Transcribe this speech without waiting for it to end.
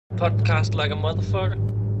Podcast like a motherfucker.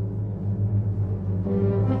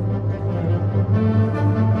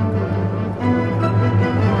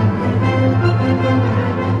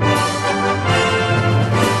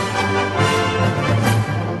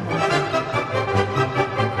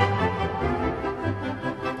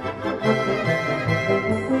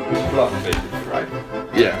 Fluff, basically, right?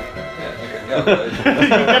 Yeah. Yeah, okay.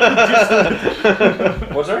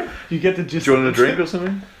 What's that? You get the gist. Do you want a drink or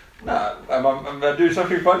something? Nah, am I doing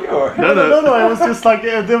something funny or? No. No. I was just like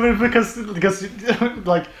because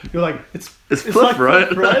like you're like it's fluff, like,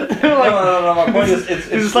 right? Right? No. My point is, it's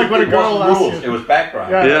just like when a it girl wasn't asks rules. you. It was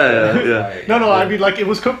background. Yeah. Yeah. No. I mean, like it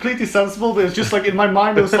was completely sensible, but it's just like in my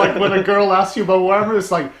mind, it was like when a girl asks you about whatever,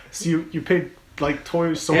 it's like so you paid like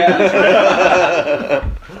toys so much.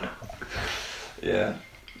 Yeah.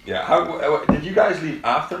 Yeah. How did you guys leave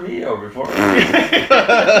after me or before?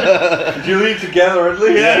 Did you leave together at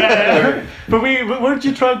least? Yeah. But weren't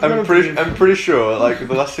you trying to? I'm pretty sure. Like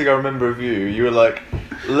the last thing I remember of you, you were like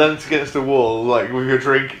leant against the wall, like with your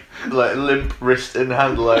drink, like limp wrist in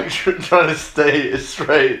hand, like trying to stay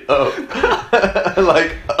straight up,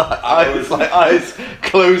 like eyes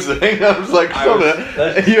closing. I was like, Connor,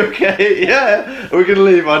 are you okay? Yeah, we're gonna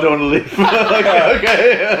leave. I don't want to leave.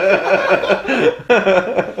 Okay.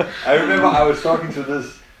 I remember I was talking to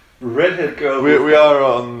this redhead girl. We are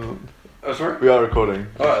on. Oh, sorry. We are recording.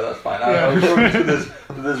 Alright, that's fine. I was talking to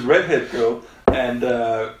this redhead girl, and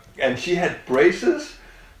she had braces,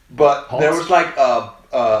 but there was like a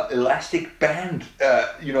elastic band,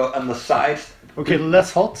 on the sides. Okay,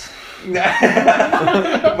 less hot. But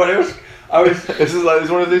This is like it's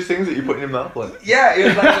one of those things that you put in your mouth, like. Yeah, it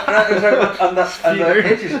was like on the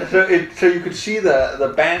edges, so you could see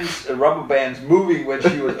the bands, rubber bands moving when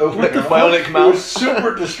she was opening her bionic It mouth. was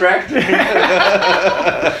super distracting.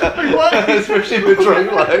 What? Especially with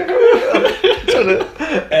drunk, like.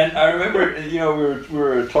 And I remember, we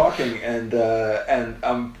were talking, and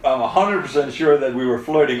I'm 100% sure that we were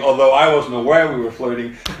flirting, although I wasn't aware we were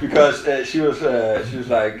flirting, because she was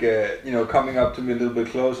like coming up to me a little bit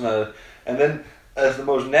close, and then as the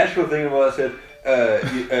most natural thing in the world, I said,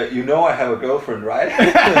 I have a girlfriend, right?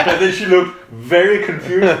 And then she looked very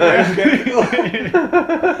confused, very skeptical.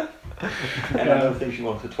 And I don't think she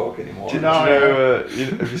wants to talk anymore. Do you know,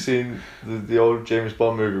 have you seen the old James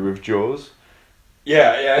Bond movie with Jaws?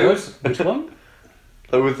 Yeah, it was. Which one?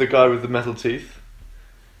 With the guy with the metal teeth?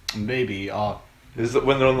 Maybe. Is that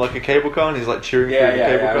when they're on like a cable car and he's like cheering through the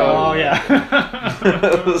cable yeah. car? Oh yeah.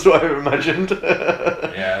 That's what I imagined.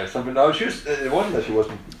 Yeah, something. No, she was. It wasn't that she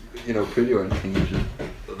wasn't, pretty or anything. It was just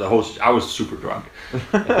the whole. I was super drunk.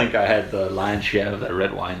 I think I had the lion's share of that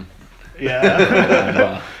red wine.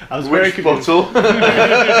 Yeah. I was very Which confused. bottle?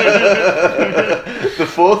 The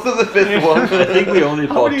fourth or the fifth one? I think we only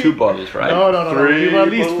bought 2 bottles, right? No. Three We were at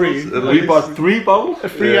least bottles? 3. We bought 3 bottles.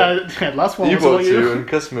 Three. Yeah. Last one You was bought all 2 and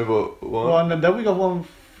customer bought 1. one, and then we got one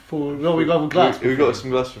for. No, we got one glass. We got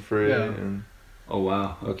some glass for free. Yeah. And Oh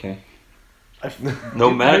wow. Okay.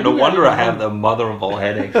 No No wonder I have the mother of all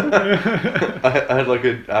headaches. I had like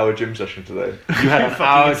an hour gym session today. You had an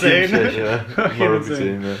hour gym insane. session. Yeah, Fucking my rugby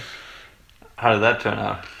insane. team. Yeah. How did that turn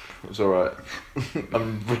out? It was alright.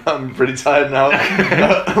 I'm pretty tired now.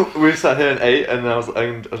 We sat here at 8 and I was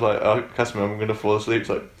like, oh, customer, I'm gonna fall asleep. It's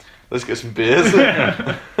like, let's get some beers.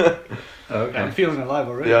 Okay. I'm feeling alive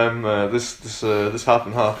already. Yeah, I'm. This half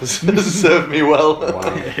and half has served me well. Wow.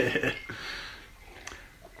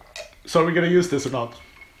 So are we gonna use this or not?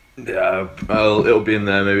 Yeah, it'll be in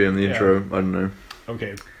there maybe in the Yeah. intro. I don't know.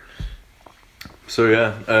 Okay. So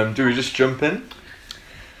yeah, do we just jump in?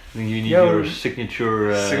 You need Yeah, your we-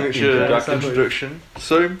 signature Introduction.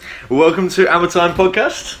 So, welcome to Our Time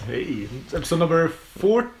Podcast. Hey, it's episode number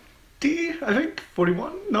 40, I think.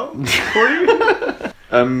 41? No,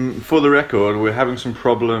 40. For the record, we're having some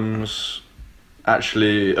problems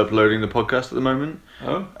actually uploading the podcast at the moment.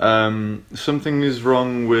 Oh. Something is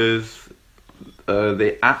wrong with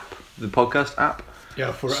the app, the podcast app.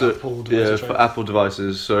 Yeah, for So- Apple devices. for Apple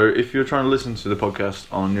devices. So if you're trying to listen to the podcast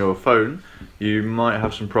on your phone, you might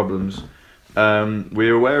have some problems.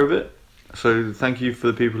 We're aware of it, so thank you for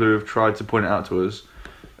the people who have tried to point it out to us.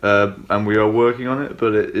 And we are working on it,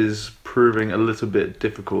 but it is proving a little bit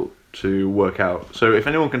difficult to work out. So if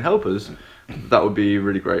anyone can help us, that would be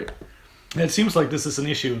really great. It seems like this is an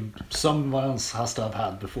issue someone else has to have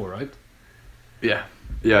had before, right? Yeah,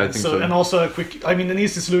 I think so. And also an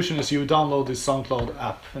easy solution is you download the SoundCloud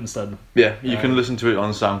app instead. Yeah, you can listen to it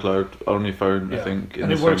on SoundCloud on your phone, I think. And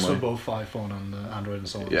in it the works same for way. both iPhone and Android and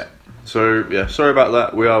so on. Yeah. So, yeah, sorry about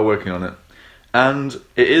that. We are working on it. And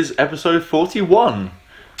it is episode 41.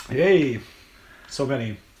 Yay! So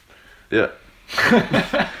many. Yeah.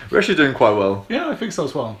 We're actually doing quite well. Yeah, I think so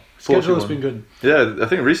as well. Schedule has 41. been good. Yeah, I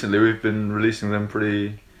think recently we've been releasing them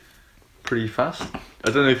pretty fast. I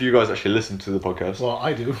don't know if you guys actually listen to the podcast. Well,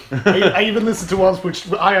 I do. I even listened to ones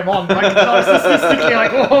which I am on. Like, narcissistically,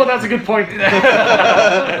 like, oh, that's a good point.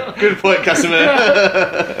 Good point,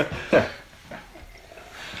 Casimir.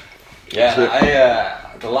 Yeah, So-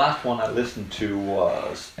 the last one I listened to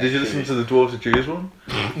was. Did you listen to the Dwarves of Jews one?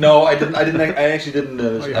 No, I didn't. I actually didn't.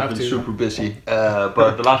 you have I've been to. super busy.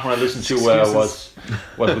 But the last one I listened to was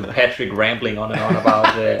with Patrick rambling on and on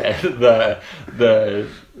about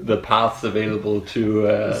the paths available to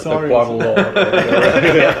the Sorry. Quaddle Lord.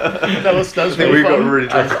 That was I think really we got fun. really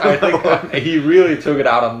drunk. I think he really took it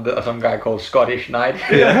out on some guy called Scottish Knight.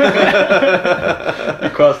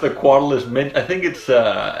 Because the Quaddle is meant. I think it's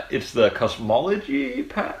the cosmology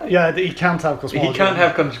path. Yeah, he can't have cosmology. He can't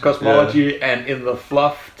have cosmology, and in the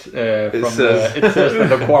fluffed It from says- it says that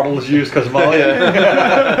the Quaddles use cosmology.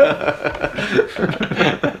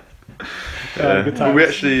 Yeah, good But times. we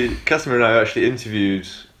actually, Casimir and I actually interviewed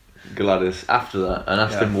Gladys after that and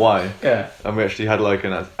asked him why. Yeah. And we actually had like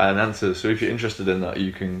an answer. So if you're interested in that,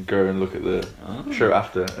 you can go and look at the show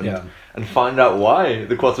after and find out why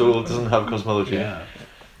the Quaddle doesn't have cosmology. Yeah.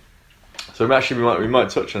 So we might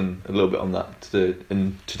touch on a little bit on that today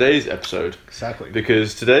in today's episode, Exactly.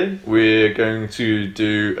 because today we're going to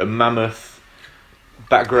do a mammoth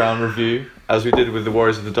background review as we did with the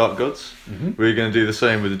Warriors of the Dark Gods. We're going to do the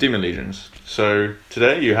same with the Demon Legions. So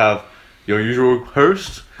today you have your usual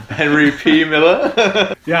host, Henry P. Miller.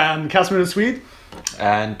 Yeah, and Casimir the Swede.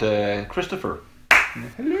 And Christopher.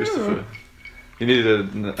 Christopher. You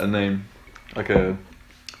needed a name, like a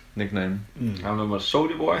nickname. I remember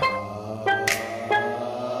Soldier Boy.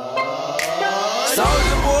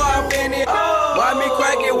 Soldier boy, I'm in it. Why me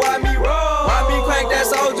crack it? Why me roll? Why me crack that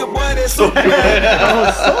soldier boy? That's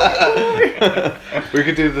We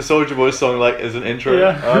could do the Soldier Boy song like as an intro.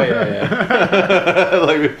 Yeah. Oh yeah.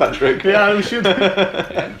 Like with Patrick. Yeah, we should.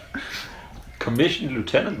 Commissioned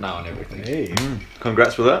lieutenant now and everything. Hey.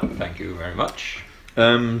 Congrats for that. Thank you very much.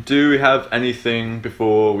 Do we have anything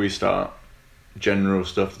before we start? General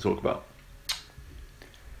stuff to talk about.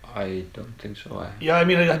 I don't think so. Yeah, I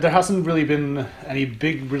mean, there hasn't really been any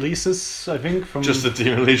big releases, I think, from... Just the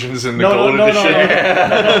Demon Legions in the No, gold no, edition.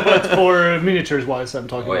 no, but for miniatures wise, I'm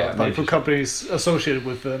talking Oh, yeah, about. Like for miniatures. companies associated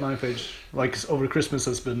with Knife Age. Like over Christmas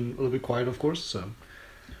has been a little bit quiet, of course, so...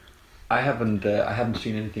 I haven't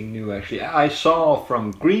seen anything new actually. I saw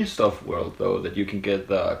from Green Stuff World though that you can get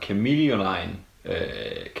the Chameleon line.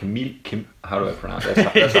 How do I pronounce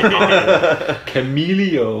that? That's a hard word.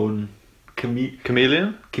 Chameleon?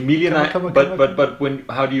 Chameleon. Come on. But when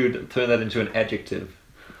how do you turn that into an adjective?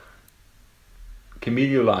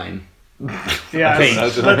 Chameleon line. Yeah, Paint.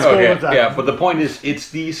 let's go Okay, with that. yeah, but the point is, it's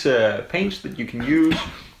these paints that you can use.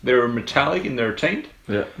 They're metallic in their taint.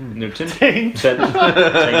 Yeah. In their tint. Taint. Tint.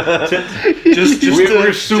 Just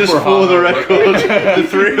We're super for hot. the record, the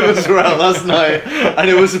three of us were out last night, and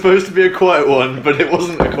it was supposed to be a quiet one, but it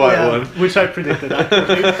wasn't a quiet Yeah, one. which I predicted,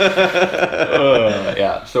 actually.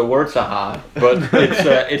 Yeah, so words are hard, but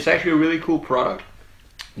it's actually a really cool product.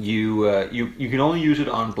 You can only use it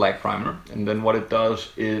on black primer, and then what it does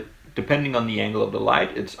is, depending on the angle of the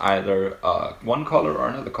light, it's either one color or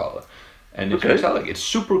another color, and it's Okay. metallic. It's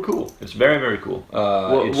super cool. It's very very cool.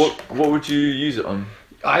 What would you use it on?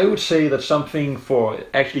 I would say that's something for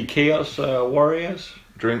actually Chaos Warriors.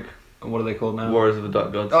 Drink? What are they called now? Warriors of the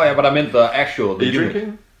Dark Gods? Oh yeah, but I meant the actual. Are The you unit.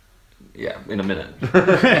 drinking? Yeah, in a minute.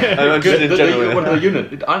 I'm just in general. What are the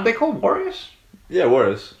unit? Aren't they called Warriors? Yeah,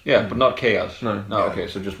 Warriors. Yeah, but not Chaos. No. No, okay,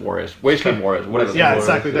 so just Warriors. Wasteland Warriors, whatever. Yeah, Warriors.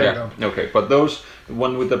 exactly, there you Yeah, okay, but those, the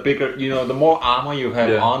one with the bigger, the more armor you have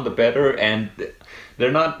Yeah. on, the better, and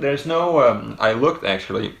there's no, I looked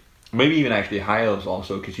actually, maybe even actually high elves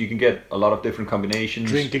also, because you can get a lot of different combinations.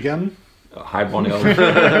 Drink again. High bond elves.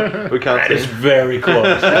 We can't That is see. very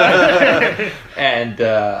close. and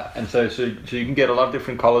so you can get a lot of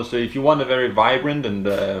different colors. So if you want a very vibrant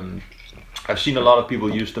and I've seen a lot of people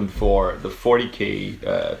use them for the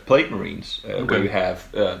 40k plate marines, where you have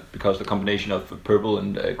because the combination of purple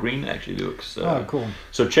and green actually looks. Cool.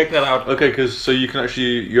 So check that out. Okay, because so you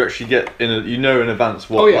actually get in advance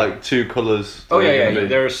what Oh, yeah. like 2 colours. Oh they're yeah, gonna yeah. be.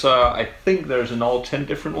 There's I think there's in all 10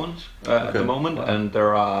 different ones at Okay. the moment, and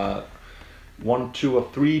there are 1, 2, or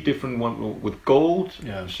 3 different one with gold.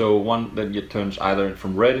 Yeah. So one that it turns either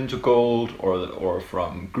from red into gold, or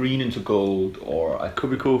from green into gold, or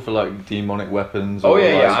Could be cool for like demonic weapons. oh or,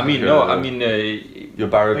 yeah, like, yeah. I mean, no, I mean, your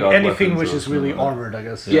Barragard Like anything weapons which or is really something like armored, I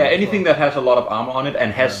guess. yeah, anything that has a lot of armor on it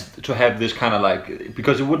and has to have this kind of like,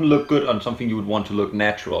 because it wouldn't look good on something you would want to look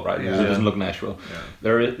natural, right? Because it Yeah. doesn't look natural.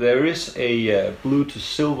 There is a blue to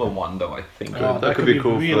silver one though, I think. Oh, that could be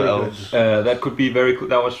cool for really the elves. That could be very cool.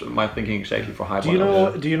 That was my thinking exactly for high.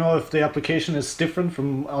 Do you know if the application is different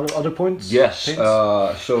from other points? Yes.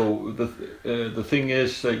 paints? So the thing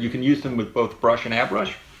is, you can use them with both brush and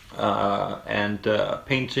airbrush. And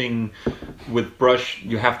painting with brush,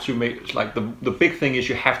 you have to make like the big thing is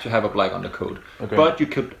you have to have a black undercoat. Okay. But you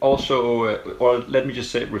could also, or let me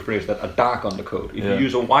just rephrase that, a dark undercoat. If you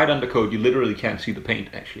use a white undercoat, you literally can't see the paint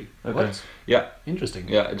actually. Okay. What? Yeah, Interesting.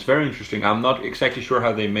 yeah, it's very interesting. I'm not exactly sure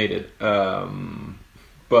how they made it.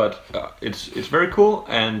 But it's very cool,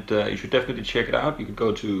 and you should definitely check it out. You can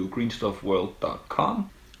go to greenstuffworld.com.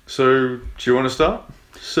 So, do you want to start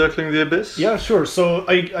circling the abyss? Yeah, sure. So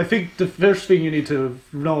I think the first thing you need to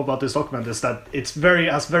know about this document is that it's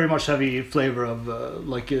has very much heavy flavor of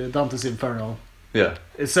Dante's Inferno. Yeah.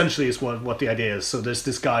 Essentially, is what the idea is. So there's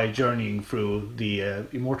this guy journeying through the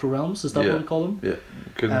immortal realms. Is that Yeah. what we call them? Yeah.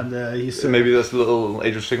 And he's Maybe that's a little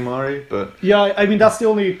Age of Sigmar, but yeah. I mean, that's the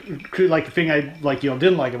only thing I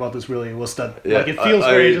didn't like about this really was that Yeah, it feels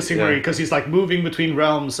I- very I- interesting yeah. because he's like moving between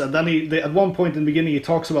realms, and then at one point in the beginning he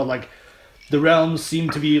talks about like the realms seem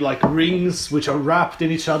to be like rings which are wrapped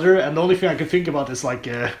in each other, and the only thing I can think about is like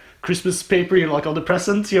Christmas paper, like on the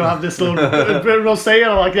present, you have this little rosé,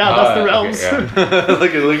 and I'm like, yeah, that's the realms.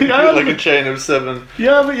 Yeah. like a chain of 7.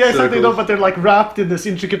 Yeah, but exactly. Circles. No, but they're like wrapped in this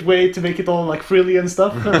intricate way to make it all like frilly and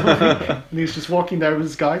stuff. And he's just walking there with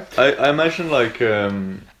this guy. I imagine like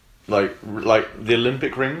the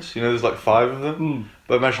Olympic rings. You know, there's like 5 of them,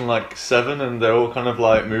 but imagine like 7, and they're all kind of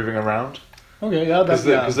like moving around Okay, yeah, that's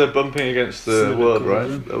because they're bumping against It's a the little world, cool, right?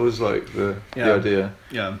 isn't it? That was like the Yeah. idea.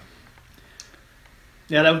 yeah.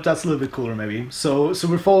 Yeah, that's a little bit cooler, maybe. So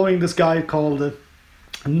we're following this guy called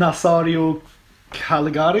Nazario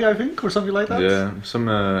Caligari, I think, or something like that. Yeah, some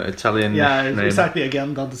Italian Yeah, name. exactly.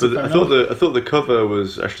 Again, Dante's But Inferno. I thought the cover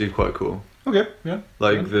was actually quite cool. Okay, yeah.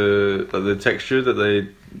 Like the texture that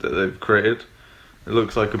they've created. It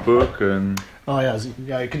looks like a book, and Oh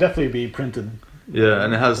yeah, it could definitely be printed. yeah,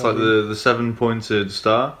 and it has like the 7-pointed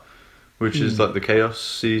star, which is like the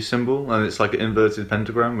chaos-y symbol, and it's like an inverted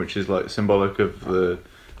pentagram, which is like symbolic of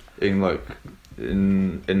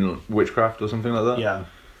in witchcraft or something like that. Yeah.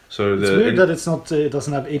 So It's weird that it's not. It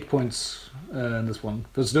doesn't have 8 points in this one,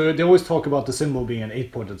 because they always talk about the symbol being an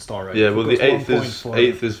 8-pointed star, right? yeah, well the Because 1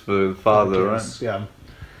 eighth point is for the father, right? chaos. Yeah.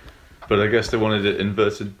 But I guess they wanted it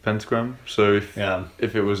inverted pentagram. So Yeah.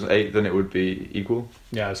 if it was an 8, then it would be equal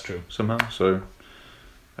Yeah, it's true. somehow. So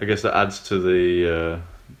I guess that adds to the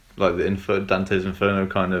like the Dante's Inferno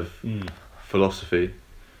kind of philosophy,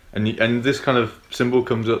 and this kind of symbol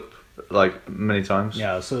comes up like many times.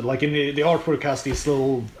 Yeah. So like in the artwork has these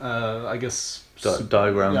little, I guess.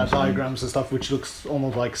 Diagrams. Yeah, diagrams and stuff, which looks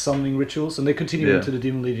almost like summoning rituals, and they continue Yeah. into the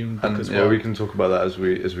Demon Legion book And as yeah, well. we can talk about that as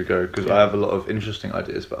we go, because Yeah. I have a lot of interesting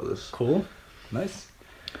ideas about this. Cool, nice.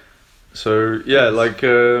 So yeah, like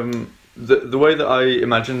the way that I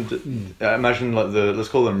imagined like let's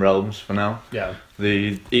call them realms for now. Yeah,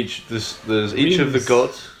 There's each of the Rings.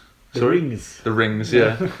 gods. the rings. The rings,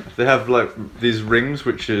 yeah. They have like these rings,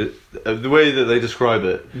 which are the way that they describe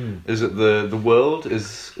it is that the world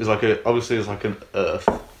is like obviously is like an Earth,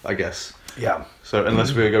 I guess. Yeah, So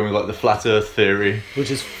unless we're going with like the flat Earth theory,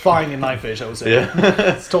 which is fine in Nightfish, I would say.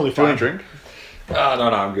 yeah. It's totally Do you fine. want a drink? No,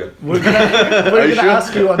 I'm good. We're gonna you sure?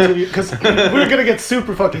 ask you until you, because we're gonna get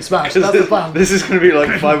super fucking smashed. That's the plan. This is going to be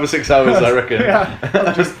like 5 or 6 hours, I reckon.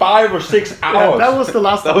 Yeah, Just 5 or 6 yeah, hours. that was the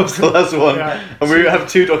last. That was the last one, Yeah. and we have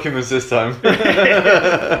 2 documents this time.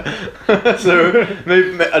 So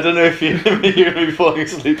maybe I don't know if you're going to be falling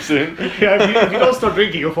asleep soon. Yeah, if you don't start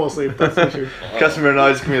drinking, you'll fall asleep. That's for sure. Casimir and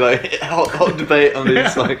I's going to be like hot debate on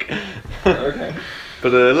this, like. Okay.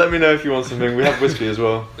 But let me know if you want something. We have whiskey as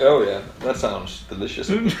well. Oh yeah, that sounds delicious.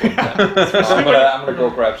 At this point. I'm gonna go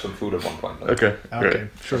grab some food at one point. Though, Okay, great. Okay,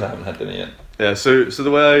 because I sure. haven't had dinner yet. Yeah. So the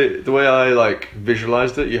way I like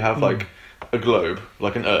visualized it, you have like a globe,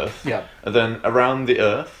 like an Earth. Yeah. And then around the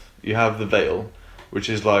Earth, you have the veil, which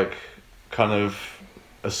is like kind of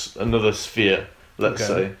another sphere. Let's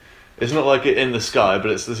Okay. say it's not like it in the sky, but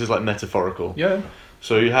this is like metaphorical. Yeah.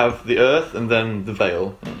 So you have the Earth and then the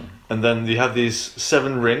veil, and then you have these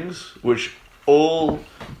 7 rings which all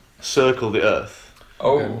circle the Earth.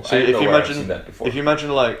 Oh, So I don't if know you where I've imagine, seen that before. if you imagine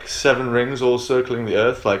like 7 rings all circling the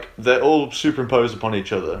Earth, like they're all superimposed upon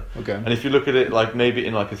each other. Okay. And if you look at it like maybe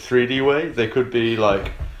in like a 3D way, they could be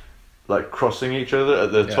like crossing each other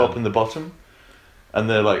at the top and the bottom, and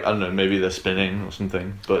they're like, I don't know, maybe they're spinning or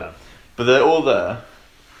something, but they're all there.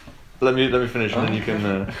 Let me finish, and then you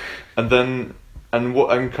can,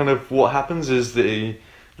 what happens is they're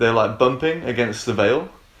like bumping against the veil.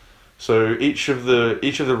 So each of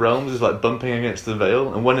the realms is like bumping against the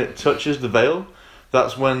veil, and when it touches the veil,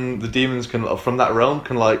 that's when the demons from that realm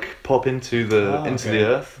can like pop into the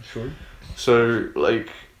Earth. Sure. So like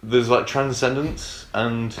there's like transcendence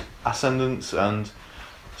and ascendance, and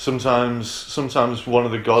sometimes one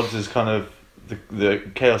of the gods is kind of the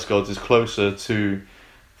chaos gods is closer to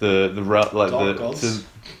the Dark gods.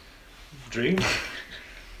 Drink.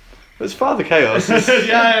 It's Father Chaos.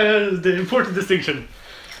 yeah, the important distinction.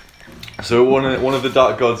 So one of the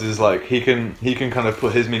dark gods is like he can kind of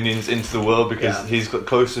put his minions into the world because he's got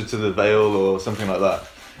closer to the veil or something like that.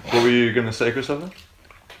 What were you gonna say, Christopher?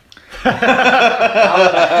 Now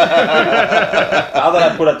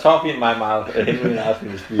that I put a toffee in my mouth, Henry asked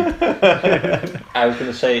me to speak. I was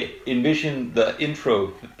going to say, envision the intro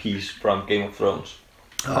piece from Game of Thrones.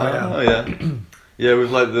 Oh yeah. Yeah,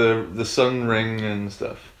 with like the sun ring and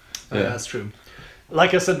stuff. Yeah, that's true.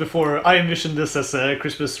 Like I said before, I envisioned this as a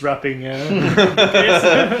Christmas wrapping and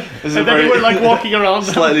then we were like walking around.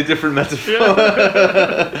 Slightly different metaphor.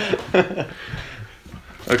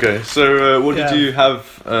 Okay, so what did you have?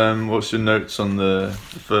 What's your notes on the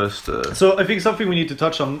first? So I think something we need to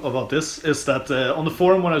touch on about this is that on the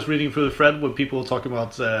forum when I was reading through the thread, when people were talking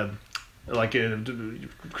about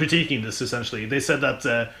critiquing this, essentially, they said that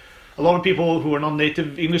a lot of people who are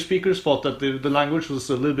non-native English speakers thought that the language was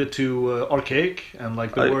a little bit too archaic and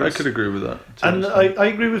like the words. I could agree with that. And I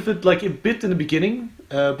agree with it like a bit in the beginning,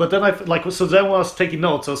 but then then when I was taking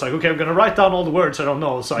notes, I was like, okay, I'm gonna write down all the words I don't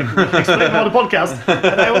know, so I can explain them on the podcast.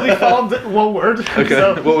 And I only found one word. Okay,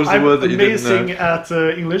 so what was the word that you didn't know? I'm amazing at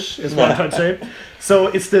English, is what I'm trying to say. So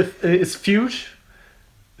it's fuge.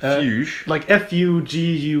 Fuge. Like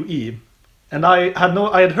Fugue. And I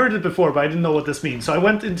had heard it before, but I didn't know what this means. So I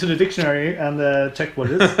went into the dictionary and checked what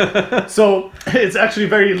it is. So it's actually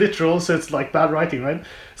very literal. So it's like bad writing, right?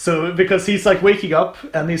 So because he's like waking up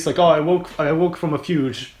and he's like, I woke from a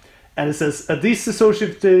fugue, and it says a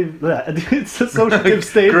dissociative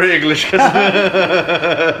state. Great English.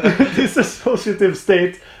 Dissociative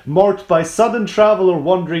state marked by sudden travel or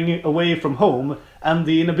wandering away from home and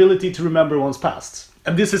the inability to remember one's past.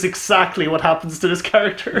 And this is exactly what happens to this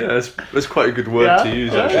character. Yeah, it's quite a good word to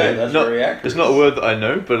use, actually. Yeah, that's very accurate. It's not a word that I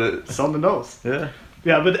know, but it's on the nose. Yeah.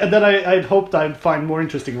 Yeah, but and then I'd hoped I'd find more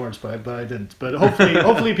interesting words, but I didn't. But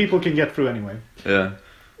hopefully people can get through anyway. Yeah.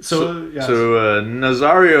 So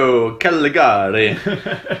Nazario Caligari.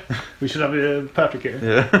 We should have Patrick here.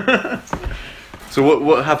 Yeah. So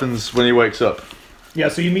what happens when he wakes up? Yeah,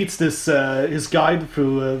 so he meets this his guide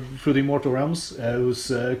through the immortal realms,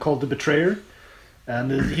 who's called the Betrayer.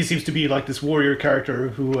 And he seems to be like this warrior character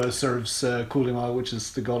who serves Kulima, which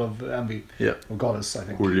is the god of envy. Yeah. Or goddess, I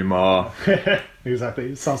think. Kulima.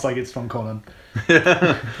 Exactly. It sounds like it's from Conan.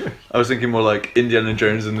 Yeah. I was thinking more like Indiana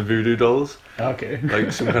Jones and the Voodoo Dolls. Okay.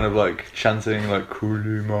 Like some kind of like chanting like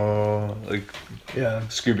Kulima, like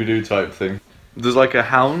Scooby-Doo type thing. There's like a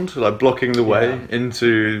hound like blocking the way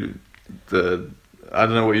into the, I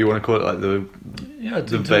don't know what you want to call it, like the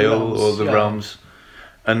veil or the realms.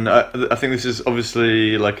 And I think this is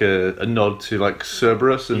obviously like a nod to like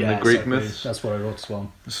Cerberus in the Greek myths. That's what I wrote as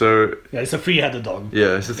well. So it's a three-headed dog.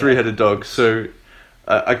 Yeah, it's a three-headed dog. So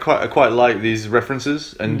I quite like these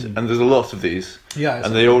references, and there's a lot of these. Yeah,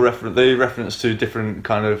 and they all reference to different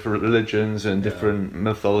kind of religions and different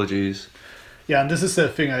mythologies. Yeah, and this is the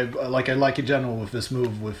thing I like in general with this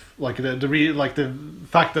move, with like the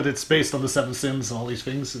fact that it's based on the seven sins and all these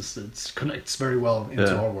things. It connects very well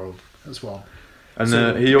into our world as well.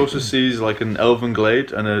 And he also sees like an elven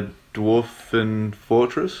glade and a dwarfen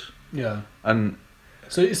fortress. Yeah. And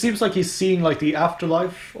so it seems like he's seeing like the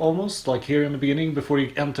afterlife almost, like here in the beginning before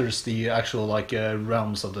he enters the actual like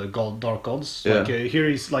realms of the dark gods. Yeah. Like here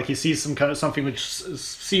he sees something which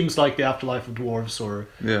seems like the afterlife of dwarves or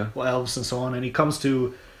elves and so on, and he comes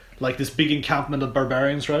to like this big encampment of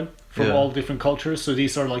barbarians, right, from all different cultures. So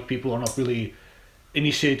these are like people who are not really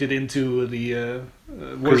initiated into the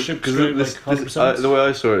worship. The way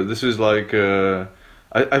I saw it, this was like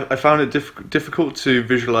I found it difficult to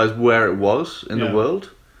visualize where it was in the world,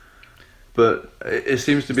 but it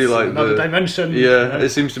seems to be like another dimension. Yeah,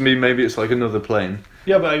 it seems to me maybe it's like another plane.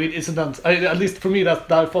 Yeah, but I mean, isn't that at least for me? I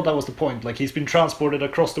thought that was the point. Like he's been transported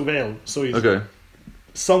across the veil, so he's okay.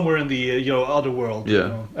 somewhere in the other world.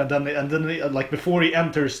 Yeah. And then like before he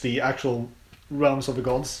enters the actual realms of the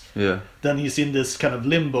gods, Yeah. then he's in this kind of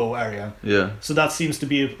limbo area. Yeah. So that seems to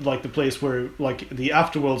be like the place where like the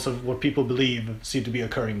afterworlds of what people believe seem to be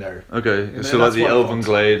occurring there. Okay. And So like that's the what I Elven thought.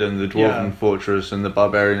 Glade and the Dwarven Yeah. Fortress and the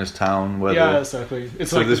Barbarianist town where Yeah, they. exactly.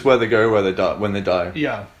 It's So like this is where they go where they die when they die.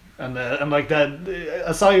 yeah, and like that.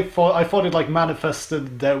 As I thought it like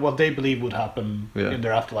manifested what they believe would happen Yeah. in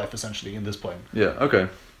their afterlife, essentially in this plane. Yeah. Okay.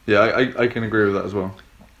 Yeah, I can agree with that as well.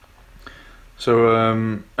 So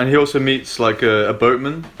and he also meets like a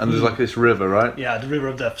boatman, and there's like this river, right? Yeah, the River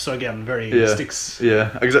of Death. So again, very Yeah. sticks. Yeah,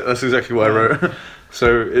 that's exactly what I wrote.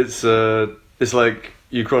 So it's like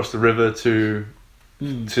you cross the river to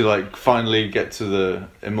like finally get to the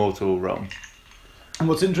immortal realm. And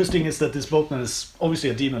what's interesting is that this boatman is obviously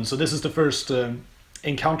a demon. So this is the first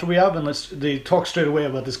encounter we have, and they talk straight away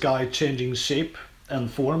about this guy changing shape and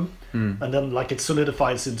form, and then like it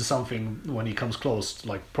solidifies into something when he comes close,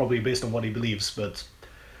 like probably based on what he believes.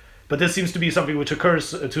 But this seems to be something which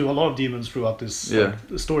occurs to a lot of demons throughout this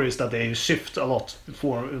story, is that they shift a lot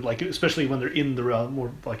for like especially when they're in the realm,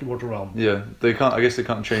 more like immortal realm. Yeah, they can't. I guess they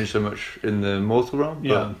can't change so much in the mortal realm, but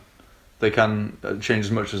Yeah. they can change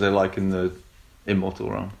as much as they like in the immortal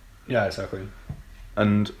realm. Yeah, exactly.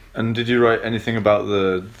 And did you write anything about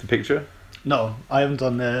the picture? No, I haven't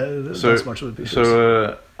done So as much of the pictures.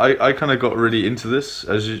 so I kind of got really into this,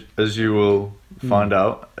 as you will find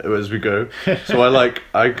out as we go. So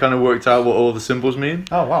I kind of worked out what all the symbols mean.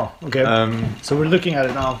 Oh wow, okay. So we're looking at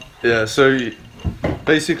it now. Yeah, so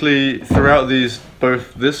basically throughout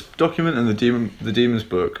both this document and the demon's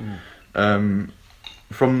book,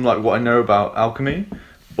 from like what I know about alchemy,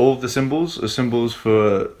 all of the symbols are symbols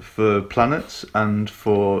for planets and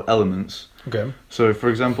for elements. Okay. So for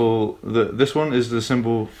example, this one is the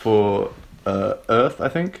symbol for Earth, I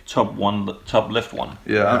think. Top left one.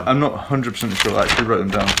 Yeah, I'm not 100% sure. I actually wrote them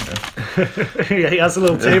down. Yeah. Yeah, he has a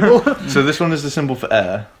little table. So this one is the symbol for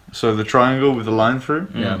air. So the triangle with the line through.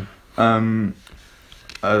 Yeah.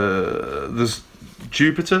 There's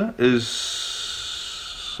Jupiter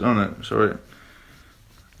is. Oh no, sorry.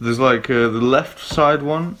 There's like the left side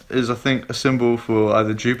one is I think a symbol for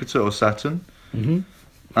either Jupiter or Saturn,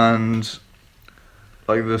 and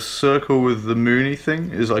like the circle with the moony thing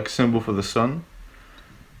is like a symbol for the sun.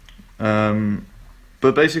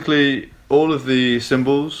 But basically, all of the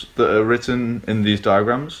symbols that are written in these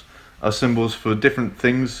diagrams are symbols for different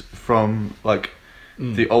things from like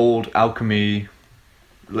the old alchemy,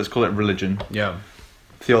 let's call it religion, Yeah.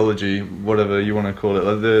 theology, whatever you want to call it.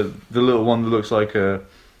 Like the little one that looks like a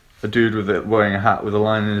dude wearing a hat with a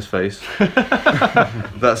line in his face.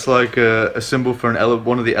 That's like a symbol for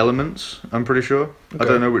one of the elements, I'm pretty sure. I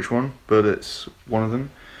don't know which one, but it's one of them.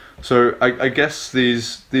 So I guess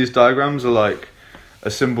these diagrams are like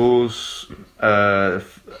symbols.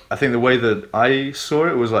 I think the way that I saw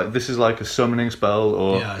it was like this is like a summoning spell,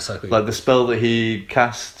 or Yeah, exactly. like the spell that he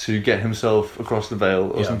casts to get himself across the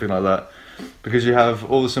veil, or something like that. Because you have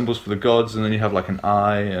all the symbols for the gods, and then you have like an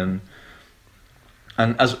eye, and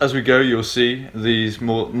as we go, you'll see these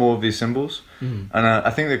more of these symbols, and I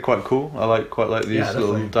think they're quite cool. I quite like these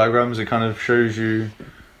little definitely. diagrams. It kind of shows you.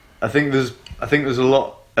 I think there's a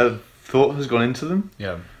lot of thought has gone into them,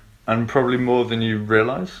 Yeah. and probably more than you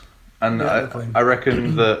realise. And Yeah, definitely. I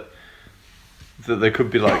reckon that there could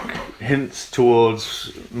be like hints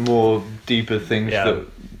towards more deeper things Yeah. that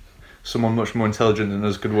someone much more intelligent than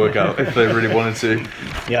us could work out if they really wanted to.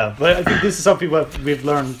 Yeah, but I think this is something we've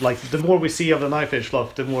learned. Like the more we see of the Knife Age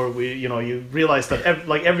stuff, the more you realize that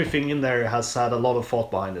everything in there has had a lot of thought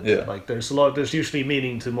behind it. Yeah. Like there's usually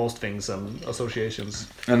meaning to most things and associations.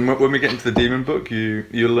 And when we get into the demon book,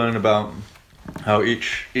 you learn about how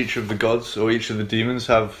each of the gods or each of the demons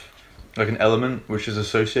have like an element which is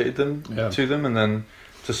associated to them, and then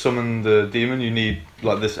to summon the demon you need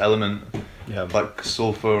like this element, like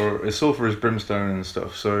sulfur. Sulfur is brimstone and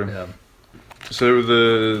stuff. So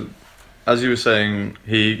as you were saying,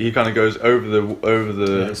 he kind of goes over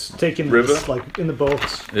the It's taken river? this, like in the boat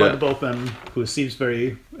by the boatman, who seems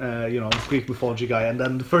very Greek mythology guy, and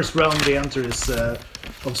then the first realm they enter is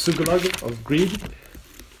of Sugulag, of greed.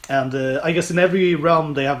 And I guess in every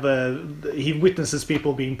realm they have he witnesses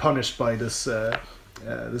people being punished by this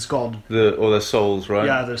this god. or their souls, right?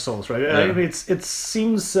 Yeah, their souls, right? Yeah. I mean, it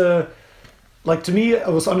seems like to me, I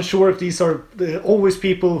was unsure if these are always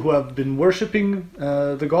people who have been worshipping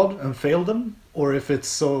the god and failed them, or if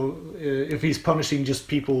it's if he's punishing just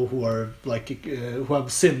people who are like who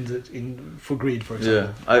have sinned for greed, for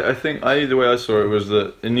example. Yeah, I think the way I saw it was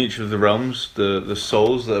that in each of the realms, the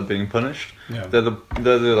souls that are being punished, they're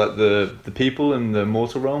the people in the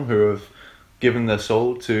mortal realm who have given their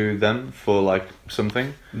soul to them for like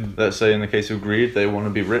something. Let's say in the case of greed, they want to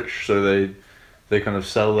be rich, so they kind of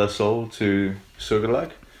sell their soul to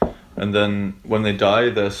Surgalag, and then when they die,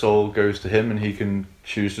 their soul goes to him, and he can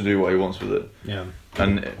choose to do what he wants with it. Yeah.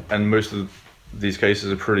 And most of these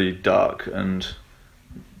cases are pretty dark and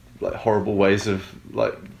like horrible ways of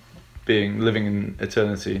like living in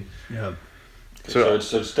eternity. Yeah. So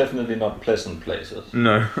it's definitely not pleasant places.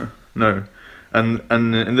 No, no, and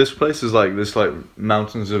in this place is like this like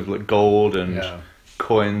mountains of like gold and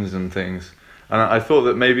coins and things, and I thought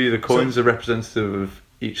that maybe the coins are representative of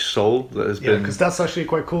each soul that has been. Yeah, because that's actually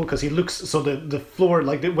quite cool. Because he looks so the floor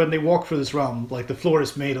like when they walk through this realm, like the floor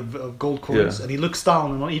is made of gold coins, and he looks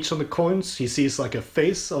down and on each of the coins he sees like a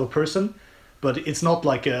face of a person. But it's not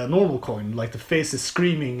like a normal coin. Like the face is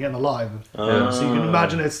screaming and alive. So you can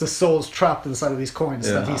imagine it's the souls trapped inside of these coins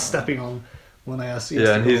that he's stepping on when I ask.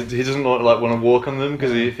 Yeah, and he doesn't like want to walk on them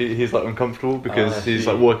because he's like uncomfortable because he's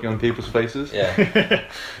like walking on people's faces. Yeah.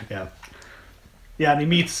 Yeah, and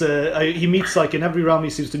he meets like in every realm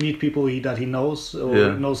he seems to meet people that he knows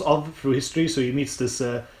or knows of through history. So he meets this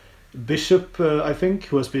bishop, I think,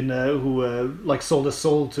 who has been like sold his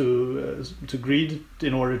soul to greed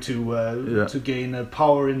in order to gain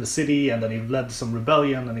power in the city, and then he led some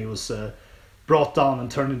rebellion, and he was brought down and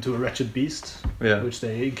turned into a wretched beast, which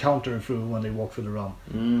they encounter through when they walk through the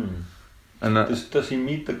realm. And does he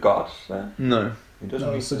meet the gods then? No, he doesn't.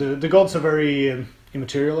 No, so the gods are very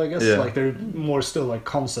immaterial, I guess. Like they're more still like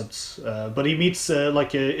concepts. But he meets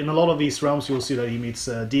in a lot of these realms, you'll see that he meets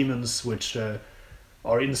demons, which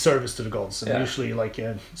are in service to the gods, and usually like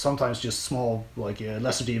sometimes just small like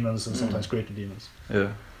lesser demons and sometimes greater demons.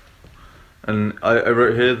 Yeah, and I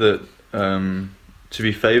wrote here that to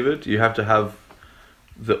be favoured, you have to have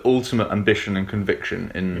the ultimate ambition and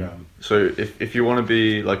conviction in. So if you want to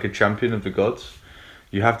be like a champion of the gods,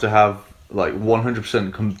 you have to have like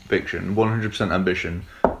 100% conviction, 100% ambition.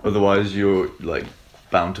 Otherwise, you're like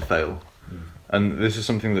bound to fail. And this is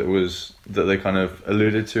something that they kind of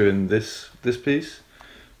alluded to in this piece.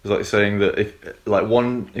 It's like saying that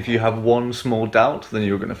if you have one small doubt, then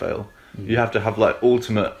you're going to fail. You have to have like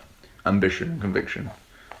ultimate ambition and conviction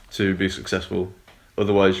to be successful.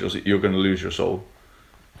 Otherwise, you're going to lose your soul.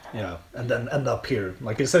 Yeah, and then end up here.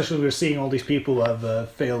 Like essentially, we're seeing all these people who have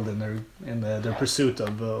failed in their pursuit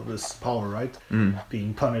of this power, right?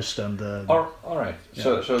 Being punished and. All right.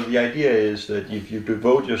 Yeah. So the idea is that if you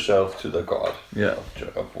devote yourself to the god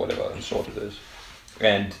of whatever sort it is,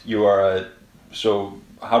 and you are so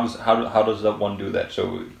how does that one do that?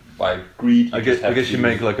 So by greed, I guess you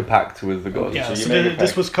make like a pact with the gods. Yeah, so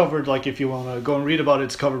this was covered, like if you want to go and read about it,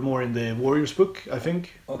 it's covered more in the Warriors book, I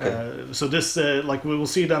think. Okay. So this, like we will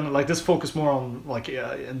see then, like this focus more on like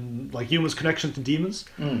in like humans' connection to demons.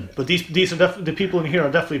 But these are the people in here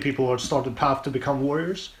are definitely people who have started path to become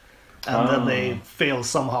warriors, and then they fail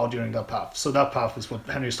somehow during that path. So that path is what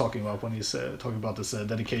Henry's talking about when he's talking about this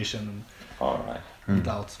dedication and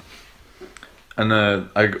doubt. And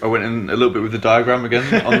I went in a little bit with the diagram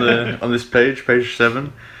again on this page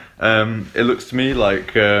 7. It looks to me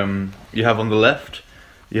like you have on the left,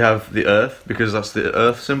 you have the earth, because that's the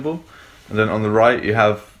earth symbol, and then on the right you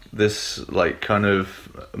have this like kind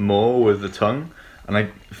of maw with the tongue, and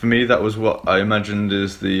for me that was what I imagined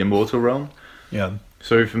is the immortal realm. Yeah.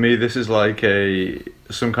 So for me this is like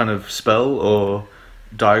some kind of spell or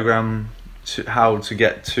diagram to how to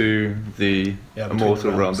get to the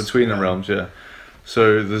immortal realm, between the realms.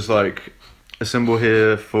 So there's like a symbol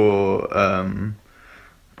here for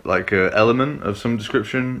like an element of some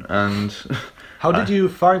description, and how did you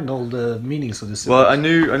find all the meanings of this? Well, I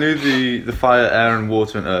knew the fire, air, and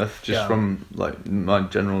water and earth just from like my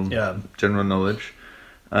general knowledge,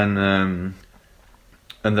 and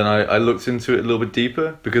then I looked into it a little bit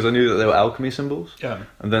deeper because I knew that they were alchemy symbols. Yeah.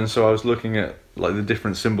 And then so I was looking at like the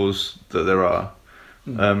different symbols that there are.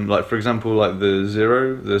 Like for example, like the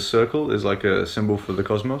 0, the circle is like a symbol for the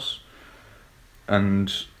cosmos,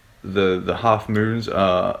 and the half moons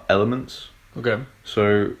are elements. Okay.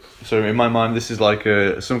 So in my mind, this is like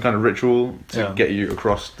some kind of ritual to get you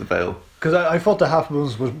across the veil. Because I thought the half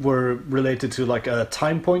moons were related to like a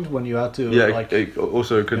time point when you had to it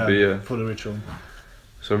also could be for the ritual.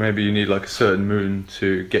 So maybe you need like a certain moon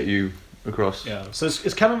to get you across. Yeah, so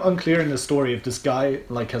it's kind of unclear in the story if this guy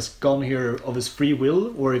like has gone here of his free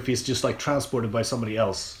will or if he's just like transported by somebody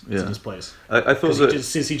else to this place. I thought that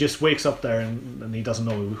since he just wakes up there and he doesn't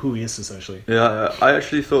know who he is essentially. Yeah, I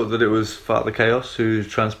actually thought that it was Father Chaos who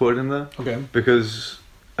transported him there. Okay. Because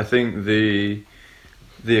I think the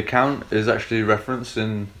account is actually referenced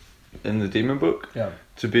in the demon book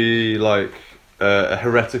to be like a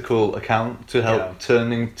heretical account to help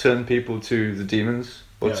Yeah. turn people to the demons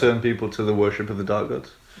or Yeah. turn people to the worship of the dark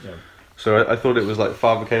gods. Yeah. So I thought it was like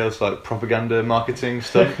Father Chaos, like propaganda marketing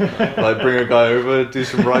stuff. Like bring a guy over, do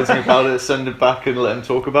some writing about it, send it back, and let him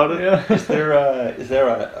talk about it. Yeah. Is there a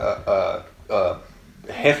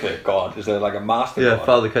Hefe god? Is there like a master Yeah, god?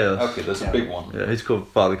 Father Chaos. Okay, that's Yeah. a big one. Yeah, he's called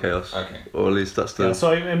Father Chaos. Okay. Or at least that's the. Yeah,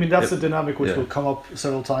 so I mean that's Yep. the dynamic which Yeah. will come up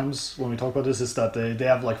several times when we talk about this, is that they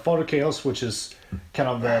have like Father Chaos, which is kind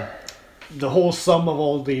of the whole sum of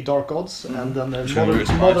all the dark gods, and then the Tremendous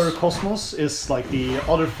Mother nice. Cosmos is like the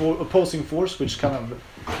other opposing force, which kind of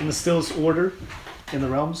instills order in the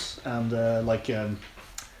realms, and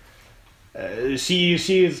she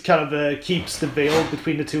is kind of keeps the veil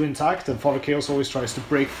between the two intact, and Father Chaos always tries to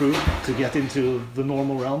break through to get into the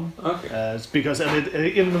normal realm. Okay. It's because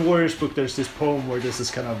in the Warriors book there's this poem where this is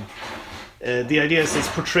kind of the idea is it's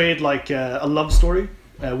portrayed like a love story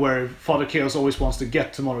where Father Chaos always wants to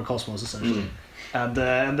get to Mother Cosmos essentially, and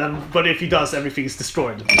then but if he does, everything is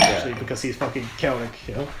destroyed actually because he's fucking chaotic,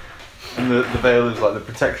 you know. And the veil is like the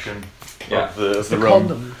protection Yeah. of the The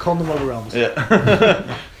realm. condom of the realms, Yeah.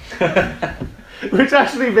 which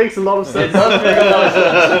actually makes a lot of sense.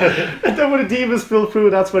 And then when the demons spill through,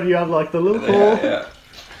 that's when you have like the little hole. Yeah.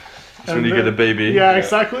 That's when you get a baby. Yeah,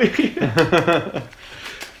 exactly.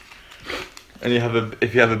 And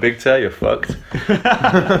if you have a big tear, you're fucked.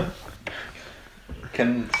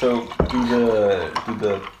 Do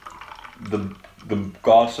the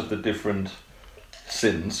gods of the different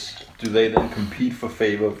sins, do they then compete for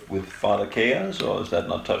favor with Father Chaos, or is that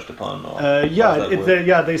not touched upon? Or how does that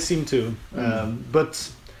work? They seem to,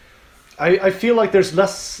 but I feel like there's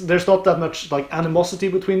not that much like animosity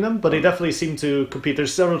between them, but they definitely seem to compete.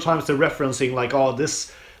 There's several times they're referencing like, oh,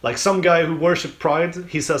 this, like some guy who worshipped Pride,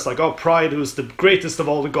 he says like, oh, Pride, who's the greatest of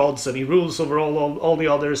all the gods, and he rules over all the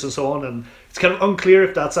others and so on, and it's kind of unclear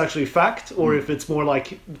if that's actually fact or if it's more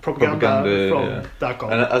like propaganda from yeah. that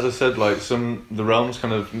god. And as I said, like the realms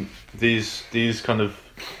kind of these kind of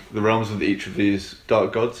the realms of each of these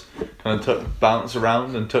dark gods kind of bounce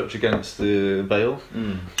around and touch against the veil.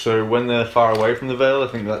 So when they're far away from the veil, I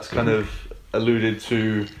think that's kind of alluded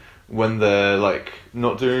to when they're like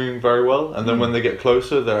not doing very well, and then when they get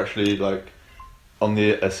closer, they're actually like on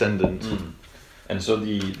the ascendant. And so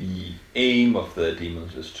the aim of the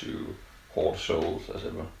demons is to hoard souls, as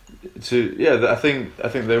it were. I think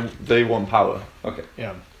they want power. Okay.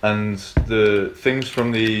 Yeah. And the things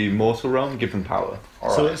from the mortal realm give them power.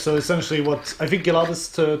 So essentially, what I think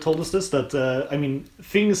Geladas told us this, that I mean,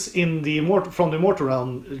 things in the from the mortal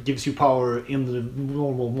realm gives you power in the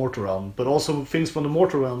normal mortal realm, but also things from the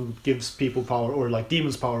mortal realm gives people power, or like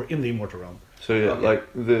demons power in the immortal realm. So yeah, like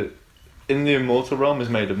in the immortal realm is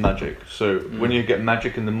made of magic. So when you get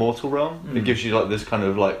magic in the mortal realm, it gives you like this kind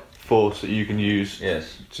of like force that you can use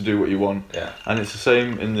to do what you want. Yeah. And it's the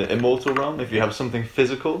same in the immortal realm. If you have something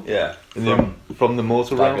physical, Yeah. from the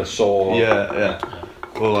mortal Like realm, a sword. yeah,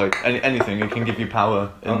 or like anything, it can give you power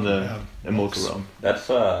in the immortal realm. That's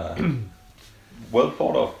well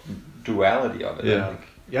thought of duality of it. Yeah.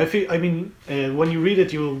 I think. Yeah, I mean, when you read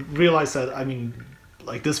it, you'll realize that, I mean,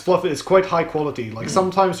 like this fluff is quite high quality. Like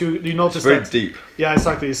sometimes you notice It's very that deep. Yeah,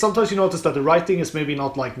 exactly. Sometimes you notice that the writing is maybe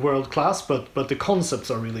not like world class, but the concepts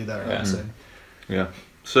are really there. I'd say. Yeah.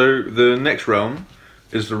 So the next realm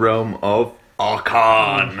is the realm of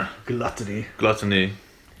Archon. Gluttony.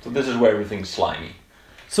 So this is where everything's slimy.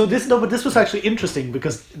 So but this was actually interesting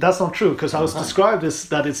because that's not true. Because I was described as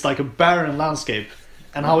that it's like a barren landscape,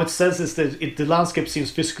 and how it says is that the landscape seems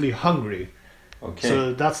physically hungry. Okay.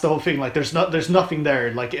 So that's the whole thing. Like there's nothing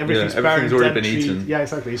there. Like everything's barren. everything's already dead been tree. eaten. Yeah,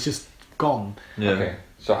 exactly. It's just gone. Yeah. Okay.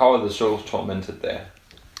 So how are the souls tormented there?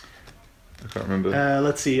 I can't remember.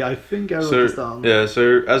 Let's see. I think I wrote this down. Yeah,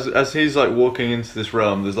 so as he's like walking into this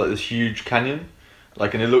realm, there's like this huge canyon,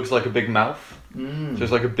 like, and it looks like a big mouth. So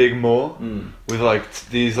it's like a big maw with like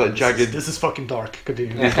these like jagged, This is fucking dark.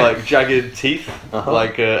 Continue. these like jagged teeth,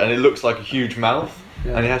 like, and it looks like a huge mouth,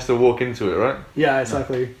 Yeah. and he has to walk into it, right? Yeah,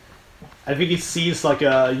 exactly. I think he sees like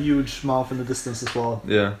a huge mouth in the distance as well.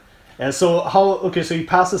 Yeah. So he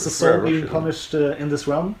passes a soul Very being Russian. punished in this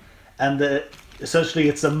realm, and essentially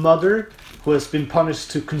it's a mother who has been punished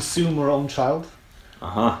to consume her own child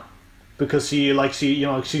because she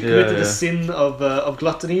committed the sin of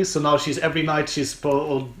gluttony. So now every night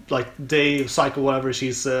day cycle whatever,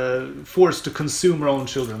 she's forced to consume her own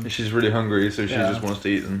children. She's really hungry, so she Yeah. just wants to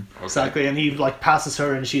eat them. Exactly, and he like passes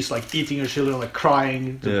her, and she's like eating her children, like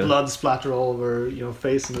crying, the blood splatter all over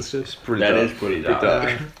face and this shit. It's pretty That dark. is pretty dark.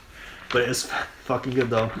 Yeah. But it's fucking good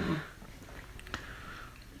though.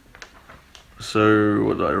 So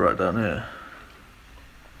what did I write down here?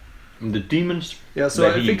 The demons. Yeah, so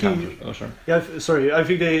that I think he. encounters- Oh, sorry. Yeah, sorry. I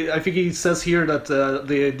think he says here that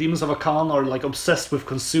the demons of Akan are like obsessed with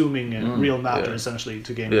consuming real matter Yeah. essentially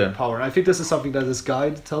to gain Yeah. power. And I think this is something that this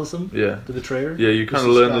guide tells him. Yeah. The betrayer. Yeah, you This kind of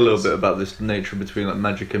is learn a little guides. bit about this nature between like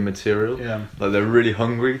magic and material. Yeah. Like they're really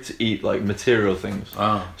hungry to eat like material things,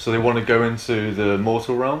 Ah. so they want to go into the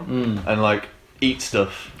mortal realm and like eat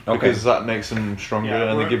stuff Okay. because that makes them stronger Yeah,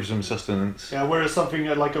 and we're- it gives them sustenance. Yeah, whereas something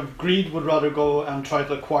like of greed would rather go and try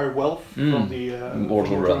to acquire wealth from the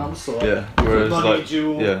Mortal realm. So, Yeah, whereas money, like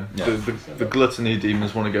jewel. yeah, Yeah. the gluttony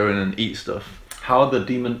demons want to go in and eat stuff. How are the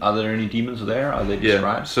demon? Are there any demons there? Are they Yeah.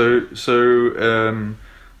 described? So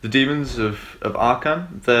the demons of Arkan,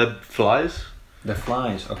 they're flies. They're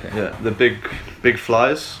flies. Okay. Yeah, they're big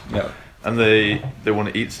flies. Yeah. And they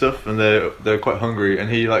want to eat stuff, and they're quite hungry. And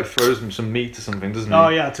he like throws them some meat or something, doesn't he? Oh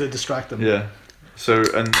yeah, to distract them. Yeah. So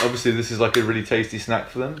and obviously this is like a really tasty snack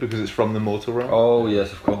for them because it's from the mortal realm. Oh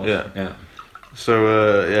yes, of course. Yeah. Yeah. So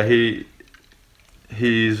yeah,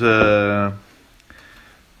 he's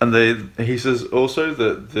and he says also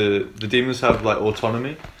that the demons have like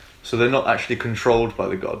autonomy, so they're not actually controlled by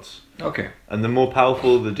the gods. Okay. And the more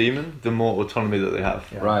powerful the demon, the more autonomy that they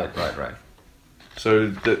have. Right. So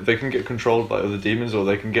they can get controlled by other demons, or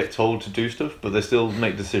they can get told to do stuff, but they still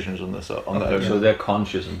make decisions on their own. So they're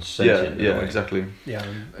conscious and Yeah, sentient. in a yeah, way. exactly. Yeah.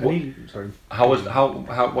 What- Sorry.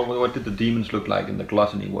 What did the demons look like in the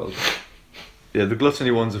gluttony world? Yeah, the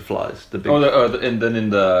gluttony ones are flies. The big And then in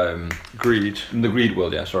the greed. greed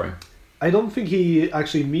world, yeah. Sorry. I don't think he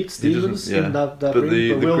actually meets He doesn't- demons yeah. in that But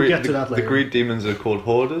ring, but we'll greed, get to that later. The greed demons are called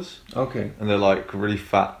hoarders, Okay. and they're like really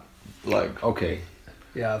fat, like Okay.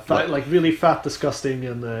 Yeah, fat, like really fat, disgusting,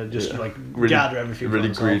 and just Yeah. like really, gather everything. for really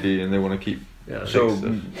themselves. greedy, and they want to keep. Yeah. So,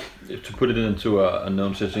 stuff. to put it into a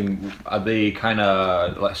known setting, are they kind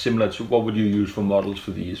of like similar to what would you use for models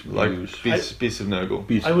for these? Would Like you use beasts of Nurgle.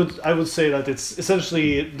 beasts? I would say that it's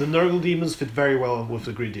essentially the Nurgle demons fit very well with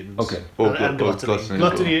the greed demons. Okay. Or And gluttony. gluttony.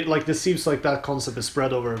 Gluttony, like this seems like that concept is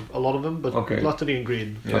spread over a lot of them, but Okay. gluttony and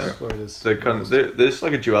greed, Yeah. that's where it is. They're kind of, there's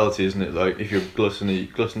like a duality, isn't it? Like if you're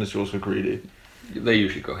gluttonous, you're also greedy. They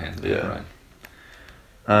usually go hand in hand, Yeah. right?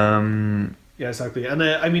 Yeah, exactly. And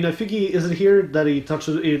I mean, I think is it here that he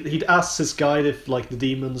touches? He asks his guide if like the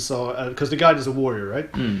demons are because the guide is a warrior, right?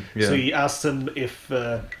 Yeah. So he asks him if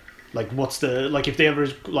like what's the like if they ever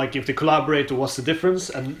like if they collaborate or what's the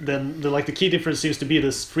difference, and then the key difference seems to be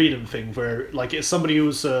this freedom thing where like if somebody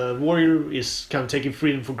who's a warrior is kind of taking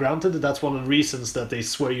freedom for granted. That's one of the reasons that they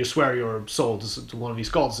swear your soul to one of these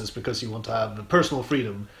gods is because you want to have personal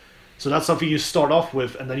freedom. So that's something you start off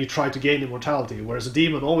with, and then you try to gain immortality. Whereas a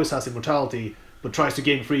demon always has immortality, but tries to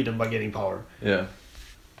gain freedom by gaining power. Yeah.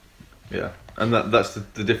 Yeah. And that's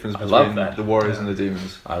the difference I love between that. the warriors and the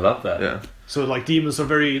demons. I love that. Yeah. So like demons are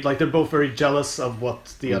they're both very jealous of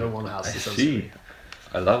what the other one has. I essentially. see.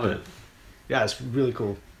 I love it. Yeah, it's really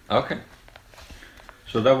cool. Okay.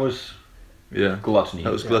 So that was Yeah. gluttony.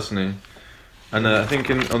 That was gluttony. And I think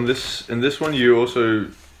in this one he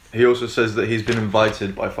also says that he's been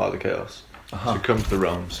invited by Father Chaos to come to the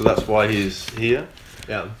realm. So that's why he's here.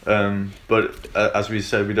 Yeah. But as we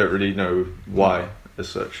said, we don't really know why as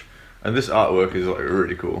such. And this artwork is like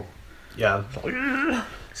really cool. Yeah.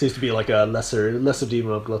 Seems to be like a lesser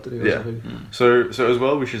demon of gluttony or Yeah. something. So as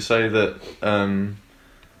well, we should say that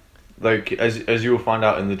like as you will find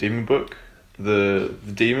out in the demon book, the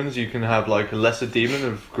demons, you can have like a lesser demon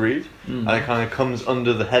of greed, and it kind of comes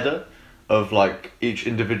under the header of like each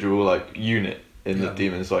individual like unit in the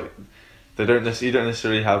demons. Like you don't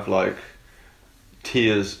necessarily have like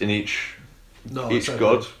tiers in each exactly.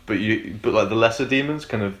 god, but like the lesser demons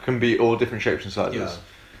can be all different shapes and sizes. Yeah.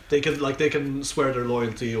 They can swear their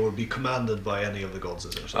loyalty or be commanded by any of the gods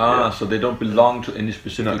essentially. So they don't belong to any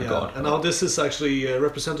specific Yeah. god. And now this is actually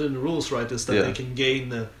represented in the rules, right? Is that they can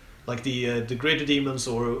gain like the greater demons,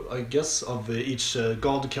 or I guess of each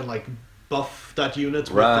god can like buff that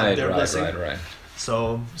unit with their blessing. Right.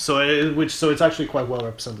 So it's actually quite well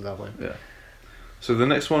represented that way. Yeah. So the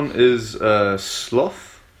next one is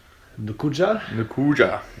Sloth. Nukuja.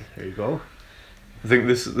 There you go. I think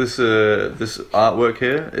this artwork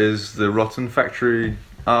here is the Rotten Factory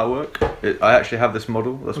artwork. I actually have this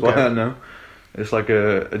model. That's why I know. It's like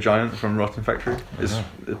a giant from Rotten Factory.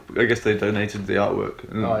 I guess they donated the artwork.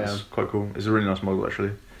 And it's quite cool. It's a really nice model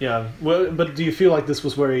actually. Yeah. Well, but do you feel like this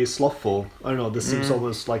was very slothful? I don't know. This seems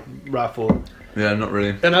almost like wrathful. Yeah, not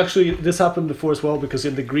really. And actually, this happened before as well, because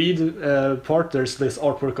in the greed part, there's this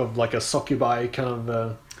artwork of like a succubi kind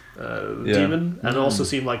of demon, and it also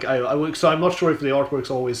seemed like so I'm not sure if the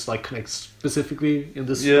artworks always like connects specifically in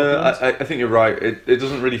this. Yeah, I think you're right. It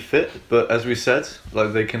doesn't really fit, but as we said,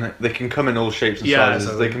 like they can come in all shapes and sizes.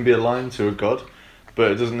 So they can be aligned to a god,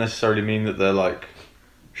 but it doesn't necessarily mean that they're like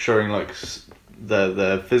showing like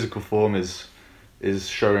their physical form is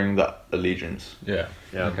showing that allegiance. Yeah.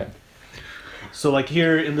 Okay. So like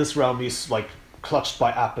here in this realm, he's like clutched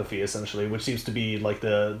by apathy essentially, which seems to be like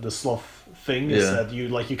the sloth thing is that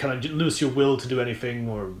you kind of lose your will to do anything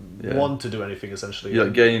or want to do anything essentially. You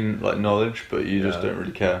like gain like knowledge, but you just don't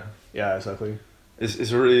really care. Yeah, exactly.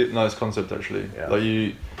 It's a really nice concept actually. Yeah. Like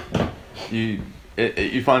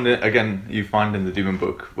you find it again. You find in the demon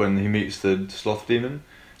book when he meets the sloth demon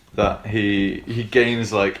that he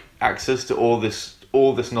gains like access to all this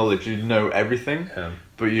knowledge. You know everything,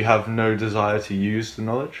 but you have no desire to use the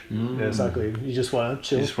knowledge. Yeah, exactly. You just want to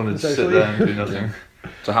chill. You just want to sit there and do nothing.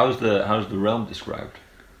 So how's the realm described?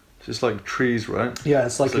 It's just like trees, right? Yeah,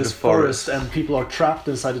 it's like this a forest, and people are trapped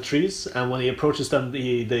inside the trees. And when he approaches them,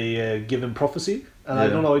 they give him prophecy. And I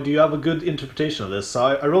don't know, do you have a good interpretation of this? So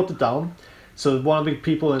I wrote it down. So one of the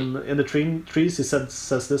people in the trees, he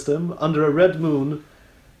says this to him: under a red moon,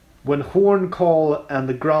 when horn call and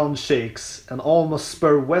the ground shakes, and all must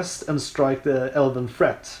spur west and strike the elven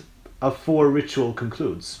fret, a 4 ritual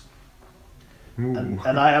concludes. And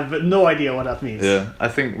I have no idea what that means. Yeah, I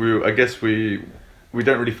think I guess we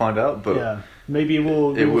don't really find out, but maybe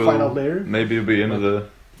we'll find out later. Maybe it'll be another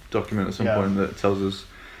document at some point that tells us.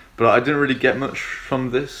 But I didn't really get much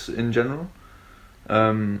from this in general.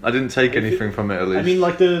 I didn't take anything from it at least. I mean,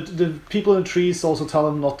 like the people in the trees also tell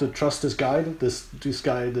him not to trust this guy, this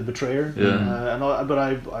guy, the betrayer. Yeah. But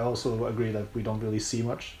I also agree that we don't really see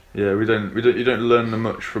much. Yeah, you don't learn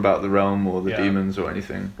much about the realm or the demons or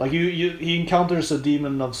anything. Like he encounters a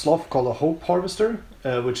demon of sloth called a hope harvester,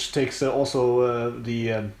 which takes also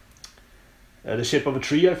the shape of a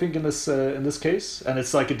tree, I think, in this case, and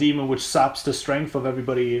it's like a demon which saps the strength of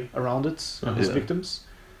everybody around it, his victims.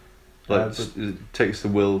 Like it takes the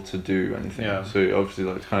will to do anything. Yeah. So obviously,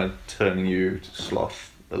 like kind of turning you to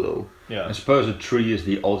sloth a little. Yeah. I suppose a tree is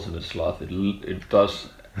the ultimate sloth. It does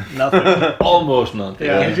Nothing. almost nothing.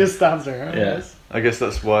 Yeah, it just stands there. Huh? Yes. I guess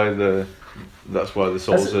that's why the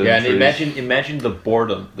souls are. Yeah, in and trees. imagine the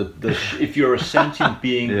boredom. If you're a sentient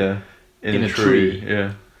being in a tree.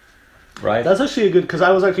 Yeah. Right. That's actually a good, because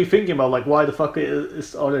I was actually thinking about like why the fuck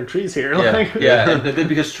are there trees here? Yeah, Like, and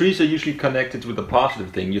because trees are usually connected with a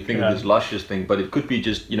positive thing. You think of this luscious thing, but it could be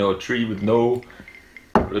just a tree with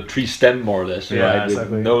a tree stem more or less, right?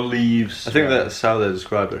 Exactly. With no leaves. I think that's how they're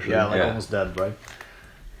described actually. Yeah, like almost dead, right?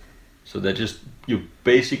 So they're you're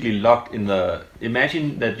basically locked in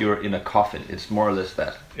imagine that you're in a coffin. It's more or less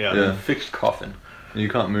that. Yeah. A fixed coffin. You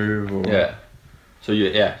can't move. Or... Yeah. So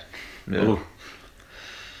Ooh.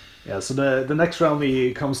 Yeah, so the next realm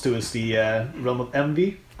he comes to is the realm of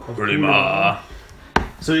envy.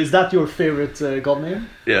 So is that your favorite god name?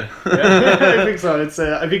 Yeah. I think so.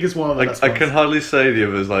 I think it's one of the best I ones. can hardly say the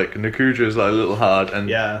others. Like Nakuja is like a little hard, and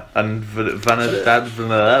Vanadad.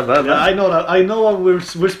 Yeah, I know that. I know we're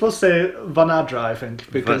supposed to say Vanadra, I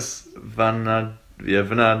think, because Vanadra.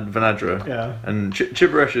 Yeah. And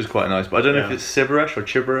Chibaresh is quite nice, but I don't know if it's Sibaresh or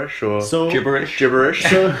Chibaresh or Gibberish.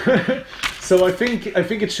 So I think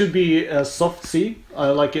it should be a soft C. I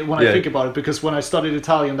like it when I think about it, because when I studied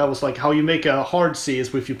Italian, that was like how you make a hard C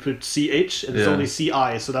is if you put CH and it's only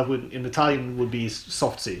CI, so that would in Italian would be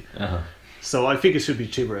soft C. Uh-huh. So I think it should be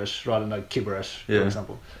Chibaresh rather than like Kibaresh, for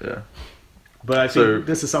example. Yeah. But I think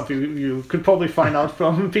this is something you could probably find out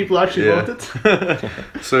from people who actually wrote it.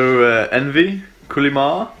 So Envy,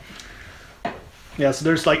 Kulimar. Yeah, so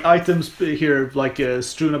there's like items here like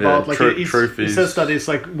strewn about, like trophies. He says that it's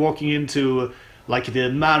like walking into like the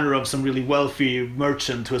manor of some really wealthy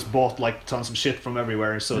merchant who has bought like tons of shit from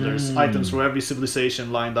everywhere. So there's items from every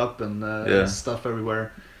civilization lined up and stuff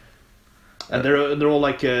everywhere. And they're all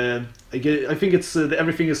like I think it's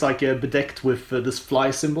everything is like bedecked with this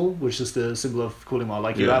fly symbol, which is the symbol of Kulimar.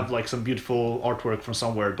 Like you have like some beautiful artwork from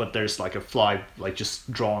somewhere, but there's like a fly like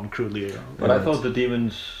just drawn crudely. But I thought the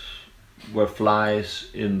demons were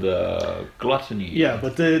flies in the gluttony. Yeah,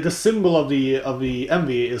 but the symbol of the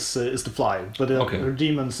envy is the fly, but her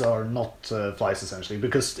demons are not flies essentially,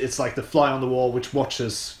 because it's like the fly on the wall which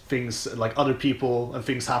watches things like other people and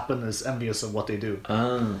things happen, is envious of what they do.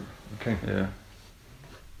 Ah, okay. Yeah.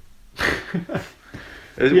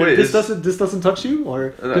 This doesn't touch you, or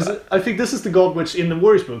because I think this is the god which in the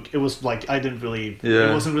Warriors book it was like it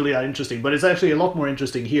wasn't really that interesting, but it's actually a lot more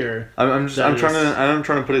interesting here. I'm trying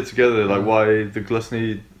to put it together, like why the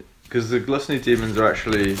gluttony, because the gluttony demons are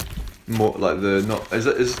actually more like the not is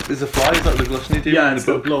the fly, is that the gluttony demon Yeah, in it's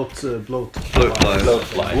the the book? bloat Fly. Bloat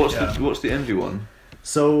fly. What's the envy one?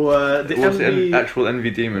 So the What's envy. the actual envy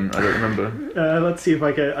demon? I don't remember. Let's see if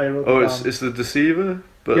I wrote Oh, it it's down. it's the deceiver.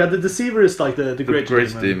 But Yeah, the deceiver is like the the great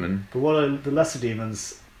demon. But what are the lesser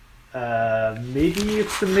demons? Maybe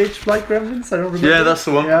it's the mage blight gremlins. I don't remember. Yeah, that's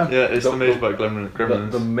the one. Yeah. Yeah, it's The- the mage blight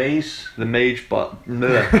gremlins. The maze. The mage blight.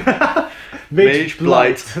 Mage blight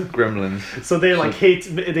blight. gremlins. So they like hate.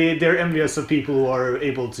 They're envious of people who are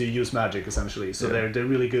able to use magic, essentially. So Yeah. they're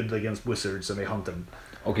really good against wizards, and they hunt them.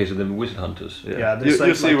 Okay, so the wizard hunters. Yeah, Yeah, there's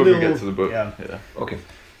you'll see like when we little- get to the book. yeah. Okay.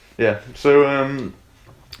 Yeah. So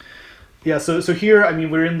Yeah, so here, I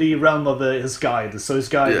mean, we're in the realm of his guide. So his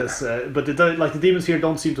guide Yeah. is, but the demons here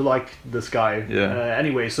don't seem to like this guy. Yeah.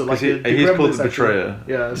 Anyway, so like 'Cause he- the he's called gremlins the betrayer.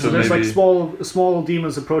 Yeah. So, So there's maybe- like small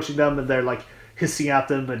demons approaching them, and they're like hissing at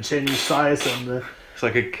them and changing size, and it's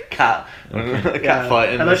like a cat, a cat fight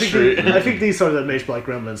in and the I think street. I think these are the mage blight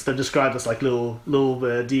gremlins. They're described as like little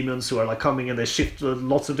demons who are like coming and they shift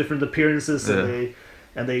lots of different appearances,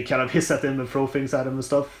 and they kind of hiss at them and throw things at him and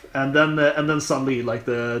stuff. And then suddenly, like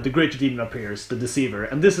the greater demon appears, the deceiver.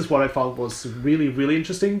 And this is what I found was really, really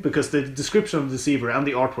interesting, because the description of the deceiver and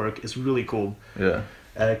the artwork is really cool. Yeah.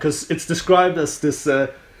 Because it's described as this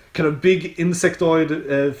kind of big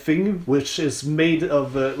insectoid thing, which is made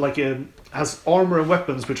of has armor and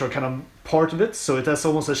weapons, which are kind of part of it. So it has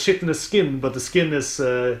almost a chitinous skin, but the skin is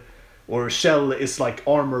or shell is like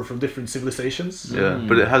armor from different civilizations. Yeah,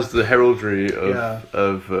 but it has the heraldry Yeah.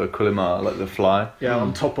 of Kulimar, like the fly. Yeah,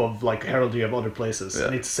 on top of like heraldry of other places. Yeah.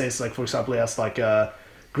 And it says like, for example, it has like a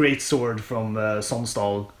great sword from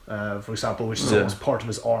Sonsdal, for example, which is Yeah. almost part of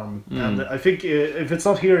his arm. And I think if it's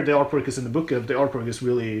not here, the artwork is in the book. The artwork is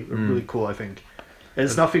really really cool. I think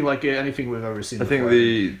it's nothing like anything we've ever seen. I think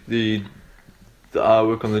before. the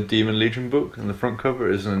artwork on the Demon Legion book and the front cover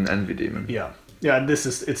is an envy demon. yeah, and it's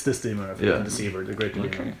this demon, I think, Yeah. the deceiver, the great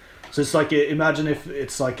demon. So it's like imagine if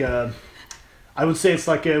it's like I would say it's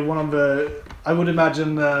like one of the. I would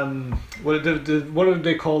imagine what are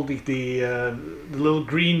they called, the little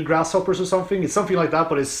green grasshoppers or something? It's something like that,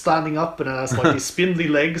 but it's standing up and it has like these spindly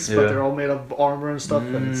legs, but Yeah. they're all made of armor and stuff,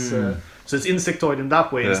 and it's so it's insectoid in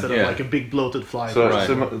that way Yeah. instead of Yeah. like a big bloated fly. So, Right.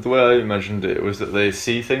 so the way I imagined it was that they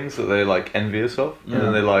see things that they like envious of, and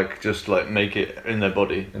then they like just like make it in their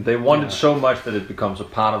body. And they want it so much that it becomes a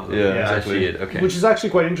part of them. Yeah, I exactly. see it. Okay. Which is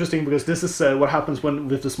actually quite interesting, because this is what happens when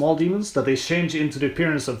with the small demons, that they change into the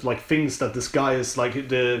appearance of like things that this guy is like,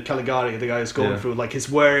 the Caligari, the guy is going Yeah. through. Like he's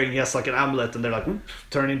wearing, he has like an amulet, and they're like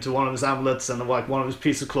turn into one of his amulets and like one of his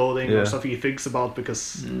pieces of clothing Yeah. or something he thinks about, because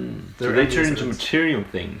So they're they envious turn of into it. material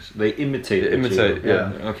things. They imitate. They imitate,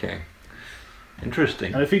 material. yeah. Okay.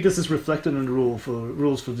 Interesting. And I think this is reflected in the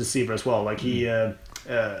rules for Deceiver as well. Like he, I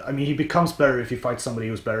mean, he becomes better if he fights somebody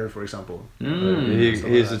who's better, for example.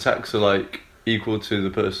 His attacks are like equal to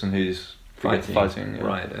the person he's fighting. Yeah.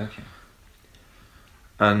 Right. Okay.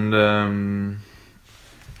 And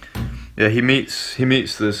he meets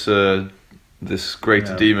this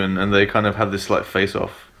greater Yeah. demon, and they kind of have this like face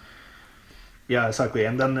off. Yeah, exactly.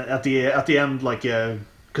 And then at the end, like,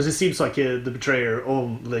 because it seems like the betrayer,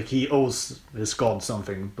 he owes his god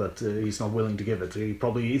something, but he's not willing to give it.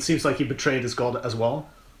 It seems like he betrayed his god as well,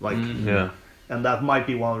 like, Yeah. and that might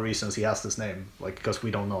be one of the reasons he has this name, like, because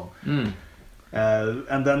we don't know.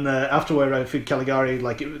 And then afterward, I think Caligari,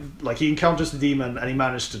 like he encounters the demon, and he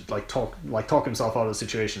managed to talk himself out of the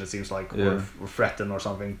situation. It seems like, Yeah. or threaten or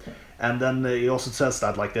something. And then he also says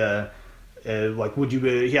that would you?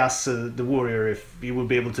 He asks the warrior if he would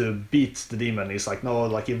be able to beat the demon. He's like, no,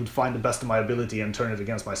 like he would find the best of my ability and turn it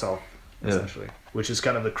against myself, essentially. Which is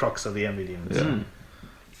kind of the crux of the envy demons. Yeah.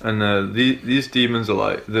 And these demons are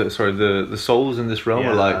like the souls in this realm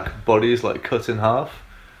are Yeah. like bodies like cut in half.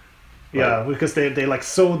 Yeah, because they like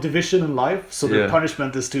sow division in life, so their Yeah.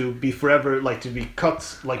 punishment is to be forever, like to be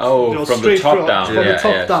cut, like Oh, from the straight top from, down. from Yeah, the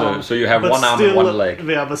top yeah. down. So you have but one arm and still- one leg.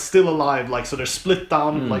 Yeah, but still alive. Like so, they're split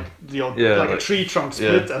down, like Yeah, like a like- tree trunk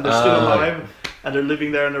split, and they're still alive, and they're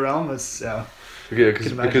living there in the realm. It's Yeah, Can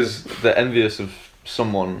imagine. because they're envious of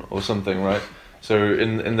someone or something, right? So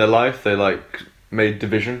in their life, they like made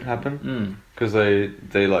division happen because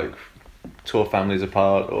they like tore families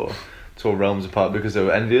apart or tore realms apart because they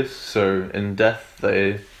were envious. So in death,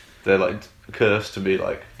 they're like cursed to be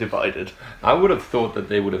like divided. I would have thought that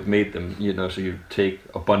they would have made them, so you take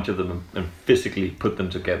a bunch of them and physically put them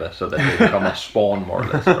together so that they become a spawn, more or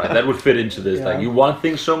less, right? That would fit into this. Yeah. Like, you want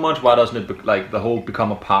things so much, why doesn't it, like, the whole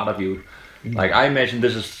become a part of you? Like, I imagine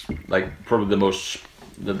this is, like, probably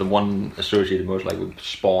the one associated most, like, with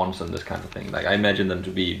spawns and this kind of thing. Like, I imagine them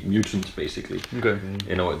to be mutants, basically. Okay.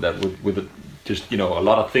 That with just a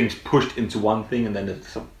lot of things pushed into one thing, and then it's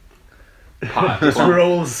some Just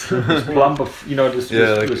rolls. this plump of this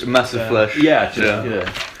like massive flesh. Yeah,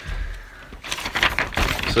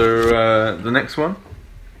 So the next one,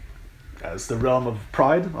 It's the realm of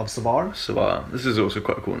pride of Savar. Savar. This is also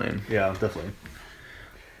quite a cool name. Yeah, definitely.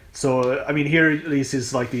 So I mean, here at least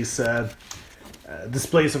is like these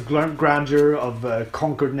displays of grandeur, of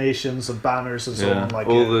conquered nations, of banners and so on. Like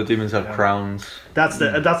all the demons have crowns. That's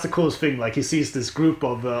the coolest thing. Like he sees this group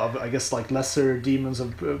of I guess like lesser demons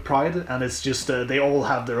of pride, and it's just they all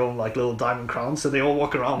have their own like little diamond crowns, so they all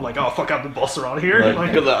walk around like, oh fuck, I'm the boss around here. Like,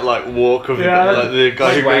 look at that like walk of Yeah. like the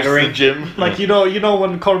guy who goes to the gym. Like you know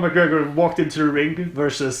when Conor McGregor walked into the ring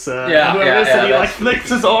versus and he that's- like flicks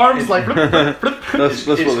his arms like flip, flip. That's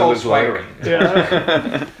what they called look like. swaggering.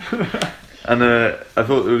 Yeah. And I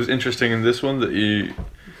thought it was interesting in this one that you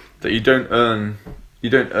don't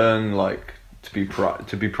earn like to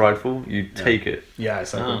be prideful. You take it. Yeah,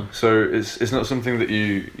 exactly. So it's not something that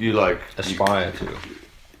you like Aspire to.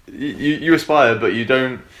 You aspire, but you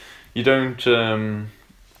don't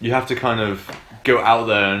you have to kind of go out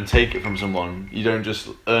there and take it from someone. You don't just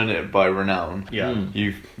earn it by renown. Yeah.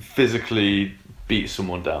 You physically beat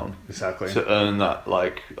someone down Exactly. to earn that,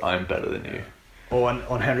 like, I'm better than you. Oh, and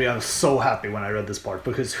on Henry, I was so happy when I read this part,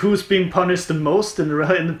 because who's being punished the most in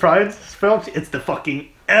the Pride spell? It's the fucking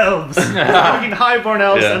elves, the fucking highborn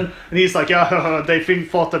elves, Yeah. and he's like, yeah, they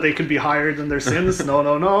thought that they could be higher than their sins. No,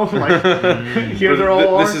 like here they're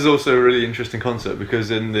all. This is also a really interesting concept,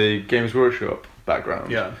 because in the Games Workshop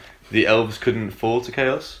background, Yeah. the elves couldn't fall to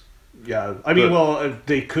chaos. Yeah, I mean,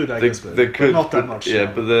 they could, I guess, They but could, not that but- much. Yeah,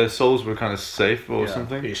 no. but their souls were kind of safe or Yeah,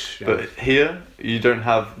 something. ish, yeah. But here, you don't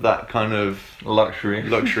have that kind of Luxury.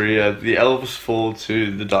 luxury. The elves fall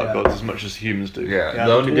to the dark Yeah. gods as much as humans do. Yeah, Yeah,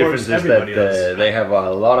 the only dwarves, difference is that everybody does. they have a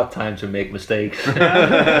lot of time to make mistakes.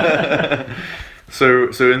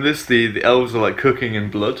 So in this, the elves are like cooking in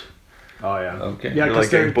blood. Oh yeah. Okay. Yeah, They're, because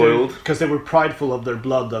like, getting boiled. because they were prideful of their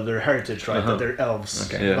blood, of their heritage, right? Uh-huh. That they're elves,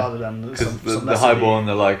 Okay. Yeah. rather than Because some the lesser highborn,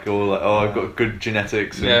 they're like all like, oh, I've Yeah. got good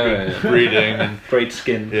genetics and Yeah, good yeah. breeding, and Great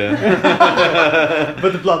skin. yeah.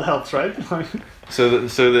 But the blood helps, right? so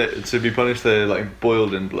that to be punished, they're like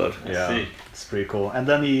boiled in blood. Yeah, see. it's pretty cool. And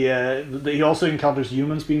then he also encounters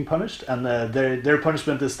humans being punished, and their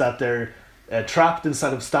punishment is that they're trapped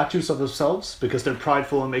inside of statues of themselves because they're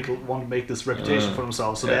prideful and want to make this reputation for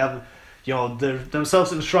themselves. So they Yeah. have, they're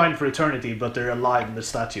themselves enshrined for eternity, but they're alive in the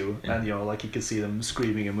statue, Yeah. and like you can see them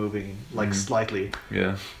screaming and moving like slightly.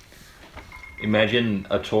 Yeah. Imagine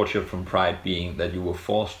a torture from pride being that you were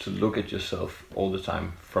forced to look at yourself all the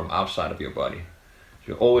time from outside of your body.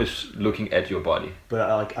 You're always looking at your body. But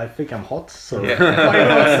I think I'm hot, so Yeah.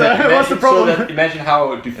 what's the problem? Imagine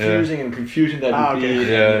how diffusing and confusing that would okay.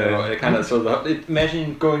 be. Yeah. Kind of.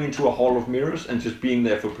 Imagine going into a hall of mirrors and just being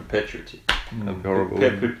there for perpetuity. That'd be horrible.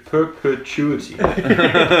 Perpetuity.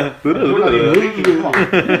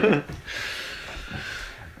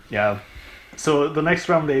 Yeah. So the next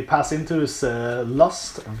realm they pass into is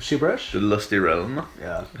Lust of Shibresh. The lusty realm.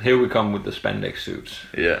 Yeah. Here we come with the spandex suits.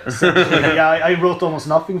 Yeah. Yeah, I wrote almost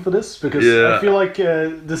nothing for this because Yeah. I feel like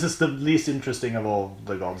this is the least interesting of all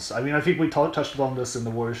the gods. I mean, I think we touched upon this in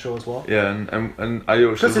the Warrior show as well. Yeah, and I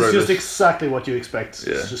also Because wrote it's just this. exactly what you expect.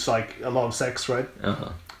 Yeah. It's just like a lot of sex, right? Uh-huh.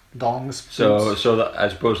 Dongs. So I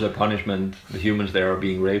suppose the punishment, the humans there are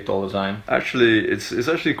being raped all the time. Actually, it's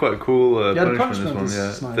actually quite a cool Yeah, the punishment. punishment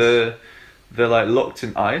This one, is yeah. nice. They're like locked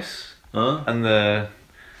in ice, Huh? and they're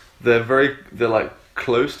like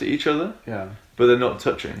close to each other, Yeah. but they're not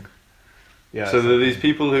touching. Yeah. So they're these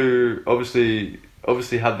people who obviously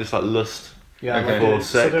had this like lust, yeah, Okay. like, For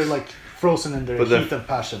so sex. they're like frozen in their But they're- heat of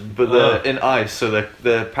passion. but they're in ice, so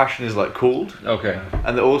their passion is like cooled, Okay.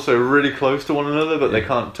 and they're also really close to one another, but they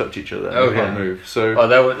can't touch each other. Okay. They can't move. So Oh,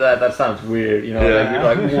 that sounds weird. Yeah.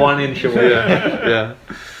 like 1 inch away. yeah.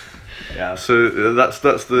 Yeah. So that's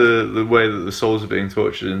the way that the souls are being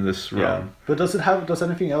tortured in this Yeah. realm. But does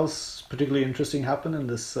anything else particularly interesting happen in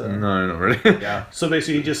this? No, not really. Yeah. So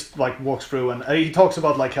basically, he just like walks through, and he talks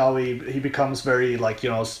about like how he becomes very like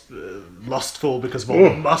lustful because of all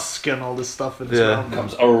the musk and all this stuff in his Yeah. realm.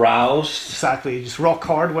 Comes aroused. Exactly, just rock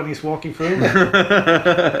hard when he's walking through.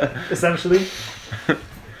 Essentially,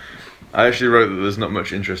 I actually wrote that there's not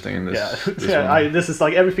much interesting in this. yeah. this Yeah, one. this is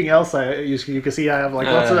like everything else. You can see I have like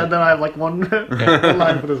lots of that. Then I have like one one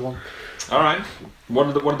line for this one. All right.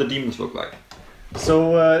 What do the demons look like? So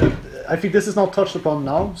I think this is not touched upon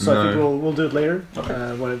now. So I think No. we'll do it later Okay.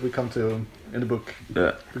 when we come to in the book,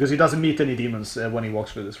 Yeah. because he doesn't meet any demons when he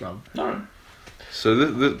walks through this realm. All right. So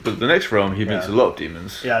but the next realm he meets Yeah. a lot of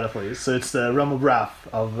demons. Yeah, definitely. So it's the realm of wrath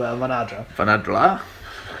of Vanadra. Vanadra.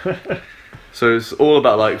 So it's all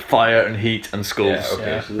about like fire and heat and skulls. Yeah,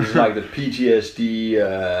 okay. Yeah. So this is like the PTSD,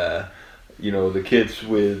 the kids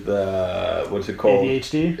with what's it called?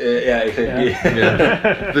 ADHD. Yeah, exactly.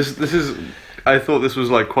 Yeah. This is. I thought this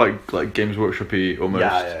was like quite like Games Workshop-y almost.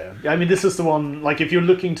 Yeah. I mean, this is the one. Like, if you're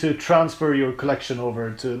looking to transfer your collection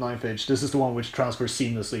over to Ninth Age, this is the one which transfers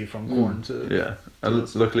seamlessly from Khorne to. Yeah.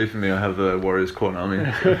 And luckily for me, I have the Warriors Khorne army.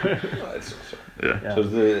 Oh, it's awesome.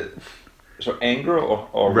 Yeah. So anger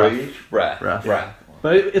or Wrath. rage? Wrath.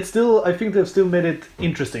 But it's still, I think they've still made it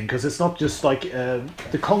interesting because it's not just like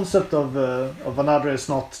the concept of Vanadra is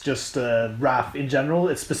not just wrath in general.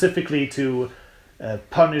 It's specifically to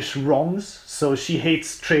punish wrongs. So she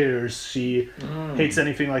hates traitors. She hates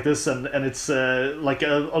anything like this, and it's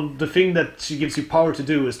the thing that she gives you power to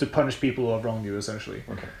do is to punish people who have wronged you, essentially.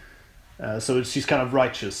 Okay. So she's kind of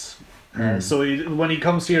righteous. So when he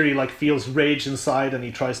comes here, he like feels rage inside, and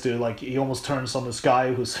he tries to he almost turns on this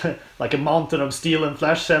guy who's like a mountain of steel and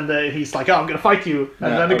flesh, and he's like, "Oh, I'm gonna fight you,"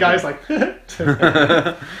 and then the guy's like,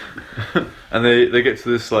 And they get to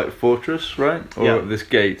this like fortress, right? Or Yeah. this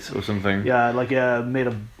gate or something. "Yeah, made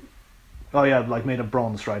of, made of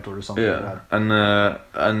bronze, right, or something." Like Yeah.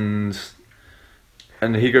 that.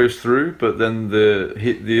 And he goes through, but then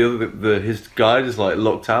his guide is like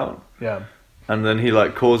locked out. Yeah, And then he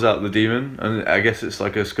like calls out the demon, and I guess it's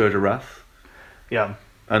like a Scourge of Wrath. yeah,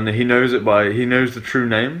 And he knows he knows the true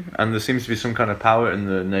name, and there seems to be some kind of power in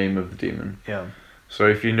the name of the demon. yeah. So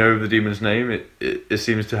if you know the demon's name, it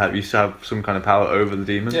seems to have some kind of power over the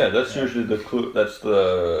demon. Yeah, that's usually the clue. That's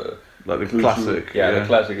the Like the clue to- classic. the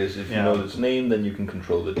classic is if you Yeah. know its name, then you can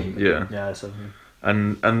control the demon. Yeah. Yeah, so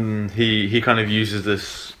And he kind of uses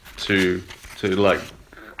this to like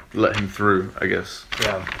let him through, I guess.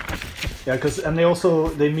 yeah, and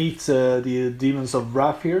they meet the demons of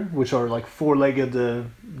wrath here, which are like four-legged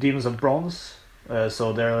demons of bronze.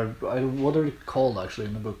 So they're what are they called actually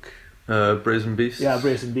in the book? Brazen beasts. Yeah,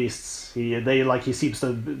 brazen beasts. He seems to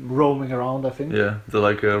be roaming around, I think. Yeah, they're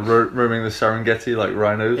like roaming the Serengeti like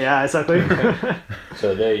rhinos. Yeah, exactly.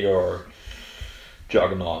 So they're your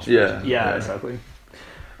juggernauts. Yeah. Yeah, exactly.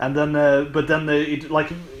 And then,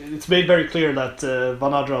 it's made very clear that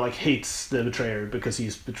Vanadra hates the betrayer because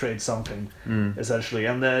he's betrayed something, essentially.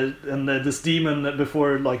 And this demon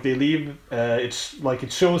before they leave,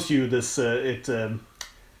 it shows you this. It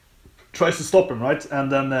tries to stop him, right?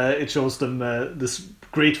 And then it shows them this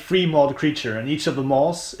great free mod creature, and each of the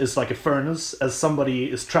maws is like a furnace as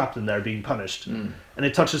somebody is trapped in there being punished, and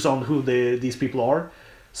it touches on who these people are.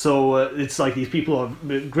 So it's like these people are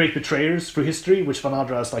great betrayers for history, which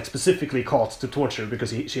Vanadra has specifically caught to torture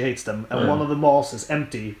because she hates them. And one of the maws is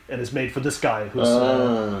empty and is made for this guy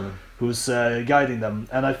who's guiding them.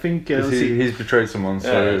 And I think he's betrayed someone,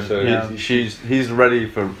 so, he's ready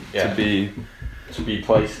to be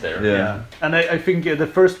placed there. Yeah. And I think the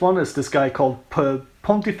first one is this guy called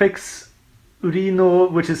Pontifex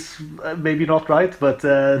Urino, which is maybe not right, but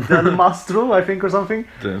Del Mastro, I think, or something.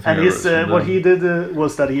 And his what he did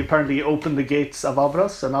was that he apparently opened the gates of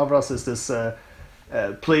Avras, and Avras is this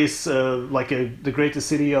place the greatest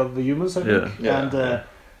city of the humans, I think. Yeah.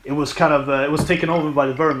 It was kind of it was taken over by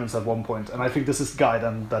the Vermins at one point, and I think this is the guy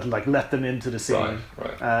that let them into the city,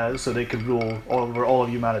 Right. so they could rule over all of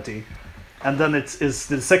humanity. And then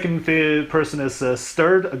the second person is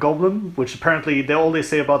Stirred, a goblin, which apparently all they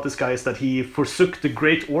say about this guy is that he forsook the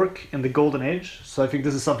Great Orc in the Golden Age. So I think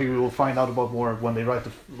this is something we will find out about more when they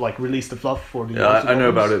release the fluff for the. Yeah, I know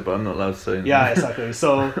about it, but I'm not allowed to say anything. Yeah, exactly.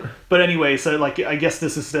 So, but anyway, I guess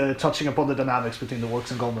this is touching upon the dynamics between the orcs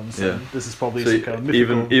and goblins. Yeah. And this is probably So some kind of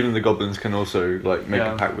mythical. even the goblins can also make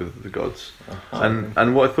a pact with the gods.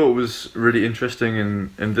 And what I thought was really interesting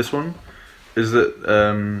in this one is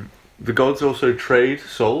that. The gods also trade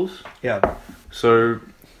souls. Yeah. So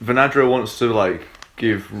Vanadra wants to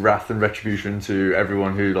give wrath and retribution to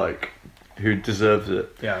everyone who deserves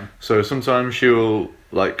it. Yeah. So sometimes she will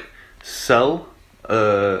sell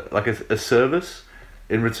a service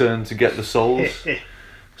in return to get the souls.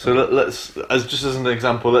 So let's as an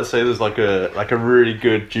example, let's say there's a really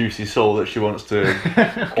good juicy soul that she wants to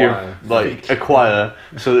acquire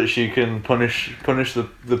so that she can punish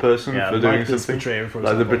the person for doing something, betrayer, for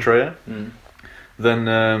the example. betrayer.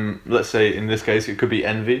 Then let's say in this case it could be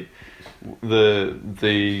envy.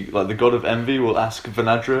 The god of envy will ask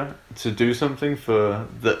Vanadra to do something for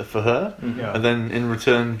her, and then in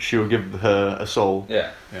return she will give her a soul.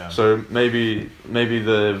 Yeah. So maybe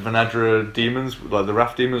the Vanadra demons, the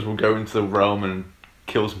Wrath demons, will go into the realm and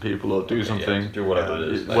kill some people or do something. Do whatever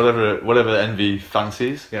it is. Whatever envy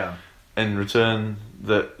fancies. Yeah. In return,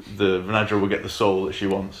 that the Vanadra will get the soul that she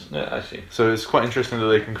wants. Yeah, I see. So it's quite interesting that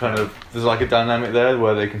they can kind of, there's like a dynamic there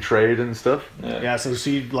where they can trade and stuff. Yeah, so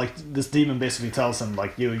she, like, this demon basically tells him,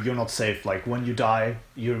 like, you're not safe. Like, when you die,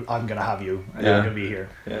 I'm gonna have you, and you're gonna be here,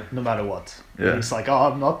 no matter what. Yeah. And he's like,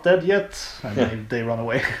 oh, I'm not dead yet, and they run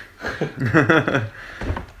away.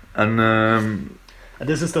 And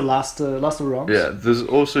this is the last of the realms. yeah, there's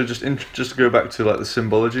also just to go back to like the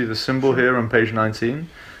symbology. The symbol here on page 19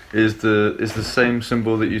 is the same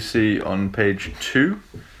symbol that you see on page 2.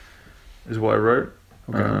 Is what I wrote.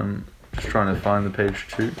 Okay. Just trying to find the page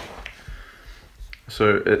 2.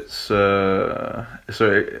 So it's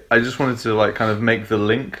I just wanted to like kind of make the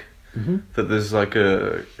link that there's like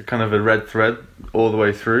a kind of a red thread all the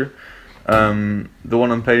way through. The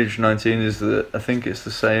one on page 19 is I think it's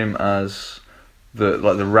the same as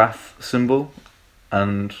the wrath symbol,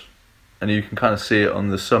 and you can kind of see it on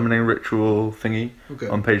the summoning ritual thingy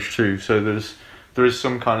on page 2. So there is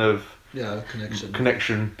some kind of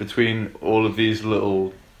connection between all of these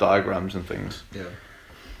little diagrams and things. Yeah.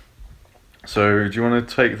 So do you want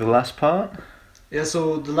to take the last part? Yeah.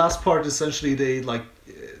 So the last part, essentially,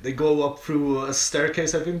 they go up through a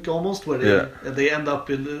staircase, I think, almost, where they end up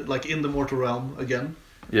in the mortal realm again.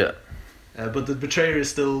 Yeah. But the betrayer is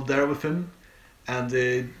still there with him, and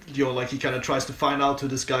he kind of tries to find out who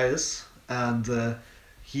this guy is, and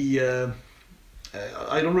he I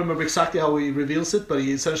don't remember exactly how he reveals it, but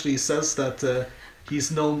he essentially says that he's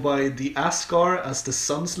known by the Asgar as the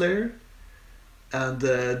Sunslayer. And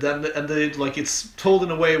then it's told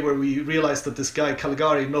in a way where we realize that this guy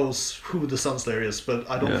Caligari knows who the Sunslayer is, but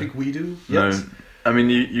I don't think we do yet. No, I mean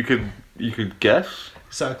you could guess.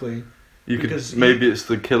 Exactly. Maybe it's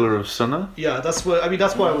the killer of Sunna. Yeah, that's what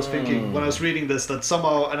I was thinking when I was reading this. That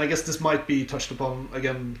somehow, and I guess this might be touched upon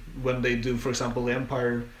again when they do, for example, the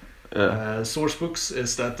Empire source books.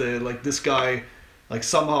 Is that this guy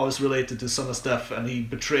somehow is related to Sunna's death, and he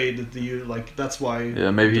betrayed that's why.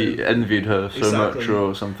 Yeah, maybe he envied her so much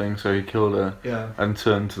or something, so he killed her. Yeah. And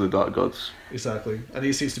turned to the dark gods. Exactly, and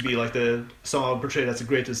he seems to be somehow portrayed as the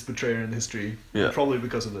greatest betrayer in history. Yeah. Probably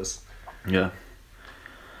because of this. Yeah.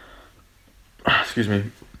 Excuse me.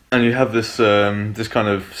 And you have this this kind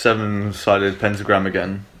of 7-sided pentagram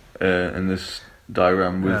again in this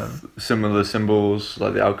diagram with similar symbols,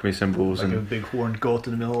 like the alchemy symbols, like and a big horned goat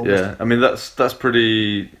in the middle. Yeah, I mean that's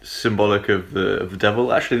pretty symbolic of the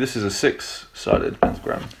devil. Actually, this is a 6-sided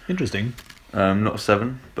pentagram. Interesting. Not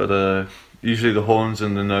 7, but usually the horns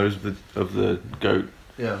and the nose of the goat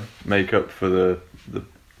make up for the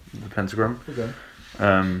pentagram. Okay.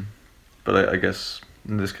 But I guess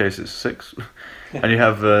in this case it's 6, and you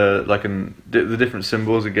have the different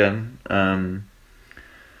symbols again.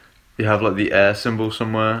 You have the air symbol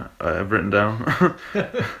somewhere. I've written down.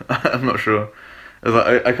 I'm not sure.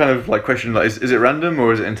 I kind of question is it random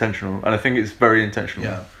or is it intentional? And I think it's very intentional.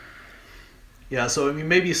 Yeah. Yeah. So I mean,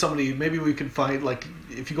 maybe we can find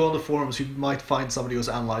if you go on the forums, you might find somebody who's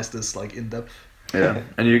analyzed this in depth. Yeah,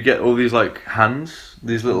 and you get all these hands,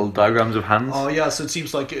 these little diagrams of hands. Oh yeah, so it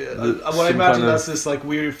seems like what I imagine that's this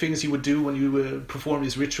weird things you would do when you perform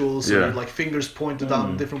these rituals. Yeah. And your, fingers pointed down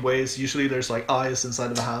in different ways. Usually there's eyes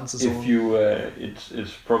inside of the hands and so on. If you,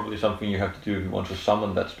 it's probably something you have to do if you want to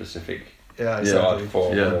summon that specific exactly. for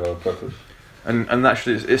whatever purpose. And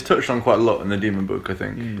actually, it's touched on quite a lot in the Demon Book, I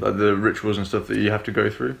think, the rituals and stuff that you have to go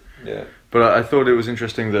through. Yeah. But I thought it was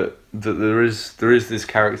interesting that there is this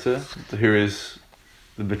character who is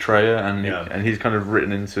the betrayer, and he's kind of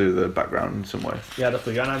written into the background in some way. Yeah,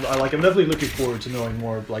 definitely. And I'm definitely looking forward to knowing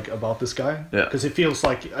more about this guy. Yeah. Because it feels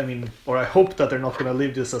or I hope that they're not going to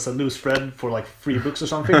leave this as a loose thread for 3 books or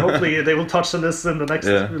something. Hopefully they will touch on this in the next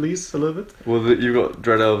release a little bit. Well, you've got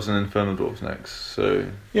Dread Elves and Infernal Dwarves next, so.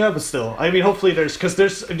 Yeah, but still, hopefully there's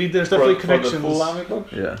definitely connections. For the full army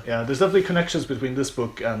books? Yeah. Yeah, there's definitely connections between this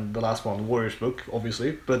book and the last one, the Warriors book,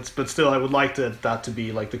 obviously. But still, I would like that to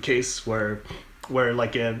be the case where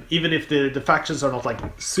even if the factions are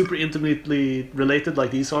not super intimately related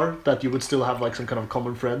like these are, that you would still have some kind of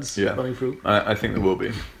common threads running through. I think there will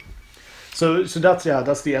be. So that's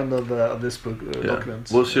the end of this book document.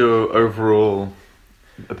 What's your overall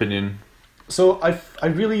opinion? So I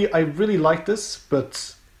really like this,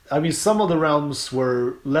 but I mean some of the realms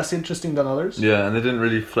were less interesting than others. Yeah, and they didn't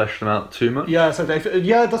really flesh them out too much. Yeah, so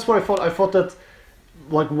that's what I thought. I thought that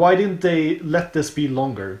why didn't they let this be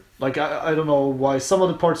longer? I don't know why some of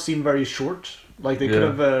the parts seem very short. They could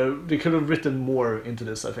have written more into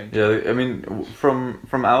this, I think. Yeah, I mean from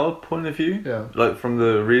our point of view, from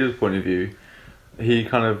the reader's point of view, he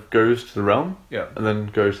kind of goes to the realm, Yeah. and then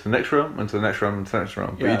goes to the next realm, and to the next realm, and to the next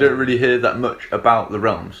realm. But Yeah. you don't really hear that much about the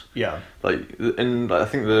realms. Yeah. Like I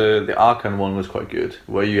think the Archon one was quite good,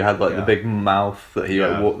 where you had like the Yeah. big mouth that he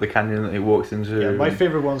Yeah. the canyon that he walks into. Yeah, my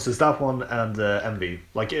favorite ones is that one and Envy.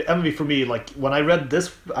 Like Envy for me, like when I read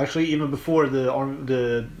this, actually even before the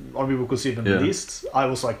army book was even Yeah. released, I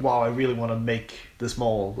was like, wow, I really want to make this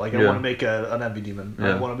mall. Like I Yeah. want to make an Envy demon. I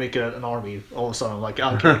Yeah. want to make an army. All of a sudden, I'm like,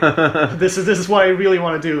 okay, this is what I really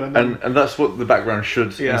want to do. And, then, And that's what the background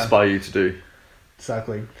should Yeah. inspire you to do.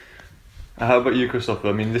 exactly. How about you, Christopher?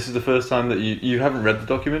 I mean, this is the first time that you haven't read the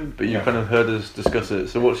document, but you've Yeah. kind of heard us discuss it.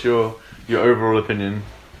 So what's your overall opinion?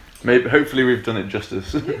 Maybe, hopefully we've done it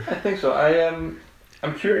justice. I think so.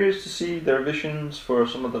 I'm curious to see their visions for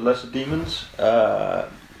some of the lesser demons.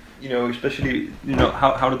 Especially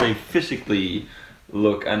how do they physically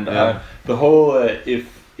look, and the whole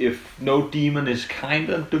if no demon is kind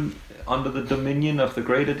of under the dominion of the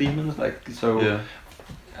greater demons, like so. Yeah.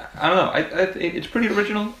 I don't know. It's pretty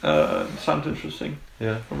original. Sounds interesting.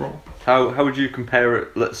 Yeah. Overall. How would you compare it,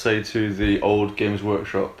 let's say, to the old Games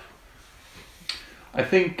Workshop I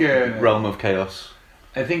think Realm of Chaos?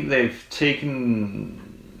 I think they've taken,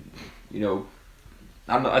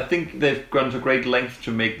 I think they've gone to great length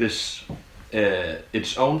to make this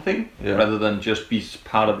its own thing, Yeah. rather than just be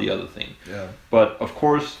part of the other thing. Yeah. But of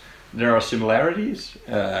course, there are similarities,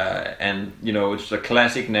 and it's a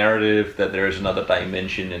classic narrative that there is another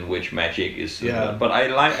dimension in which magic is similar. Yeah. But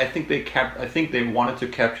I think they wanted to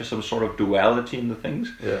capture some sort of duality in the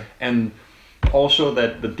things, Yeah. and also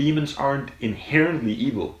that the demons aren't inherently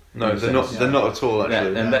evil. No, in a they're not. sense. They're not at all.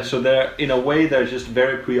 Actually. Yeah, and that, so they're in a way they're just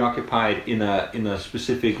very preoccupied in a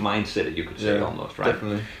specific mindset, you could say, Yeah, almost, right?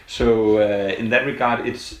 Definitely. So in that regard,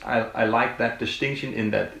 I like that distinction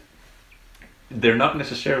in that they're not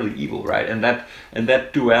necessarily evil, right? And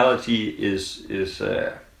that duality is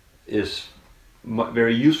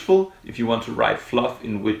very useful if you want to write fluff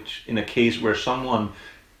in a case where someone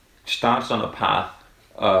starts on a path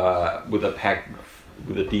with a pact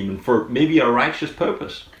with a demon for maybe a righteous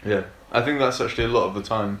purpose. Yeah. I think that's actually a lot of the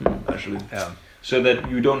time. Actually. Yeah. So that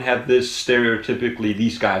you don't have this stereotypically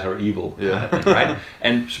these guys are evil Yeah. kind of thing, right?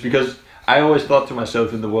 And because I always thought to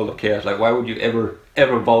myself in the world of chaos, like, why would you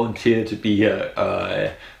ever volunteer to be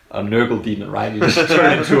a Nurgle demon, right? You just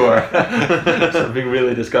turn into something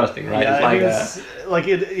really disgusting, right? Yeah, It's I like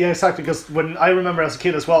think it's exactly, because when I remember as a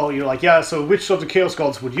kid as well, you're like, yeah, so which of the Chaos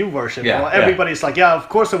Gods would you worship? Yeah, Well, yeah. everybody's like, yeah, of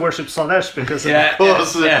course I worship Slanesh because Yeah, of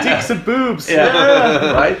course, yeah. dicks and boobs, Yeah.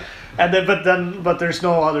 yeah. right? And then, but there's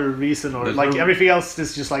no other reason, or There's like no- everything else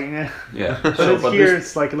is just like, eh. Yeah. But here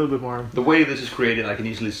it's like a little bit more. The way this is created, I can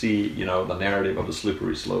easily see, the narrative of a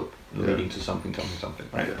slippery slope leading to something,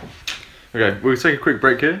 right? Okay, we'll take a quick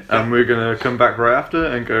break here, and we're gonna come back right after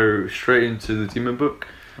and go straight into the demon book,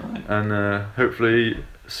 Right. and hopefully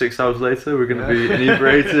 6 hours later we're gonna be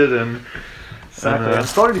inebriated and. Exactly. I'm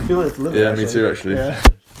starting to feel it a little bit. Yeah, me too, actually. Yeah.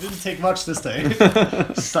 Didn't take much this day.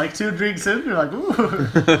 Just like 2 drinks in, you're like, ooh.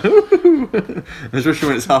 Especially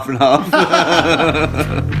when it's half and half.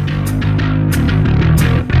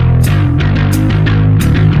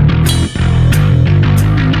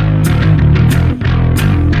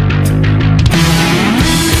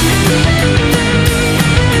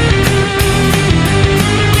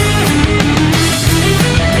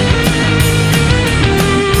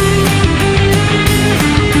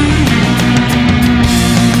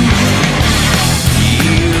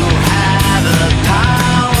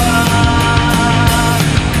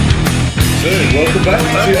 Welcome back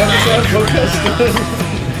to Episode Podcast.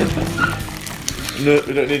 No,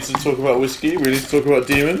 we don't need to talk about whiskey, we need to talk about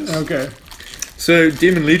demons. Okay. So,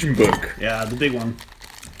 Demon Legion book. Yeah, the big one.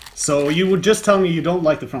 So you would just tell me you don't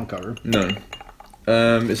like the front cover. No.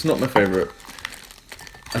 It's not my favourite.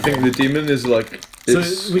 I think the demon is like... So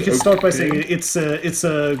we can start by okay. saying it's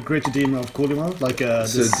a greater demon of Kolima, like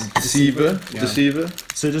It's this a deceiver. Yeah. Deceiver.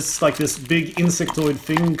 So it's like this big insectoid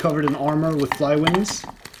thing covered in armor with fly wings,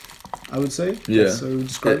 I would say. Yeah. That's how you would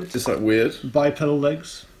describe it. It's like weird. Bipedal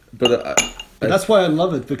legs. But But that's why I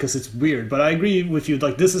love it, because it's weird. But I agree with you.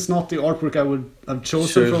 Like, this is not the artwork I would have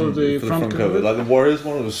chosen for the front cover. Like the Warriors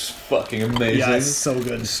one was fucking amazing. Yeah, it's so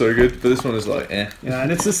good. It's so good. But this one is like, eh. Yeah,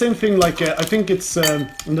 and it's the same thing. Like, I think it's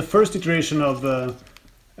in the first iteration of the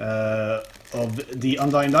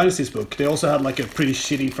Undying Dynasties book. They also had like a pretty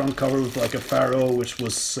shitty front cover with like a pharaoh, which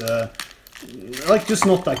was like just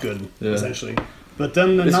not that good, Yeah. essentially. But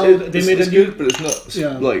then It's made a new. good, but it's not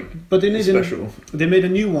Yeah. like But they made special. they made a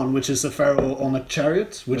new one, which is a pharaoh on a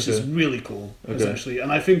chariot, which is Okay. really cool, Okay. essentially.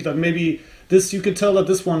 And I think that maybe this, you could tell that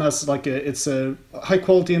this one has like it's a high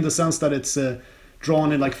quality in the sense that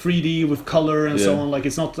drawn in like 3D with color and so Yeah. on. Like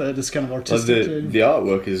it's not this kind of Like artistic. the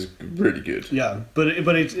artwork is really good. Yeah, but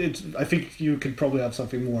it I think you could probably have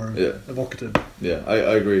something more Yeah. evocative. Yeah, I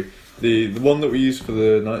agree. The one that we used for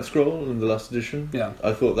the Night Scroll in the last edition, Yeah.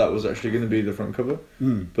 I thought that was actually going to be the front cover.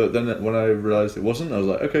 Mm. But then when I realised it wasn't, I was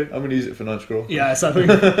like, okay, I'm going to use it for Night Scroll. Yeah, so I think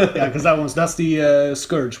yeah, because that's the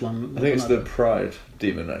Scourge one. I think it's the Pride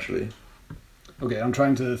Demon, actually. Okay, I'm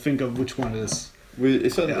trying to think of which one it is.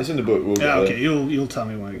 It's in the book. We'll Yeah, get okay, you'll tell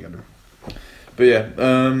me when I get there. But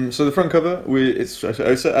yeah, so the front cover, it's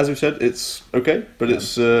as we said, it's okay, but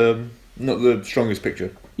it's not the strongest picture.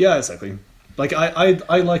 Yeah, exactly. Like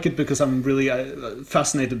I like it because I'm really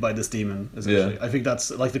fascinated by this demon. Essentially, Yeah. I think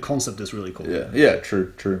that's like the concept is really cool. Yeah,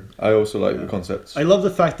 true. I also like the concepts. I love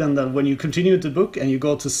the fact then that when you continue the book and you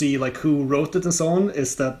go to see like who wrote it and so on,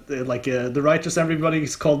 is that the writers, everybody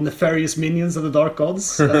is called nefarious minions of the dark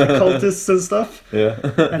gods, cultists and stuff. Yeah,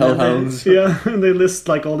 And then hellhounds. and they list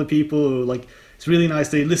like all the people who, like, it's really nice.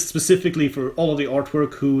 They list specifically for all of the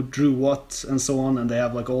artwork who drew what and so on, and they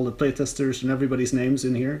have like all the playtesters and everybody's names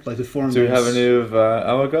in here, like the forum Do we names. have any of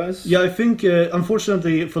our guys? Yeah, I think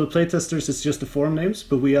unfortunately for the playtesters it's just the forum names,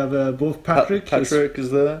 but we have both Patrick Patrick is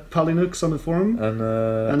there, Palynux on the forum,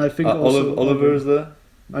 and I think also Oliver is there.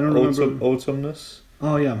 I don't remember. Autumnus.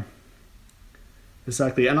 Oh yeah,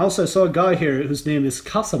 exactly. And also I saw a guy here whose name is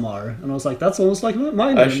Casamar, and I was like, that's almost like my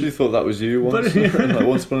name. I actually thought that was you once, But- like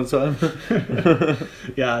once upon a time.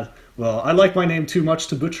 Yeah, well, I like my name too much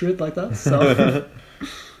to butcher it like that. So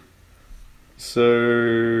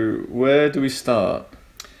So where do we start?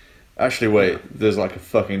 Actually, wait. There's like a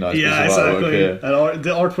fucking nice yeah, piece of artwork exactly. here. And the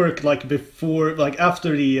artwork, like before, like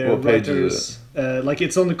after the What page writers, is like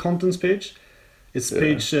it's on the contents page. It's Yeah.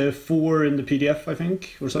 page 4 in the PDF, I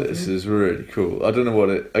think, or something. This is really cool. I don't know what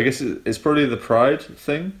it. I guess it's probably the Pride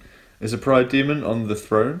thing. It's a Pride demon on the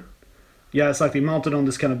throne. Yeah, it's like they mounted on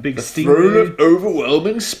this kind of big The throne stingray. of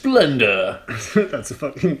overwhelming splendor. That's a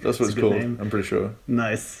fucking. That's what it's a good called. name. I'm pretty sure.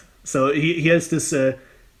 Nice. So he has this.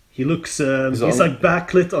 He looks. Is it He's on- like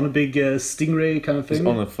backlit on a big stingray kind of It's thing.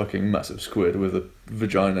 on a fucking massive squid with a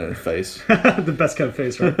vagina and face. The best kind of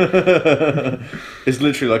face, right? It's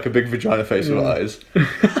literally like a big vagina face with eyes,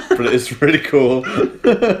 but it's really cool. Look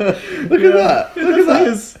at that! Look at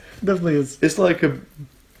that! Definitely is. It's like a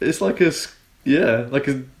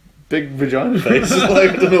big vagina face.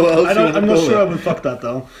 Like, I don't know what else. I'm not sure I would fuck that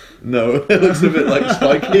though. No, it looks a bit like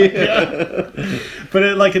spiky. But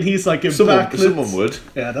and he's like a backlit. Someone would.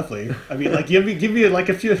 Yeah, definitely. I mean, like give me like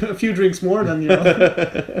a few drinks more, then you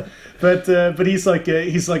know. But he's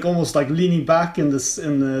like almost like leaning back in this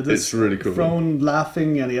It's really cool. throne,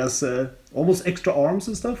 laughing, and he has almost extra arms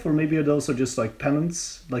and stuff, or maybe those are just like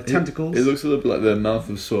pennants, like tentacles. It looks a little bit like the mouth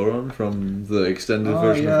of Sauron from the extended Oh,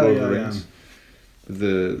 version yeah, of Lord yeah, of the Rings.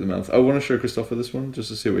 The mouth. I want to show Christopher this one just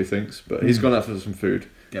to see what he thinks, but he's gone out for some food.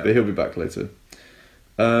 Yeah. But he'll be back later.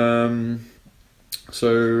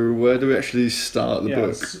 So where do we actually start the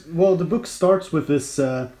book? Well, the book starts with this.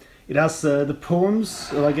 It has the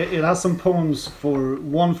poems. Like it has some poems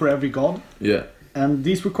for every god. Yeah. And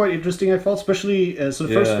these were quite interesting, I thought, especially so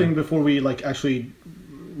the first Yeah. thing before we like actually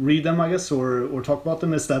read them, I guess, or talk about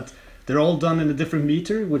them, is that they're all done in a different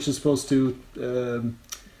meter, which is supposed to,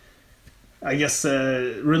 I guess,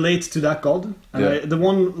 relate to that god. And Yeah. the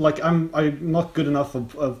one, like, I'm not good enough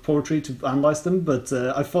of poetry to analyze them, but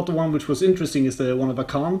I thought the one which was interesting is the one of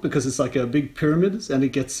Akan, because it's like a big pyramid, and it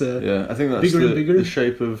gets Yeah, I think that's bigger and bigger. the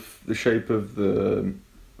shape of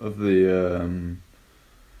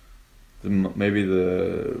maybe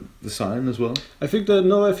the sign as well. I think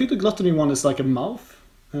the gluttony one is like a mouth.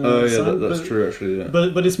 Oh yeah, sign, that's but- true actually. Yeah.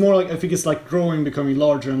 But it's more like, I think it's like growing, becoming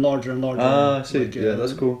larger and larger and larger. Ah, I see. Like, Yeah,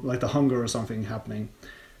 that's cool. Like the hunger or something happening.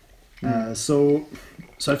 So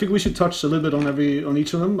I think we should touch a little bit on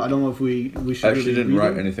each of them. I don't know if we should. I actually really didn't read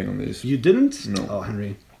write them. anything on these. You didn't? No. Oh,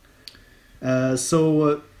 Henry.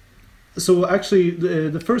 So actually,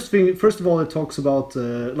 the first of all, it talks about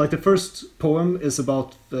like the first poem is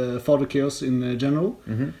about Father Chaos in general.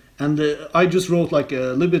 Mm-hmm. And I just wrote like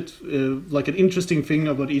a little bit, like an interesting thing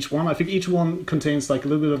about each one. I think each one contains like a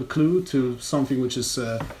little bit of a clue to something which is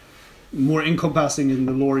more encompassing in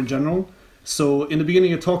the lore in general. So in the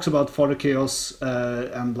beginning, it talks about Father Chaos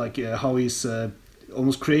and like how he's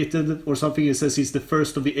almost created or something. It says he's the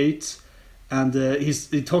first of the 8, and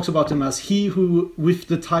he talks about him as he who with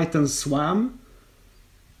the Titans swam.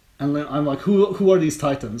 And then I'm like, who are these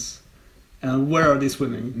Titans? And where are they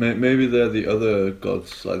swimming? Maybe they're the other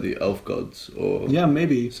gods, like the elf gods, or Yeah,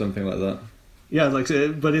 maybe. something like that. Yeah, like,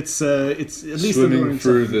 but it's at least Swimming alluring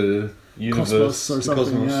through something. the universe, Cosmos or the something,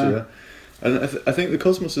 cosmos, yeah. yeah. And I think the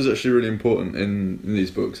cosmos is actually really important in these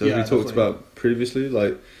books, as we talked definitely. about previously.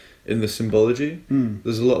 Like in the symbology,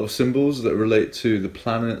 there's a lot of symbols that relate to the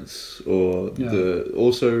planets, or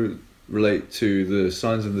also relate to the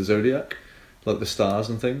signs of the zodiac, like the stars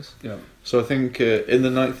and things. Yeah. So I think in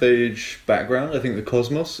the Ninth Age background, I think the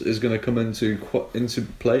cosmos is going to come into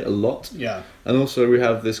play a lot. Yeah. And also we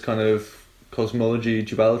have this kind of cosmology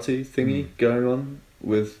duality thingy going on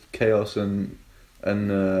with chaos and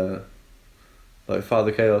like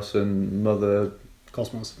Father Chaos and Mother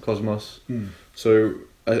Cosmos. So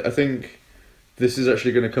I think this is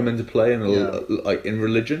actually going to come into play in like in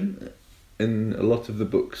religion in a lot of the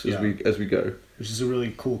books as we go. Which is a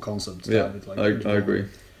really cool concept. To Yeah, have it, like, I agree.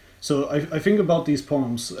 So I think about these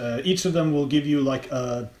poems, each of them will give you like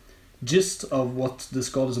a gist of what this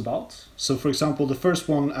god is about. So for example, the first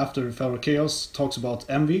one after Father Chaos talks about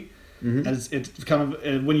envy, and it kind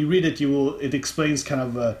of when you read it, it explains kind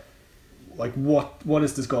of like what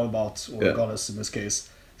is this god about, or goddess in this case,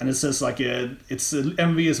 and it says like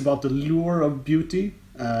envy is about the lure of beauty,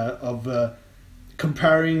 of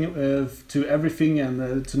comparing to everything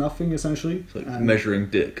and to nothing, essentially. It's like measuring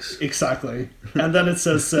dicks. Exactly. And then it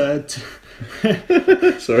says sorry.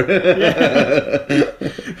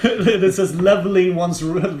 it says leveling one's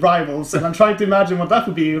rivals, and I'm trying to imagine what that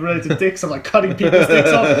would be related to dicks. I'm like cutting people's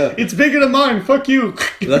dicks off. It's bigger than mine, fuck you.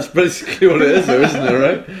 That's basically what it is though, isn't it,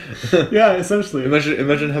 right? Yeah, essentially.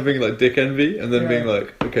 Imagine having like dick envy and then being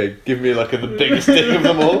like, okay, give me like the biggest dick of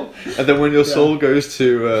them all, and then when your soul goes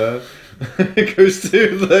to it goes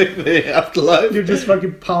to like the afterlife, You're just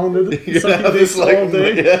fucking pounded, sucking dicks all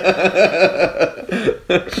day.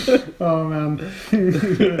 Oh man.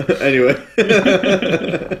 Anyway,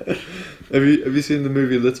 have you seen the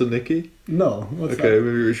movie Little Nicky? No. What's Okay, that?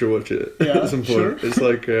 maybe we should watch it Yeah, at some point. sure. It's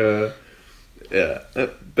like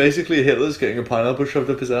basically Hitler's getting a pineapple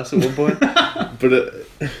shoved up his ass at one point, but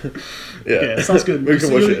Yeah, sounds good. We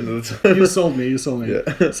can watch it another time. You sold me.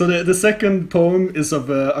 Yeah. So the second poem is of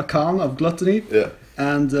Akan of gluttony. Yeah.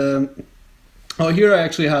 And here I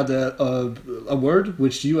actually had a word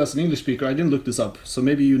which you, as an English speaker, I didn't look this up, so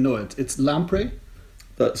maybe you know it. It's lamprey.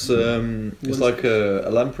 That's it's like a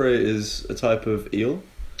lamprey is a type of eel,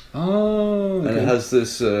 Oh, okay. and it has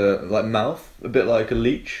this like mouth, a bit like a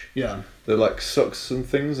leech, Yeah. that like sucks some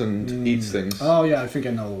things and eats things. Oh, yeah, I think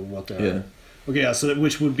I know what they are. Yeah. Okay, yeah, so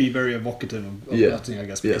which would be very evocative of gluttony, I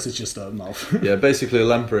guess, because it's just a mouth. Yeah, basically a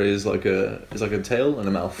lamprey is like a tail and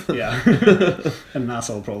a mouth. Yeah. And an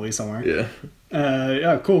asshole probably somewhere. Yeah.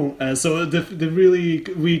 Yeah, cool. So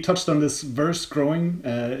we touched on this verse growing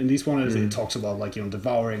in these one. It talks about like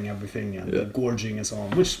devouring everything and gorging and so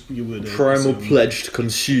on, which you would Primal assume. pledge to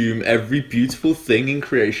consume every beautiful thing in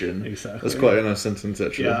creation. Exactly. That's quite a nice sentence,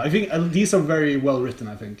 actually. Yeah, I think these are very well written.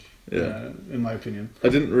 I think. Yeah. In my opinion. I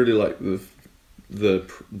didn't really like the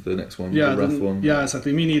next one, Yeah. the wrath one. Yeah,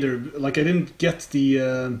 exactly. Me neither. Like I didn't get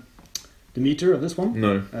the meter of this one.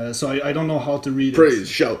 No. So I don't know how to read Praise, it.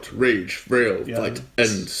 shout, rage, rail, Yeah. fight,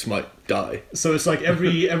 end, smite, die. So it's like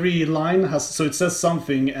every line has, so it says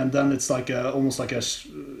something and then it's like almost like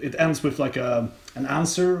it ends with like an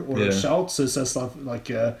answer or a shout. So it says stuff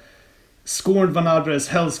like scorned Vanadra is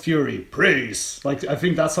hell's fury, praise. Like I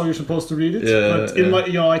think that's how you're supposed to read it. Yeah, but in my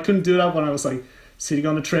I couldn't do that when I was like sitting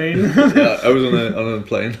on a train. Yeah, I was on a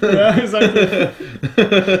plane. Yeah, exactly.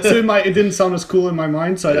 So it didn't sound as cool in my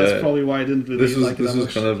mind, so that's probably why I didn't really like it. This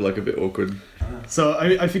was kind of like a bit awkward. So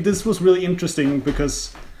I think this was really interesting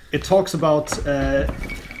because it talks about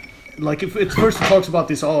like it talks about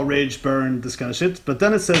this all rage, burn, this kind of shit, but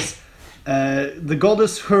then it says the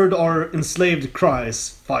goddess heard our enslaved cries,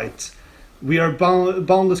 fight. We are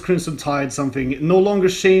boundless crimson tide, something no longer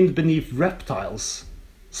chained beneath reptiles,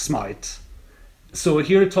 smite. So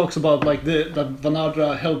here it talks about like that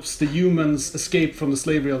Vanadra helps the humans escape from the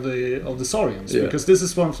slavery of the Saurians, because this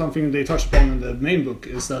is something they touched upon in the main book,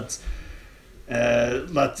 is that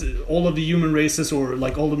all of the human races, or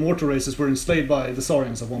like all the mortal races, were enslaved by the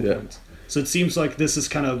Saurians at one point. So it seems like this is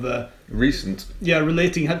kind of recent. Yeah,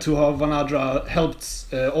 relating to how Vanadra helped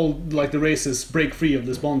all like the races break free of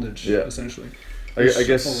this bondage. Yeah, essentially. I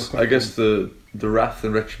guess the wrath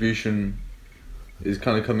and retribution is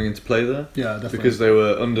kind of coming into play there. Yeah, definitely. Because they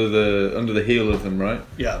were under the heel of them, right?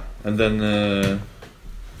 Yeah. And then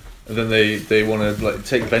they want to like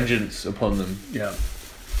take vengeance upon them. Yeah.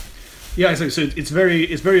 Yeah, so it's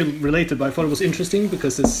very related, but I thought it was interesting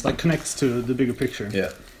because it's like connects to the bigger picture.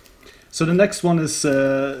 Yeah. So the next one is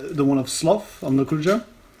the one of Sloth of Nokurja.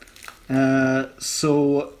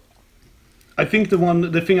 So I think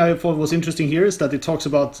the thing I thought was interesting here is that it talks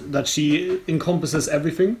about that she encompasses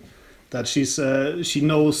everything, that she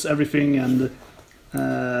knows everything, and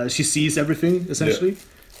She sees everything essentially.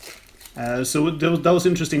 So that was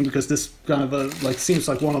interesting because this kind of like seems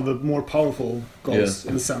like one of the more powerful gods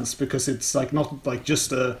in a sense, because it's like not like just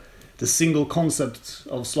the single concept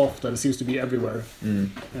of sloth, that it seems to be everywhere.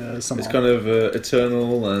 Somehow. It's kind of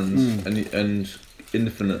eternal and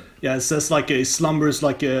infinite. Yeah, it says like it slumbers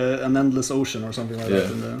like an endless ocean or something like that.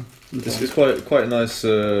 In the It's quite a nice.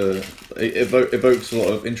 It evokes a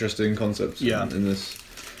lot of interesting concepts. In this.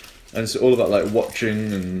 And it's all about like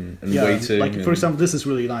watching and waiting. Like for example, this is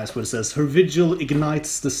really nice where it says her vigil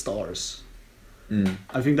ignites the stars.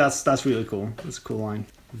 I think that's really cool. That's a cool line.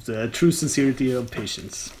 The true sincerity of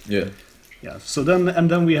patience. Yeah. So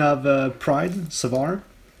then we have Pride, Savar.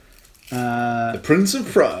 The Prince of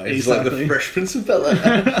Pride. Exactly. He's like the Fresh Prince of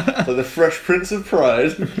Bel-Air. Like the Fresh Prince of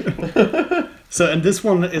Pride. So, and this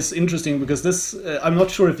one is interesting because this, I'm not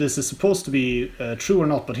sure if this is supposed to be true or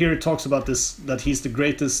not, but here it talks about this, that he's the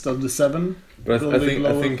greatest of the seven. But I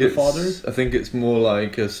think it's more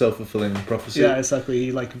like a self-fulfilling prophecy. Yeah, exactly.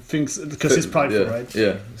 He like thinks, because he's prideful, right?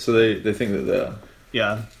 Yeah, so they think that they are.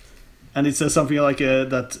 Yeah. And it says something like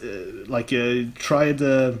he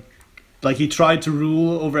tried to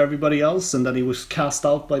rule over everybody else, and then he was cast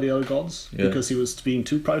out by the other gods because he was being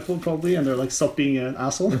too prideful, probably, and they're like, stop being an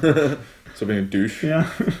asshole. Stop being a douche. Yeah.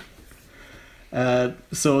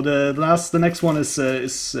 So the next one is a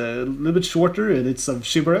little bit shorter, and it's of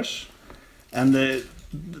Shibaresh, and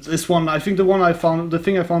this one, I think the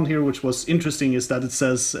thing I found here which was interesting is that it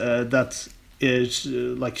says that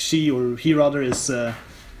like she, or he rather, is the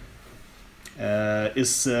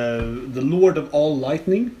Lord of all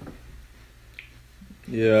lightning.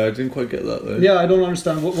 Yeah, I didn't quite get that though. Yeah, I don't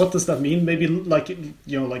understand. What does that mean? Maybe like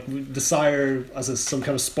like desire as some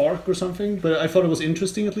kind of spark or something. But I thought it was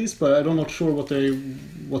interesting at least. But I'm not sure what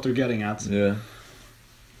they're getting at. Yeah,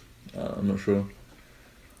 I'm not sure.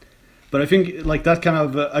 But I think like that kind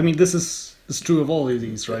of. I mean, this is true of all of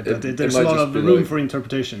these, right? There's a lot of room for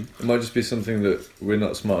interpretation. It might just be something that we're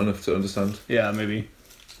not smart enough to understand. Yeah, maybe.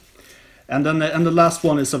 And then the last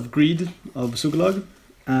one is of Greed, of Sugalag,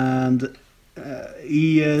 and.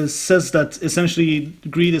 He says that essentially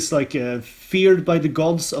Greed is like feared by the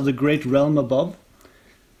gods of the great realm above.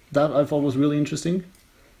 That I thought was really interesting.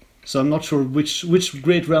 So I'm not sure which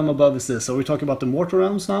great realm above is this. Are we talking about the mortal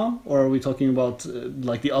realms now, or are we talking about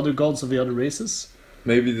like the other gods of the other races?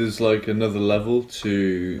 Maybe there's like another level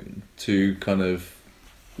to kind of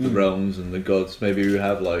the realms and the gods. Maybe we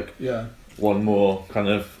have like one more kind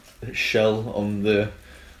of shell on the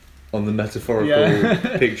metaphorical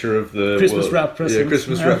picture of the Christmas world. wrap present. Yeah,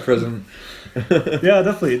 Christmas wrap present. Yeah,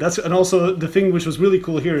 definitely. And also the thing which was really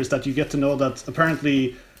cool here is that you get to know that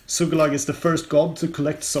apparently Sugalag is the first god to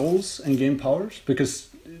collect souls and gain powers, because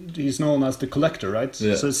he's known as the collector, right?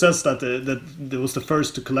 Yeah. So it says that it was the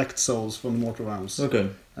first to collect souls from the mortal realms. Okay.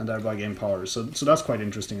 And thereby gain powers. So that's quite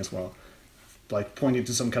interesting as well. Like pointing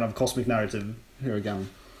to some kind of cosmic narrative here again.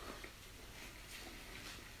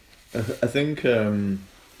 I think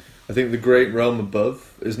the great realm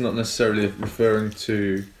above is not necessarily referring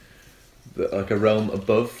to like a realm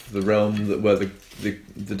above the realm where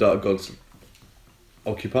the dark gods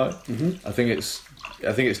occupy. Mm-hmm. I think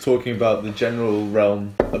it's talking about the general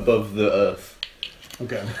realm above the earth.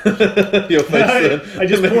 Okay. Your face. I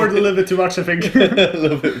just poured a little bit too much, I think. A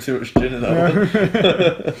little bit too much gin in that one.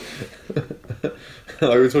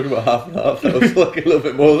 Like we were talking about half and half. That was like a little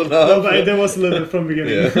bit more than half. No, but there was a little bit from the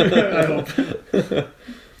beginning. Yeah. I hope.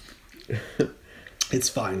 It's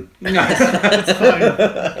fine. It's fine.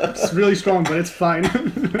 It's really strong, but it's fine.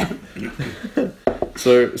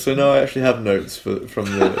 So now I actually have notes from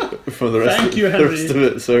the rest. Thank you, the rest of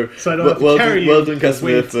it. So I don't have to carry well done,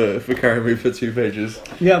 Casimir, for carrying me for 2 pages.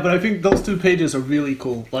 Yeah, but I think those 2 pages are really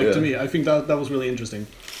cool. Like to me, I think that was really interesting.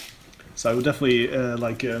 So I would definitely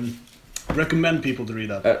recommend people to read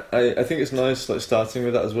that. I think it's nice like starting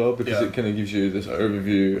with that as well, because it kind of gives you this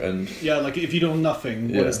overview and like if you know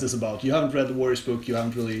nothing, what is this about? You haven't read the Warriors book, you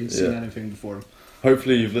haven't really seen anything before.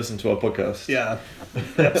 Hopefully you've listened to our podcast. Yeah,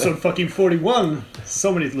 episode fucking 41.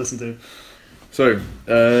 So many to listen to. So,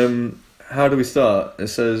 how do we start? It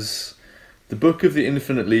says, the Book of the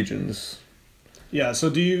Infinite Legions. Yeah.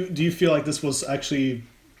 So do you feel like this was actually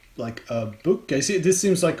like a book? I see. This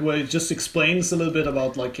seems like where it just explains a little bit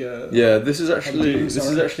about like. This is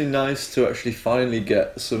actually nice to actually finally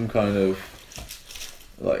get some kind of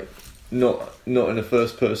like not in a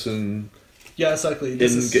first person. Yeah, exactly.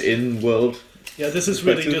 In world. Yeah, this is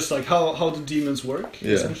really just like how the demons work,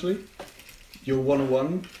 essentially. Your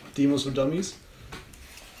 101 demons for dummies.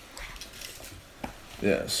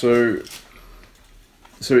 Yeah, so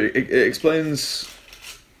it explains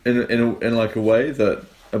in like a way that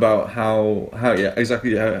about how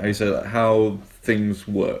exactly how you say that, how things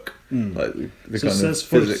work, like the So it kind of says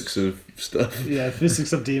for- physics of stuff. Yeah,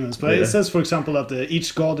 physics of demons. But Yeah. it says, for example, that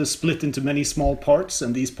each god is split into many small parts,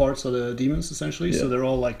 and these parts are the demons, essentially. So Yeah. they're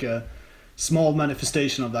all like a small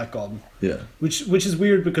manifestation of that god. Yeah, Which is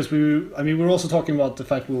weird because we're also talking about the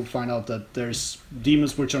fact we'll find out that there's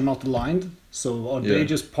demons which are not aligned. So are they Yeah.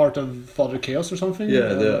 just part of Father Chaos or something?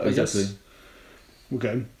 yeah, I guess. exactly.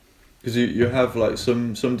 Okay. Because you have like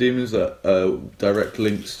some demons that are direct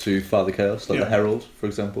links to Father Chaos, like Yeah. the Herald, for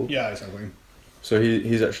example. Yeah, exactly. So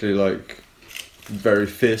he's actually like very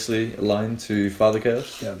fiercely aligned to Father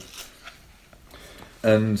Chaos. Yeah.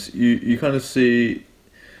 And you kind of see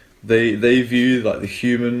they view like the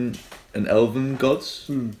human and elven gods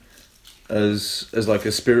as like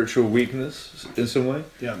a spiritual weakness in some way.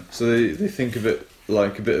 Yeah. So they think of it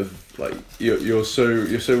like a bit of like you're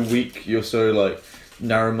so weak, you're so like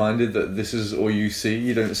narrow-minded that this is all you see.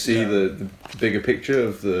 You don't see Yeah. the bigger picture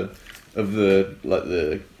of the like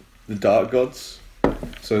the dark gods.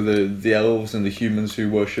 So the elves and the humans who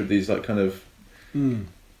worship these like kind of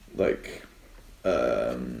like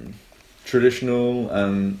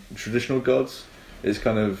traditional gods is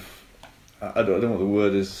kind of I don't know what the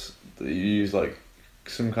word is that you use, like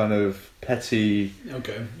some kind of petty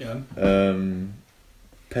Okay. Yeah.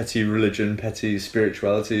 petty religion, petty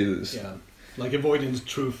spirituality that's Yeah. Like avoiding the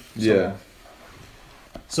truth. yeah.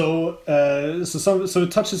 So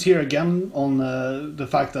it touches here again on the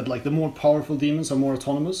fact that like the more powerful demons are more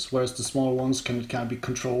autonomous, whereas the smaller ones can be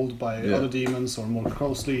controlled by Yeah. other demons or more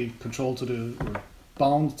closely controlled or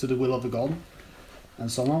bound to the will of the god,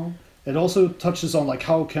 and so on. It also touches on like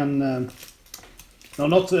how can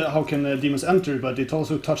how can demons enter, but it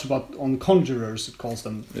also touches on conjurers. It calls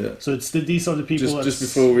them. Yeah. So these are the people. Just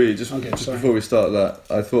that's- before we start that,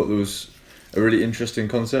 I thought there was a really interesting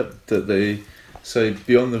concept that they say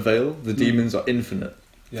beyond the veil, the demons are infinite.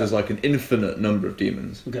 Yeah. There's like an infinite number of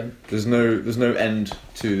demons. Okay. There's no end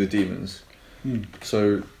to the demons.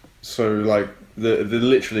 So like the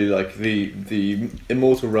literally like the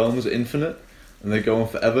immortal realms are infinite and they go on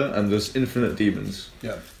forever, and there's infinite demons.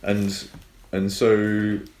 Yeah. And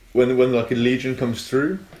so when like a legion comes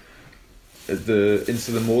through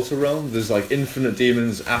into the mortal realm, there's like infinite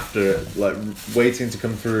demons after it, like waiting to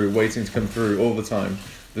come through all the time.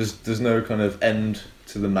 There's no kind of end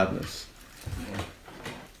to the madness.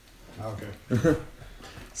 Okay.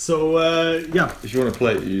 So yeah. If you want to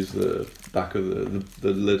play it, you use the back of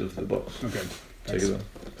the lid of the box. Okay. Take it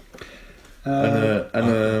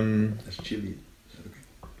on. That's chili.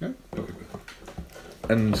 Yeah. Okay.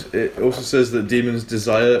 And it also says that demons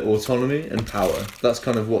desire autonomy and power. That's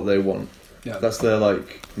kind of what they want. Yeah. That's their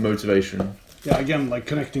like motivation. Yeah, again, like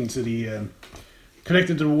connected to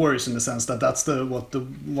the warriors in the sense that that's what the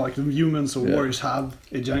humans or Yeah. warriors have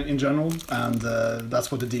in general, and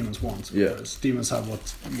that's what the demons want. Yeah. Whereas demons have what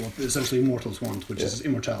essentially mortals want, which is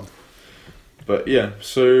immortality. But yeah,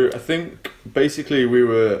 so I think basically we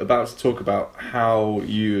were about to talk about how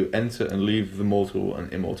you enter and leave the mortal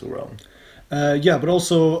and immortal realm. Yeah, but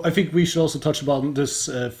also I think we should also touch about this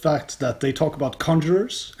fact that they talk about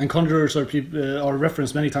conjurers, and conjurers are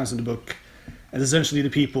referenced many times in the book, and essentially the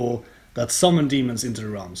people that summon demons into the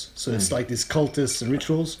realms. So it's like these cultists and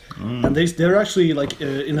rituals, and they're actually like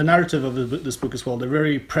in the narrative of this book as well. They're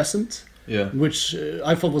very present, Yeah. which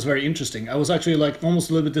I thought was very interesting. I was actually like almost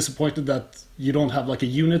a little bit disappointed that you don't have like a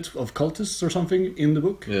unit of cultists or something in the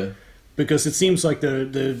book, Yeah. because it seems like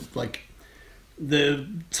the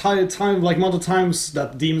time like amount of times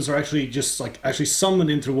that demons are actually just like actually summoned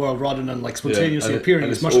into the world rather than like spontaneously appearing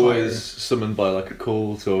and is it's much always higher. summoned by like a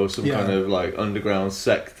cult or some Yeah. kind of like underground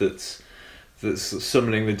sect that's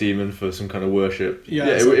summoning the demon for some kind of worship. Yeah,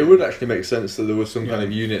 it exactly. would actually make sense that there was some kind Yeah.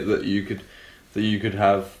 of unit that you could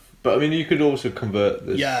have. But I mean, you could also convert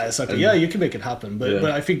this. Yeah, exactly. and- Yeah, you can make it happen, but Yeah.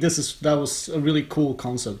 but I think that was a really cool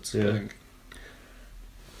concept. Yeah. I think.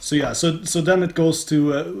 So yeah, so then it goes to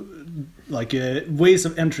ways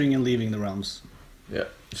of entering and leaving the realms. Yeah.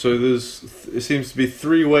 So it seems to be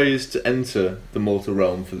 3 ways to enter the mortal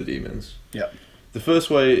realm for the demons. Yeah. The first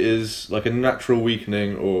way is like a natural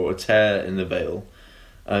weakening or a tear in the veil,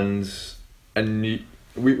 and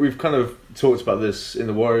we've kind of talked about this in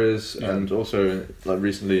the Warriors and also like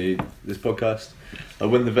recently this podcast.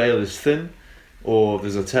 When the veil is thin or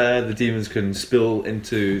there's a tear, the demons can spill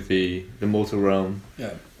into the mortal realm,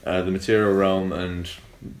 the material realm, and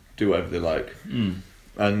do whatever they like.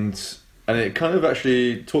 And it kind of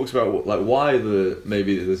actually talks about why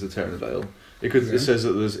maybe there's a tear in the veil. It says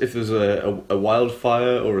that if there's a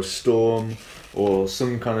wildfire or a storm or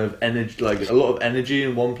some kind of energy, like a lot of energy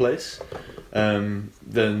in one place, then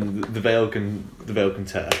the veil can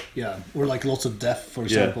tear. Yeah, or like lots of death, for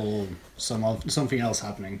example, something else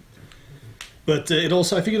happening. But I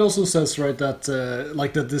think it also says, right, that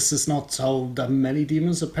that this is not how that many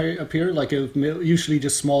demons appear. Like usually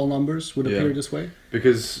just small numbers would appear this way.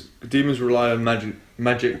 Because demons rely on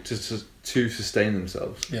magic to sustain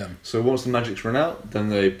themselves. Yeah. So once the magic's run out, then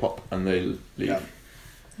they pop and they leave. Yeah.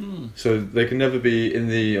 So they can never be in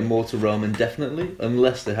the immortal realm indefinitely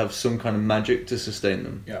unless they have some kind of magic to sustain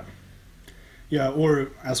them. Yeah. Yeah,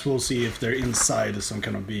 or as we'll see, if they're inside some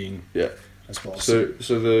kind of being. Yeah. As well. So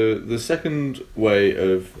the second way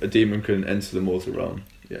of a demon can enter the mortal realm,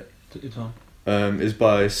 is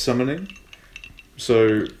by summoning.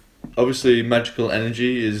 So obviously magical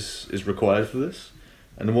energy is required for this,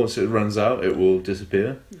 and once it runs out, it will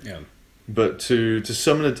disappear. Yeah. But to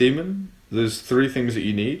summon a demon, there's 3 things that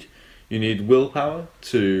you need. You need willpower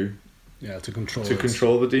to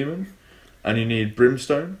control the demon, and you need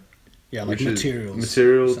brimstone. Yeah, like materials.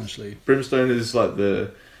 Essentially. Brimstone is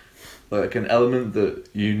like an element that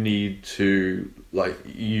you need to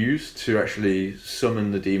use to actually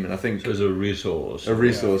summon the demon. I think so. It's a resource.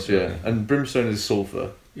 Yeah. And brimstone is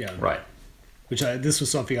sulfur. Yeah. Right. Which this was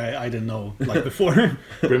something I didn't know before.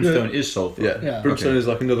 Brimstone is sulfur. Yeah. Brimstone is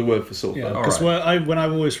like another word for sulfur. Yeah. Because when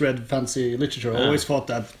I've always read fancy literature, I always thought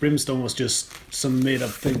that brimstone was just some made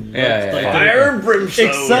up thing. Fire and brimstone.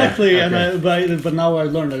 Exactly. And but now I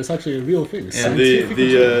learned that it's actually a real thing. Yeah.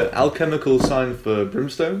 The alchemical sign for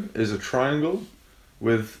brimstone is a triangle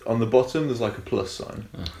with on the bottom there's like a plus sign.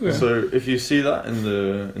 Yeah. So if you see that in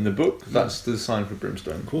the book, that's the sign for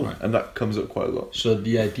brimstone. Cool. Right. And that comes up quite a lot. So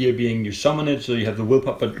the idea being you summon it, so you have the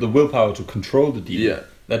willpower, but the willpower to control the demon. Yeah.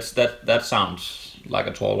 That sounds like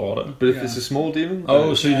a tall order. But if it's a small demon,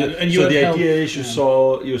 the idea is you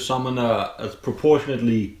summon a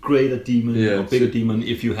proportionately greater demon or bigger demon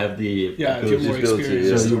if you have the if you're more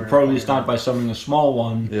experienced. So you probably start by summoning a small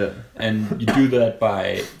one, and you do that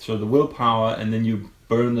by the willpower, and then you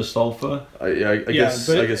burn the sulfur. I guess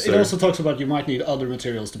so. It also talks about you might need other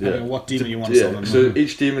materials depending on what demon you want to summon. So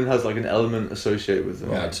each demon has like an element associated with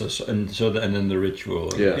them. Right. And then the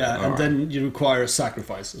ritual. And then you require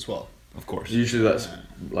sacrifice as well. Of course. Usually that's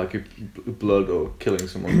like blood or killing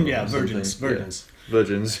someone. Virgins.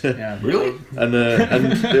 Yeah. Really? And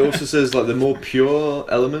it also says like the more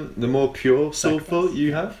pure sulfur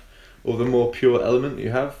you have, or the more pure element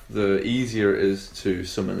you have, the easier it is to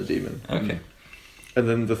summon a demon. Okay. And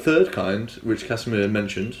then the third kind, which Casimir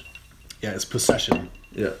mentioned, is possession.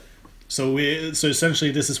 Yeah. So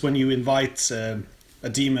essentially, this is when you invite a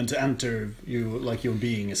demon to enter your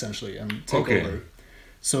being essentially and take over.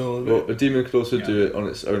 So a demon could also do it on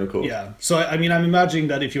its own accord. Yeah. So I'm imagining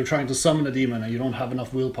that if you're trying to summon a demon and you don't have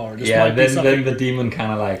enough willpower, then the demon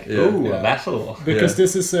kind of a vassal. Because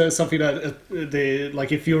this is something that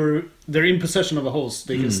if they're in possession of a host,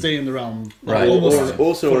 they can stay in the realm almost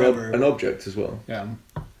also forever. an object as well. Yeah.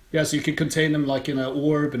 Yeah, so you can contain them like in an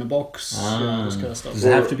orb, in a box, this kind of stuff. Does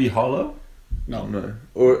it have to be hollow? No.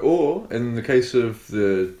 Or in the case of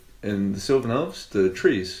the Sylvan Elves, the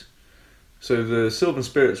trees. So the Sylvan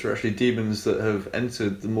spirits are actually demons that have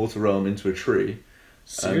entered the mortal realm into a tree.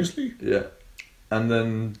 Seriously? And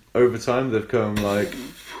then over time they've become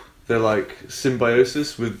they're like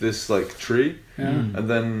symbiosis with this tree. Yeah. And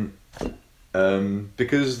then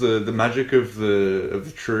because the magic of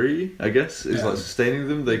the tree, I guess, is sustaining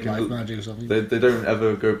them, they can life magic or something. They don't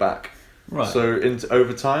ever go back. Right. So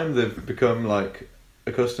over time they've become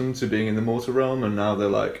accustomed to being in the mortal realm, and now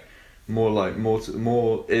they're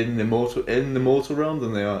more in the mortal realm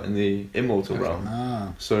than they are in the immortal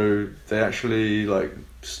realm. So they actually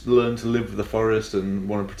learn to live with the forest and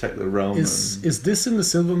want to protect the realm. Is this in the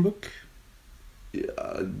Sylvan book?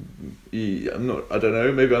 I'm not. I don't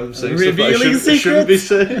know. Maybe I'm saying revealing stuff I shouldn't be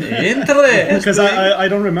saying. Interesting. Because I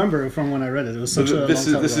don't remember from when I read it. It was such a long time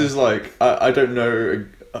ago. This is I don't know.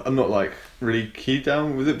 I'm not really keyed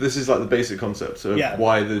down with it. This is the basic concept of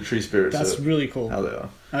why the tree spirits. That's really cool. How they are.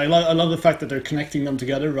 I love the fact that they're connecting them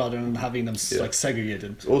together rather than having them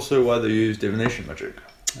segregated. It's also why they use divination magic.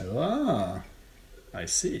 Ah, I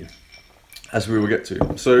see. As we will get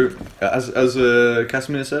to. So, as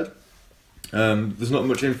Casimir said, there's not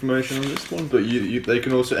much information on this one, but they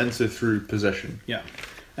can also enter through possession. Yeah.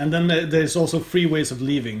 And then there's also 3 ways of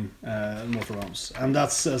leaving Mortal Realms. And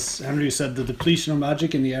that's, as Henry said, the depletion of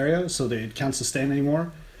magic in the area, so they can't sustain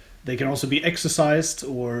anymore. They can also be exorcised,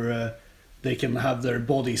 or they can have their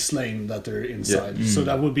body slain that they're inside. Yeah. So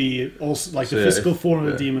that would be also the physical form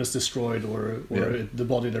of the demon is destroyed, or the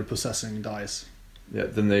body they're possessing dies. Yeah,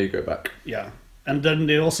 then they go back. Yeah. And then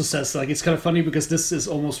it also says like it's kind of funny because this is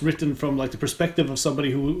almost written from like the perspective of somebody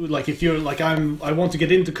who like if you're like I want to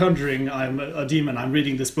get into conjuring, I'm a demon, I'm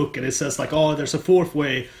reading this book and it says like there's a fourth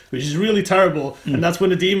way which is really terrible and that's when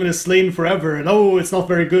the demon is slain forever and it's not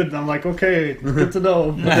very good and I'm like okay, good to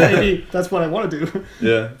know, but maybe that's what I want to do.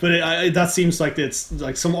 Yeah. But that seems like it's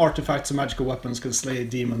like some artifacts and magical weapons can slay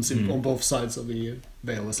demons on both sides of the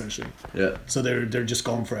veil essentially. Yeah. So they're just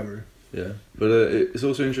gone forever. Yeah, but it's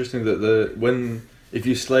also interesting that if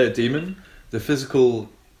you slay a demon, the physical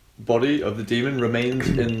body of the demon remains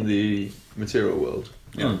in the material world.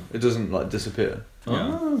 Yeah. It doesn't like disappear.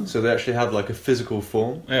 Yeah. So they actually have like a physical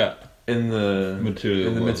form Yeah. in the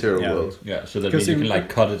material Yeah. world. Yeah. So that Because means you in- can like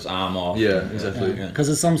cut its arm off. Yeah, exactly. Yeah. Because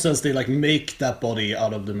in some sense they like make that body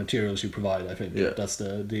out of the materials you provide. I think Yeah. that's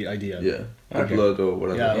the idea. Yeah, the Okay. blood or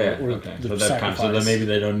whatever. Yeah. Yeah. Or Okay. the So that kind. So sacrifice. then maybe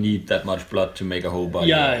they don't need that much blood to make a whole body.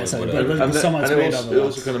 Yeah, or exactly. whatever. But someone's and made it of also, that. it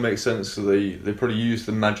also kind of makes sense. So they probably use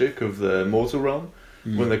the magic of the mortal realm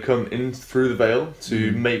when they come in through the veil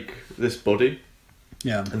to make this body,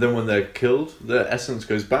 Yeah. and then when they're killed, their essence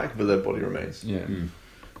goes back, but their body remains. Yeah.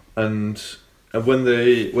 And when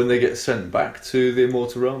they get sent back to the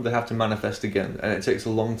immortal realm, they have to manifest again, and it takes a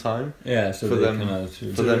long time Yeah. So For they them- kind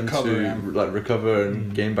for them recover, to yeah. like recover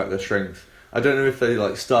and gain back their strength. I don't know if they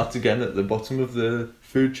like start again at the bottom of the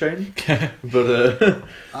food chain, but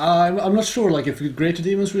I'm not sure. Like if greater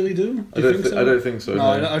demons really do. I Do you think so? I don't think so.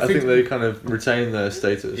 No, No, I I think- think they kind of retain their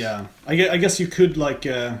status. Yeah. I guess you could like.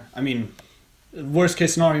 I mean, worst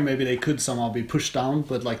case scenario, maybe they could somehow be pushed down,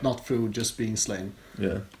 but like not through just being slain.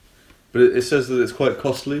 Yeah. But it says that it's quite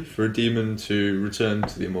costly for a demon to return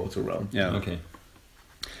to the immortal realm. Yeah. Okay.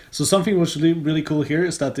 So something which is really cool here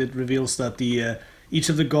is that it reveals that the each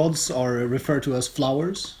of the gods are referred to as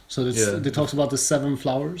flowers. So it talks about the 7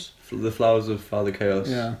 flowers. The flowers of Father Chaos.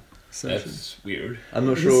 Yeah. That's weird. I'm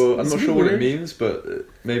not It's- sure. I'm it's not sure what weird. it means, but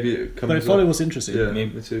maybe it comes. But I thought up. it was interesting. Yeah,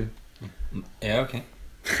 Maybe- me too. Yeah. Okay.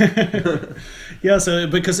 Yeah, so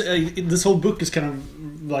because this whole book is kind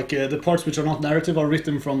of like the parts which are not narrative are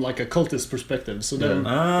written from like a cultist perspective. So then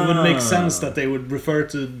it would make sense that they would refer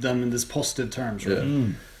to them in this positive terms, right? Yeah.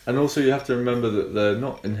 And also, you have to remember that they're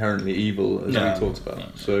not inherently evil, as No. we talked about. No.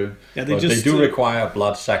 So Yeah, But they do require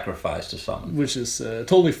blood sacrifice to summon. which is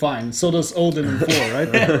totally fine. So does Odin in 4,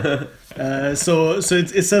 right? So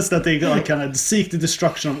it says that they like kind of seek the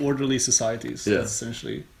destruction of orderly societies. Yeah.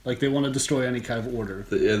 Essentially, like they want to destroy any kind of order.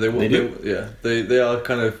 they do? they are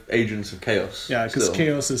kind of agents of chaos. Yeah, because still.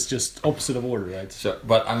 chaos is just opposite of order, right? So,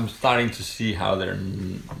 but I'm starting to see how they're.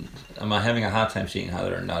 I'm having a hard time seeing how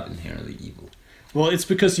they're not inherently evil. Well, it's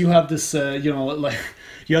because you have this, like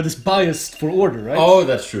you have this bias for order, right? Oh,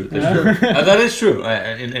 that's true. That's true. That is true.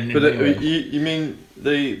 In But many ways. you mean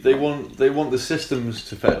they want the systems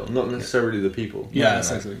to fail, not necessarily the people. yeah,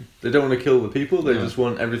 exactly. They don't want to kill the people. They No. just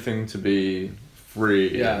want everything to be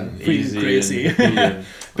free Yeah, and free and easy crazy. and hippie and-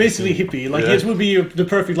 Basically hippie. Like Yeah. it would be the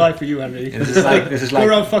perfect life for you, Henry. This is like this is Go like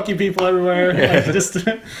around fucking people everywhere. Like just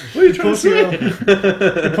What are you trying to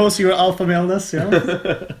say? impose your alpha maleness, you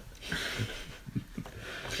know?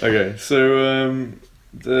 Okay, so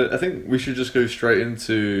I think we should just go straight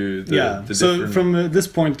into the So different... from this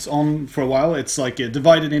point on, for a while, it's like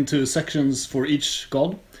divided into sections for each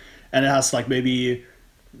god, and it has like maybe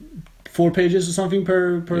 4 pages or something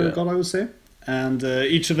per Yeah. god, I would say. And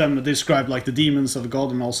each of them describe like the demons of the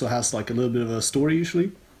god, and also has like a little bit of a story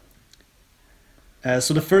usually.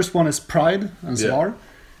 So the first one is Pride and Yeah. Svar.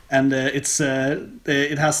 And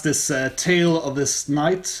it has this tale of this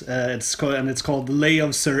knight. It's called the Lay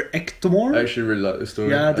of Sir Ectomor. I actually really like this story.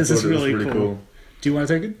 Yeah, I this thought is it was really cool. Do you want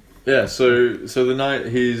to take it? Yeah, so the knight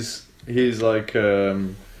he's like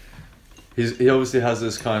he obviously has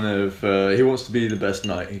this kind of he wants to be the best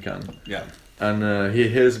knight he can, Yeah. and he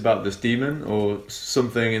hears about this demon or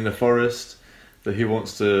something in the forest that he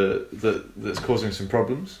wants that's causing some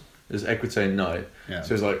problems. This Equitane knight. Yeah.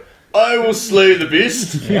 So he's like, I will slay the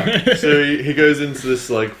beast. So he goes into this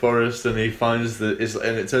like forest and he finds and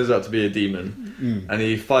it turns out to be a demon, and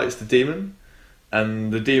he fights the demon,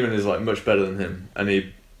 and the demon is like much better than him, and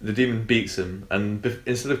the demon beats him, and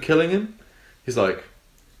instead of killing him, he's like,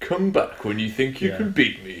 come back when you think you can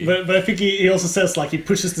beat me. But I think he also says like he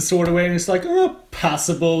pushes the sword away and it's like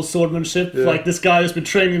passable swordsmanship. Yeah. Like this guy has been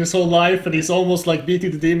training his whole life and he's almost like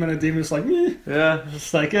beating the demon, and the demon's like, meh. Yeah.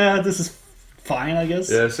 It's like this is fine, I guess.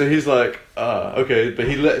 Yeah, so he's like, okay, but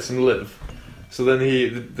he lets him live. So then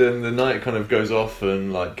the knight kind of goes off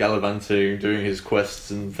and like gallivanting, doing his quests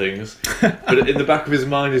and things. But in the back of his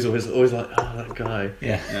mind, he's always like, that guy.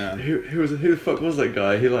 yeah. Who the fuck was that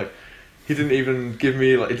guy? he didn't even give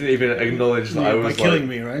me like he didn't even acknowledge that I by was killing like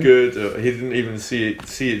me, right? good. Or he didn't even see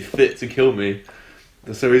it fit to kill me.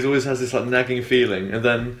 So he always has this like nagging feeling, and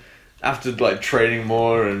then after like training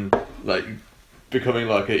more and like becoming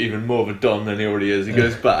like even more of a don than he already is, he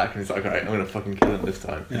goes back and he's like, alright, I'm gonna fucking kill him this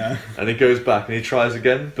time. Yeah. And he goes back and he tries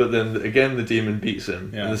again, but then again the demon beats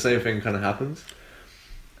him, Yeah. and the same thing kind of happens.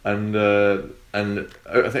 And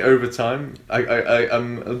I think over time,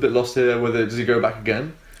 I'm a bit lost here. Whether does he go back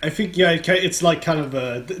again? I think it's like kind of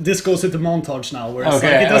this goes into montage now, where it's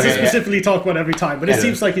Okay, like, it doesn't okay, yeah. specifically talk about every time, but it Yeah.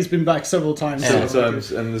 seems like he's been back several times.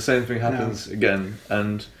 Sometimes, and the same thing happens again,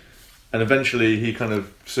 and eventually he kind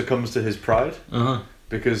of succumbs to his pride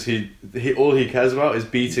because he all he cares about is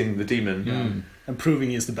beating the demon. and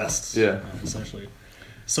proving he's the best. Yeah. Essentially.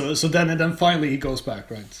 So then finally he goes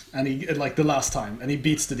back, right? And he like the last time, and he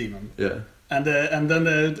beats the demon. Yeah. And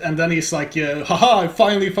then he's like, haha, I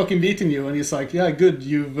finally fucking beaten you. And he's like, yeah, good,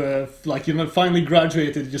 you've finally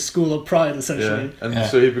graduated your school of pride, essentially. Yeah. And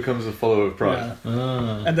so he becomes a follower of pride.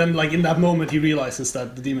 Yeah. And then like in that moment he realizes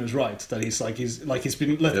that the demon is right, that he's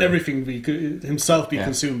been let everything be himself be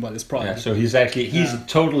consumed by this pride. Yeah, so he's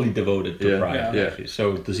totally devoted to pride. Yeah. Actually.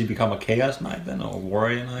 So does he become a chaos knight then, or a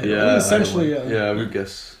warrior knight? Yeah. Well, essentially, Yeah, I would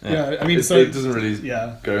guess. Yeah, I mean, It doesn't really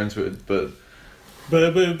go into it, but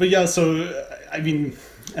yeah. So I mean,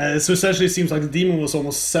 so essentially, it seems like the demon was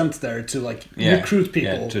almost sent there to like recruit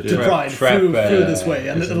people to pride through this way,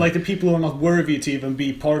 and like the people who are not worthy to even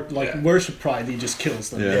be part, worship pride, he just kills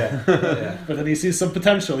them. But then he sees some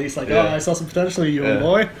potential. He's like, I saw some potential in you, old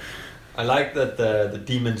boy. I like that the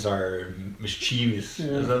demons are mischievous.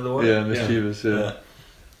 Is that the word? Yeah, mischievous.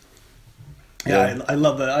 Yeah, I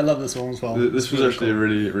love that. I love this one as well. This was actually a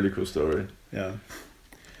really, really cool story. Yeah.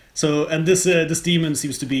 So, and this demon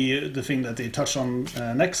seems to be the thing that they touch on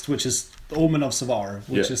next, which is the Omen of Savar,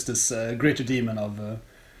 which is this greater demon of.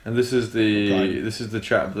 And this is the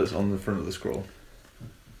chap that's on the front of the scroll.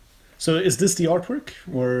 So, is this the artwork,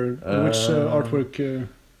 or which artwork?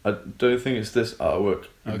 I don't think it's this artwork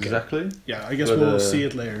exactly. Yeah, I guess we'll see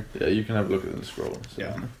it later. Yeah, you can have a look at the scroll. So.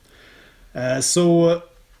 Yeah.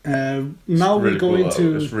 Now we go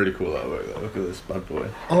into. It's really cool artwork. Look at this bad boy.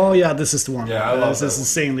 Oh yeah, this is the one. Yeah, I love this. Is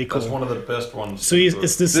insanely cool. That's one of the best ones. So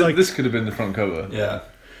it's this like this could have been the front cover. Yeah.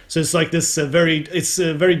 So it's like this very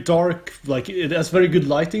dark, like it has very good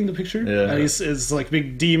lighting, the picture. Yeah. And it's like a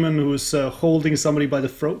big demon who's holding somebody by the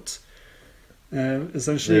throat.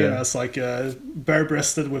 Essentially, and it's like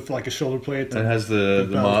bare-breasted with like a shoulder plate. And has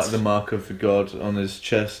the mark of the god on his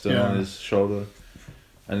chest and on his shoulder.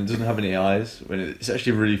 And it doesn't have any eyes. It's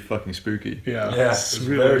actually really fucking spooky. Yeah, it's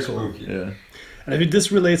really very cool. spooky. Yeah. And I think this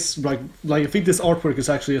relates, like I think this artwork is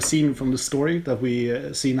actually a scene from the story that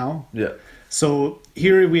we see now. Yeah. So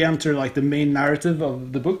here we enter like the main narrative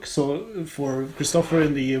of the book. So for Christopher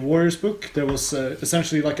in the Warriors book, there was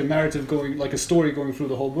essentially like a narrative going, like a story going through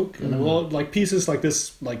the whole book, and a lot like pieces like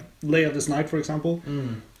this, like Lay of this Night, for example,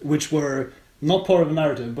 which were not part of the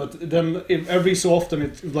narrative, but then every so often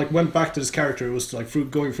it like went back to this character. It was like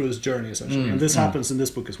going through his journey essentially, and this happens in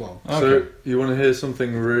this book as well. Okay. So you want to hear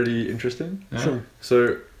something really interesting? Yeah. Sure.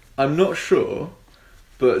 So I'm not sure,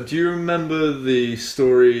 but do you remember the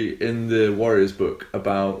story in the Warriors book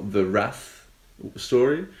about the Wrath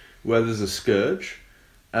story, where there's a scourge,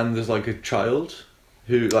 and there's like a child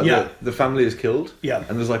who like the family is killed, and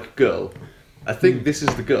there's like a girl. I think this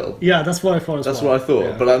is the girl. Yeah, that's what I thought as well. That's what I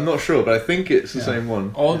thought, but I'm not sure. But I think it's the same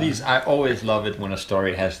one. All these, I always love it when a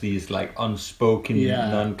story has these like unspoken,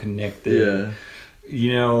 non-connected. Yeah.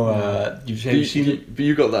 You know, you've seen it. But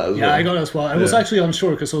you got that as well. Yeah, I got it as well. I was actually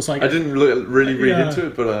unsure because I was like, I didn't really read into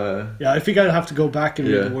it, but yeah, I think I'd have to go back and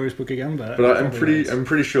read the Warriors book again. But I'm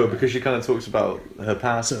pretty sure because she kind of talks about her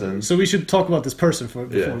past. So we should talk about this person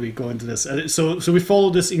before we go into this. So we follow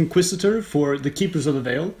this Inquisitor for the Keepers of the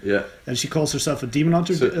Veil. Yeah. And she calls herself a demon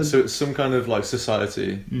hunter. So it's some kind of like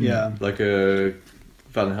society. Yeah. Like a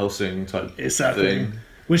Van Helsing type thing.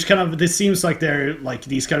 Which kind of, this seems like they're like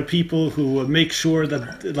these kind of people who make sure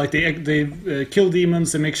that like they kill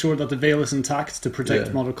demons and make sure that the veil is intact to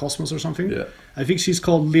protect Mother Cosmos or something. Yeah. I think she's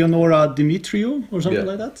called Leonora Dimitriou or something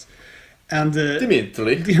like that. And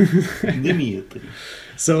Dimitri.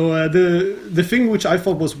 So the thing which I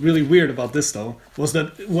thought was really weird about this though was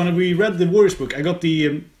that when we read the Warriors book, I got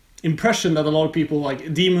the impression that a lot of people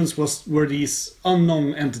like demons were these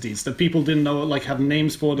unknown entities that people didn't know, like have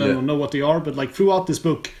names for them or know what they are, but like throughout this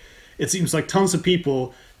book it seems like tons of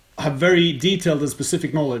people have very detailed and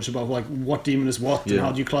specific knowledge about like what demon is what and Yeah.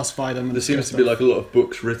 how do you classify them. And There seems to stuff. be like a lot of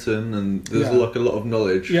books written, and there's Yeah. like a lot of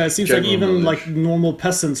knowledge. Yeah, it seems like general even knowledge. like normal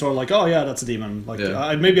peasants are like, oh yeah, that's a demon. Like Yeah.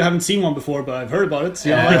 I maybe haven't seen one before, but I've heard about it.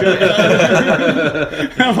 You know,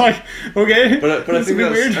 like, I'm like, okay, But I it's a think bit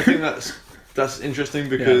that's weird. I think that's interesting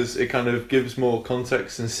because it kind of gives more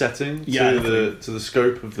context and setting Yeah, to the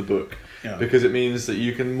scope of the book. Yeah. Because it means that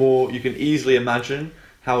you can easily imagine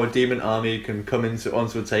how a demon army can come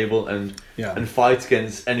onto a table and fight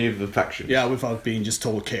against any of the factions. Yeah, without being just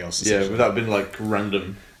total chaos. Yeah, without being like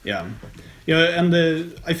random. Yeah, and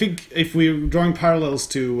I think if we're drawing parallels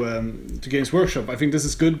to Games Workshop, I think this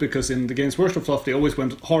is good because in the Games Workshop stuff they always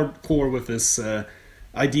went hardcore with this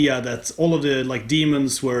idea that all of the like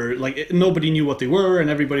demons were like nobody knew what they were, and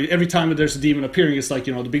every time that there's a demon appearing, it's like,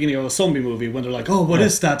 you know, the beginning of a zombie movie when they're like, oh, what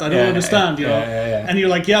is that? I don't understand, you know. And you're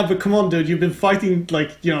like, yeah, but come on, dude, you've been fighting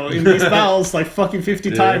like, you know, in these battles like fucking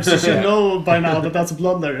 50 times. You should know by now that that's a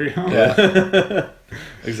bloodletter, you know? Yeah.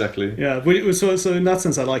 Exactly. Yeah, but so in that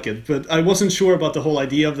sense I like it, but I wasn't sure about the whole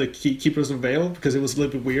idea of the Keepers of Vale because it was a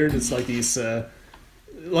little bit weird. It's like these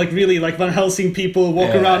like really like Van Helsing people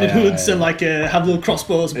walk around in hoods and like have little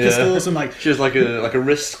crossbows and pistols and like she has like a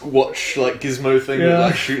wrist watch like gizmo thing that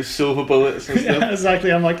like shoots silver bullets and stuff. yeah,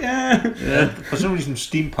 exactly. I'm like For some reason,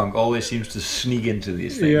 steampunk always seems to sneak into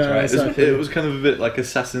these things, Yeah, right? exactly. It was kind of a bit like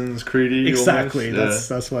Assassin's Creed-y exactly. almost.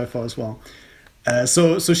 That's what I thought as well.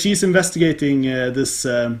 So she's investigating this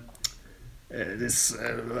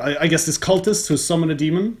I guess this cultist who summoned a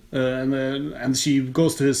demon, and she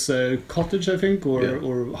goes to his cottage, I think,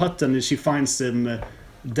 or hut, and she finds him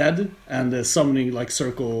dead, and summoning like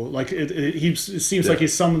circle, like it seems like he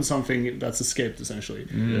summoned something that's escaped essentially.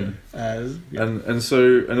 And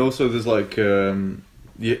also there's like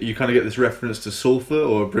you kind of get this reference to sulfur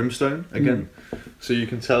or brimstone again, so you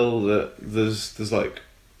can tell that there's like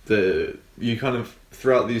you kind of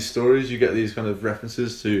throughout these stories you get these kind of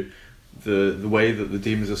references to the way that the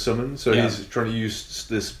demons are summoned. So he's trying to use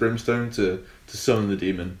this brimstone to summon the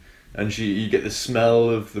demon, and you get the smell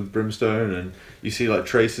of the brimstone, and you see like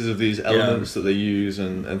traces of these elements that they use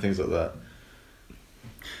and things like that.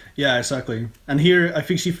 Yeah, exactly. And here I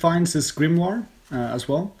think she finds this grimoire as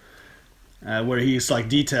well, where he's like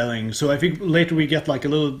detailing. So I think later we get like a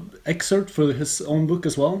little excerpt for his own book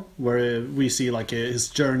as well, where we see like his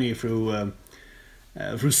journey through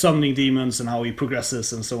summoning demons and how he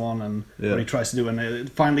progresses and so on, and what he tries to do. And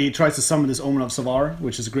finally he tries to summon this Omen of Savar,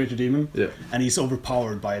 which is a greater demon, and he's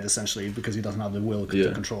overpowered by it essentially because he doesn't have the will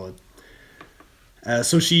to control it.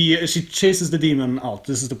 So she chases the demon out.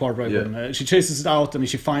 This is the part when she chases it out, and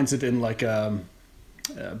she finds it in like a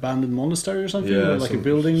abandoned monastery or something, or like a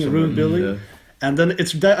building, a ruined building. And then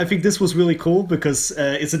I think this was really cool because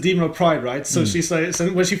it's a demon of pride, right? So she's like,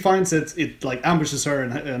 so when she finds it, it like ambushes her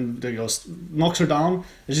and knocks her down.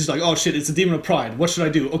 And she's like, oh shit, it's a demon of pride. What should I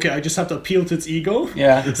do? Okay, I just have to appeal to its ego.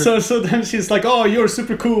 Yeah. So then she's like, oh, you're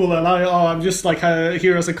super cool, and I'm just like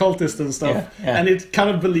here as a cultist and stuff. Yeah. And it kind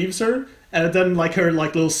of believes her. And then like her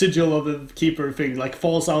like little sigil of the keeper thing like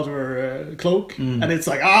falls out of her cloak, and it's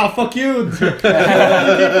like, fuck you, keepers.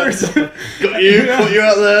 Got you, put you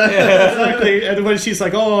out there. Exactly. And when she's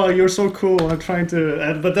like, oh, you're so cool, I'm trying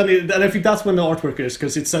to, but then and I think that's when the artwork is,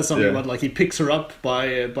 because it says something about like he picks her up by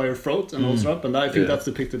her throat and holds her up, and I think that's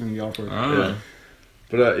depicted in the artwork.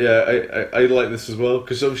 But I like this as well,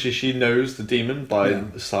 because obviously she knows the demon by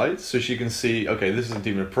the sight, so she can see, okay, this is a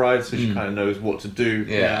demon of pride, so she kind of knows what to do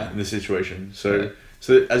in this situation. So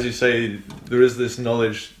as you say, there is this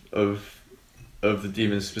knowledge of the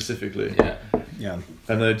demon specifically. Yeah.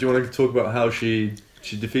 And do you want to talk about how she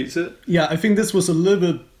defeats it? Yeah, I think this was a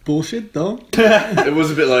little bit bullshit though. It was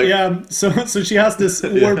a bit like so she has this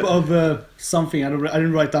orb of something. I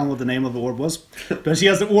didn't write down what the name of the orb was, but she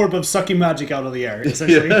has the orb of sucking magic out of the air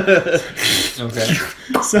essentially. Okay.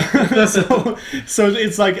 So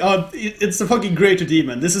it's like it's a fucking greater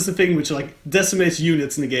demon. This is the thing which like decimates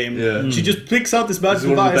units in the game. Yeah. She just picks out this magic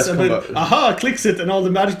one of the device best and then clicks it, and all the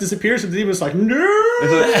magic disappears, and the demon's like, no.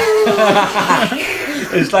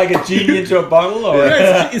 It's like a genie into a bottle, or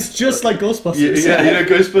It's just like Ghostbusters. Yeah, you know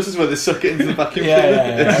Ghostbusters where they suck it into the vacuum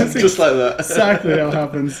Yeah. It's just like that. Exactly how it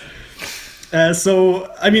happens.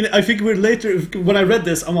 So, I mean, I think when I read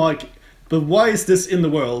this, I'm like, but why is this in the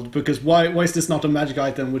world? Because why is this not a magic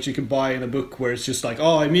item which you can buy in a book where it's just like,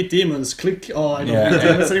 oh, I meet demons, click, oh, I don't meet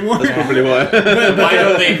demons anymore. That's probably why. why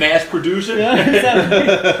don't they mass produce it? Yeah,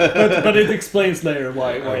 exactly. but it explains later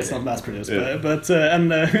why it's not mass produced. Yeah. But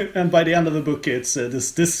and by the end of the book, it's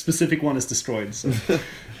this specific one is destroyed. So.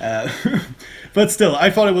 But still, I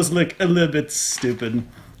thought it was like a little bit stupid.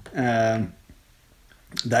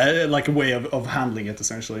 that like a way of handling it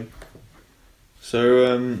essentially.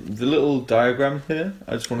 So the little diagram here,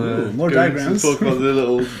 I just want Ooh, to more diagrams. talk about the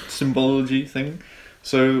little symbology thing.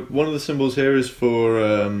 So one of the symbols here is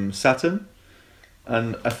for Saturn,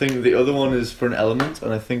 and I think the other one is for an element,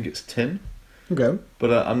 and I think it's tin. Okay.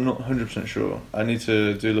 But I'm not 100% sure. I need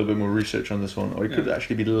to do a little bit more research on this one, or it could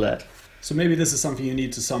actually be lead. So maybe this is something you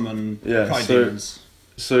need to summon pride so, demons.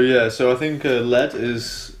 So I think lead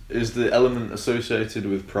is the element associated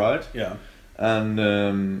with pride. Yeah. And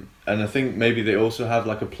I think maybe they also have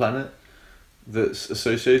like a planet that's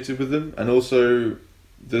associated with them, and also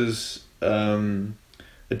there's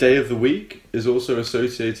a day of the week is also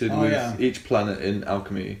associated with each planet in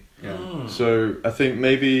alchemy. Yeah. So I think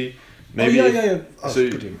maybe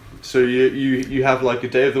so you have like a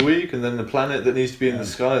day of the week, and then the planet that needs to be in the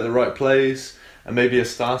sky at the right place, and maybe a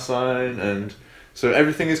star sign, and so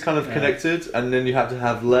everything is kind of connected, and then you have to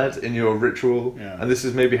have lead in your ritual, and this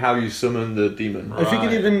is maybe how you summon the demon. I think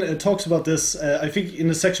it even talks about this. I think in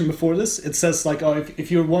the section before this, it says like, oh,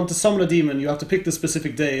 if you want to summon a demon, you have to pick the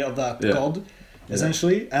specific day of that god,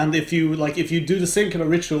 essentially. And if you do the same kind of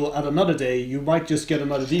ritual at another day, you might just get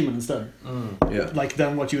another demon instead. Yeah, like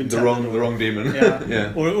then what you intended. The wrong demon.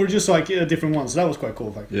 Yeah, or just like different ones. That was quite cool,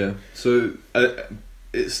 in fact. Yeah, so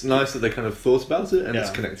it's nice that they kind of thought about it and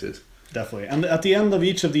it's connected. Definitely. And at the end of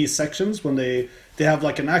each of these sections, when they have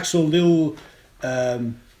like an actual little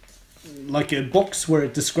like a box where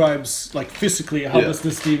it describes like physically how does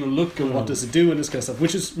this demon look and what does it do and this kind of stuff,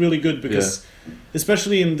 which is really good because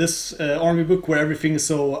especially in this army book where everything is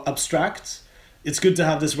so abstract, it's good to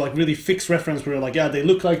have this like really fixed reference where like, they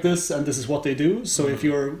look like this and this is what they do. So if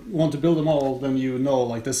you want to build them all, then you know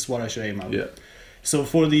like this is what I should aim at. Yeah. So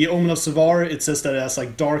for the Omen of Savar, it says that it has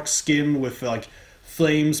like dark skin with like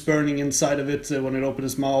flames burning inside of it when it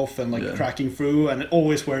opens its mouth and like cracking through, and it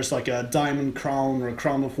always wears like a diamond crown or a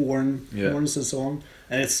crown of horns and so on,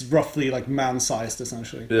 and it's roughly like man-sized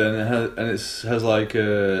essentially. Yeah, and it has like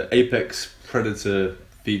apex predator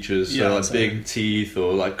features, so like big teeth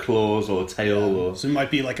or like claws or tail, or so it might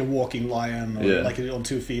be like a walking lion or like on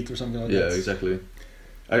 2 feet or something like that. Yeah, exactly.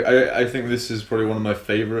 I think this is probably one of my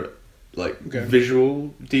favorite like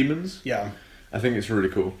visual demons. Yeah. I think it's really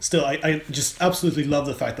cool. Still, I just absolutely love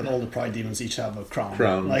the fact that all the pride demons each have a crown.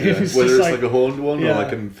 Like, whether it's like a horned one or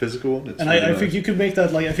like a physical one. And really I think you could make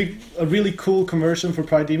that like, I think a really cool conversion for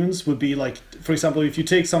pride demons would be like, for example, if you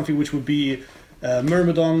take something which would be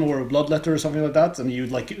Myrmidon or a Bloodletter or something like that, and you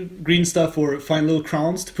like green stuff or find little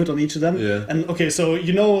crowns to put on each of them. Yeah. And okay, so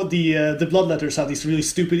you know the Bloodletters have these really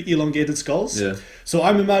stupid elongated skulls. Yeah. So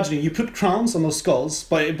I'm imagining you put crowns on those skulls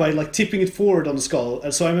by like tipping it forward on the skull.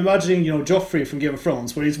 And so I'm imagining, Joffrey from Game of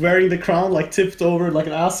Thrones, where he's wearing the crown like tipped over like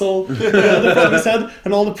an asshole at the front of his head,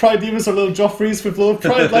 and all the pride demons are little Joffreys with little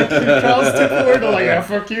pride like crowns tipped forward. They're like, yeah,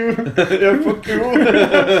 fuck you. Yeah, fuck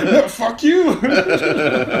you. Fuck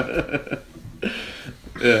you.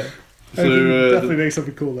 Yeah. So definitely make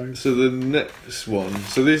something cool there. So the next one.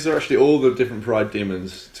 So these are actually all the different pride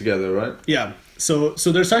demons together, right? Yeah. So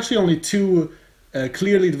there's actually only 2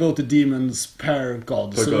 clearly devoted demons per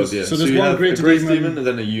god. Per god, yeah. So there's you one have greater a great demon demon and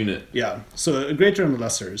then a unit. Yeah. So a greater and a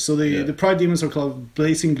lesser. So the pride demons are called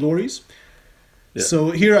Blazing Glories. Yeah.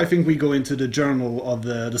 So here I think we go into the journal of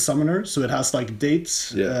the summoner. So it has like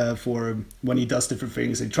dates for when he does different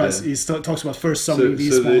things. He talks about first summoning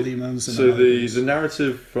these small demons. And so the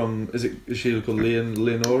narrative from is she called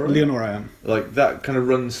Leonora? Leonora, yeah. Like that kind of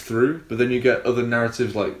runs through, but then you get other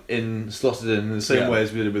narratives like slotted in the same way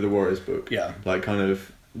as we did with the Warriors book. Yeah. Like kind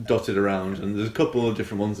of dotted around, and there's a couple of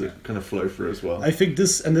different ones that kind of flow through as well. I think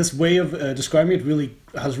this way of describing it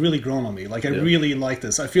has really grown on me. Like I really like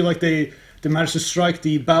this. I feel like they managed to strike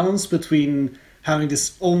the balance between having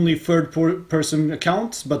this only third-person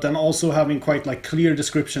account, but then also having quite like clear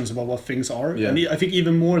descriptions about what things are. Yeah. And I think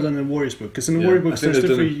even more than in Warriors book, because in the Warriors books there's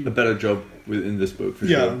definitely a better job in this book for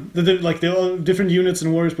sure. Yeah, like the different units in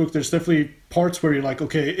the Warriors book, there's definitely parts where you're like,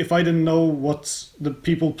 okay, if I didn't know what the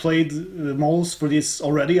people played the moles for this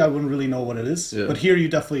already, I wouldn't really know what it is. Yeah. But here you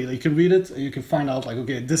definitely can read it and you can find out like,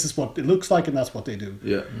 okay, this is what it looks like and that's what they do.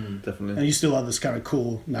 Yeah, definitely. And you still have this kind of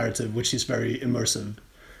cool narrative, which is very immersive.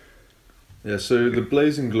 Yeah, so the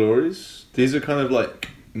Blazing Glories, these are kind of like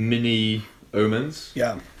mini omens.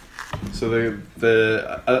 Yeah. So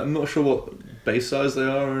they're I'm not sure what base size they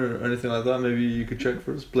are or anything like that. Maybe you could check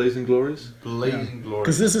for us. Blazing Glories. Blazing Glories.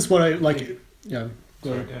 Because this is what I like. Yeah.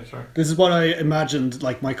 Sorry. This is what I imagined,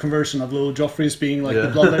 like my conversion of little Joffreys being like the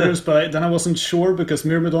Bloodletters, but then I wasn't sure because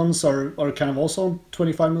Myrmidons are kind of also on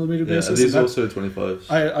 25mm bases. Yeah, these are also 25s.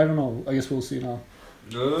 I don't know. I guess we'll see now.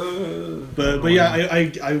 But yeah,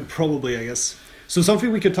 I probably, I guess. So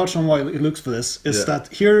something we could touch on while it looks for this is that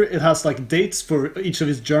here it has like dates for each of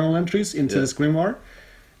his journal entries into this grimoire,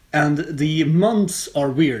 and the months are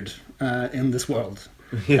weird in this world.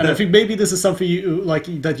 And I think maybe this is something you like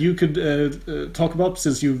that you could talk about,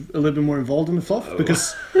 since you're a little bit more involved in the fluff.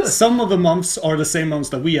 Because some of the months are the same months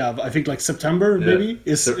that we have. I think like September maybe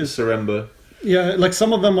is Saremba. Yeah, like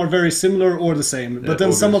some of them are very similar or the same, but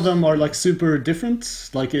then some of August. them are like super different,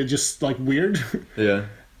 like just like weird. Yeah.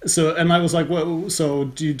 So, and I was like, well, so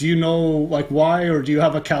do you know like why, or do you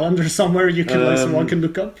have a calendar somewhere you can like so one can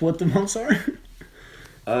look up what the months are?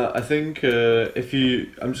 I think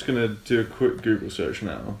I'm just gonna do a quick Google search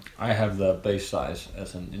now. I have the base size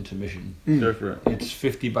as an intermission. Go for it. It's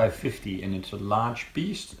 50 by 50, and it's a large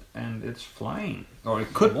beast, and it's flying, or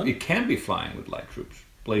it can be flying with light troops,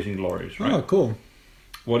 blazing glories, right? Oh, cool.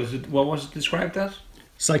 What is it? What was it described as?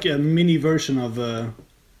 It's like a mini version of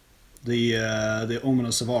the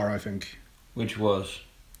Ominous Avar, I think. Which was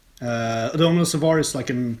The Ominous Avar is like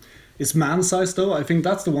it's man-sized though. I think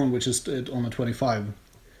that's the one which is on a 25.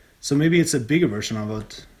 So maybe it's a bigger version of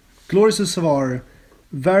it. Glorious Avar,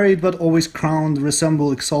 varied but always crowned,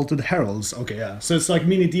 resemble exalted heralds. Okay, yeah. So it's like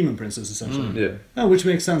mini demon princes essentially. Yeah. Which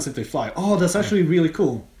makes sense if they fly. Oh, that's actually really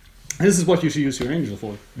cool. This is what you should use your angel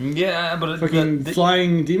for. yeah, but Fucking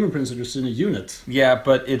flying demon prince are just in a unit. yeah,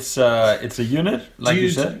 but it's a unit, like you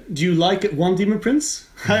said. Do you like one demon prince?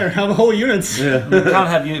 Have a whole unit. Yeah. You can't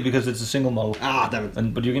have unit because it's a single model. Ah, damn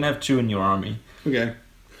it. But you can have 2 in your army. Okay.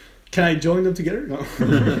 Can I join them together? No.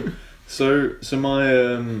 So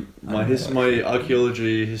my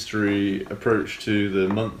archaeology history approach to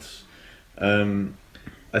the months,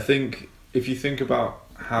 I think if you think about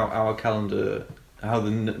how our calendar, how the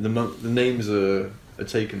names are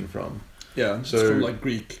taken from. Yeah, So- it's from like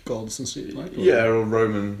Greek gods and shit, like. Yeah, or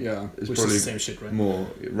Roman. Yeah, It's which probably is the same shit, right? more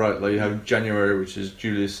right. Like you have January, which is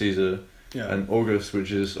Julius Caesar, Yeah, and August,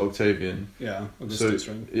 which is Octavian. yeah, Augustus,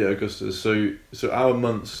 right? Yeah, Augustus. So our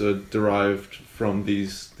months are derived from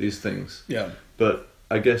these things. Yeah, But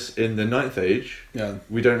I guess in the Ninth Age, yeah.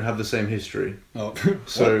 we don't have the same history. Oh,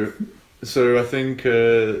 So I think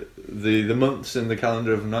the months in the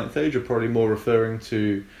calendar of the Ninth Age are probably more referring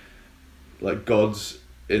to like gods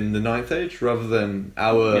in the Ninth Age rather than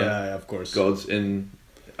our yeah, of course. gods in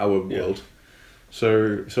our Yeah. world.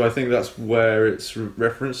 So I think that's where it's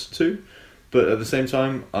referenced to. But at the same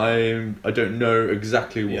time, I don't know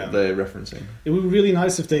exactly what Yeah. they're referencing. It would be really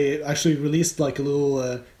nice if they actually released like a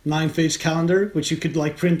little Ninth-Age calendar, which you could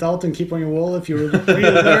like print out and keep on your wall if you're a real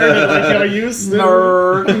nerd and like you use.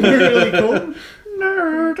 Nerd. Really cool.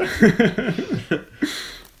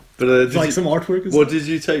 But It's like some artwork. And what stuff. did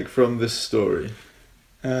you take from this story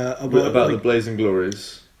About about like, the Blazing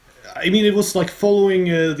Glories? I mean, it was like following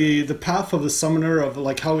the path of the summoner, of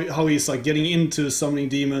like how he's like getting into summoning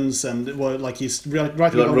demons, and what like he's writing He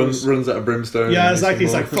like down those- runs out of brimstone. Yeah, and exactly.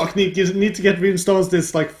 He's some like, more. fuck, need to get brimstones.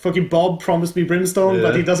 This like fucking Bob promised me brimstone,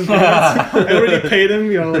 but he doesn't pay it. I already paid him,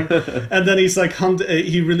 you know. Like, and then he's like,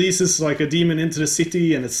 he releases like a demon into the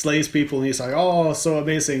city, and it slays people. And he's like, oh, so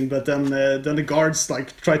amazing. But then the guards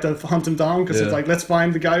like try to hunt him down because it's Yeah. like, let's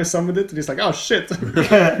find the guy who summoned it. And he's like, oh shit.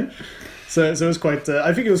 so it was quite.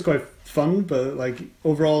 I think it was quite fun, but like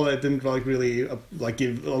overall, it didn't like really like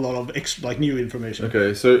give a lot of extra like new information.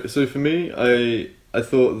 Okay, so for me, I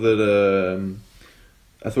thought that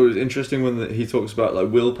I thought it was interesting when he talks about like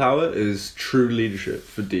willpower is true leadership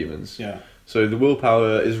for demons. Yeah. So the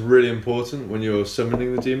willpower is really important when you're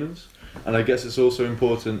summoning the demons, and I guess it's also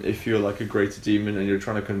important if you're like a greater demon and you're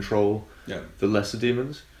trying to control the lesser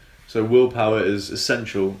demons. So willpower is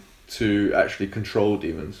essential to actually control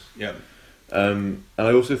demons. Yeah. And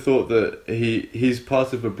I also thought that he's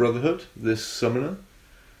part of a brotherhood, this summoner.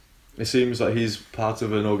 It seems like he's part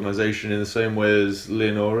of an organization in the same way as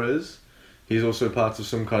Leonora is. He's also part of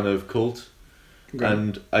some kind of cult. Okay.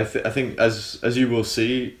 And I think as you will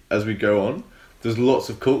see as we go on, there's lots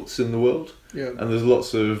of cults in the world. Yeah. And there's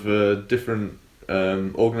lots of different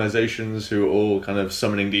organizations who are all kind of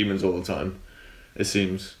summoning demons all the time, it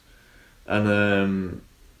seems. And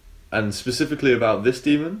specifically about this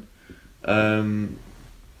demon,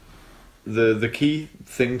 the key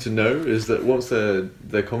thing to know is that once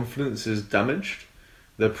their confidence is damaged,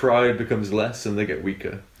 their pride becomes less and they get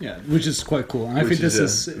weaker. Yeah, which is quite cool. And I Which think this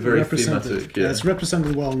is, is very represented. thematic, yeah. It's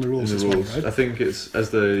represented well in the rules In as the rules. well, I right? think it's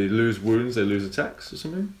as they lose wounds, they lose attacks or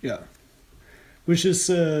something. Yeah. Which is,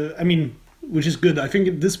 which is good. I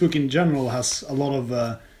think this book in general has a lot of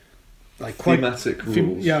like quite Thematic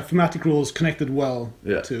rules. thematic rules connected well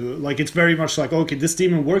Yeah. to like it's very much like, okay, this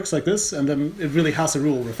demon works like this, and then it really has a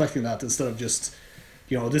rule reflecting that instead of just,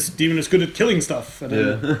 this demon is good at killing stuff, and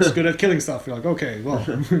then Yeah. it's good at killing stuff. You're like, okay, well.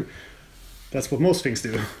 That's what most things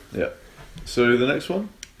do. Yeah. So the next one?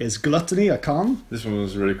 Is gluttony a con? This one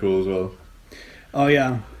was really cool as well. Oh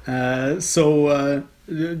yeah.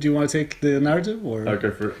 Do you want to take the narrative or? I'll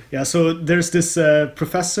go for it. Yeah. So there's this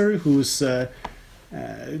professor who's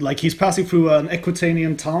like he's passing through an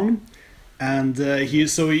Equitanian town, and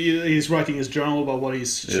he's writing his journal about what he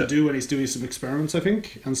should do, and he's doing some experiments, I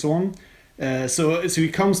think, and so on. So he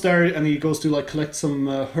comes there and he goes to like collect some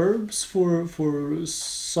herbs for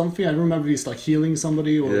something. I don't remember if he's like healing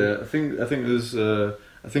somebody or. Yeah, I think there's.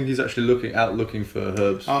 I think he's actually looking for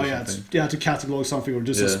herbs. Oh or yeah, something. to catalog something or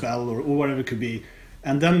just a spell or whatever it could be.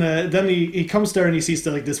 And then he comes there and he sees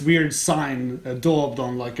like this weird sign daubed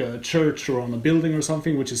on like a church or on a building or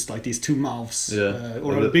something, which is like these two mouths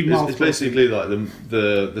or a big mouth. It's basically like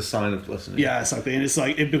the sign of gluttony. Yeah, exactly, and it's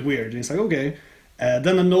like a bit weird. And it's like okay.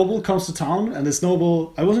 Then a noble comes to town, and this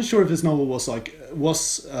noble, I wasn't sure if this noble was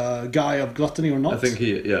a guy of gluttony or not. I think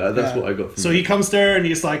that's what I got from So he comes there and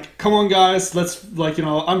he's like, come on guys, let's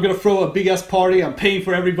I'm gonna throw a big ass party, I'm paying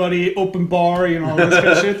for everybody, open bar, this kind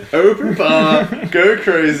of shit. Open bar, go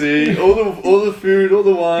crazy, all the food, all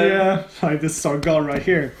the wine. Yeah, like this is our god right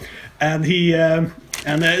here. And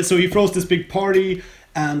so he throws this big party,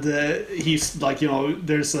 and he's like,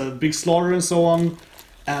 there's a big slaughter and so on.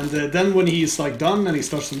 And then when he's like done and he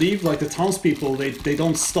starts to leave, like the townspeople, they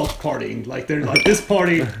don't stop partying. Like they're like, this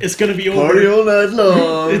party is gonna be over. Party all night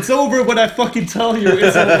long. It's over when I fucking tell you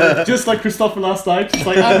it's over. Just like Christopher last night. It's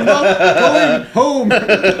like, I'm not going home.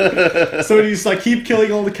 So he's like keep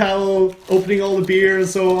killing all the cattle, opening all the beer and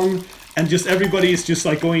so on. And just everybody is just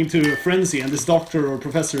like going to a frenzy. And this doctor or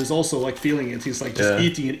professor is also like feeling it. He's like just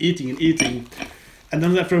eating and eating and eating. And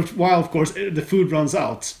then after a while, of course, the food runs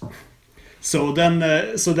out. So then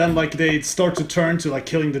like they start to turn to like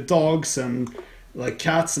killing the dogs and like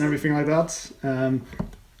cats and everything like that. And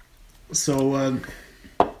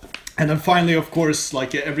then finally, of course,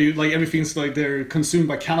 like everything's like they're consumed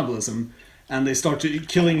by cannibalism, and they start to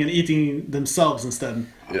killing and eating themselves instead.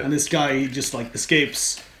 Yeah. And this guy just like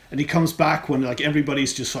escapes, and he comes back when like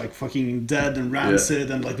everybody's just like fucking dead and rancid,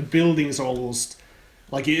 and like the buildings are almost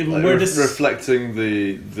like reflecting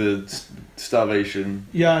the starvation.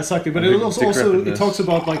 Yeah, exactly. But it also it talks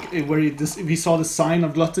about like where he saw the sign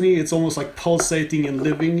of gluttony. It's almost like pulsating and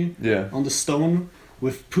living on the stone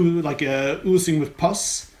with poo, like oozing with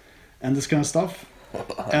pus and this kind of stuff.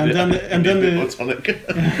 And then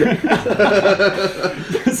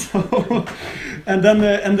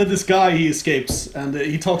this guy, he escapes, and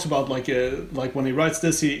he talks about like when he writes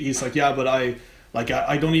this, he's like, yeah, but I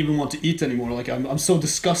don't even want to eat anymore. Like I'm so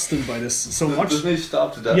disgusted by this so much. Doesn't he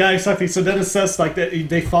starve to death? Yeah, exactly. So then it says like that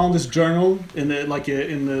they found this journal in his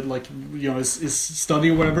study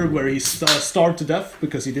or whatever, where he starved to death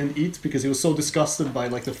because he didn't eat, because he was so disgusted by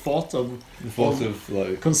like the thought of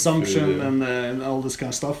like consumption and all this kind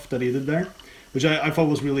of stuff that he did there, which I thought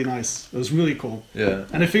was really nice. It was really cool. Yeah.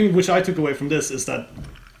 And the thing which I took away from this is that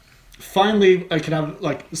finally I can have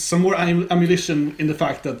like some more ammunition in the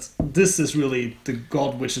fact that this is really the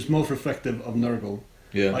god which is most reflective of Nurgle.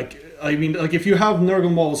 Yeah. Like, I mean, like if you have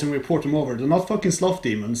Nurgle models and we report them over, they're not fucking sloth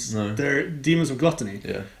demons. No. They're demons of gluttony.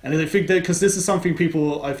 Yeah. And I think that because this is something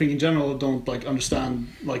people, I think in general, don't like understand.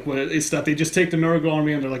 Like what it's that they just take the Nurgle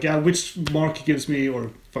army and they're like, yeah, which mark gives me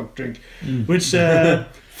which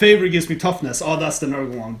favor gives me toughness. Oh, that's the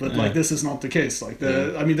Nurgle one. But like this is not the case. Like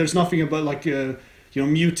I mean, there's nothing about like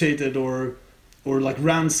mutated or like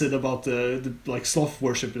rancid about the like sloth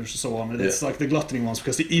worshippers and so on. It's like the gluttony ones,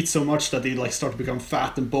 because they eat so much that they like start to become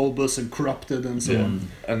fat and bulbous and corrupted and so on.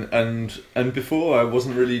 And before I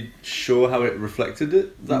wasn't really sure how it reflected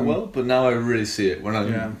it that well, but now I really see it when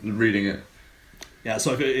I'm reading it. Yeah,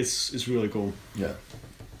 so it's really cool. Yeah,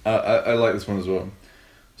 I like this one as well.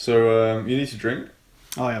 So you need to drink.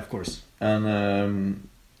 Oh yeah, of course. And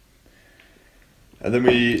then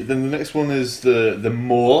the next one is the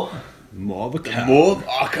Maw.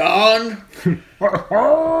 Morv-Arkan.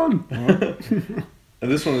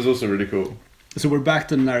 And this one is also really cool. So we're back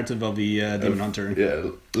to the narrative of the Demon Hunter.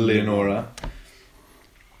 Yeah, Leonora.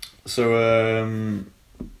 So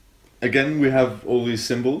again, we have all these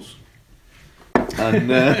symbols,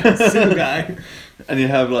 and Symbol guy. and you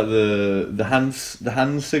have like the hand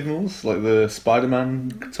signals, like the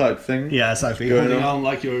Spider-Man type thing. Yeah, exactly. Holding on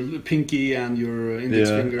like your pinky and your index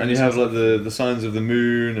finger. And you have like the signs of the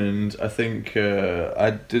moon, and I think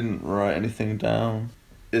I didn't write anything down.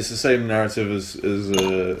 It's the same narrative as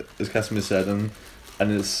Casimir said, and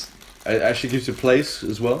it actually gives you a place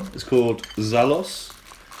as well. It's called Zalos,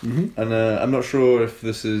 and I'm not sure if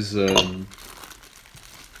this is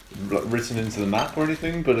written into the map or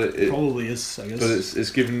anything, but it probably is, I guess. But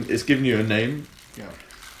it's given you a name. Yeah.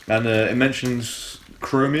 and it mentions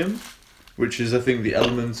chromium, which is I think the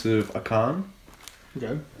element of Akan.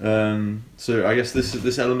 Okay. So I guess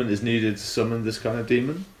this element is needed to summon this kind of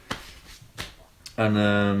demon.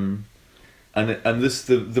 And this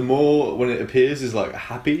the more when it appears is like a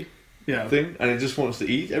happy thing, and it just wants to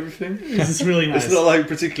eat everything. It's really nice. It's not like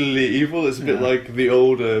particularly evil. It's a bit like the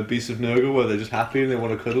old Beasts of Nurgle, where they're just happy and they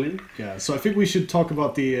want to cuddle you. Yeah. So I think we should talk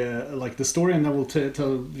about the like the story, and then we'll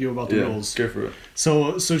tell you about the rules. Go for it.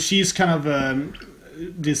 So she's kind of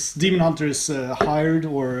this demon hunter is hired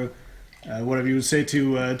or whatever you would say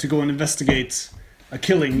to go and investigate a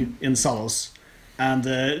killing in Salos. And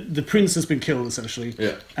the prince has been killed essentially.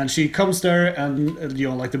 Yeah. And she comes there, and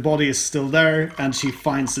like the body is still there, and she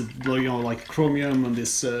finds it, like chromium and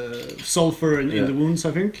this sulfur in the wounds,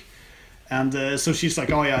 I think. And so she's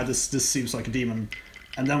like, oh yeah, this seems like a demon.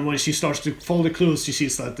 And then when she starts to follow the clues, she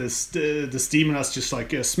sees that this demon has just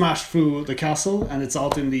like smashed through the castle, and it's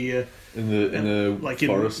out in the like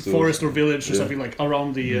forest or village or something, like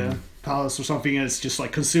around the palace or something, and it's just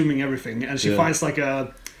like consuming everything. And she finds like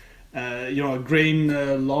a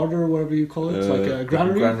grain larder, whatever you call it, like a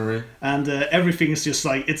granary. And everything is just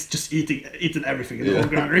like, it's just eating everything in the whole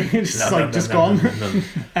granary. It's just gone.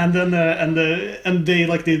 And then and they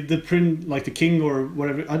like the print, like the king or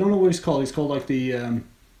whatever, I don't know what he's called. He's called like the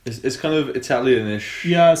it's kind of Italianish.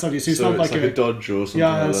 Yeah, exactly. So it's not like like a dodge or something.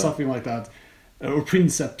 Yeah, like that. something like that. Or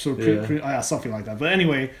princeps or something like that. But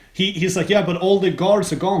anyway, he's like, yeah, but all the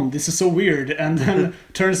guards are gone. This is so weird. And then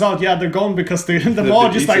turns out, they're gone because the maw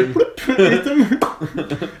just like ate them.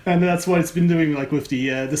 And that's what it's been doing, like with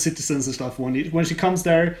the citizens and stuff. When she comes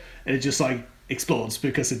there, it just like explodes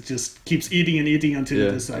because it just keeps eating and eating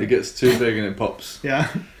until it gets too big and it pops.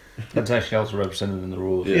 Yeah. That's actually also represented in the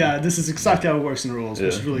rules. Yeah, this is exactly how it works in the rules,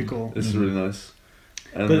 which is really cool. This is really nice.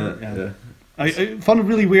 And but, I found it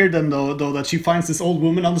really weird then though that she finds this old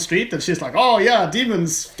woman on the street and she's like, oh yeah,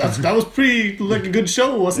 demons, that was pretty like a good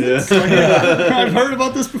show, wasn't it? Like, I've heard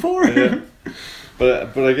about this before.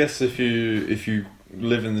 But I guess if you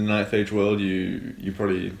live in the Ninth Age world, you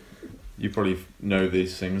probably know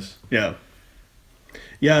these things. Yeah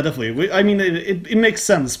definitely. I mean it makes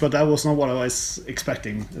sense, but that was not what I was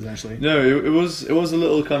expecting essentially. No, it was a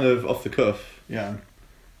little kind of off the cuff.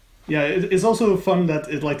 Yeah, it's also fun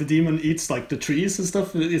that like the demon eats like the trees and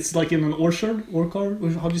stuff. It's like in an orchard. How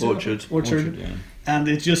do you say orchard? Yeah. And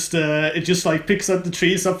it just like picks up the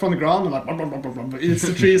trees up from the ground and like eats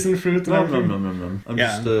the trees and fruit. And I'm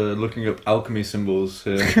just looking up alchemy symbols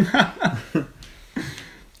here.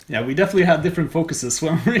 Yeah, we definitely had different focuses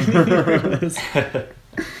when we reading this.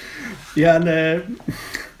 Yeah, and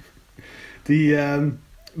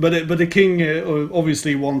But the king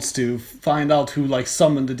obviously wants to find out who like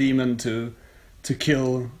summoned the demon to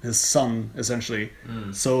kill his son essentially.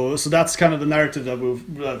 So that's kind of the narrative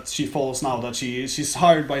that she follows now. That she's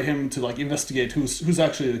hired by him to like investigate who's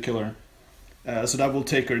actually the killer. So that will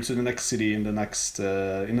take her to the next city in the next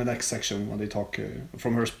section when they talk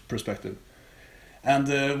from her perspective. And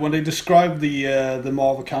when they describe the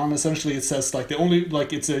Maw of Akan, essentially it says like the only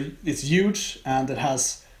like it's huge and it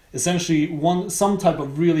has essentially some type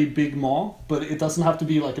of really big maw, but it doesn't have to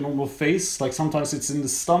be like a normal face. Like sometimes it's in the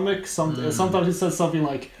stomach. Sometimes it says something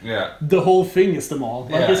like the whole thing is the maw.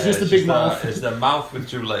 Like it's just a big mouth. It's the mouth with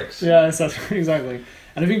two legs. Yeah, exactly.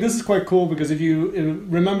 And I think this is quite cool because if you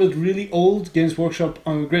remember the really old Games Workshop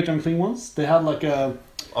Great Unclean Ones, they had like a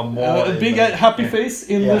big happy face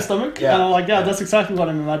in the stomach. Yeah. And I'm like, that's exactly what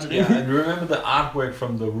I'm imagining. Yeah, and remember the artwork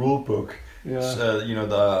from the rule book. Yeah.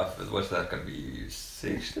 What's that going to be?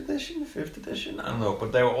 6th edition, 5th edition, I don't know,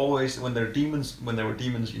 but they were always when they were demons, they were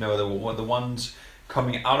the ones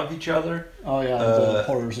coming out of each other. Oh yeah, the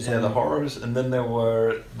horrors or something. Yeah, the horrors, and then there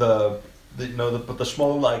were the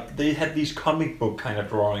small, like they had these comic book kind of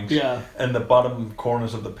drawings. Yeah. In the bottom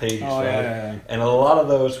corners of the page. Oh, right? yeah. And a lot of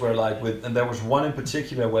those were like and there was one in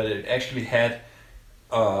particular where it actually had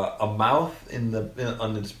a mouth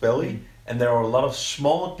on its belly. And there are a lot of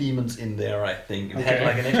small demons in there, I think. It had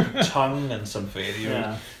like an extra tongue and something.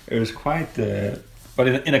 It was quite, but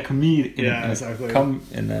in a comedic, in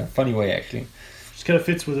a funny way, actually. Just kind of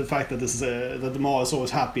fits with the fact that this is that the maw is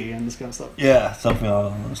always happy and this kind of stuff. Yeah, something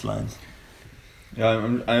along those lines.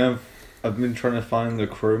 Yeah, I've been trying to find the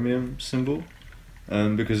chromium symbol,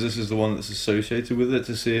 because this is the one that's associated with it,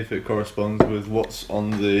 to see if it corresponds with what's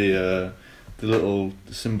on the little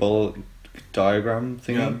symbolic diagram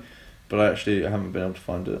thingy. Yeah. But I haven't been able to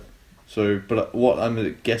find it. So, but what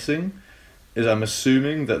I'm guessing is I'm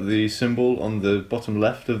assuming that the symbol on the bottom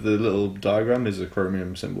left of the little diagram is a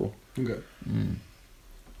chromium symbol. Okay.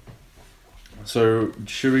 So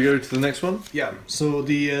should we go to the next one? Yeah. So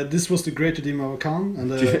the this was the Great Redeemer of Khan, and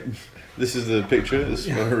This is the picture. It's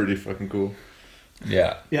really fucking cool.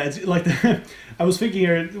 Yeah. yeah, it's like I was thinking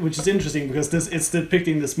here, which is interesting because it's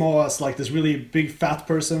depicting the Maw as like this really big fat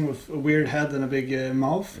person with a weird head and a big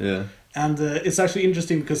mouth. Yeah. And it's actually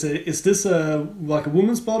interesting because is this like a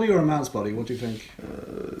woman's body or a man's body? What do you think?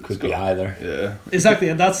 Could be either. Yeah. Exactly,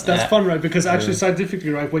 and that's fun, right? Because actually, scientifically,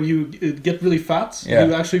 right, when you get really fat,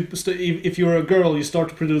 you actually, if you're a girl, you start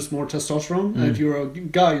to produce more testosterone, and if you're a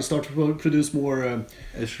guy, you start to produce more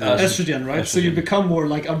estrogen, right? So you become more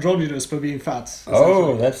like androgynous by being fat.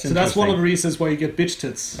 Oh, that's so interesting. that's one of the reasons why you get bitch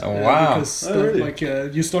tits. Oh, wow. Because really? like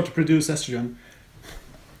you start to produce estrogen.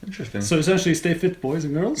 Interesting. So essentially, stay fit, boys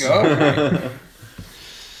and girls. Okay.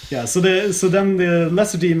 Yeah. So then the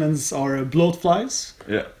lesser demons are bloat flies.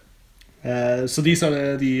 Yeah. So these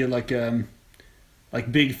are the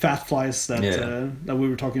like big fat flies that that we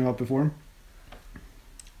were talking about before.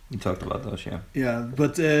 We talked about those, yeah. Yeah,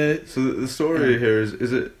 but So the story here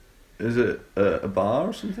is it a bar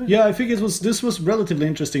or something? yeah, I think this was relatively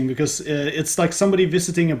interesting because it's like somebody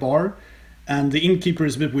visiting a bar, and the innkeeper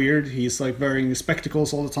is a bit weird. He's like wearing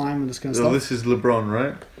spectacles all the time and this kind of Well, stuff. this is LeBron,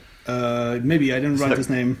 right? Maybe I didn't write like- his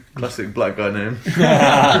name. Classic black guy name.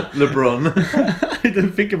 LeBron. I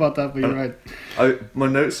didn't think about that, but you're right. My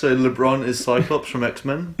notes say LeBron is Cyclops from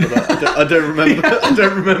X-Men, but I don't remember. I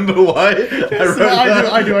don't remember why I wrote that.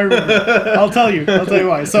 I do. I remember. I'll tell you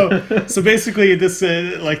why. So basically, this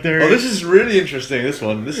like they're. Oh, this is really interesting. This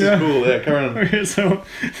one. This is cool. Yeah, carry on. Okay, so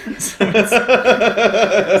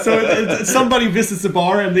somebody visits the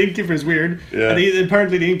bar and the innkeeper is weird. Yeah. And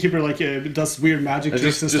apparently the innkeeper like does weird magic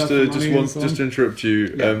tricks and stuff. for money and so on. Just to interrupt you.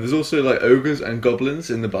 Yeah. There's also like ogres and goblins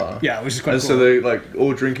in the bar. Yeah, which is quite And cool. so they like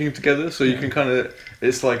all drinking together. So you can kind of.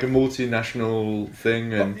 It's like a multinational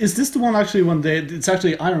thing. And Is this the one actually when it's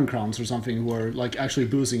actually Iron Crowns or something who are like actually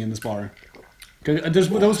boozing in this bar? There was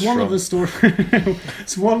one of the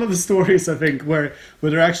it's one of the stories I think where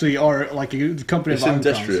there actually are like a company it's of Iron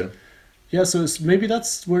Industria. Crowns. Yeah, so maybe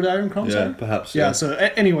that's where the Iron Crowns Yeah, are. perhaps. Yeah. So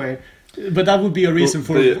anyway, but that would be a reason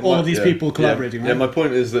for all of these people collaborating, Yeah, right? my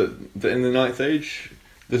point is that in the Ninth Age,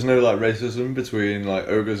 there's no like racism between like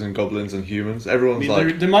ogres and goblins and humans. Everyone's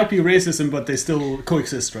there might be racism, but they still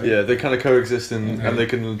coexist, right? yeah, they kind of coexist and they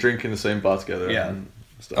can drink in the same bar together. Yeah. and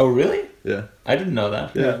stuff. Oh, really? Yeah. I didn't know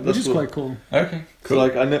that. Yeah, which that's is cool. quite cool. Okay, So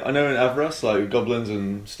like I know in Avras like goblins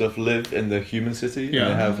and stuff live in the human city. Yeah.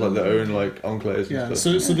 And they have like their own like enclaves and Yeah,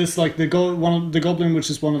 stuff. so this like one of the goblin, which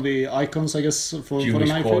is one of the icons, I guess, for the Jewish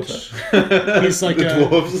Ninth quarter. Age. He's like the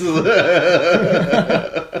dwarves.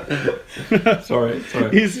 Sorry.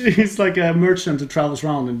 he's like a merchant who travels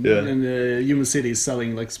around in Yeah. human cities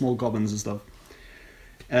selling like small goblins and stuff.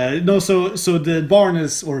 So the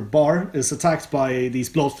bar is attacked by these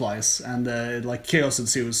bloatflies, and like chaos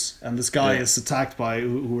ensues. And this guy is attacked by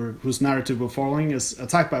whose narrative we're following is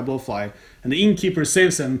attacked by a bloatfly, and the innkeeper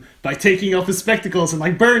saves him by taking off his spectacles and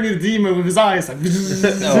like burning the demon with his eyes. Like,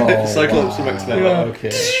 Cyclops from X-Men. Yeah.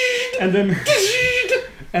 Okay. and then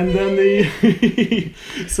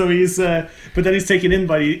so he's but then he's taken in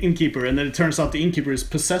by the innkeeper, and then it turns out the innkeeper is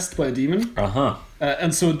possessed by a demon.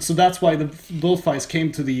 And so that's why the bloatflies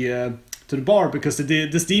came to the bar, because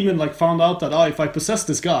this demon like found out that if I possess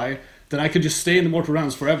this guy, then I could just stay in the mortal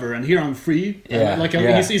realms forever, and here I'm free. Yeah,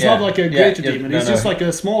 And he's not like a greater demon. He's just like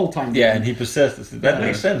a small time demon. Yeah, and he possesses. That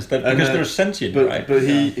makes sense. That because they're sentient, right? But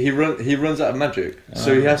he runs out of magic,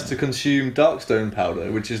 so he has to consume darkstone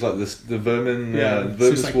powder, which is like the vermin So vermin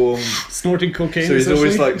he's, like, swarm. snorting cocaine. So he's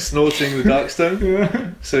always essentially. like snorting the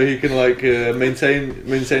darkstone, so he can like maintain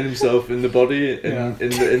himself in the body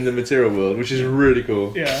in the material world, which is really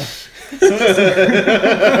cool. Yeah.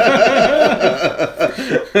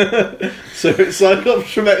 So it's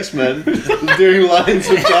Cyclops from X-Men doing lines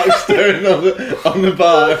of darkstone on the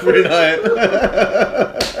bar every night.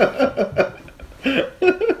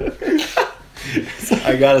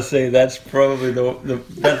 I gotta say that's probably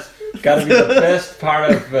that's gotta be the best part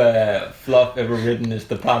of fluff ever written, is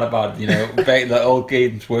the part about back in the old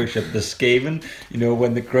Games Workshop, the Skaven.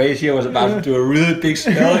 When the Gracia was about to do a really big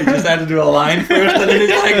spell, he just had to do a line first, and then he's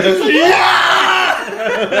like, yeah!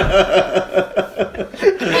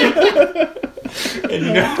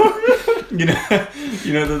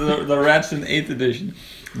 And the rats in 8th edition.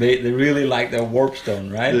 They really like their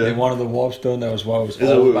warpstone, right? Yeah. They wanted the warpstone. That was what it was Is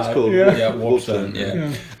that all what it was about. called? Yeah, Warpstone, warpstone. Yeah.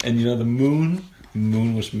 yeah. And the moon. The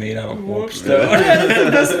moon was made out of warpstone.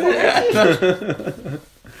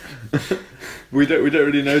 We don't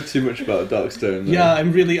really know too much about darkstone. though. Yeah,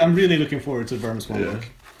 I'm really looking forward to Vermis one Yeah. book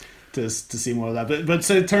to see more of that. But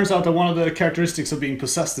so it turns out that one of the characteristics of being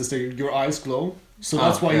possessed is that your eyes glow. So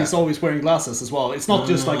that's why he's always wearing glasses as well. It's not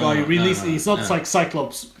just like he releases. He's not like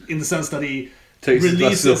Cyclops in the sense that he takes his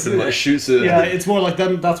glasses off and like shoots it. Yeah, it's more like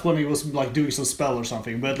then that's when he was like doing some spell or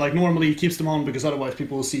something. But like normally he keeps them on because otherwise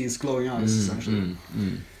people will see his glowing eyes essentially.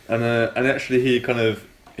 And actually he kind of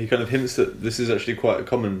hints that this is actually quite a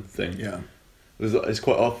common thing. Yeah, it's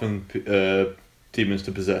quite often demons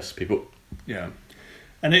to possess people. Yeah,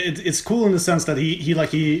 and it's cool in the sense that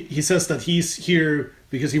he says that he's here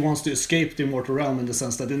because he wants to escape the immortal realm, in the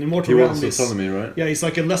sense that in the immortal realm he wants autonomy, right? Yeah, he's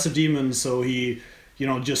like a lesser demon, so he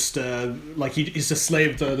just like he's a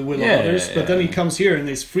slave to the will of others. But then he comes here and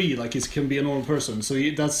he's free, like he can be a normal person. So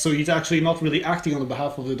he's actually not really acting on the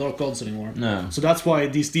behalf of the dark gods anymore. No. So that's why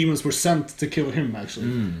these demons were sent to kill him.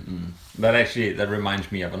 Actually, that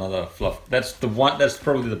reminds me of another fluff. That's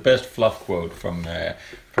probably the best fluff quote from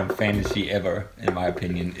fantasy ever, in my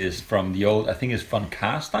opinion. Is from the old, I think it's von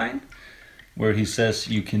Carstein, where he says,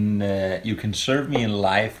 you can serve me in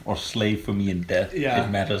life or slave for me in death. Yeah. It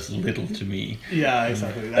matters little to me. Yeah,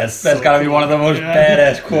 exactly. That's so gotta be one of the most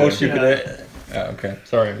badass quotes you could. Okay,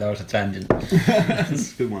 sorry, that was a tangent.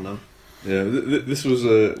 That's a good one though. Yeah, this was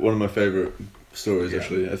one of my favorite stories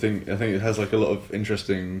actually. I think it has like a lot of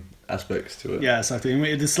interesting aspects to it. Yeah, exactly. I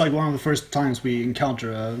mean, it's like one of the first times we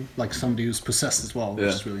encounter like somebody who's possessed as well, which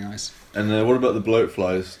is really nice. And what about the bloat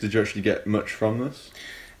flies? Did you actually get much from this?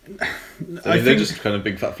 I think they're just kind of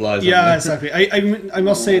big fat flies. Yeah, exactly. I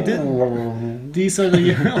must say these are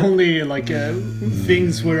the only like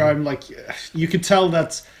things where I'm like, you could tell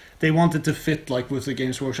that they wanted to fit like with the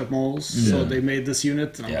Games Workshop models, so they made this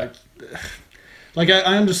unit, and I'm like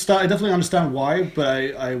I understand. I definitely understand why,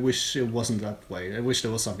 but I wish it wasn't that way. I wish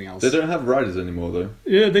there was something else. They don't have riders anymore though.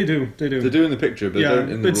 Yeah, they do. They do in the picture, but they don't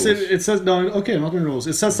in the rules. It says no. Okay, not in the rules.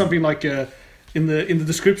 It says something like. In the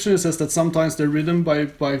description, it says that sometimes they're ridden by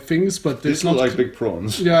things, but it's not like big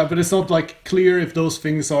prawns. Yeah, but it's not like clear if those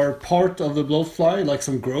things are part of the bloatfly, like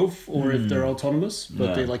some growth, or if they're autonomous.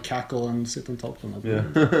 But they like cackle and sit on top of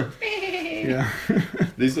them. Yeah.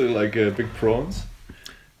 These look like big prawns.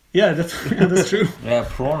 Yeah, that's true. Yeah,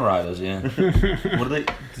 prawn riders. Yeah. What are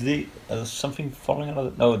they? Something falling out of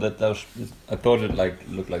it? No, that was. I thought it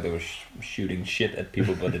looked like they were shooting shit at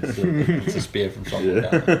people, but it's a spear from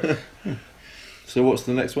somewhere. Yeah. So what's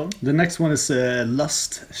the next one? The next one is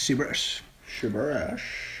Lust Shibarash.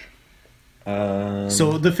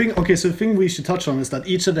 So the thing we should touch on is that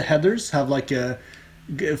each of the headers have like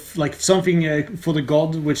something for the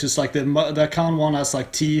god, which is like the Akan one has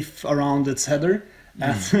like teeth around its header,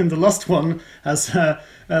 and the Lust one has a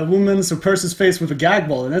woman's or person's face with a gag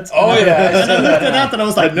ball in it. Oh yeah, and I looked at that and I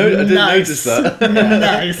was like, I didn't nice, notice that.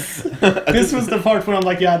 nice. This was the part where I'm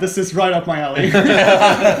like, yeah, this is right up my alley.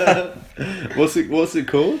 What's it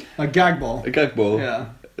called? A gag ball. A gag ball. Yeah.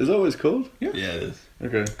 Is that what it's called? Yeah, it is.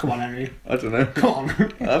 Okay. Come on, Henry. I don't know. Come on.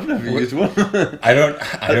 I've never used one. I don't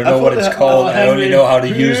know what it's called. I only know how to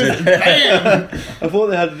use it. Bam! I thought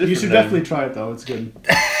they had a different You should name. definitely try it though. It's good.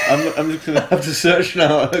 I'm just gonna have to search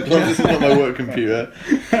now. This is not my work computer.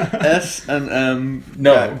 S and M.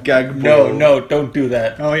 No, gag ball. No, don't do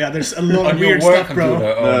that. Oh yeah, there's a lot On of your weird work stuff, bro.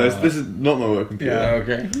 computer. Oh, No, this is not my work computer. Yeah.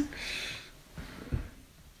 Okay.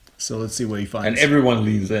 So let's see what he finds. And everyone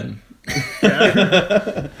leans in.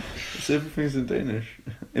 So everything's in Danish.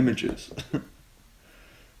 Images.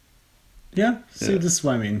 Yeah. See, this is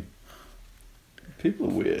what I mean. People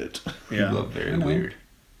are weird. Yeah. People are very I know. weird.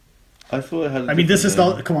 I thought it had. I mean, this is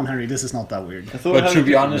not. Come on, Henry. This is not that weird. I thought it But had to a be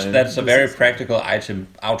different honest, name. that's a very practical item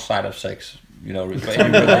outside of sex. You know, for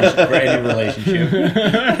any relationship.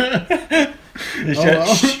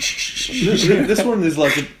 This one is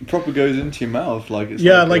like it proper goes into your mouth, like it's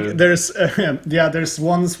Yeah, like like there's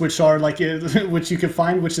ones which are like which you can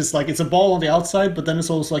find, which is like it's a ball on the outside, but then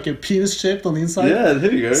it's also like a penis shaped on the inside. Yeah,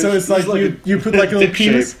 there you go. So it's like you put like a little dick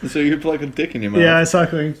penis. shape, so you put like a dick in your mouth. Yeah,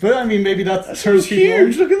 exactly. But I mean, maybe that That's turns people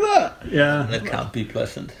huge. on. Look at that. Yeah, That can't be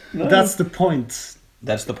pleasant. No. that's the point.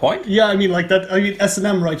 That's the point. Yeah, I mean, like that. I mean,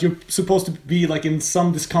 S&M, right? You're supposed to be like in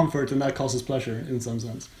some discomfort, and that causes pleasure in some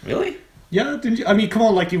sense. Really? Yeah, didn't you? I mean, come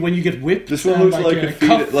on, like when you get whipped. This one and, looks like a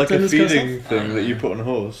cuffed like and a this kind of feeding stuff. thing that you put on a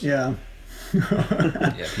horse. Yeah,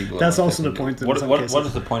 Yeah, people. That's are also the technical. point in What some what cases. what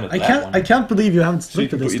is the point of I that can't. one? I can't believe you haven't So you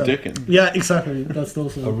looked can at put this your stuff. dick in. Yeah, exactly. That's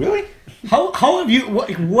also. Oh really? How have you?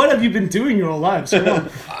 What have you been doing your whole lives? Come on,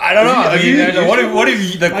 I don't know. I mean, what have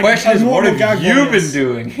you? The question is, what have you been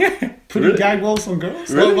doing? putting Really? gag balls on girls?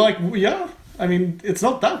 Really? Like, yeah. I mean, it's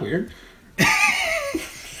not that weird.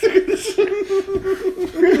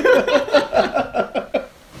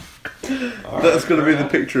 That's going to be the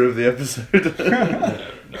picture of the episode.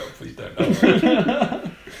 No, please don't.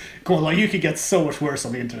 No. Go Come on, like you could get so much worse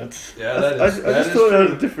on the internet. Yeah, I just thought it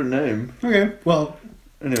had a different name. Okay, well,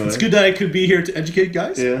 Anyway. it's good that I could be here to educate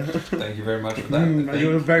guys. Yeah. Thank you very much for that.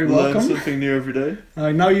 You're very Learn welcome. something new every day.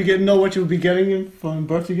 Now you know what you'll be getting from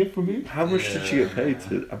birthday gift from me. How much did she get paid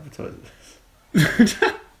to advertise this?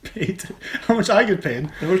 Paid. How much I get paid?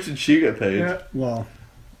 How much did she get paid? Yeah. Well,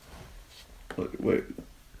 Wait.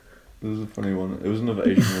 There was a funny one. It was another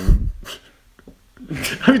Asian woman.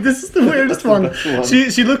 I mean, this is the weirdest That's the one. best one.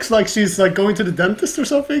 She looks like she's like going to the dentist or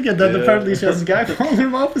something, and then Yeah. apparently she has a gag on her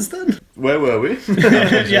mouth instead. Where were we?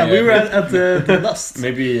 Yeah, we were at the Lust.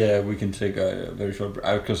 Maybe we can take a very short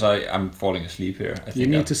break because I'm falling asleep here. I think You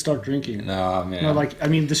need to start drinking. No, man. No, like I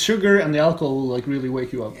mean, the sugar and the alcohol will like really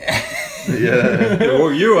wake you up. Yeah.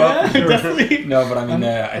 woke you up. Yeah, definitely. No, but I mean,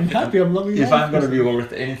 I'm happy. I'm loving If life. I'm gonna be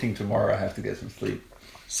worth anything tomorrow, I have to get some sleep.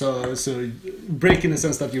 So break in the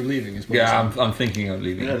sense that you're leaving is what you're Yeah, saying. I'm thinking of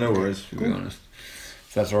leaving. Yeah, no worries. To be honest,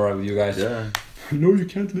 if that's alright with you guys. Yeah. No, you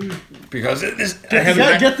can't leave. Because it is.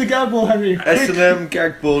 Get the gag ball, Henry. S&M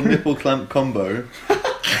gag ball nipple clamp combo.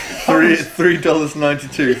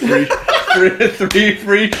 $3.92.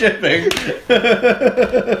 Free shipping.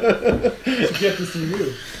 Get this from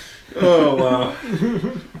you. Oh wow.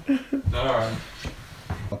 Alright.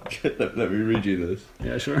 Let me read you this.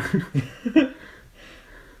 Yeah, sure.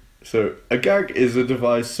 So, a gag is a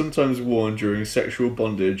device sometimes worn during sexual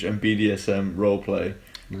bondage and BDSM roleplay.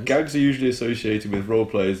 Nice. Gags are usually associated with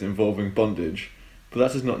roleplays involving bondage, but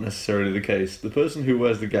that is not necessarily the case. The person who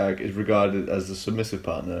wears the gag is regarded as the submissive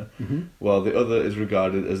partner, while the other is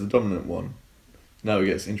regarded as the dominant one. Now it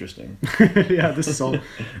gets interesting. Yeah, this is all.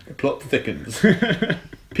 Plot thickens.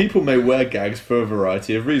 People may wear gags for a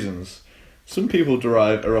variety of reasons. Some people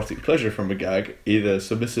derive erotic pleasure from a gag, either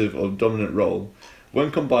submissive or dominant role. When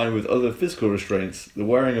combined with other physical restraints, the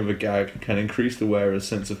wearing of a gag can increase the wearer's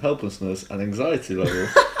sense of helplessness and anxiety level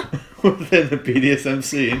within the BDSM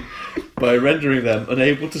scene by rendering them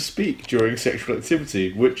unable to speak during sexual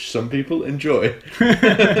activity, which some people enjoy.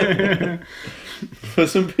 For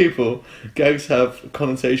some people, gags have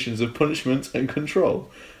connotations of punishment and control,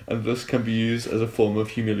 and thus can be used as a form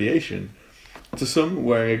of humiliation. To some,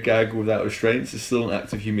 wearing a gag without restraints is still an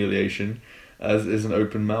act of humiliation, as is an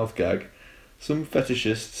open mouth gag. Some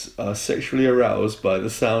fetishists are sexually aroused by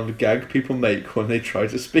the sound gag people make when they try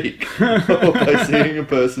to speak, or by seeing a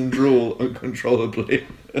person drool uncontrollably.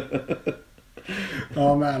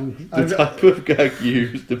 Oh man. The type of gag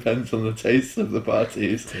used depends on the tastes of the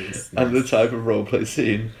parties and the type of roleplay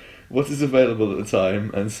scene, what is available at the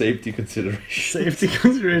time, and safety considerations. Safety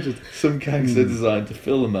considerations. Some gags are designed to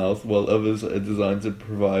fill the mouth, while others are designed to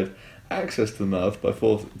provide access to the mouth by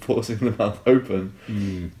forcing the mouth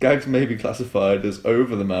open. Gags may be classified as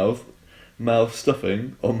over the mouth, mouth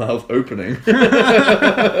stuffing, or mouth opening.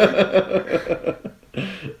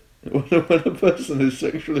 When a person is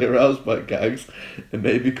sexually aroused by gags, it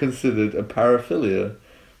may be considered a paraphilia.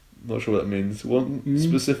 Not sure what that means. One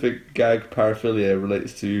specific gag paraphilia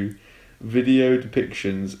relates to video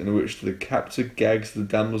depictions in which the captor gags the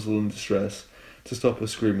damsel in distress to stop her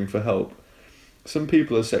screaming for help. Some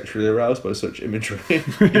people are sexually aroused by such imagery,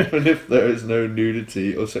 even if there is no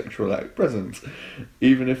nudity or sexual act present,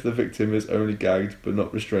 even if the victim is only gagged but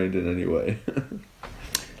not restrained in any way.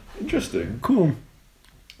 Interesting. Cool.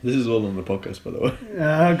 This is all on the podcast, by the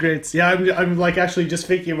way. Great. Yeah, I'm like actually just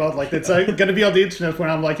thinking about like it's gonna be on the internet when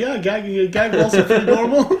I'm like, yeah, gag balls are pretty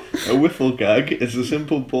normal. A wiffle gag is a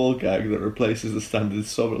simple ball gag that replaces the standard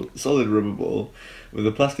solid rubber ball with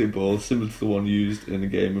a plastic ball similar to the one used in a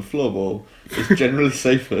game of floorball. It's generally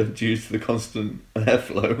safer due to the constant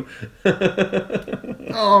airflow.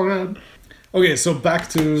 Oh man. Okay, so back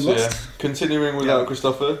to So, Lost. yeah, continuing without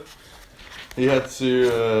Christopher, he had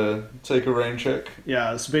to take a rain check.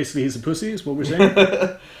 Yeah, so basically he's a pussy, is what we're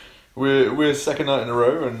saying. We're second night in a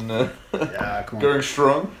row and Yeah, come on. going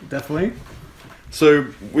strong. Definitely. So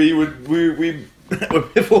we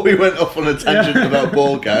before we went off on a tangent about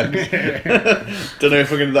ball gags. Don't know if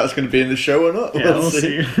that's going to be in the show or not. Yeah, we'll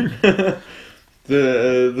see.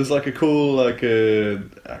 There's like a cool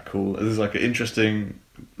there's like an interesting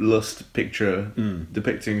lust picture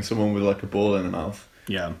depicting someone with like a ball in the mouth.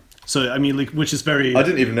 Yeah. So I mean, like, which is very. I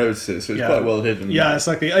didn't even notice it, so it's quite well hidden. Yeah,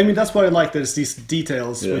 exactly. I mean, that's why I like there's these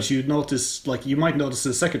details Yeah. which you notice, like you might notice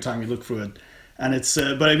the second time you look through it, and it's.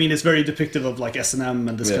 But I mean, it's very depictive of like S&M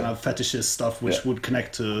and this kind of fetishist stuff, which would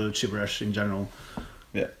connect to Chibaresh in general.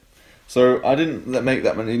 Yeah. So I didn't make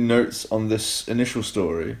that many notes on this initial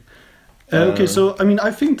story. Okay, so I mean,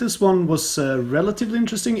 I think this one was relatively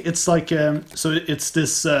interesting. It's like so it's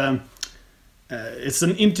this. It's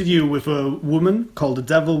an interview with a woman called the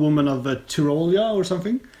Devil Woman of Tyrolia or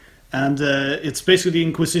something, And it's basically the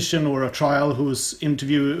Inquisition or a trial who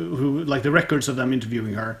like the records of them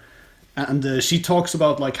interviewing her, and she talks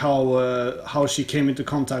about like how she came into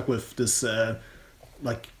contact with this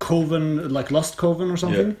like coven, like Lust Coven or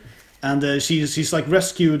something, and she's like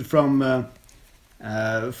rescued from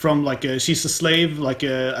like she's a slave like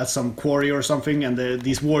at some quarry or something, and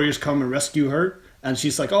these warriors come and rescue her. And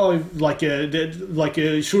she's like, oh,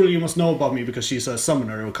 surely you must know about me because she's a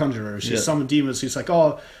summoner or conjurer. She summoned demons. She's like,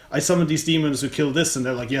 oh, I summoned these demons who killed this. And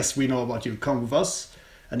they're like, yes, we know about you. Come with us.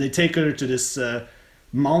 And they take her to this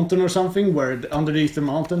mountain or something where underneath the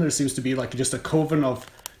mountain there seems to be like just a coven of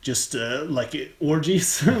just like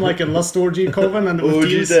orgies, like a lust orgy coven. And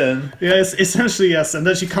orgy den. Yes, essentially, yes. And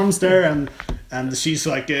then she comes there and she's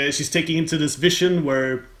like, she's taking into this vision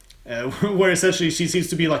where essentially she seems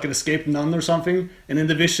to be like an escaped nun or something, and in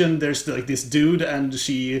the vision there's like this dude, and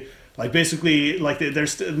she like basically like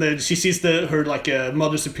she sees her like a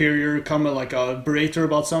mother superior come and like berate her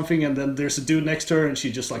about something, and then there's a dude next to her and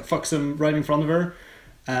she just like fucks him right in front of her,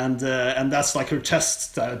 and that's like her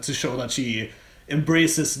test to show that she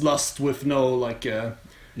embraces lust with no like no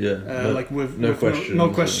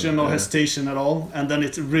question, no hesitation at all. And then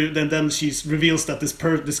then she reveals that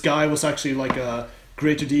this guy was actually like a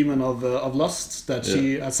greater demon of lust that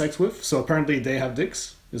she had sex with. So apparently they have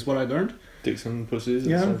dicks, is what I learned. Dicks and pussies.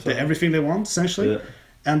 Everything they want essentially. Yeah.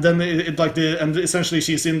 And then and essentially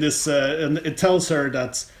she's in this, and it tells her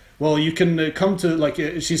that, well, you can come to like,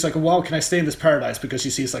 she's like, wow, can I stay in this paradise? Because she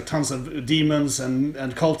sees like tons of demons and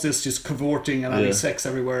cultists just cavorting and having sex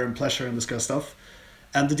everywhere and pleasure and this kind of stuff.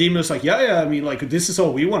 And the demon is like, I mean, like, this is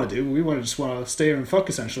all we want to do. We just want to stay here and fuck,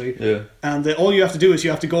 essentially. Yeah. And all you have to do is you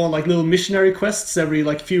have to go on, like, little missionary quests every,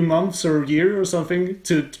 like, few months or a year or something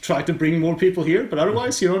to try to bring more people here. But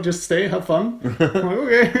otherwise, just stay, have fun. I'm like,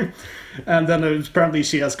 okay. And then apparently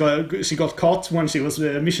she got caught when she was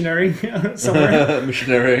missionary somewhere.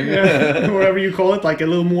 Missionarying. Yeah, whatever you call it, like a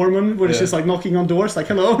little Mormon, where she's like knocking on doors, like,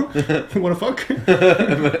 hello, wanna fuck?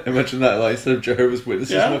 Imagine that, like, instead of Jehovah's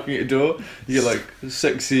Witnesses knocking at your door, you get like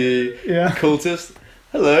sexy cultist.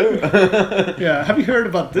 Hello. Yeah, have you heard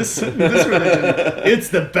about this religion? It's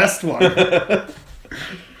the best one.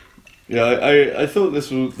 Yeah, I thought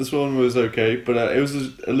this one was okay, but it was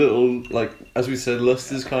a little, like, as we said,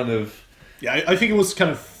 lust is kind of... Yeah, I think it was kind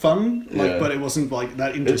of fun, but it wasn't like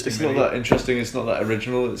that interesting. It's not that interesting, it's not that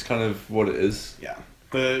original, it's kind of what it is. Yeah,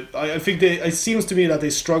 but I think it seems to me that they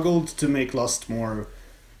struggled to make lust more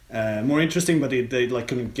interesting, but they like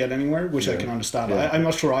couldn't get anywhere, which I can understand. Yeah. I'm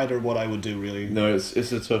not sure either what I would do, really. No,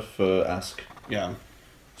 it's a tough ask. Yeah.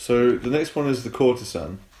 So the next one is the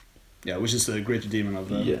courtesan. Yeah, which is the greater demon of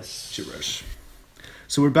the Chiresh.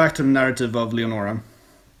 So we're back to the narrative of Leonora.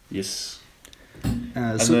 Yes.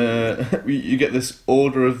 And you get this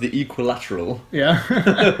Order of the Equilateral. Yeah,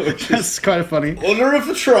 that's kind of funny. Order of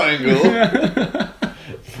the Triangle.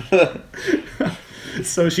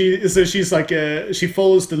 So she's like she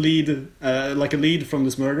follows the lead, like a lead from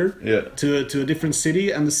this murder. Yeah. To a different city,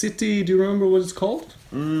 and the city. Do you remember what it's called?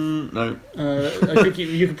 No. I think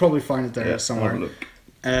you could probably find it there somewhere. Have a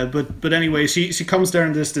look. But anyway, she comes there,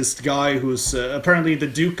 and there's this guy who's apparently the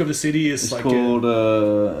Duke of the city. It's like called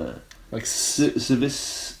like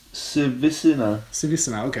Sivisina.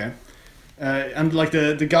 Sivisina, okay. And like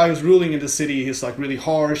the guy who's ruling in the city, he's like really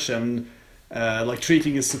harsh and like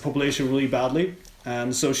treating his population really badly.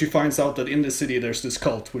 And so she finds out that in the city there's this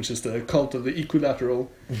cult, which is the cult of the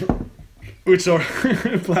Equilateral, which are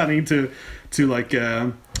planning to like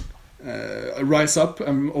rise up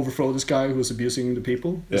and overthrow this guy who's abusing the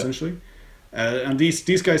people, essentially. And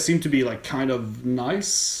these guys seem to be like kind of nice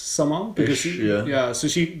somehow, because so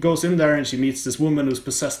she goes in there and she meets this woman who's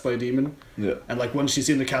possessed by a demon. Yeah. And like when she's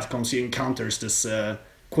in the catacombs, she encounters this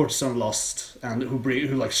courtesan Lust, and who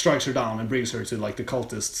like strikes her down and brings her to like the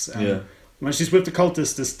cultists. And when she's with the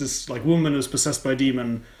cultists, this like woman who's possessed by a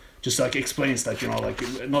demon just like explains that like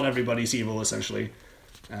not everybody's evil, essentially.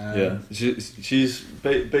 She's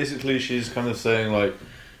basically she's kind of saying like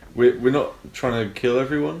we're not trying to kill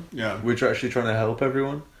everyone. Yeah, we're actually trying to help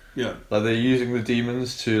everyone. Yeah, like they're using the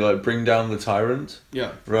demons to like bring down the tyrant.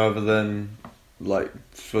 Yeah, rather than like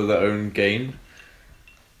for their own gain.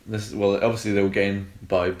 Obviously they'll gain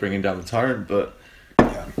by bringing down the tyrant, but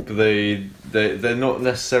they're not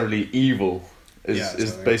necessarily evil.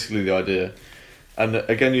 Is basically the idea. And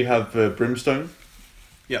again, you have Brimstone.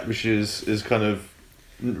 Yeah, which is kind of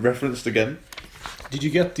referenced again. Did you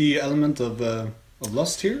get the element of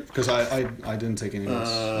lust here? Because I didn't take any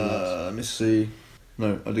notes. Let me see.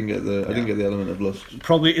 No, I didn't get the element of lust.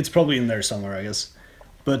 It's probably in there somewhere, I guess.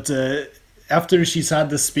 But after she's had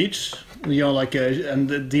this speech, you know, like, and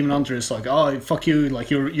the demon hunter is like, oh, fuck you,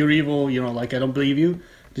 like, you're evil, you know, like, I don't believe you.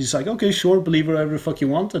 She's like, okay, sure, believe whatever the fuck you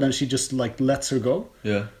want, and then she just, like, lets her go,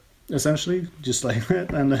 Yeah. essentially, just like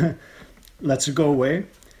that, and lets her go away.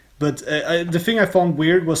 But the thing I found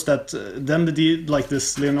weird was that then like,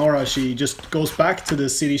 this Leonora, she just goes back to the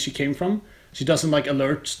city she came from. She doesn't, like,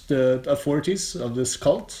 alert the authorities of this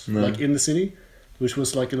cult, No. like, in the city, which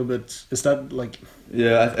was, like, a little bit, is that, like...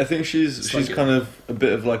 Yeah, I think she's like kind of a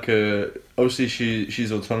bit of like a. Obviously, she's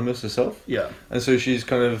autonomous herself, Yeah, and so she's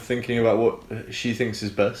kind of thinking about what she thinks is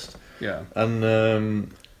best. yeah.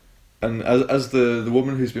 And as the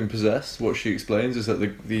woman who's been possessed, what she explains is that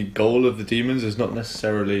the goal of the demons is not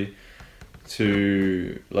necessarily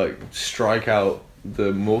to like strike out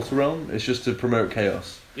the mortal realm. It's just to promote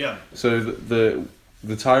chaos. Yeah. So the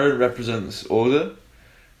tyrant represents order.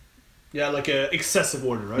 Yeah, like a excessive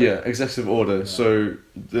order, right? Yeah, excessive order. So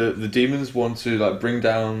the demons want to like bring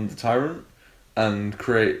down the tyrant and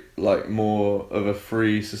create like more of a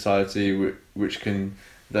free society which can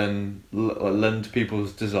then lend to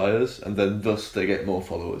people's desires, and then thus they get more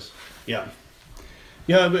followers. Yeah.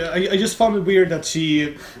 Yeah, but I just found it weird that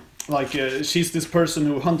she, like, she's this person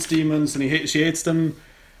who hunts demons and she hates them,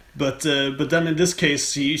 but then in this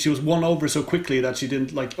case she was won over so quickly that she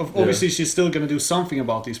didn't, like, obviously she's still gonna do something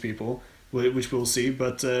about these people, which we'll see,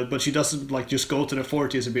 but she doesn't, like, just go to the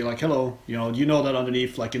authorities and be like, hello, you know that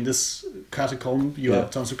underneath, like, in this catacomb you have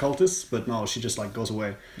tons of cultists, but no, she just, like, goes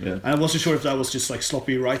away. Yeah. And I wasn't sure if that was just, like,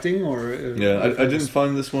 sloppy writing or I didn't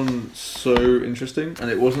find this one so interesting, and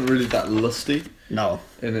it wasn't really that lusty. No.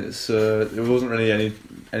 And it's it wasn't really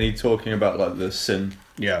any talking about like the sin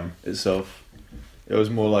Yeah. itself. It was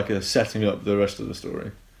more like a setting up the rest of the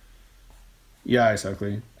story. Yeah,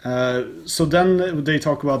 exactly. So then they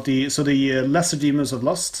talk about the lesser demons of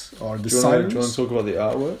lust, or the Do you want sirens. to talk about the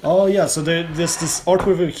artwork? Oh yeah, so there's this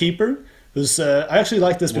artwork of a keeper. Who's I actually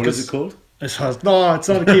like this What because is it called? No, it's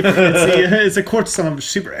not a keeper. It's a courtesan of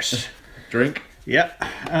Shibresh. Drink. Yeah,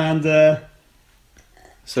 and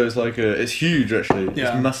So it's like it's huge actually.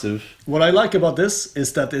 Yeah. It's massive. what I like about this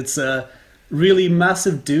is that it's a really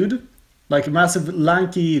massive dude, like a massive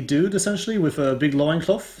lanky dude essentially with a big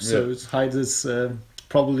loincloth. So Yeah. it hides his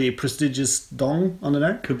probably prestigious dong on the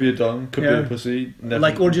neck. Could be a dong, could be Yeah. a pussy. Never,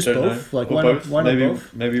 Like, or just don't both. know. Like, or why not- both. why not maybe,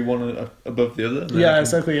 both? Maybe one above the other. and then it Yeah, can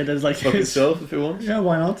exactly. And there's like Fuck itself if it wants. yeah,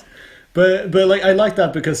 why not? But like I like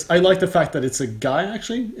that because I like the fact that it's a guy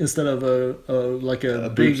actually instead of a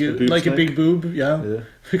big boob like a snake? big boob, yeah. Yeah.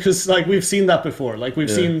 Because like we've seen that before. Like we've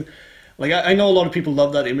Yeah. seen, like I know a lot of people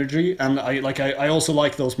love that imagery, and I also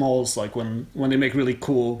like those models like when they make really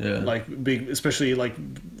cool Yeah. like big, especially like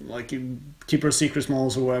Keeper of Secrets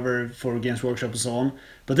models or whatever for Games Workshop and so on.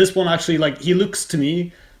 But this one actually, like, he looks to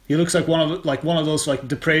me, he looks like one of those like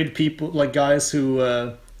depraved people, like guys who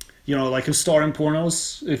like who star in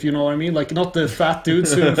pornos, if you know what I mean. Like not the fat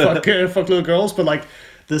dudes who fuck little girls, but like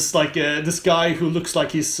this guy who looks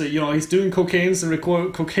like he's he's doing cocaine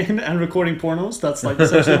and recording pornos. That's like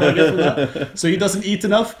essentially what I get from that. So he doesn't eat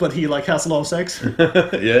enough, but he like has a lot of sex.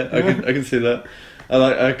 Yeah, I can see that.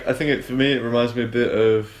 I think for me it reminds me a bit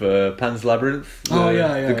of Pan's Labyrinth.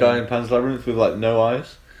 The guy in Pan's Labyrinth with like no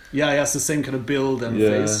eyes. Yeah, he has the same kind of build and Yeah,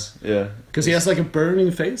 face. yeah. Because he has like a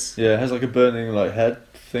burning face. Yeah, it has like a burning like head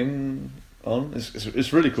thing on.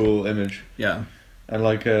 It's really cool image. Yeah. And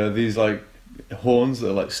like these like horns that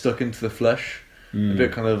are like stuck into the flesh, a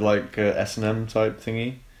bit kind of like S&M type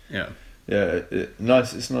thingy. Yeah. Yeah,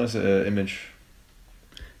 nice. It's a nice image.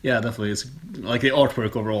 Yeah, definitely. It's like the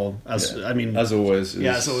artwork overall. As always.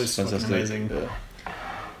 It's always fantastic. fucking amazing.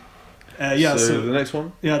 Yeah. So the next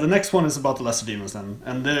one. Yeah, the next one is about the lesser demons then,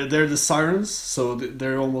 and they're the sirens. So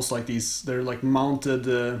they're almost like these. They're like mounted,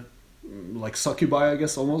 like succubi, I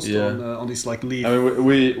guess, almost on these like leaf. I mean,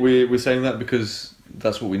 we're saying that because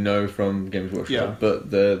that's what we know from Games Workshop. Yeah.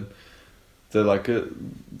 But they're like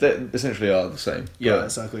they essentially are the same. Yeah, But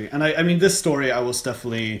exactly. And I mean, this story, I was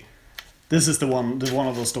definitely. This is the one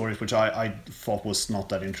of those stories which I thought was not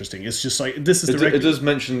that interesting. It's just like this is it does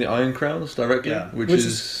mention the Iron Crowns directly, Yeah, which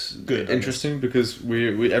is good, I interesting because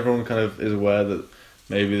we everyone kind of is aware that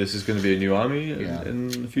maybe this is going to be a new army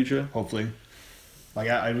in the future. Hopefully. Like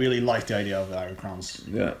I really like the idea of the Iron Crowns.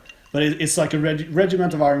 Yeah. But it's like a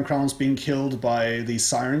regiment of Iron Crowns being killed by these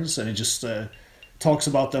sirens, and it just talks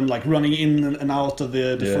about them like running in and out of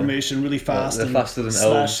the formation really fast. They're and faster than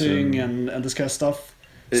slashing elves and this kind of stuff.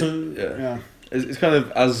 It's kind of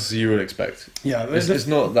as you would expect. Yeah, it's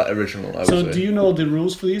not that original. I would so say. do you know the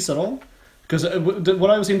rules for these at all? Because what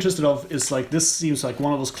I was interested of is like this seems like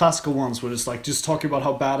one of those classical ones where it's like just talking about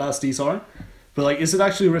how badass these are. But like, is it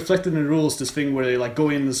actually reflected in the rules? This thing where they like go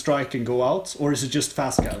in and strike and go out, or is it just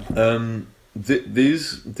fast cav?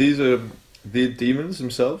 These are the demons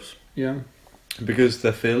themselves. Yeah. Because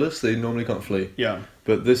they're fearless, they normally can't flee. Yeah.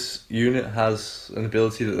 But this unit has an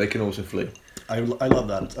ability that they can also flee. I love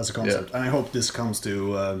that as a concept, and I hope this comes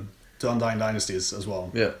to Undying Dynasties as well.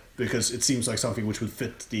 Yeah. Because it seems like something which would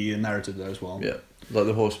fit the narrative there as well. Yeah. Like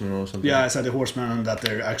the Horsemen or something. Yeah, I said the Horsemen, and that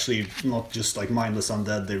they're actually not just like mindless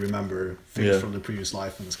undead, they remember things from the previous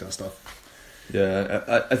life and this kind of stuff.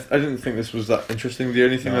 Yeah, I didn't think this was that interesting. The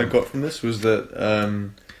only thing I got from this was that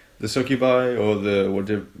the Succubi or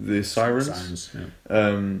the Sirens,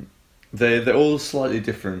 they're all slightly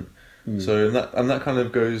different. So and that kind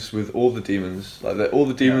of goes with all the demons. Like all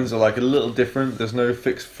the demons are like a little different. There's no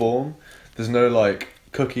fixed form. There's no like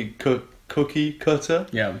cookie cutter.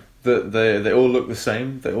 Yeah. That they all look the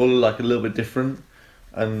same. They all look like a little bit different,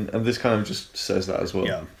 and this kind of just says that as well.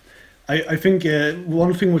 Yeah. I think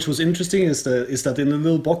one thing which was interesting is that in the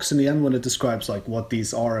little box in the end when it describes like what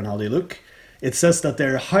these are and how they look, it says that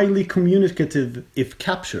they're highly communicative if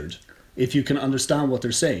captured, if you can understand what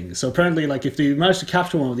they're saying. So apparently, like if you manage to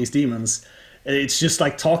capture one of these demons, it's just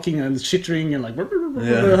like talking and chittering and like,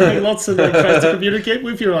 like lots of like trying to communicate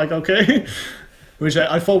with you. Like okay, which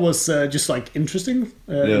I thought was just like interesting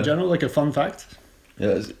in general, like a fun fact.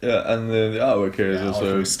 Yeah, and the artwork here is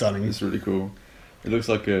also stunning. It's really cool. It looks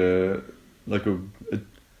like a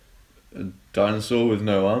dinosaur with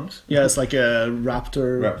no arms. Yeah, it's like a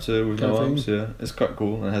raptor. Raptor with no arms. Yeah, it's quite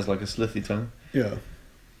cool and it has like a slithy tongue. Yeah.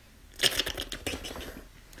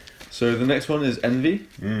 So the next one is Envy.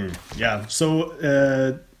 Yeah. So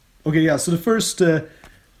okay, yeah. So the first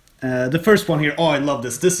one here. Oh, I love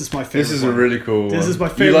this. This is my favorite. This is a really cool. This one. is my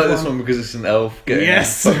favorite. You like this one because it's an elf getting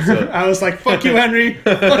fucked up. I was like, "Fuck you, Henry."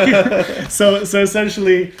 Fuck you. So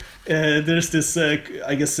essentially, there's this,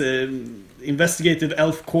 I guess, investigative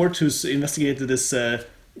elf court who's investigated this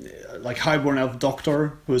like highborn elf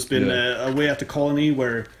doctor who's been away at the colony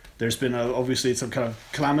where there's been obviously some kind of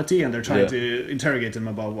calamity, and they're trying to interrogate him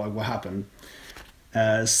about what happened.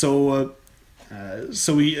 So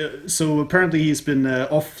apparently he's been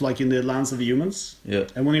off like in the lands of the humans. Yeah.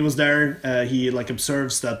 And when he was there, he like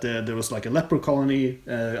observes that there was like a leper colony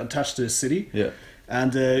attached to the city. Yeah.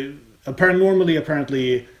 And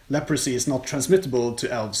apparently leprosy is not transmittable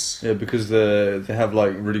to elves. Yeah, because they have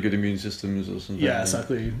like really good immune systems or something. Yeah,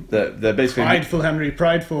 exactly. They're basically prideful, Henry,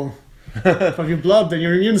 prideful. From your blood and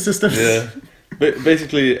your immune system. Yeah. But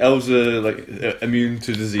basically, elves are like immune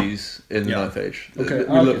to disease in the Ninth Age. Okay.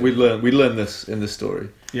 We learn this in this story.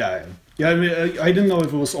 Yeah. I mean, I didn't know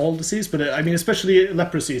if it was all disease, but I mean, especially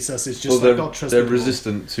leprosy. It says it's just like not transmissible. They're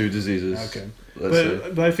resistant to diseases. Okay.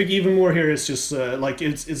 But I think even more here is just like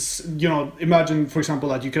it's imagine for example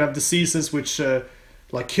that you could have diseases which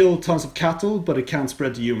like kill tons of cattle, but it can't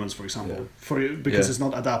spread to humans, for example, because it's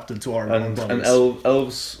not adapted to our bodies. And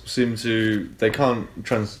elves seem to can't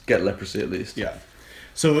get leprosy at least. Yeah.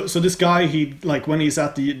 So this guy, he like when he's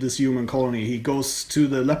at this human colony, he goes to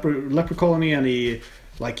the leper colony and he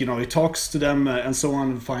he talks to them and so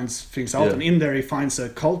on and finds things out. And in there he finds a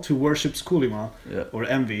cult who worships Kulima or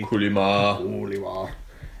Envy. Kulima.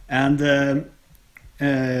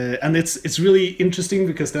 And it's really interesting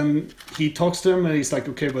because then he talks to them and he's like,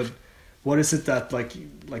 okay, but what is it that like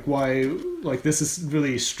why this is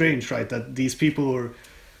really strange, right? That these people are,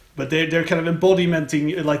 but they're kind of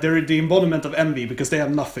embodimenting, like they're the embodiment of envy because they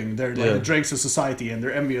have nothing. They're like the dregs of society and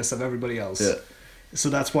they're envious of everybody else. Yeah.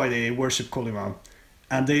 So that's why they worship Kulima.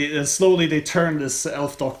 And they slowly turn this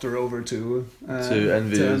elf doctor over to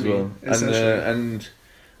envy as well.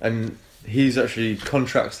 And he's actually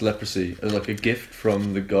contracts leprosy as like a gift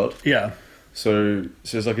from the god. Yeah. So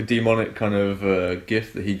it's like a demonic kind of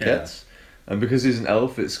gift that he gets, and because he's an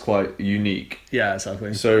elf, it's quite unique. Yeah,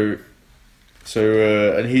 exactly. So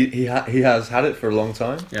and he has had it for a long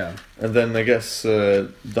time. Yeah. And then I guess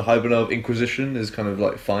the Highborn Elf Inquisition is kind of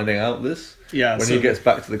like finding out this. Yeah. When he gets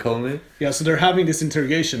back to the colony. Yeah. So they're having this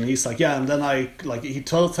interrogation. He's like, and then he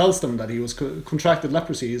tells them that he was contracted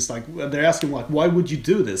leprosy. He's like, they're asking like, why would you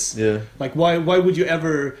do this? Yeah. Like, why would you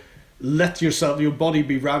ever let your body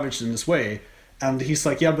be ravaged in this way? And he's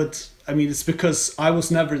like, yeah, but I mean, it's because I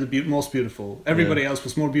was never the most beautiful. Everybody else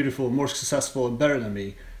was more beautiful, more successful, and better than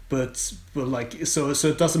me. But like so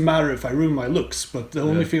it doesn't matter if I ruin my looks, but the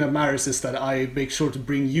only thing that matters is that I make sure to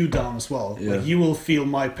bring you down as well. Yeah. Like you will feel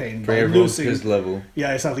my pain by losing his level.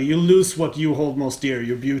 Yeah, exactly. You lose what you hold most dear,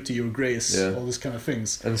 your beauty, your grace, all these kind of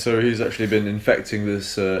things. And so he's actually been infecting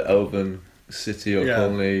this elven city or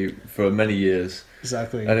colony for many years.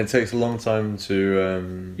 Exactly. And it takes a long time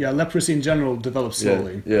to leprosy in general develops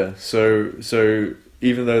slowly. Yeah. So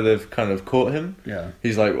even though they've kind of caught him,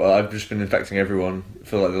 he's like, well, I've just been infecting everyone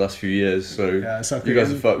for like the last few years, so exactly. you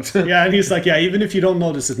guys are fucked. Yeah, and he's like, even if you don't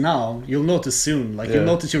notice it now, you'll notice soon. Like, you'll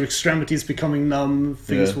notice your extremities becoming numb,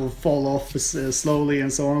 things will fall off slowly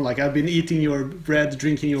and so on. Like, I've been eating your bread,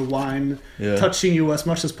 drinking your wine, touching you as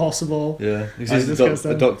much as possible. Yeah, he's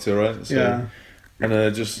a doctor, right? So,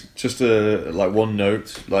 and just like one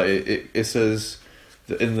note, like it says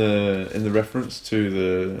that in the reference to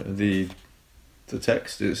the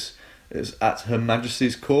text is at Her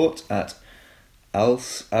Majesty's Court at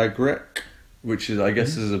Alsagrec, which is, I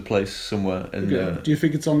guess, is a place somewhere in. Do you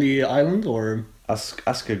think it's on the island or?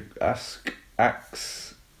 Axagrec.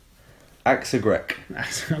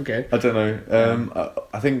 Okay. I don't know.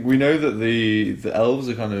 I think we know that the elves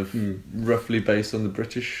are kind of roughly based on the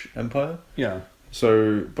British Empire. Yeah.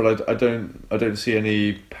 So, but I don't see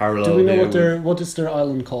any parallel. Do we know what is their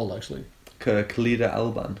island called actually? Kalida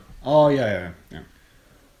Alban. Oh yeah.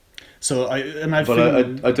 So I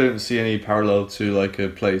don't see any parallel to like a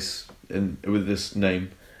place with this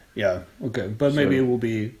name. Yeah. Okay, but maybe it will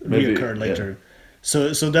be reoccur later.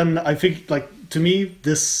 Yeah. So then I think, like, to me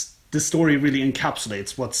this story really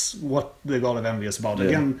encapsulates what the God of Envy is about. Yeah.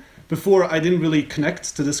 Again, before I didn't really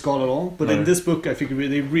connect to this god at all, but in this book I think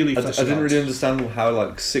they really fleshed it out. I didn't really understand how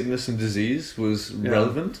like sickness and disease was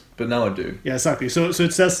relevant, but now I do. Yeah, exactly. So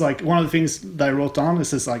it says, like, one of the things that I wrote down, it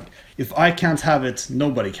says, like, if I can't have it,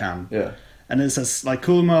 nobody can. Yeah. And it says, like,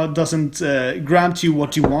 Kulma doesn't grant you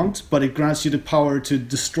what you want, but it grants you the power to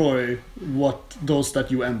destroy those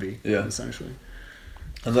that you envy. Yeah. Essentially.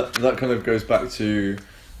 And that kind of goes back to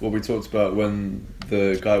what we talked about when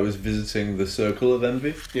the guy was visiting the Circle of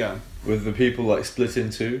Envy. Yeah. With the people, like, split in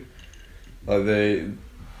two. Like,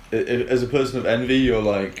 as a person of envy, you're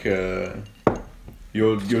like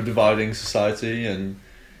you're dividing society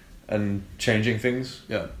and changing things.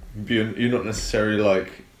 Yeah. You're not necessarily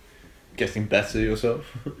like getting better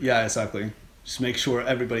yourself. Yeah, exactly. Just make sure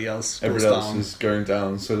everybody else is going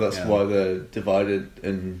down. So that's why they're divided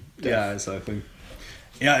in death. Yeah, exactly.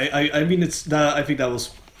 Yeah, I mean, I think that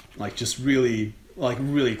was, like, just really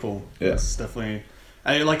cool. Yeah. It's definitely.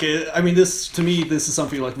 I mean, this is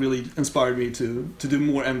something, like, really inspired me to do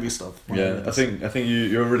more envy stuff. Yeah, I think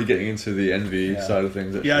you're really getting into the envy side of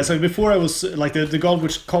things. Actually. Yeah, so before I was like the god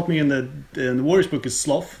which caught me in the Warriors book is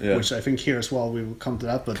Sloth, which I think here as well we will come to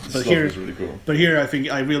that. But Sloth here is really cool. But here I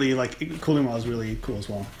think I really like Kulima is really cool as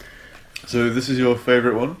well. So this is your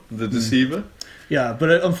favorite one, the Deceiver. Yeah,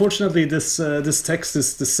 but unfortunately this text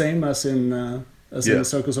is the same as in the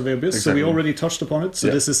Circles of the Abyss, exactly. So we already touched upon it. So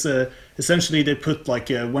this is essentially they put, like,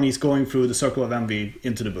 when he's going through the Circle of Envy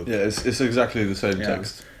into the book. Yeah, it's exactly the same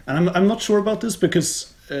text. And I'm not sure about this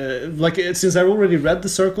because since I already read the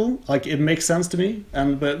Circle, like, it makes sense to me,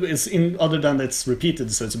 but it's other than it's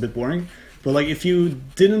repeated, so it's a bit boring. But, like, if you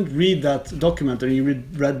didn't read that document and you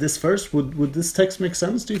read this first, would this text make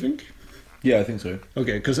sense? Do you think? Yeah, I think so.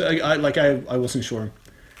 Okay, because I wasn't sure.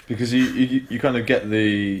 Because you kind of get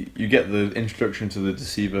the introduction to the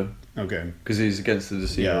Deceiver. Okay. Because he's against the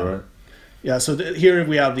Deceiver, right? Yeah. So here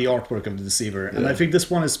we have the artwork of the Deceiver, and I think this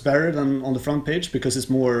one is better than on the front page because it's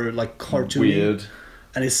more like cartoony. Weird.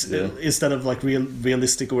 And it's instead of like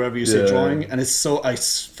realistic or whatever you say drawing, and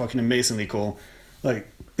it's fucking amazingly cool. Like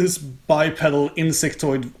this bipedal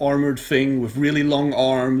insectoid armored thing with really long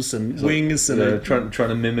arms and wings and trying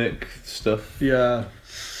to mimic stuff. Yeah,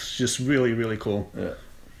 it's just really, really cool. Yeah.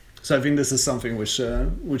 So I think this is something which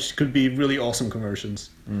could be really awesome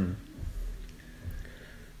conversions. Mm.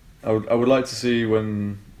 I would like to see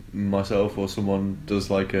when myself or someone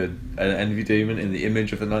does like an envy demon in the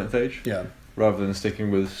image of the Ninth Age. Yeah. Rather than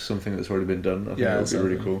sticking with something that's already been done. I think that would be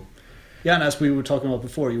really cool. Yeah, and as we were talking about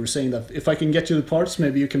before, you were saying that if I can get you the parts,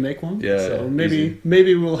 maybe you can make one. Yeah. So maybe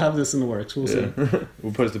we'll have this in the works. We'll see.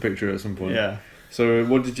 We'll post a picture at some point. Yeah. So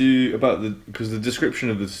what did you because the description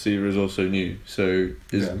of the Deceiver is also new, so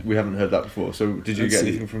we haven't heard that before. So did you get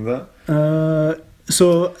anything from that?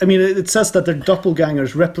 So I mean, it says that they're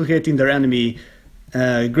doppelgangers replicating their enemy.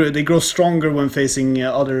 They grow stronger when facing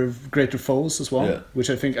other greater foes as well, which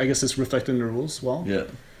I guess is reflected in the rules as well. Yeah.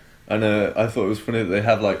 And I thought it was funny that they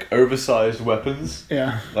have like oversized weapons.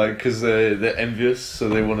 Yeah. Like, because they're envious, so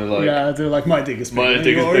they want to like. Yeah, they're like, my dick is bigger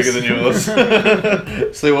than yours. So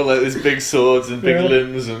they want like these big swords and big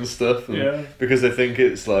limbs and stuff. And because they think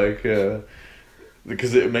it's like.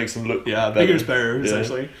 Because it makes them look. Yeah, bigger is better,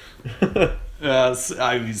 essentially. It's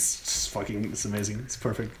amazing. It's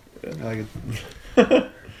perfect. Yeah. I like it.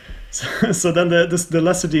 So then the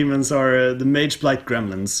lesser demons are the Mage Blight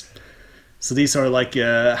Gremlins. So these are like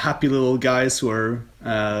happy little guys who are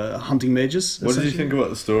hunting mages. What did you essentially. think about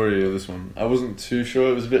the story of this one? I wasn't too sure.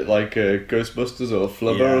 It was a bit like Ghostbusters or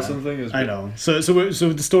Flubber or something. It was a I bit- know. So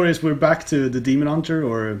the story is we're back to the demon hunter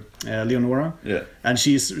or Leonora. Yeah. And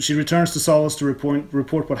she returns to Solace to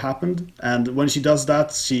report what happened. And when she does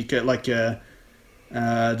that, she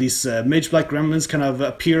these mage black gremlins kind of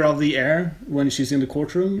appear out of the air when she's in the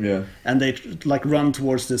courtroom. Yeah. And they like run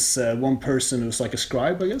towards this one person who's like a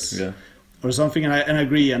scribe, I guess. Yeah. Or something, and I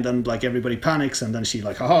agree, and then like everybody panics, and then she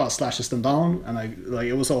like slashes them down, and I like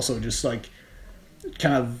it was also just like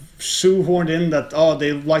kind of shoehorned in that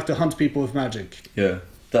they like to hunt people with magic. Yeah.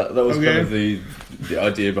 That was Okay. kind of the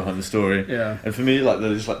idea behind the story. Yeah. And for me, like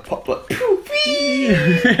they just like pop like pew, pew,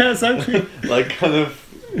 Yeah, exactly. like kind of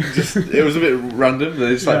just it was a bit random.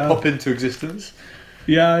 They just like Yeah. pop into existence.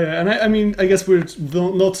 Yeah, and I mean, I guess we're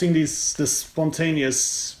not seeing this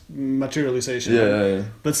spontaneous materialization. Yeah.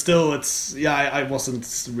 But still, it's I wasn't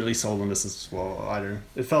really sold on this as well either.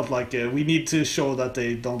 It felt like we need to show that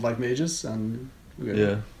they don't like mages, and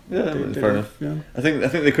Yeah. Yeah. they Fair enough. Yeah, I think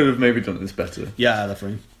they could have maybe done this better. yeah,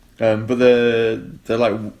 definitely. But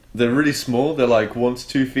they're really small. They're like 1 to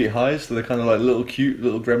 2 feet high, so they're kind of like little cute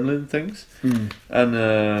little gremlin things. And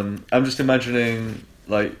I'm just imagining,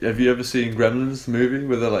 like, have you ever seen Gremlins, the movie,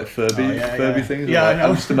 where they're like Furby yeah. things? Yeah, Like, I know.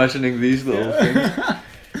 I'm just imagining these little things.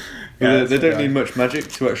 Yeah, They don't yeah. need much magic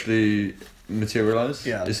to actually materialize.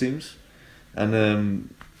 Yeah. It seems, and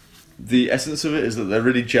the essence of it is that they're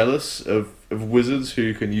really jealous of wizards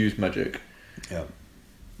who can use magic. Yeah.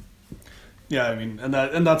 Yeah, I mean, and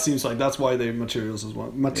that seems like that's why they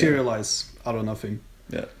materialize out of nothing.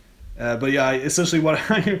 Yeah. But yeah, essentially what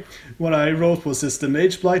I wrote was the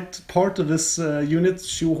mage blight part of this unit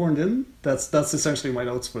shoehorned in. That's essentially my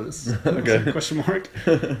notes for this. Okay. Question mark.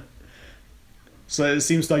 So it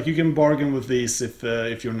seems like you can bargain with these if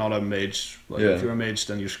you're not a mage. Like Yeah. if you're a mage,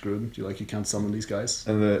 then you're screwed. You can't summon these guys.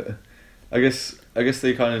 And I guess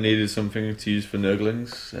they kind of needed something to use for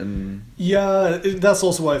Nurglings, and Yeah, that's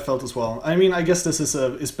also what I felt as well. I mean, I guess this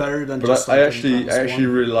is better than but just. I like actually a Swan.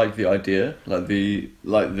 really like the idea, like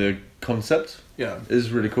the concept Yeah,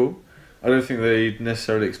 is really cool. I don't think they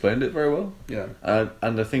necessarily explained it very well, yeah,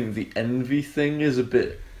 and I think the envy thing is a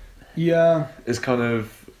bit yeah. is kind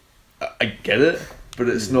of I get it, but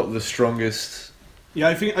it's not the strongest. Yeah,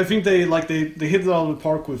 I think they hit it out of the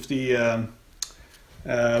park with the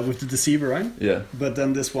deceiver, right? Yeah, But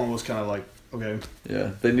then this one was kind of like, okay,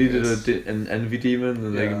 yeah. They needed Yes. an envy demon,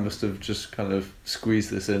 and they Yeah. must have just kind of squeezed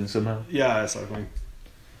this in somehow. yeah, exactly.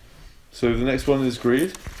 So the next one is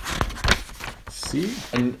greed. See,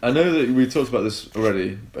 And I know that we talked about this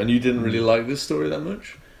already, and you didn't really like this story that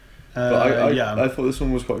much. But I thought this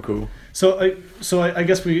one was quite cool. So I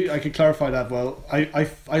guess I could clarify that. Well,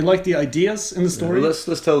 I like the ideas in the story. Well,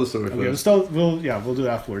 let's tell the story Okay, first. we'll do it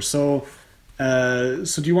afterwards. So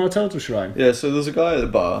do you want to tell it, or should I? Yeah, so there's a guy at the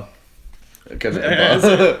bar. Again, at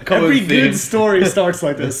the bar. Common Every theme. good story starts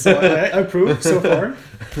like this. So I approve so far.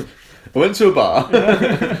 I went to a bar,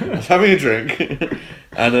 I was having a drink,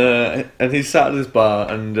 and he sat at this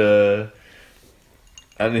bar, and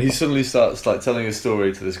he suddenly starts like telling a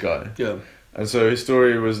story to this guy. Yeah, And so his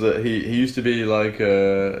story was that he used to be like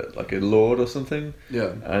a lord or something,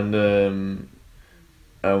 yeah, and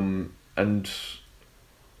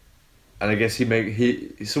I guess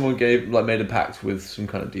someone made a pact with some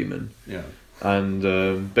kind of demon, yeah,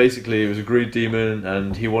 and basically it was a greed demon,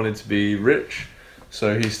 and he wanted to be rich,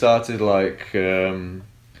 so he started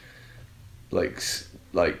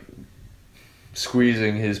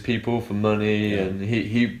squeezing his people for money, Yeah. and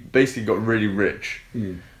he basically got really rich,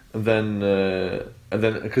 and then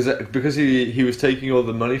because he was taking all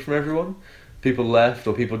the money from everyone, people left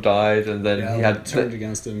or people died, and then yeah. he had turned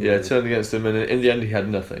against him. turned against him, and in the end he had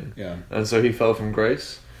nothing. yeah, And so he fell from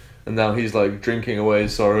grace, and now he's like drinking away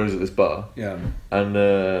his sorrows at this bar, yeah,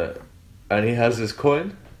 and he has this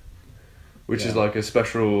coin, which is Yeah. like a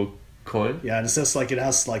special coin. yeah. And it says like it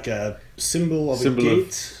has like a symbol of Symbol a of-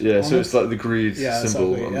 gate. Yeah, on so it. it's like the greed Yeah,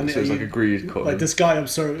 symbol, exactly. on it, so it's like a greed coin. Like this guy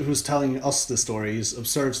who's telling us the story, he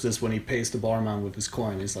observes this when he pays the barman with his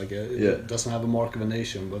coin. He's like, Yeah. it doesn't have a mark of a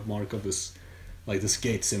nation, but mark of this, like this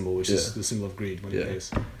gate symbol, which is Yeah. the symbol of greed when he Yeah.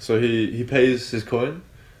 pays. So he pays his coin,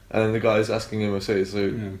 and then the guy's asking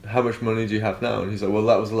him, how much money do you have now? And he's like, well,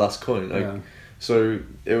 that was the last coin. Like, Yeah. So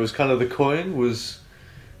it was kind of the coin was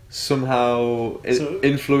somehow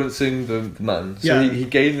influencing the man. So Yeah. he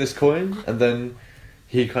gained this coin, and then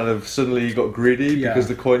he kind of suddenly got greedy Yeah. because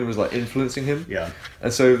the coin was like influencing him. Yeah.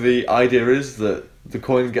 And so the idea is that the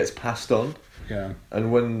coin gets passed on. Yeah.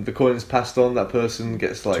 And when the coin's passed on, that person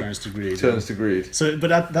gets like Turns to greed. Turns to greed. So,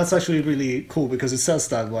 but that's actually really cool because it says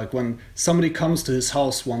that like when somebody comes to his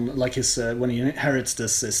house, when he inherits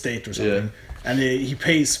this estate or something, and he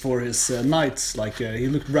pays for his nights, like he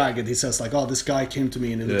looked ragged. He says like, "Oh, this guy came to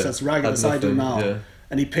me and he looks as ragged Had as I do nothing, now,"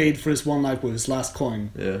 and he paid for his one night with his last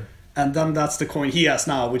coin. Yeah. And then that's the coin he has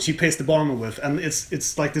now, which he pays the barman with. And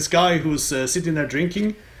it's like this guy who's sitting there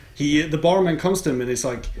drinking. The barman comes to him and he's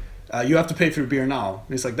like, "You have to pay for your beer now."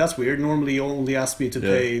 And he's like, "That's weird. Normally you only ask me to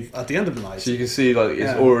pay at the end of the night." So you can see like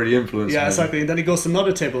it's already influenced. Yeah, him. exactly. And then he goes to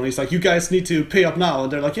another table and he's like, "You guys need to pay up now."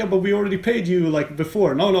 And they're like, "Yeah, but we already paid you like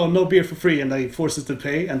before." No beer for free. And then he forces to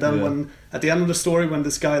pay. And then when at the end of the story, when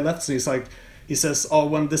this guy left, and he says, "Oh,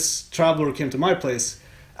 when this traveler came to my place,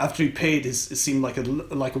 after he paid, it seemed like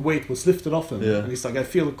a weight was lifted off him." Yeah. And he's like, "I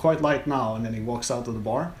feel quite light now." And then he walks out of the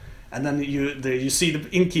bar. And then you see the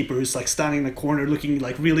innkeeper who's like standing in the corner looking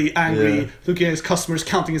like really angry, looking at his customers,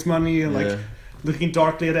 counting his money and like looking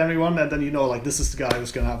darkly at everyone. And then you know like this is the guy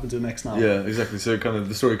who's going to happen to next now. Yeah, exactly. So kind of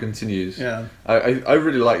the story continues. Yeah. I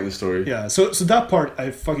really like the story. Yeah. So that part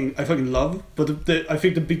I fucking love. But I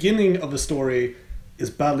think the beginning of the story is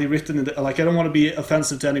badly written. Like I don't want to be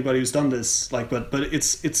offensive to anybody who's done this. Like but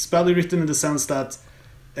it's badly written in the sense that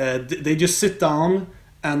they just sit down.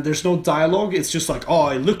 And there's no dialogue. It's just like, "Oh,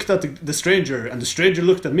 I looked at the stranger, and the stranger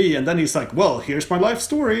looked at me, and then he's like, well, here's my life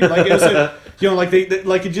story." Like, it's like they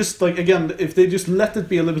like it just like again, if they just let it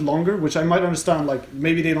be a little bit longer, which I might understand. Like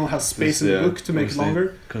maybe they don't have space in the book to make it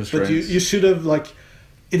longer, but you should have like.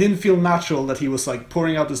 It didn't feel natural that he was like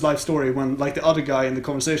pouring out his life story when like the other guy in the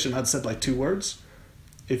conversation had said like 2 words.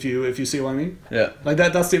 If you see what I mean, like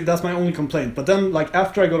that's my only complaint. But then like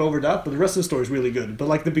after I got over that, but the rest of the story is really good. But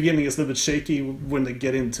like the beginning is a little bit shaky when they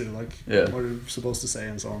get into like what they're supposed to say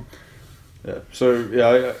and so on. Yeah. So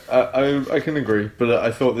yeah, I can agree. But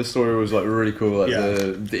I thought this story was like really cool. Like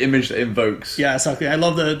the image that invokes. Yeah, exactly. I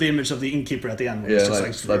love the image of the innkeeper at the end. Yeah,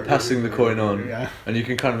 like passing the coin on. Yeah. And you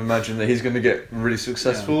can kind of imagine that he's going to get really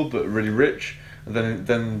successful, but really rich. And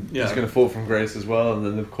then he's going to fall from grace as well, and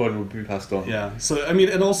then the coin will be passed on. Yeah. So I mean,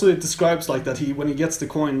 and also it describes like that when he gets the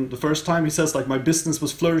coin the first time, he says like my business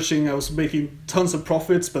was flourishing, I was making tons of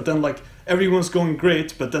profits, but then like everyone's going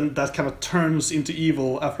great, but then that kind of turns into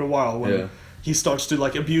evil after a while when he starts to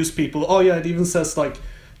like abuse people. Oh yeah, it even says like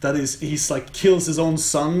that he's like kills his own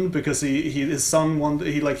son because his son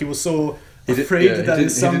he was so afraid that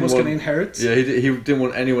his son was going to inherit. Yeah, he didn't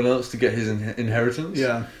want anyone else to get his inheritance.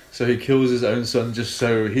 Yeah. So he kills his own son just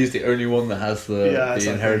so he's the only one that has the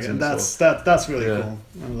inheritance. And that's really cool.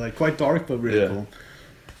 And like quite dark, but really cool.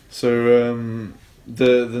 So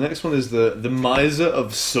the next one is the Miser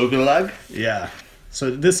of Sogalag. Yeah.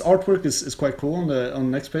 So this artwork is quite cool on the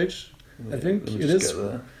next page. I think it is.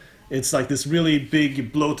 It's like this really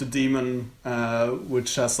big bloated demon,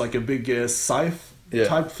 which has like a big scythe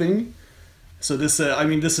type thing. So this,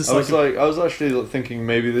 this is I was actually thinking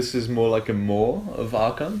maybe this is more like a Maw of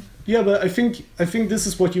Arkan. Yeah, but I think this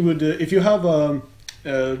is what you would if you have a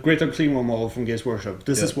Great Unclean One model from Games Workshop.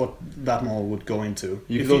 This is what that model would go into.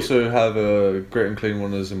 You could also have a Great Unclean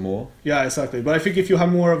One as a Maw. Yeah, exactly. But I think if you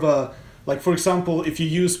have more of a for example, if you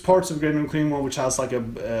use parts of Great Unclean One which has like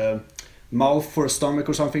a mouth for a stomach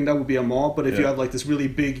or something, that would be a Maw. But if you have like this really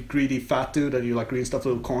big greedy fat dude and you like green stuff,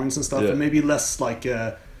 little coins and stuff, and maybe less like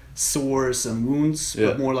sores and wounds,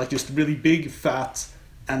 but more like just really big fat,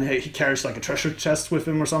 and he carries like a treasure chest with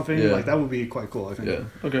him or something. Like that would be quite cool, I think.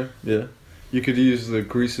 Yeah. Okay. Yeah. You could use the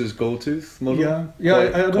Greaser's Goldtooth model. Yeah.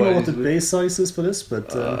 I don't know what the base size is for this,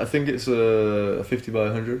 but I think it's a 50 by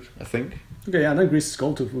 100. I think. Okay. Yeah. Then Greaser's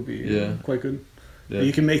Goldtooth would be quite good. Yeah.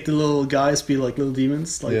 You can make the little guys be like little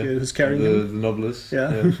demons, like who's carrying him. The Novelist.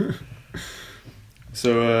 Yeah.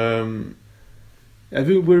 So.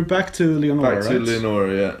 We're back to Leonora, Back to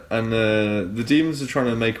Leonora, yeah. And the demons are trying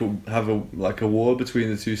to have a war between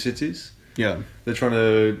the two cities. Yeah. They're trying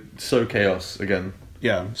to sow chaos again.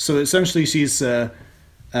 Yeah. So essentially, she's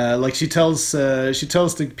she tells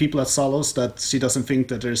the people at Salos that she doesn't think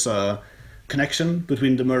that there's a connection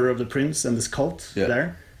between the murder of the prince and this cult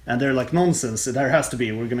there, and they're like nonsense. There has to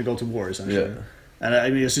be. We're gonna go to war essentially. Yeah. And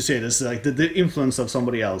I mean, as you say, this is like the influence of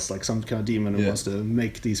somebody else, like some kind of demon who wants to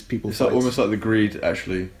make these people It's fight. like, almost like the greed,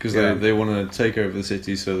 actually, because they want to take over the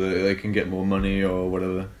city so that they can get more money or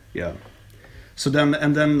whatever. Yeah. So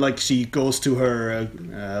then like she goes to her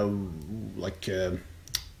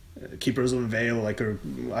keepers of the veil, like her,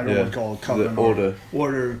 I don't know what to call it, coven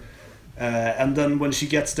order. And then when she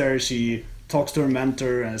gets there, she talks to her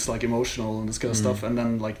mentor and it's like emotional and this kind of stuff, and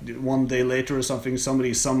then like one day later or something,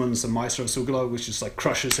 somebody summons a Miser of Sogalag, which just like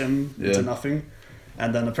crushes him into nothing,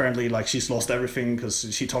 and then apparently like she's lost everything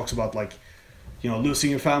because she talks about like losing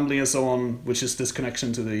your family and so on, which is this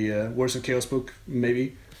connection to the Wars of Chaos book,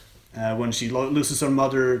 maybe. When she loses her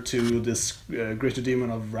mother to this greater demon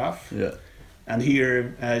of wrath. Yeah. And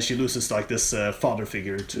here she loses like this father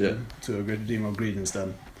figure to a greater demon of greed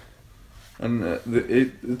instead. And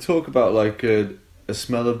they talk about like a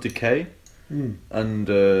smell of decay, and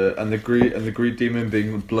the greed demon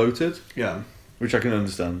being bloated. Yeah. Which I can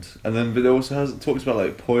understand. And then, but it also talks about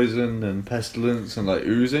like poison and pestilence and like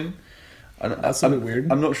oozing. And that's a bit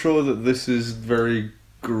weird. I'm not sure that this is very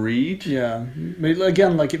greed. Yeah,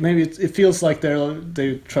 again, like maybe it feels like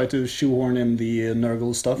they try to shoehorn in the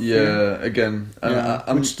Nurgle stuff. Yeah, here. again,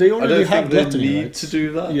 which they already have. I don't think gluttony, they need right? to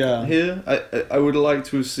do that. Yeah. Here, I would like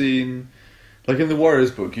to have seen, like in the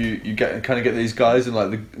Warriors book, you get these guys in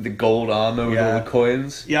like the gold armor with all the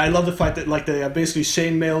coins. Yeah, I love the fact that like they are basically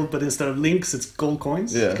chainmail, but instead of links, it's gold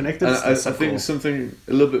coins connected. And I so think cool. something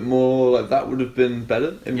a little bit more like that would have been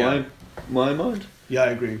better in my mind. Yeah,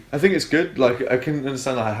 I agree. I think it's good. Like I can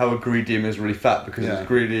understand like, how a greed demon is really fat because it's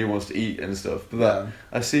greedy, wants to eat and stuff. But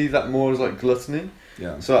I see that more as like gluttony.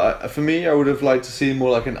 Yeah. So for me, I would have liked to see more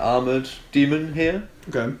like an armored demon here.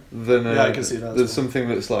 Okay. Than I can see that. Than something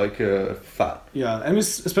that's like fat. Yeah, and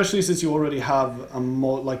especially since you already have a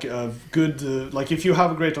more like a good like if you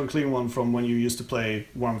have a great unclean one from when you used to play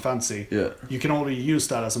Warhammer Fantasy, you can already use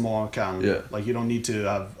that as a Morkan. Yeah. Like you don't need to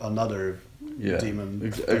have another demon.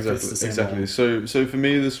 Exactly. So for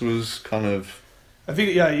me, this was kind of. I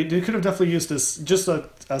think you could have definitely used this just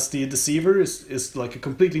as the Deceiver is like a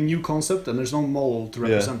completely new concept, and there's no mold to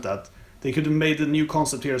represent that. They could have made a new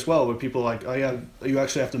concept here as well, where people are like, oh yeah, you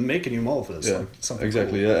actually have to make a new mold for this. Yeah, like,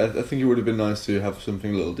 exactly. Cool. Yeah, I think it would have been nice to have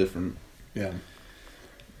something a little different. Yeah.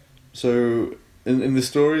 So in the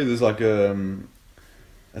story, there's like I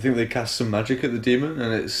think they cast some magic at the demon,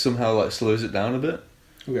 and it somehow like slows it down a bit.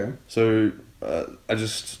 Okay. So I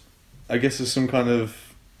guess there's some kind of.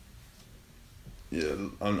 Yeah,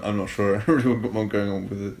 I'm not sure really what I'm going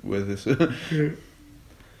on with this.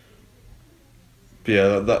 But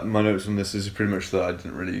yeah, that my notes on this is pretty much that I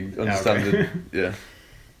didn't really understand it. Yeah.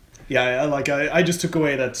 Yeah, I just took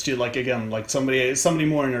away that she like again like somebody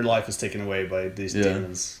more in her life is taken away by these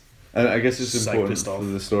demons. And I guess it's Just, important for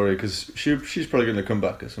the story because she's probably going to come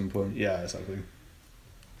back at some point. Yeah, exactly.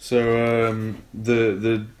 So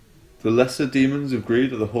the lesser demons of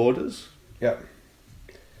greed are the hoarders. Yeah.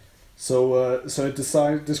 So it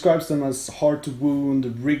describes them as hard to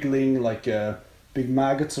wound, wriggling like big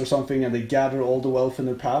maggots or something, and they gather all the wealth in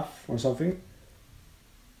their path or something.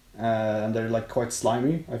 And they're like quite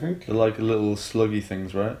slimy, I think. They're like little sluggy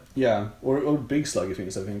things, right? Yeah, or big sluggy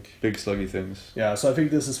things, I think. Big sluggy things. Yeah, so I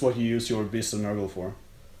think this is what you use your Beast of Nurgle for.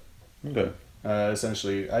 Okay.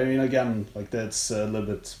 Essentially, I mean, again, like that's a little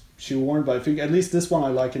bit shoehorned, but I think at least this one I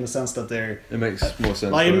like in the sense that they're. It makes more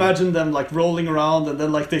sense. I imagine them like rolling around, and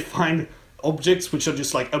then like they find objects which are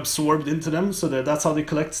just like absorbed into them, so that's how they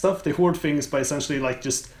collect stuff. They hoard things by essentially like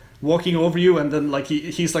just walking over you, and then like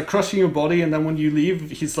he's like crushing your body, and then when you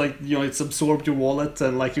leave he's like, you know, it's absorbed your wallet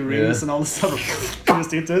and like your rings and all this stuff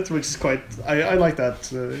just into it, which is quite I like that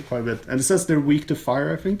quite a bit. And it says they're weak to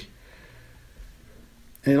fire, I think.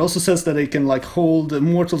 And it also says that they can like hold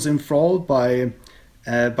mortals in thrall by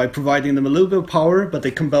providing them a little bit of power, but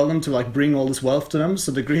they compel them to like bring all this wealth to them.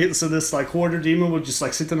 So this like hoarder demon would just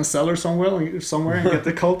like sit in a cellar somewhere and get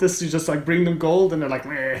the cultists to just like bring them gold, and they're like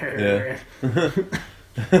like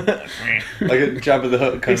a Jabba the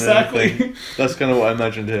Hutt kind of thing. That's kind of what I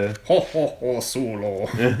imagined here. Ho ho ho solo.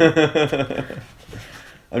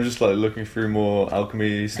 I'm just like looking through more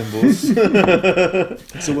alchemy symbols.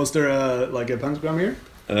 So was there like a pentagram here?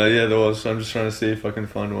 Yeah, there was. I'm just trying to see if I can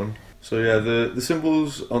find one. So yeah, the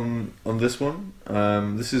symbols on this one.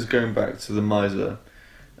 This is going back to the miser.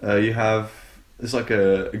 You have it's like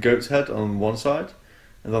a goat's head on one side,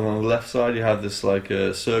 and then on the left side you have this like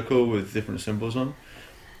a circle with different symbols on.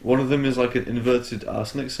 One of them is like an inverted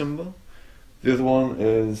arsenic symbol. The other one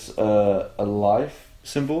is a life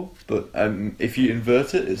symbol, but if you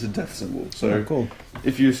invert it, it's a death symbol. So cool.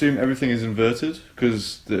 If you assume everything is inverted,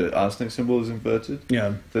 because the arsenic symbol is inverted,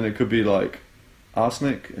 then it could be like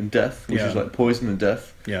arsenic and death, which is like poison and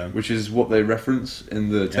death, which is what they reference in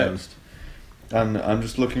the text. And I'm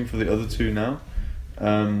just looking for the other two now.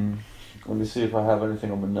 Let me see if I have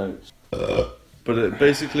anything on my notes. But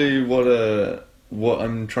basically, what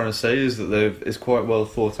I'm trying to say is that it's quite well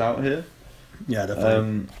thought out here. Yeah,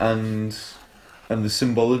 definitely. And the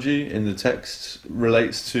symbology in the text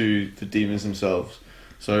relates to the demons themselves.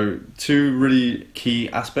 So two really key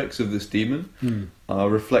aspects of this demon are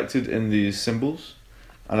reflected in these symbols,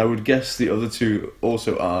 and I would guess the other two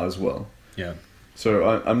also are as well. Yeah.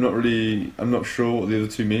 So I'm not sure what the other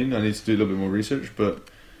two mean. I need to do a little bit more research, but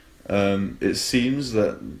it seems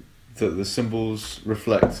that the symbols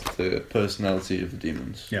reflect the personality of the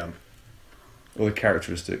demons. Yeah. Or the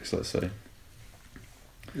characteristics, let's say.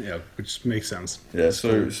 Yeah, which makes sense. Yeah,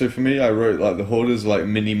 so for me, I wrote like the hoarders like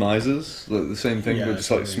mini misers, like the same thing, Yeah, but just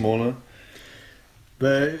like totally. smaller.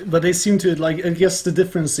 But they seem to like. I guess the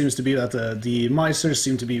difference seems to be that the misers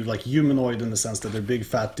seem to be like humanoid in the sense that they're big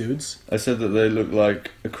fat dudes. I said that they look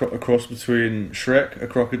like a cross between Shrek, a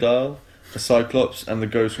crocodile, a cyclops, and the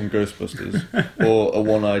ghost from Ghostbusters, or a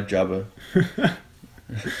one-eyed Jabba.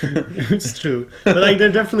 It's true, but like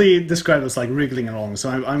they're definitely described as like wriggling along. So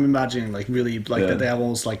I'm imagining like really like Yeah. that they have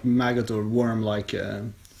almost like maggot or worm like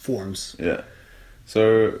forms. Yeah.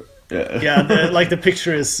 So yeah. Yeah, like the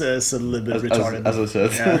picture is a little bit retarded. As I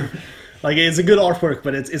said. Yeah. Like it's a good artwork,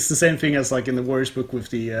 but it's the same thing as like in the Warriors book with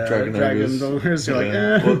the Dragon ogres. You're like,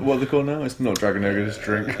 Yeah. What are they called now? It's not Dragon Ogre, it's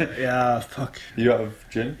drink. yeah, fuck. You have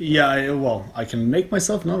gin? Yeah, well, I can make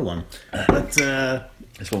myself another one, but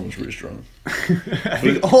This one was really strong. I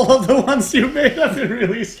think all of the ones you made have been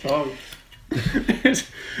really strong.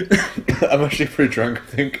 I'm actually pretty drunk, I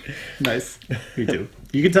think. Nice, me too.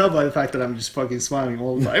 You can tell by the fact that I'm just fucking smiling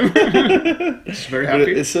all the time. Just very But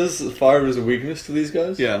happy. it says that fire is a weakness to these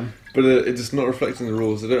guys. Yeah. But it does not reflect in the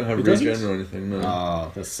rules. They don't have It doesn't? regen or anything, no.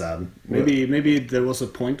 Oh, that's sad. Maybe there was a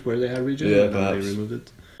point where they had regen, Yeah, and then perhaps. they removed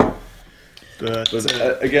it. But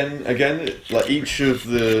But again, like each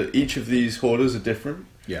of these hoarders are different.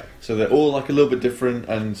 yeah, So they're all like a little bit different,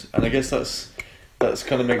 and I guess that's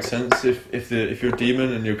kind of makes sense if you're a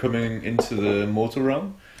demon and you're coming into the mortal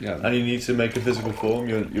realm yeah, and you need to make a physical form,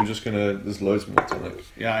 you're just gonna there's loads more to it.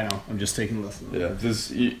 yeah. I know. I'm just taking a lesson. Yeah,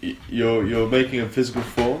 you're making a physical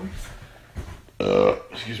form.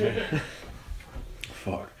 Excuse me.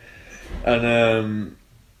 Fuck. And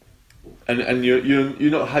you're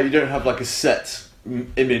not you don't have like a set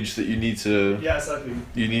image that you need to Yeah,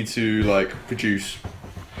 exactly. like produce.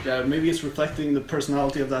 Yeah, maybe it's reflecting the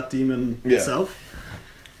personality of that demon Yeah. itself,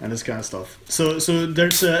 and this kind of stuff. So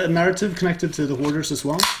there's a narrative connected to the hoarders as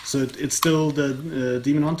well. So it's still the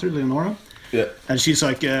demon hunter Leonora, Yeah. and she's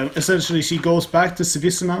like essentially she goes back to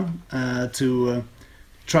Sivisina to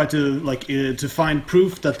try to to find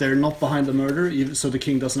proof that they're not behind the murder, so the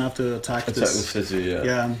king doesn't have to attack Attack the this. city, yeah.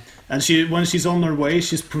 Yeah, and when she's on her way,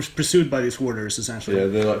 she's pursued by these hoarders essentially. Yeah,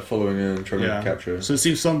 they're like following her and trying to capture her. So it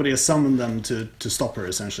seems somebody has summoned them to stop her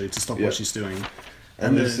essentially, to stop Yeah. what she's doing.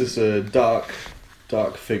 And there's this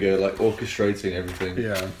dark figure like orchestrating everything.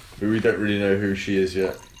 Yeah. But we don't really know who she is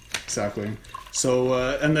yet. Exactly. So,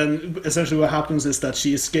 and then essentially what happens is that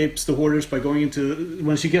she escapes the hoarders by going into...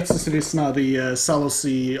 When she gets to Sivisna, the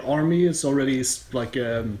Salosi army is already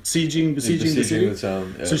besieging the city. the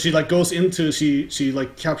town. Yeah. So she goes into... She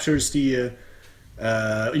captures the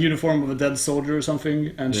uniform of a dead soldier or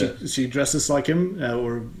something, and she dresses like him,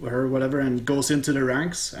 or her, whatever, and goes into the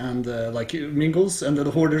ranks and mingles, and then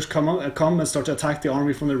the hoarders come and start to attack the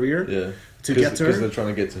army from the rear. Yeah. To get to her. Because they're trying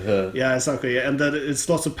to get to her. Yeah, exactly. And then it's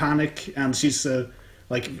lots of panic, and she's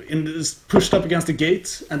pushed up against the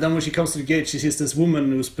gate. And then when she comes to the gate, she sees this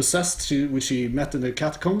woman who's possessed, which she met in the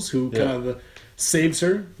catacombs, who kind of saves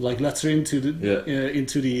her, lets her into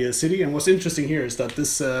the city. And what's interesting here is that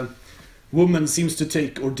this woman seems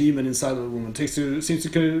to or demon inside of the woman seems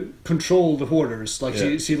to control the hoarders.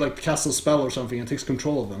 She casts a spell or something and takes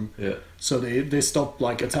control of them. Yeah. So they stop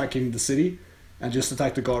attacking the city and just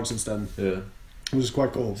attack the guards instead. Yeah. Which is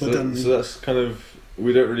quite cool. So, But then, so that's kind of,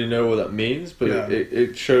 we don't really know what that means, but Yeah.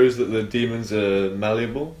 it shows that the demons are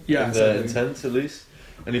malleable Yeah, in their exactly. intent at least.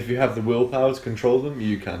 And if you have the willpower to control them,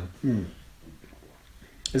 you can.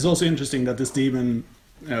 it's also interesting that this demon,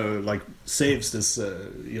 saves this,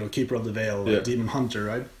 keeper of the veil, Yeah. demon hunter,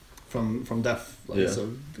 right, from death. Yeah. So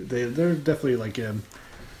they're definitely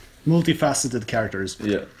multifaceted characters.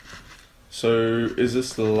 Yeah. So is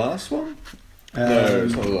this the last one? No,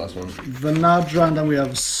 it's not the last one. Vanadra, and then we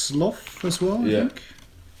have Sloth as well. I Yeah. think.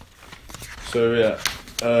 So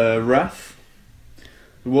yeah, Wrath.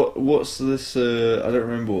 What's this? I don't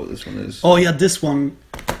remember what this one is. Oh yeah, this one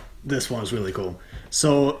is really cool.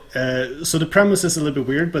 So the premise is a little bit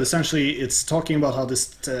weird, but essentially it's talking about how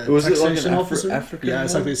this Was it like taxation an officer. African Yeah, one?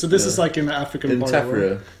 exactly. So this Yeah. is like in the African In part of the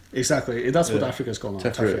world. Tefria. Exactly. That's what Yeah. Africa is called now.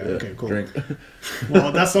 Tefria, yeah. Okay, cool. Drink.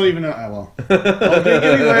 Well, that's not even okay,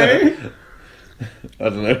 anyway. I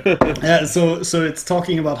don't know. Yeah, so it's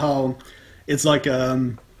talking about how it's like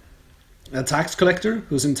a tax collector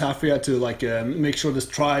who's in Tafria to make sure this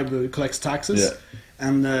tribe collects taxes, Yeah.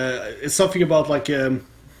 and it's something about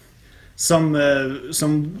some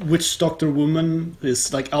witch doctor woman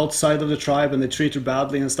is like outside of the tribe and they treat her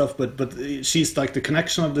badly and stuff, but she's like the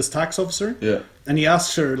connection of this tax officer. Yeah. And he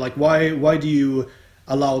asks her like, why do you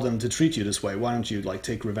allow them to treat you this way? Why don't you like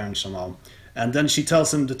take revenge somehow? And then she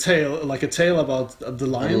tells him a tale about the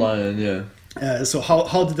lion. The lion, yeah. So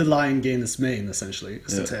how did the lion gain its mane? Essentially,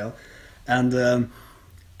 is the tale, and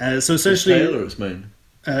so essentially, Its tail or its mane?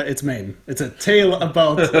 Its mane. It's a tale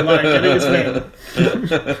about the lion getting its mane.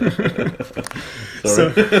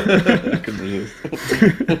 Sorry, I couldn't resist.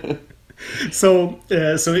 So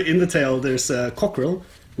in the tale, there's a cockerel,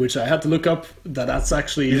 which I had to look up. That's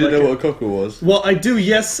actually. You didn't know what a cockerel was? Well, I do.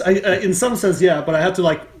 Yes, I in some sense, yeah, but I had to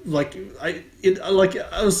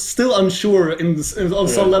I was still unsure on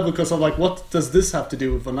some level because I'm like, what does this have to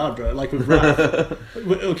do with Vanadra? Like with Wrath?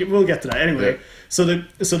 Okay, we'll get to that anyway. Yeah. So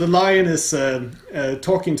the lion is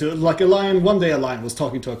talking to like a lion. One day, a lion was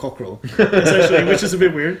talking to a cockerel, essentially, which is a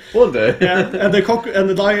bit weird. One day. Yeah, and the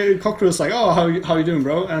cockerel is like, oh, how you doing,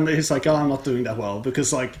 bro? And he's like, oh, I'm not doing that well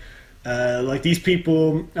because like these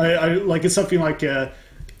people, I like it's something like.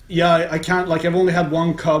 Yeah, I can't, like, I've only had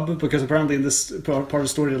one cub, because apparently in this part of the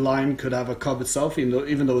story, the lion could have a cub itself,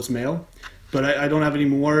 even though it's male. But I don't have any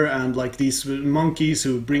more, and, like, these monkeys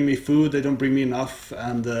who bring me food, they don't bring me enough,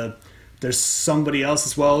 and there's somebody else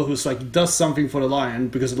as well who's, like, does something for the lion,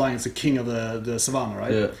 because the lion's the king of the savannah,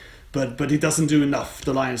 right? Yeah. But he doesn't do enough.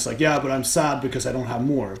 The lion's like, yeah, but I'm sad because I don't have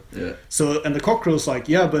more. Yeah. So, and the cockerel's like,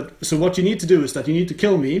 yeah, but so what you need to do is that you need to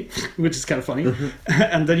kill me, which is kind of funny,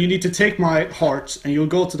 and then you need to take my heart and you'll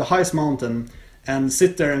go to the highest mountain and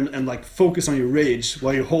sit there and like focus on your rage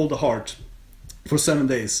while you hold the heart for 7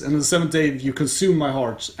 days. And on the 7th day you consume my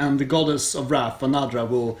heart, and the goddess of wrath, Vanadra,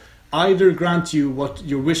 will either grant you what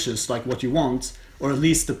your wishes, like what you want, or at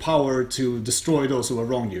least the power to destroy those who have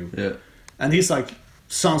wronged you. Yeah. And he's like,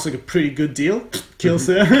 sounds like a pretty good deal. Kills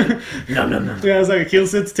it. No. Yeah, it's like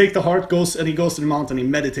kills it, take the heart, he goes to the mountain, he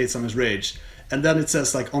meditates on his rage. And then it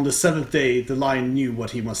says like on the 7th day the lion knew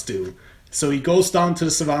what he must do. So he goes down to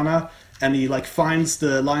the savannah and he like finds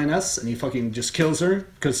the lioness and he fucking just kills her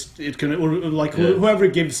because it can, or like whoever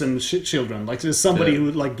gives him children, like there's somebody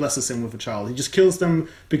who like blesses him with a child, he just kills them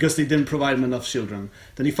because they didn't provide him enough children.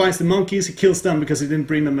 Then he finds the monkeys, he kills them because he didn't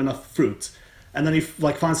bring them enough fruit. And then he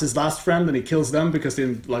like finds his last friend and he kills them because they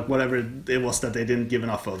didn't, like whatever it was that they didn't give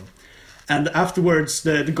enough of. And afterwards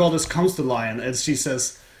the goddess comes to the lion and she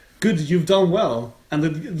says, good, you've done well. And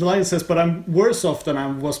the lion says, but I'm worse off than I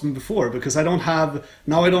was before because I don't have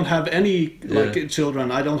any like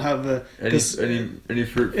children. I don't have any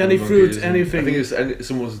fruit. Any fruit, anything. I think it's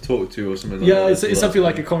someone to talk to or something like that. It's something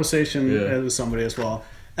like a conversation with somebody as well.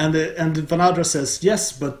 And Vanadra says,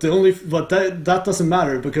 yes, but that doesn't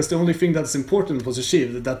matter because the only thing that's important was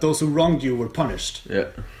achieved, that those who wronged you were punished. Yeah.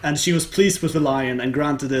 And she was pleased with the lion and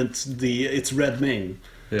granted it its red mane.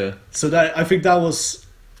 Yeah. So that I think that was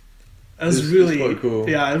really quite cool.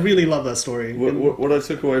 Yeah, I really love that story. What I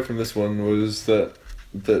took away from this one was that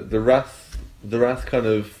the wrath kind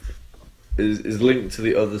of is linked to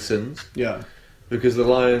the other sins. Yeah. Because the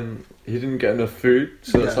lion, he didn't get enough food,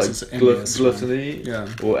 so it's like gluttony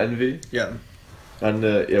or envy. Yeah. And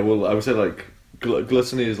I would say like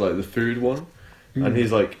gluttony is like the food one, and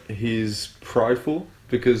he's prideful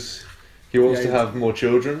because he wants to have more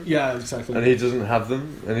children. Yeah, exactly. And he doesn't have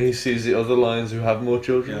them, and he sees the other lions who have more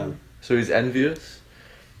children, so he's envious.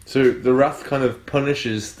 So the wrath kind of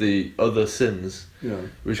punishes the other sins,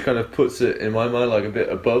 which kind of puts it in my mind like a bit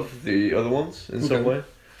above the other ones in some way.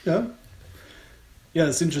 Yeah. Yeah,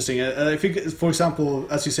 it's interesting. I think, for example,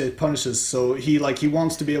 as you say, it punishes. So he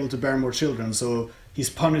wants to be able to bear more children. So he's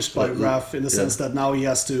punished by wrath in the sense that now he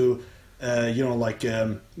has to,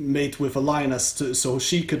 mate with a lioness so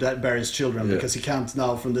she could bear his children because he can't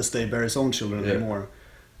now from this day bear his own children anymore,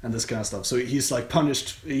 and this kind of stuff. So he's like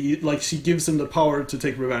punished. She gives him the power to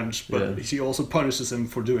take revenge, but she also punishes him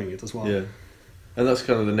for doing it as well. Yeah. And that's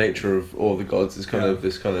kind of the nature of all the gods. Is kind of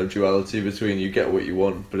this kind of duality between you get what you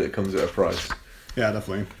want, but it comes at a price. Yeah,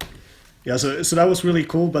 definitely. Yeah, so that was really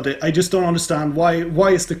cool, but I just don't understand why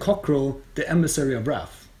is the cockerel the emissary of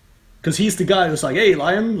wrath? Because he's the guy who's like, hey,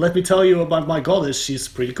 lion, let me tell you about my goddess. She's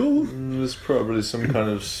pretty cool. There's probably some kind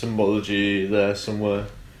of symbology there somewhere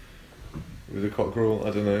with the cockerel. I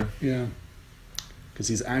don't know. Yeah. Because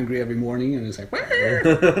he's angry every morning and he's like,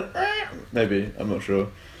 maybe, I'm not sure.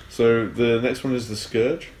 So the next one is the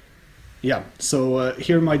scourge. Yeah, so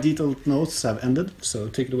here my detailed notes have ended, so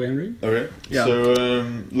take it away, Henry. Okay. Yeah. So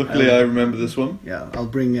luckily I remember this one. Yeah, I'll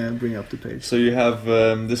bring up the page. So you have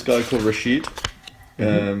this guy called Rashid,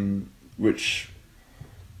 which,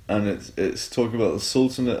 and it's talking about the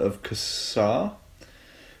Sultanate of Qasar,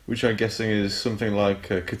 which I'm guessing is something like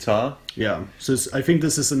Qatar. Yeah. So I think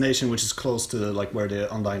this is a nation which is close to like where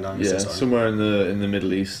the Undying Yeah, Dynasties are. somewhere in the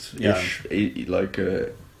Middle East, like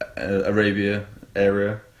Arabia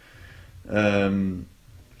area. And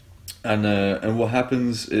what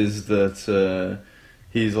happens is that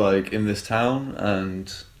he's like in this town,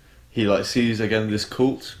 and he like sees again this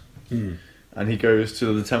cult, and he goes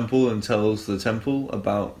to the temple and tells the temple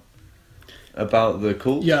about the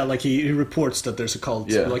cult. Yeah, like he reports that there's a cult.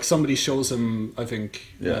 Yeah. Like somebody shows him, I think,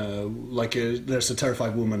 Yeah. there's a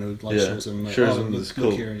terrified woman who like shows him this look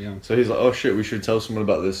cult. here, yeah. So he's like, oh shit, we should tell someone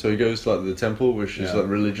about this. So he goes to like the temple, which is Yeah. like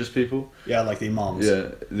religious people. Yeah, like the imams. Yeah,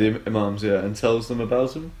 the imams, and tells them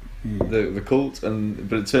about him, the cult,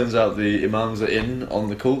 but it turns out the imams are in on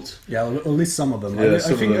the cult. Yeah, at least some of them. Yeah, I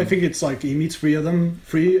some think of them. I think it's like he meets three,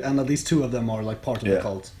 and at least two of them are like part of the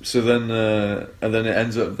cult. So then, and then it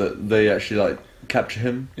ends up that they actually like capture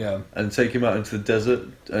him Yeah, and take him out into the desert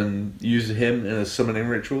and use him in a summoning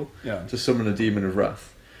ritual yeah. to summon a demon of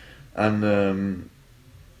wrath, and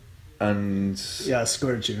Yeah,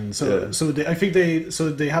 Scourge even. Yeah. So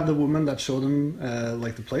they have the woman that showed them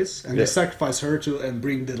like the place, and Yeah. they sacrifice her and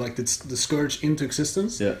bring the Scourge into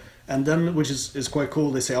existence. Yeah. And then, which is quite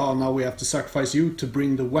cool, they say, "Oh, now we have to sacrifice you to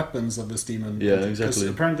bring the weapons of this demon." Yeah, Because exactly.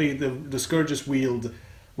 apparently the Scourges wield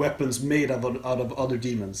weapons made out of other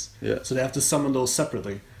demons. Yeah. So they have to summon those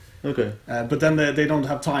separately. Okay. But then they don't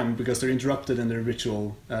have time because they're interrupted in their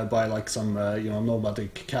ritual by like some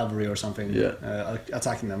nomadic cavalry or something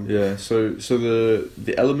attacking them. Yeah. So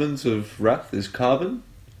the element of wrath is carbon,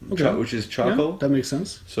 Okay. which is charcoal. Yeah, that makes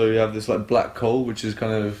sense. So you have this like black coal, which is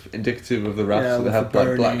kind of indicative of the wrath. Yeah, So they with have the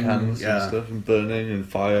like black burning, hands yeah. and stuff, and burning and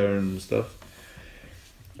fire and stuff.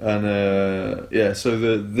 And so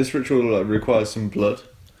this ritual like requires some blood,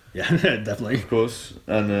 Yeah, definitely. of course,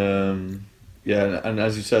 and and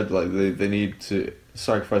as you said, like they need to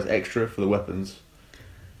sacrifice extra for the weapons.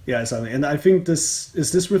 Yeah, exactly. And I think is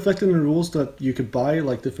this reflected in the rules that you could buy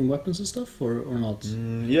like different weapons and stuff, or not?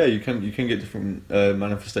 Yeah, you can get different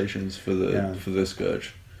manifestations for the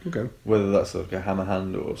scourge, Okay. whether that's like a hammer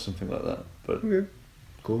hand or something like that. But Okay.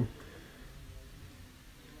 Cool.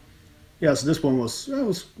 Yeah, so this one was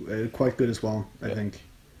quite good as well, I think.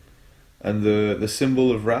 and the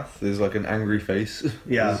symbol of wrath is like an angry face.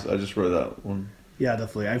 Yeah. I just wrote that one. Yeah,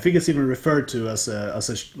 definitely. I think it's even referred to as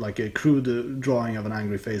like a crude drawing of an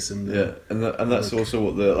angry face in the. Yeah, and that's also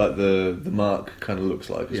what the mark kind of looks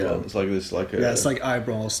like as Yeah. well. It's like this like a, Yeah, it's like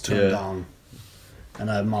eyebrows turned Yeah. down, and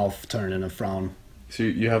a mouth turned in a frown. So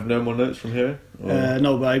you have no more notes from here? Or-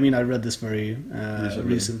 No, but I mean I read this very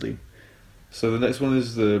recently. So the next one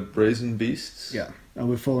is the Brazen Beasts. Yeah, and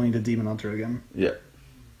we're following the Demon Hunter again. Yeah.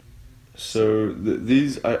 So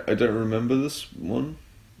these I don't remember this one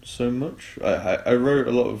so much. I wrote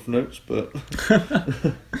a lot of notes, but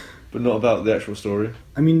but not about the actual story.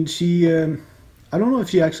 I mean, she. I don't know if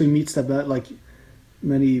she actually meets like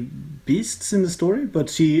many beasts in the story, but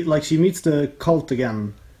she meets the cult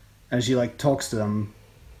again, and she like talks to them.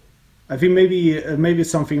 I think maybe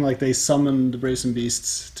it's something like they summon the Brazen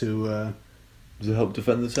Beasts to. To help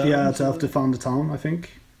defend the town. Yeah, to help defend the town, I think.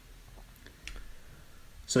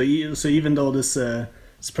 So even though this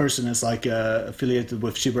person is like affiliated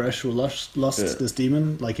with Shibaresh or Lust, Yeah. this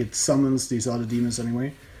demon, like it summons these other demons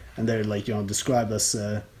anyway, and they're like described as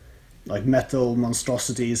like metal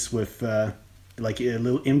monstrosities with like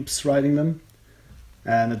little imps riding them,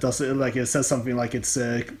 and it says something like it's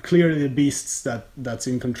clearly the beasts that's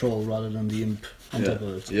in control rather than the imp on top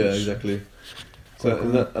of it. Yeah, which- exactly. Quite So,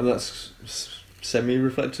 cool. and that's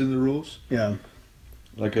semi-reflected in the rules. Yeah.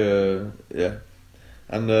 Like yeah.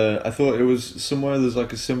 And I thought it was somewhere there's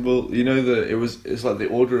like a symbol. You know it's like the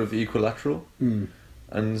order of the equilateral, Mm.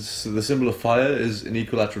 and so the symbol of fire is an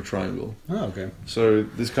equilateral triangle. Oh, okay. So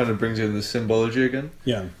this kind of brings in the symbology again.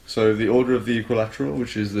 Yeah. So the order of the equilateral,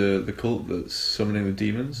 which is the cult that's summoning the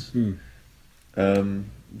demons, Mm.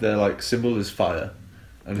 their like symbol is fire,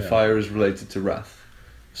 and Yeah. fire is related to wrath.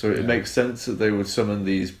 So it Yeah. makes sense that they would summon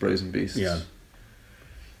these brazen beasts. Yeah.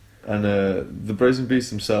 And the brazen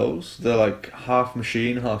beasts themselves, they're like half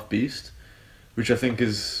machine, half beast, which I think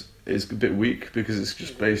is a bit weak because it's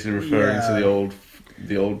just basically referring to the old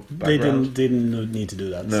They background. didn't need to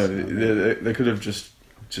do that. No, they could have just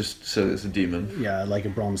said it's a demon. Yeah, like a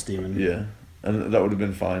bronze demon. Yeah, and that would have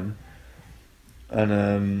been fine.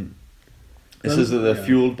 And it Well, says that they're yeah.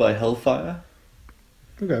 fueled by hellfire.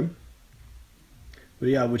 Okay. But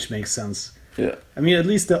yeah, which makes sense. Yeah. I mean, at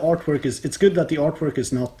least the artwork it's good that the artwork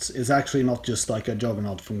is actually not just like a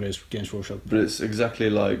Juggernaut from Games Workshop. But it's exactly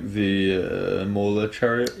like the Mauler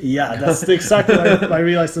chariot. Yeah, that's exactly what I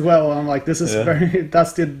realized as well. I'm like, this is Yeah.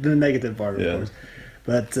 that's the negative part, of Yeah. course.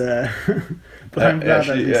 But but I'm glad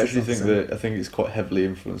that I this actually is think not that I think it's quite heavily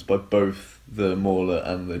influenced by both the Mauler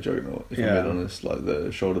and the Juggernaut. If I'm Yeah. being honest, like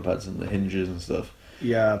the shoulder pads and the hinges and stuff.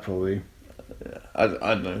 Yeah, probably. I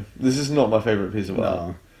don't know. This is not my favorite piece of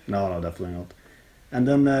art. No, definitely not. And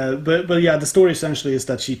then, but yeah, the story essentially is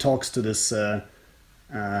that she talks to this,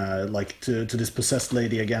 like to this possessed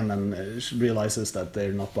lady again, and she realizes that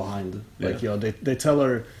they're not behind. Like, Yeah. they tell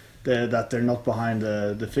her that they're not behind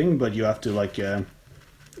the thing, but you have to like,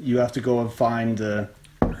 you have to go and find.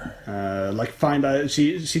 Find out.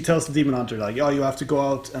 She tells the demon hunter like, oh, you have to go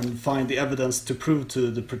out and find the evidence to prove to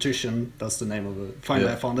the patrician. That's the name of it.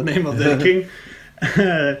 I found the name of the king.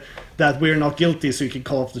 That we're not guilty, so you can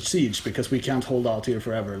call off the siege because we can't hold out here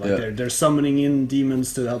forever. Like they're summoning in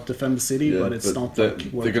demons to help defend the city, but it's not. They're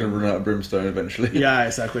Like, going to run out of brimstone eventually. Yeah,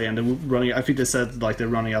 exactly, and they're running. I think they said like they're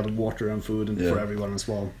running out of water and food for everyone as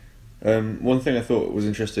well. One thing I thought was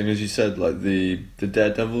interesting, as you said, like the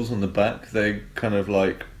daredevils on the back, they kind of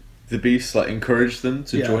like the beasts like encourage them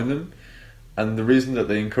to join them, and the reason that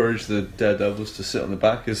they encourage the daredevils to sit on the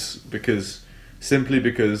back is simply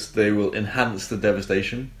because they will enhance the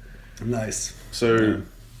devastation. Nice. So,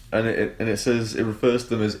 and it says it refers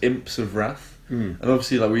to them as imps of wrath, and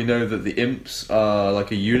obviously like we know that the imps are like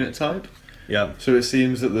a unit type. Yeah. So it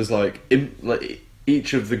seems that there's like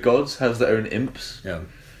each of the gods has their own imps. Yeah.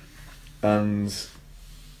 And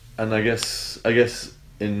I guess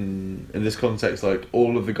in this context, like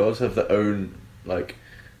all of the gods have their own like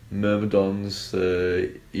myrmidons,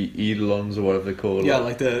 eidolons or whatever they call. Yeah,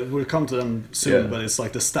 like we'll come to them soon, Yeah. but it's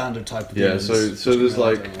like the standard type of Yeah, demons. so there's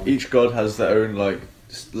like each god has their own like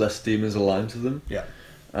less demons aligned to them. Yeah.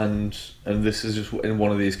 And this is just in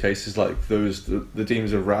one of these cases, like the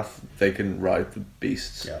demons of wrath, they can ride the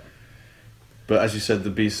beasts. Yeah. But as you said,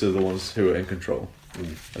 the beasts are the ones who are in control.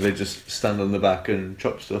 And they just stand on the back and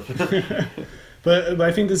chop stuff. But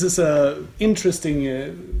I think this is a interesting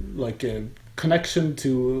connection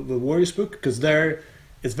to the Warriors book, because there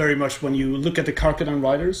it's very much when you look at the Karkadan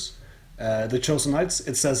riders, the Chosen Knights,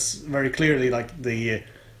 it says very clearly like the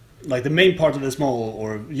main part of the small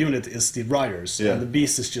or unit is the riders, and the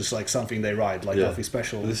beast is just like something they ride, like nothing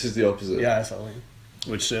special. This is the opposite. Yeah, exactly.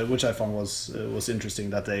 Which I found was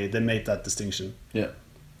interesting that they made that distinction. Yeah.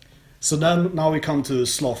 So now we come to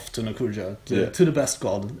Sloth, to Nakurja, to the best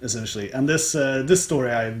god, essentially. And this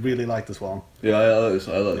story I really liked as well. Yeah, I like this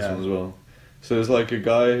one as well. So there's like a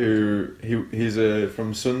guy who he's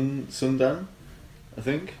from Sundan, I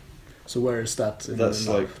think. So where is that? That's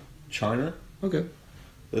like China. Okay.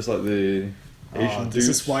 That's like the Asian This dudes.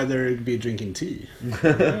 is why they'd be drinking tea.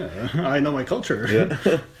 Yeah, I know my culture.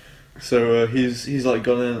 Yeah. So he's like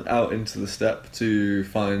gone out into the steppe to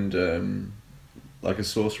find like a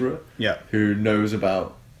sorcerer. Yeah. Who knows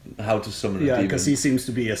about how to summon a demon. Yeah, because he seems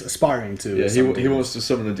to be aspiring to. Yeah, he wants to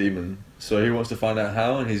summon a demon, so he wants to find out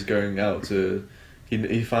how, and he's going out to.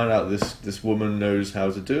 He found out this woman knows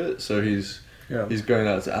how to do it, so he's going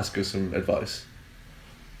out to ask her some advice.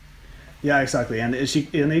 Yeah, exactly, and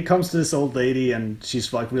he comes to this old lady, and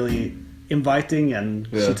she's like really inviting, and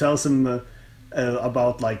she tells him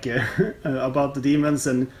about like about the demons,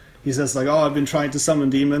 and he says like, "Oh, I've been trying to summon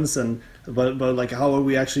demons, but like, how are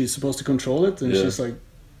we actually supposed to control it?" And she's like,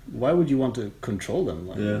 "Why would you want to control them?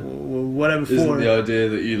 Like, whatever for." Isn't the idea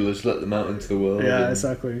that you just let them out into the world? Yeah,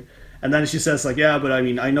 exactly. And then she says like, "Yeah, but I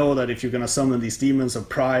mean, I know that if you're gonna summon these demons of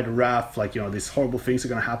pride, wrath, like these horrible things are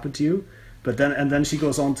gonna happen to you." But then she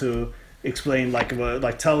goes on to explain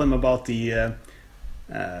like tell him about the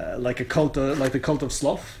like the cult of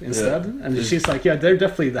sloth instead, and she's like, "Yeah, they're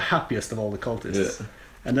definitely the happiest of all the cultists." Yeah.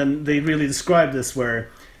 And then they really describe this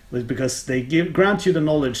because they grant you the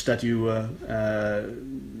knowledge that you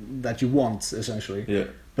want, essentially. Yeah.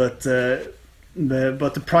 But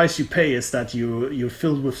the price you pay is that you're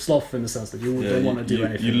filled with sloth, in the sense that you don't want to do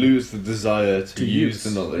anything. You lose the desire to use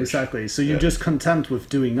the knowledge. Exactly. So you're just content with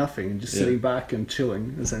doing nothing and just sitting back and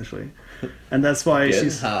chilling, essentially. And that's why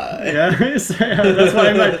she's high. Yeah, that's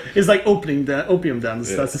why it's like opening the opium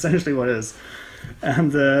dens. Yeah. That's essentially what it is.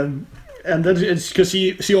 And then because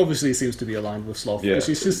she obviously seems to be aligned with sloth. Yeah,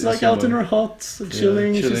 she's just like out in her hut,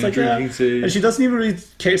 chilling. She's like drinking tea. And she doesn't even really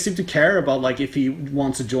seem to care about like if he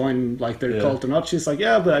wants to join like their cult or not. She's like,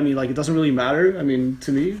 yeah, but I mean, like it doesn't really matter. I mean,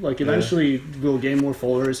 to me, like eventually we'll gain more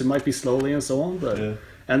followers. It might be slowly and so on, but. Yeah.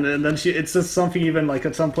 And then it says something even like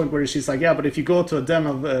at some point where she's like, yeah, but if you go to a den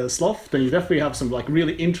of sloth, then you definitely have some like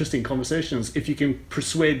really interesting conversations if you can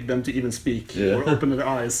persuade them to even speak or open their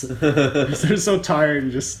eyes. Because they're so tired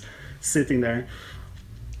and just sitting there.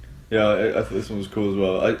 Yeah, I thought this one was cool as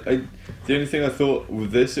well. The only thing I thought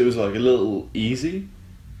with this, it was like a little easy.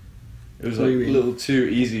 It was like a little too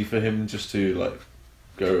easy for him just to like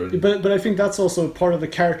go. And, But I think that's also part of the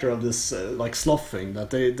character of this like sloth thing, that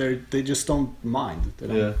they just don't mind. They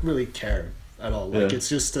don't really care at all. Like it's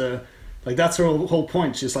just like that's her whole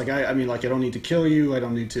point. She's like, I mean, like I don't need to kill you. I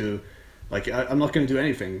don't need to, like I'm not going to do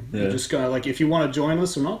anything. Yeah. I'm just gonna, like, if you want to join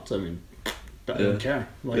us or not. I mean, I don't care.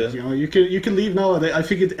 Like you know, you can leave now. I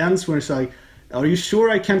think it ends where it's like, are you sure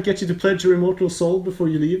I can't get you to pledge your immortal soul before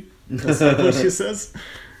you leave? That's like what she says.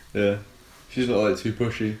 Yeah, she's not like too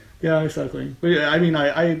pushy. Yeah, exactly. But yeah, I mean,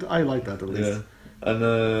 I like that at least. Yeah,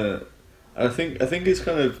 and I think it's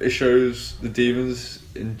kind of, it shows the demons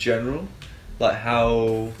in general, like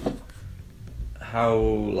how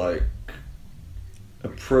like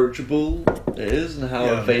approachable it is and how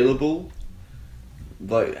available,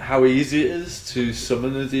 like how easy it is to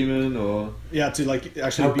summon a demon, or to like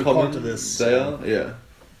actually how be common part of this. they are. Yeah.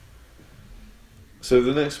 So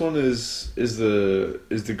the next one is the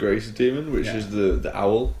greater demon, which is the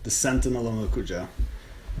owl. The Sentinel of Mokuja.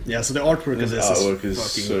 Yeah, so the artwork of this artwork is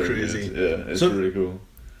fucking so crazy. Good. Yeah, it's So- really cool.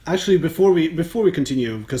 Actually, before we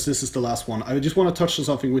continue, because this is the last one, I just want to touch on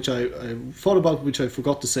something which I thought about, which I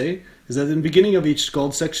forgot to say, is that in the beginning of each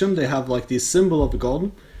god section, they have like this symbol of the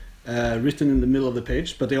god written in the middle of the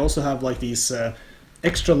page, but they also have like these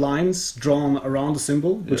extra lines drawn around the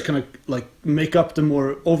symbol, which kind of like make up the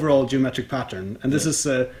more overall geometric pattern. And this is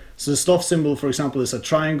so the sloth symbol, for example, is a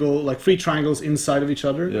triangle, like 3 triangles inside of each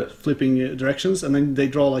other, flipping directions, and then they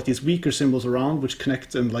draw like these weaker symbols around, which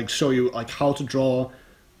connect and like show you like how to draw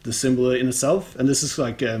the symbol in itself. And this is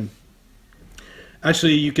like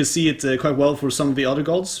actually you can see it quite well for some of the other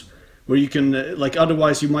gods, where you can like,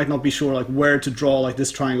 otherwise you might not be sure like where to draw like this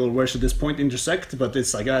triangle, where should this point intersect, but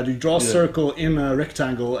it's like you draw a circle in a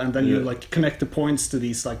rectangle, and then you like connect the points to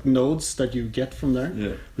these like nodes that you get from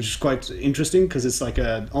there, which is quite interesting, because it's like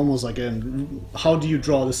almost like how do you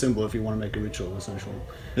draw the symbol if you want to make a ritual, essentially.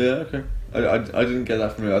 Yeah, okay. I didn't get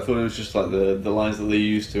that from you. I thought it was just like the lines that they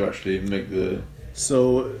used to actually make the.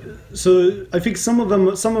 So I think some of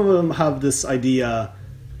them have this idea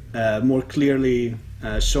more clearly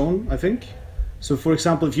shown, I think. So for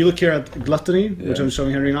example, if you look here at gluttony, which I'm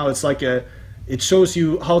showing here right now, it's like it shows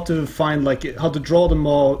you how to find like how to draw them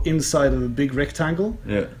all inside of a big rectangle.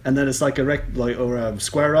 Yeah. And then it's like or a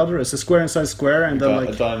square rather. It's a square inside square, and then like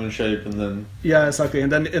a diamond shape, and then. Yeah, exactly.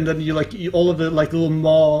 And then you all of the like little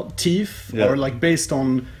maw teeth are like based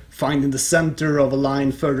on finding the center of a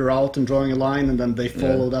line further out and drawing a line, and then they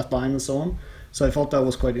follow that line and so on. So I thought that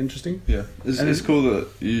was quite interesting. Yeah, it's cool that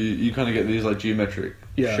you kind of get these like geometric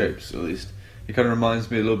shapes. At least it kind of reminds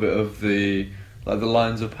me a little bit of the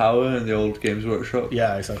lines of power in the old Games Workshop.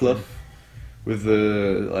 Yeah, exactly. Fluff with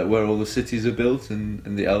the like where all the cities are built,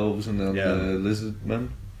 and the elves and the lizard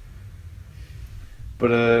men.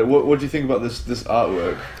 But what do you think about this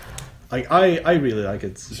artwork? I really like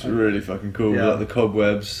it. It's really fucking cool. Like the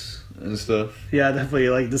cobwebs and stuff. Yeah, definitely.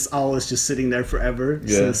 Like this owl is just sitting there forever.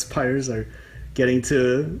 So the spires are getting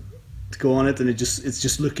to go on it, and it's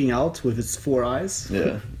just looking out with its 4 eyes.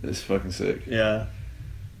 Yeah, it's fucking sick. Yeah,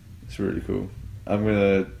 it's really cool.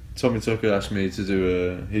 Tommy Tucker asked me to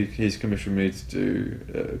do he's commissioned me to do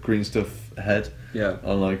a green stuff head. Yeah.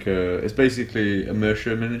 On like it's basically a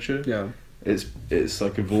Mercia miniature. Yeah. It's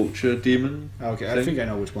like a vulture demon. Okay, I think I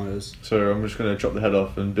know which one it is. So I'm just gonna chop the head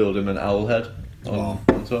off and build him an owl head on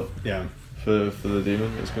top. Yeah. For the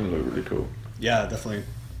demon, it's gonna look really cool. Yeah, definitely.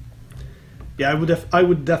 Yeah, I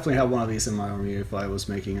would definitely have one of these in my army if I was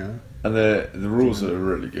making a. And the rules are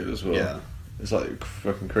really good as well. Yeah. It's like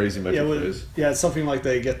fucking crazy magic phase. Yeah, it's something like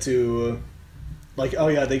they get to,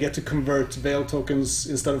 they get to convert Veil tokens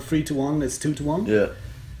instead of 3 to 1. It's 2 to 1. Yeah.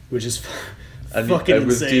 Which is. And fucking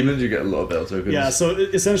with insane. demons, you get a lot of Veil tokens. Yeah, so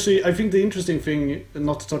essentially, I think the interesting thing,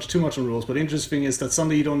 not to touch too much on rules, but the interesting thing is that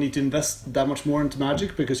suddenly you don't need to invest that much more into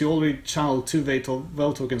magic, because you already channel 2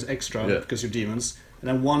 Veil tokens extra because you're demons, and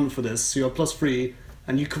then 1 for this, so you're +3,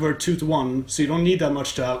 and you convert 2 to 1, so you don't need that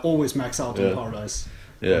much to always max out on power dice.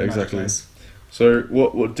 Yeah, exactly. So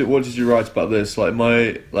what did you write about this? Like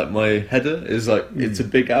my header is like it's a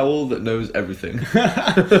big owl that knows everything.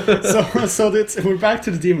 so we're back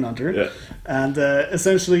to the Demon Hunter, and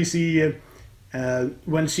essentially she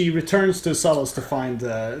when she returns to Salos to find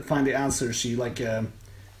the answer, she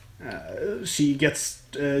she gets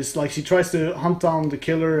she tries to hunt down the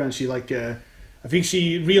killer, and she I think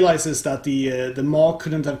she realizes that the maw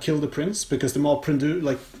couldn't have killed the prince, because the maw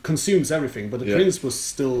consumes everything, but the prince was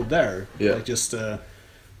still there, just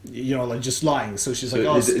lying. So she's like,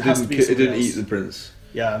 it has to be somebody else. It didn't eat the prince.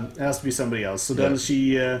 Yeah, it has to be somebody else. So then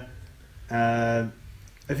she, I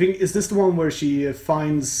think, is this the one where she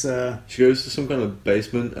finds? She goes to some kind of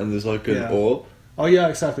basement, and there's like an orb, Oh yeah,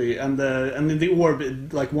 exactly. And in the orb,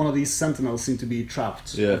 like one of these sentinels seem to be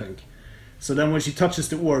trapped. Yeah. I think. So then when she touches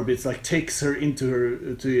the orb, it's like takes her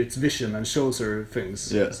to its vision and shows her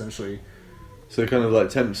things. Yeah. Essentially. So it kind of like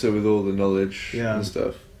tempts her with all the knowledge Yeah. and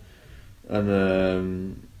stuff. And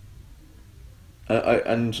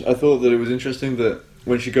I thought that it was interesting that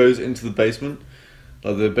when she goes into the basement,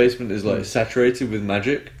 like the basement is like saturated with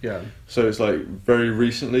magic. Yeah. So it's like very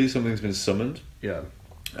recently something's been summoned, Yeah.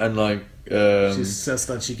 and like She says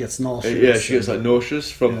that she gets nauseous. yeah, she gets like and-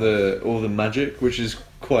 nauseous from Yeah. all the magic, which is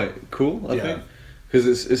quite cool. I Yeah. think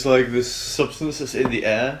because it's like this substance that's in the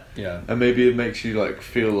air, Yeah. and maybe it makes you like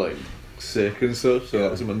feel like sick and stuff. So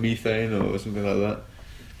like some methane or something like that.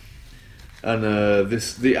 And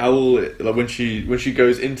the owl, like when she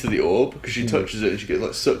goes into the orb, because she touches it and she gets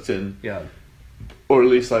like sucked in, Yeah. or at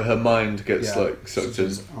least like her mind gets Yeah. like sucked in.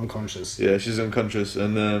 She's unconscious. Yeah, she's unconscious,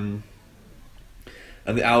 and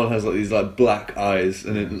the owl has like these like black eyes,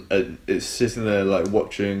 and it's sitting there like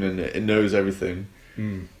watching, and it knows everything.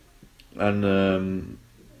 Mm. And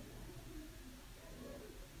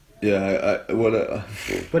yeah,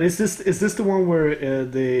 But is this the one where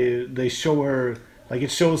they show her, like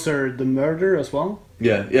it shows her the murder as well?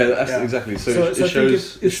 yeah, that's Yeah. exactly. So, So it I think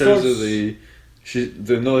shows it shows her starts-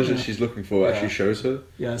 the knowledge that Yeah. she's looking for Yeah. actually shows her.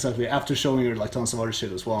 Yeah, exactly. After showing her like tons of other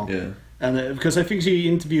shit as well. Yeah, And because I think she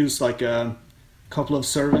interviews like a couple of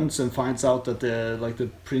servants and finds out that the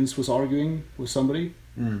prince was arguing with somebody,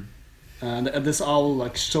 and this owl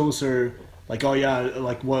like shows her like, oh yeah,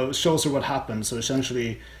 like shows her what happened. So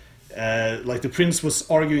essentially, like the prince was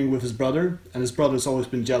arguing with his brother, and his brother's always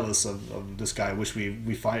been jealous of this guy, which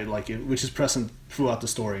we find like which is present throughout the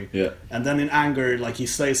story. yeah, And then in anger, like he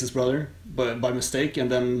slays his brother by mistake, and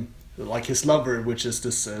then like his lover, which is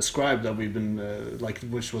this scribe that we've been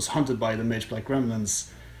which was hunted by the Mage Black Gremlins,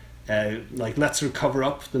 like lets her cover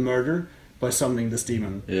up the murder by summoning this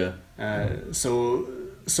demon. yeah.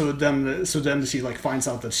 So then she like finds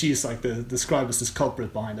out that she's like the scribe is this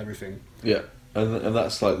culprit behind everything. Yeah, and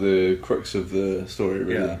that's like the crux of the story,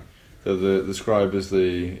 really. Yeah. So the scribe is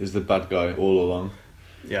the bad guy all along.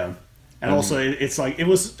 Yeah. And also, it's like it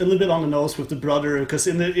was a little bit on the nose with the brother, because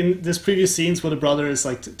in this previous scenes where the brother is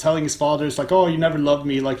like telling his father, it's like, oh, you never loved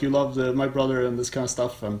me like you loved my brother and this kind of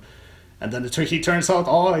stuff, and then he turns out,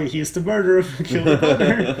 oh, he's the murderer who killed the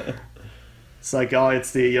brother. It's like, oh,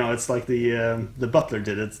 it's it's like the butler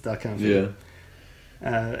did it, that kind of thing.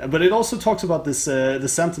 Yeah, But it also talks about this the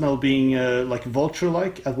sentinel being like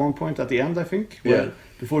vulture-like at one point at the end, I think. Yeah.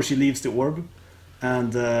 Before she leaves the orb,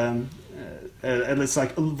 and it's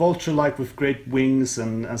like a vulture-like with great wings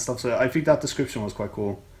and stuff. So I think that description was quite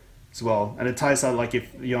cool as well, and it ties out like it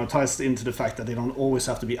ties into the fact that they don't always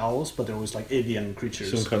have to be owls, but they're always like avian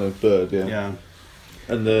creatures. some kind of bird. Yeah, Yeah,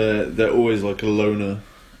 and they're always like a loner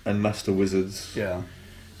and master wizards. yeah.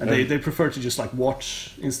 And they prefer to just like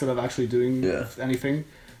watch instead of actually doing Yeah. anything.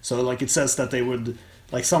 So like it says that they would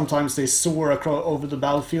like sometimes they soar over the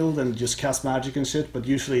battlefield and just cast magic and shit, but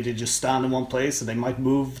usually they just stand in one place and they might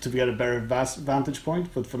move to get a better vantage point,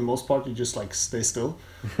 but for the most part you just like stay still.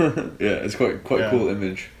 Yeah, it's quite Yeah. a cool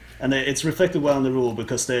image. And it's reflected well in the rules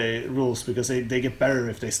because they get better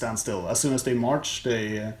if they stand still. As soon as they march,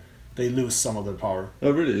 they lose some of their power.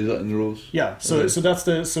 Oh, really? Is that in the rules? Yeah, so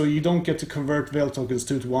Okay. so you don't get to convert Veil tokens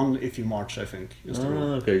 2 to 1 if you march, I think. Is the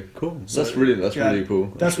rule. Okay, cool. So, That's really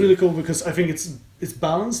cool. That's really cool because I think it's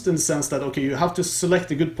balanced in the sense that okay, you have to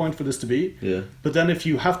select a good point for this to be, Yeah, but then if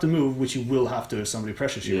you have to move, which you will have to if somebody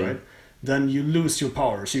pressures you, Yeah. right? Then you lose your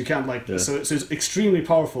power, so you can't like. Yeah. So it's extremely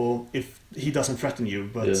powerful if he doesn't threaten you,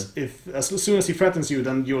 but Yeah. if as soon as he threatens you,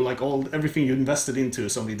 then you're like everything you invested into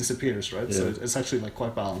suddenly disappears, right? So Yeah. it's actually like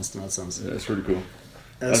quite balanced in that sense. yeah, it's really cool.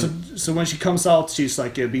 So when she comes out, she's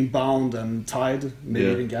like being bound and tied, maybe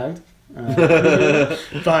Yeah. even gagged,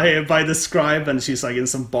 by the scribe, and she's like in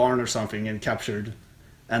some barn or something and captured.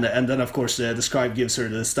 And then of course the scribe gives her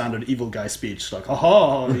the standard evil guy speech, like,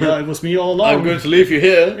 "Haha, yeah, it was me all along." I'm going to leave you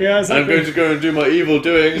here. Yeah, exactly. I'm going to go and do my evil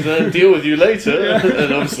doings and then deal with you later.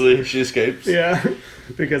 And obviously she escapes. Yeah,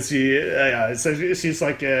 because so she's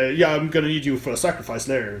like, "Yeah, I'm gonna need you for a sacrifice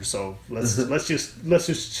later, so let's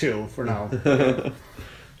just chill for now."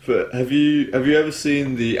 But have you ever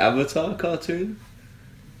seen the Avatar cartoon?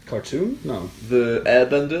 Cartoon? No. The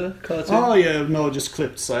Airbender cartoon? Oh yeah, no, just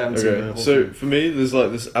clips. I haven't seen the Okay, whole so thing. for me, there's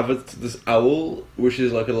like this owl, which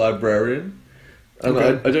is like a librarian, and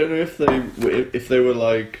Okay. I don't know if they were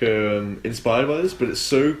like inspired by this, but it's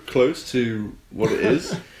so close to what it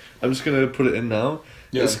is. I'm just gonna put it in now.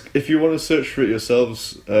 Yeah. If you want to search for it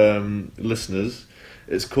yourselves, listeners,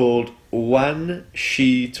 it's called Wan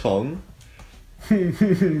Shi Tong.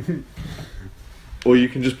 or you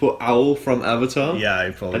can just put owl from Avatar. Yeah,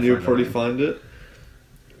 I probably and you'll find probably that. find it.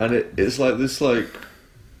 And it's like this, like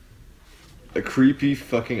a creepy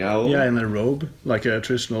fucking owl. Yeah, in a robe, like a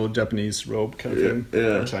traditional Japanese robe kind of thing,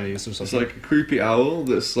 yeah. or Chinese or It's something. like a creepy owl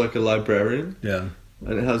that's like a librarian, yeah,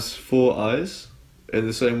 and it has 4 eyes in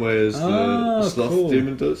the same way as the sloth cool.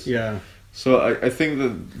 demon does. yeah, So I think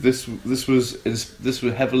that this was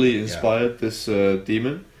heavily inspired this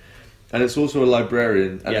demon, and it's also a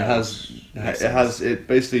librarian, and Yeah, it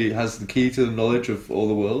basically has the key to the knowledge of all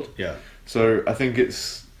the world. yeah. So I think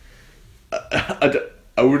it's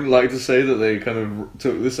I wouldn't like to say that they kind of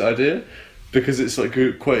took this idea, because it's like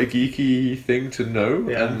quite a geeky thing to know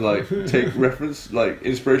Yeah. and like take reference, like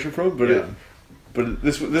inspiration from. But Yeah.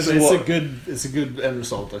 this So is it's what. it's a good end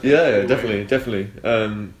result. I think. Yeah, in a way. definitely.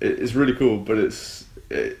 It's really cool, but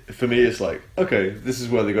for me, it's like, okay, this is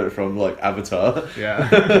where they got it from, like Avatar,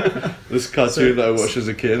 Yeah. this cartoon that I watched as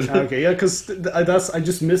a kid. Okay, yeah, because I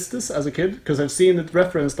just missed this as a kid, because I've seen it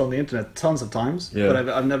referenced on the internet tons of times, Yeah. but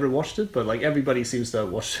I've never watched it. But like everybody seems to have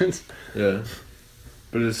watched it. Yeah,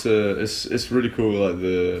 but it's really cool, like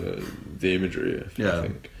the imagery. I Yeah.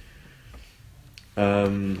 think.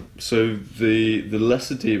 So the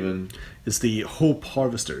lesser demon. It's the Hope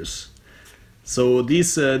Harvesters. So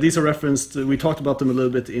these are referenced. We talked about them a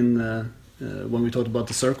little bit in when we talked about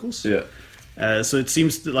the circles. Yeah, So it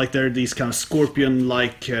seems like they're these kind of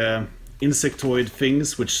scorpion-like insectoid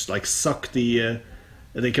things which like suck the.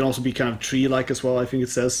 They can also be kind of tree-like as well. I think it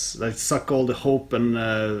says like suck all the hope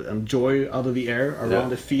and joy out of the air around.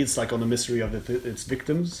 Yeah. It feeds like on the misery of its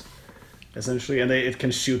victims, essentially, and it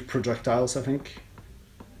can shoot projectiles. I think.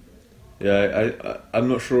 yeah. I'm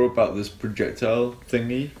not sure about this projectile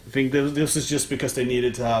thingy. I think this is just because they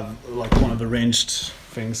needed to have like one of the ranged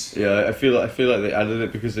things. Yeah, I feel like they added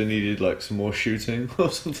it because they needed like some more shooting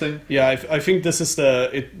or something. Yeah, I think this is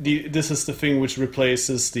this is the thing which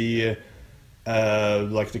replaces the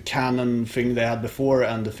like the canon thing they had before,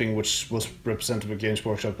 and the thing which was represented with Games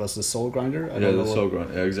Workshop as the Soul Grinder. I Yeah, don't know the what- soul grind.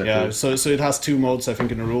 Yeah, exactly. Yeah, so it has 2 modes, I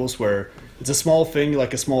think, in the rules, where it's a small thing,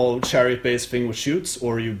 like a small chariot-based thing which shoots,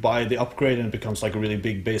 or you buy the upgrade and it becomes like a really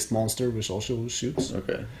big based monster which also shoots.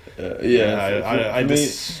 Okay. Yeah,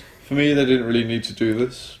 For me, they didn't really need to do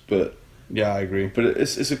this, but Yeah, I agree.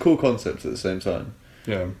 it's a cool concept at the same time.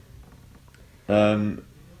 Yeah.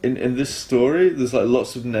 In this story, there's like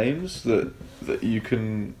lots of names that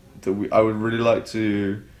I would really like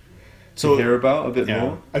to hear about a bit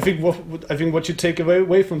more. I think what you take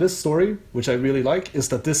away from this story, which I really like, is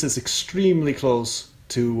that this is extremely close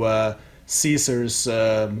to Caesar's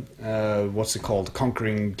what's it called,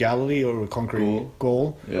 Conquering Galilee or Conquering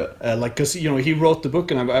Gaul. Yeah. Like, because he wrote the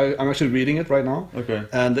book, and I'm actually reading it right now. Okay.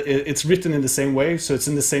 And it's written in the same way, so it's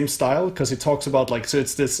in the same style, because it talks about like, so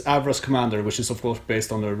it's this Avras commander, which is of course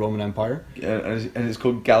based on the Roman Empire. And it's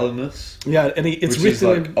called Gallinus. Yeah, and it's which written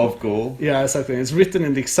is like in, of Gaul. yeah, exactly. It's written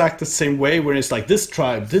in the exact same way, where it's like this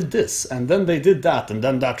tribe did this, and then they did that, and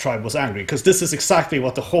then that tribe was angry, because this is exactly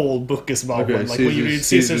what the whole book is about. Okay, when you read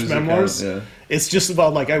Caesar's memoirs, account, yeah. it's just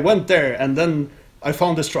about like, I went there, and then I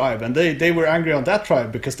found this tribe, and they were angry on that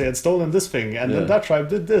tribe because they had stolen this thing, and then Yeah. that tribe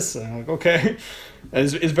did this. And I'm like, okay,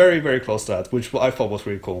 and it's very, very close to that, which I thought was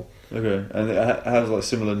really cool. Okay, and it has like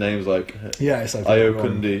similar names like Yeah, exactly.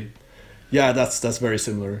 Iokundi. Yeah, that's very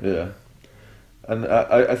similar. Yeah, and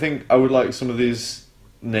I think I would like some of these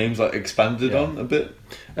names like expanded on a bit.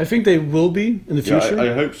 I think they will be in the Yeah, future.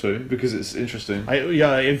 I hope so, because it's interesting.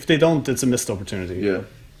 If they don't, it's a missed opportunity. Yeah.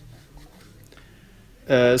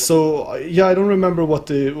 I don't remember what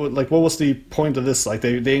was the point of this. Like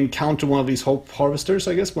they encounter one of these hope harvesters,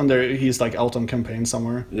 I guess, when he's like out on campaign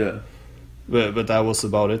somewhere. Yeah. But that was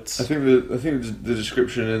about it. I think the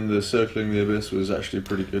description in the Circling the Abyss was actually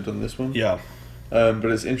pretty good on this one. Yeah. But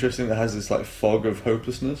it's interesting that it has this like fog of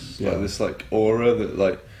hopelessness, Yeah. like this like aura that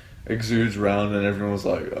like exudes around, and everyone's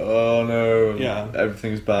like, oh no, Yeah.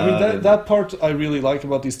 everything's bad. I mean and- that part I really like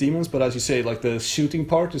about these demons, but as you say, like the shooting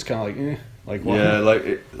part is kind of like what? Yeah,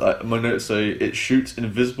 like my notes say it shoots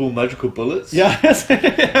invisible magical bullets. Yeah,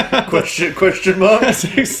 Question mark. that's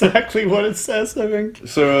exactly what it says, I think.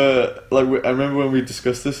 So I remember when we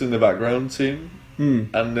discussed this in the background team,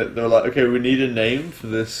 and they were like, okay, we need a name for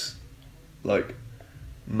this like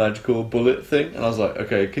magical bullet thing, and I was like,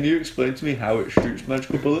 okay, can you explain to me how it shoots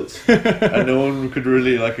magical bullets? And no one could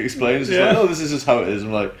really like explain. It's just like, oh, this is just how it is.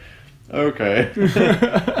 I'm like, okay,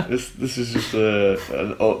 this is just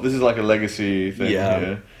this is like a legacy thing. Yeah.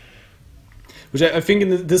 Here. Which I think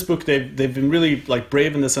in this book they've been really like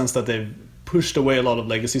brave in the sense that they've pushed away a lot of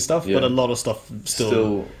legacy stuff, Yeah. but a lot of stuff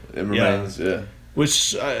still it remains. Yeah.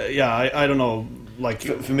 which I don't know, like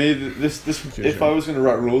For me, this if I was going to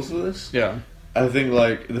write rules for this, yeah. I think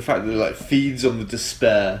like the fact that it like feeds on the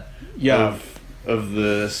despair of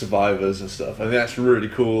the survivors and stuff. I think that's a really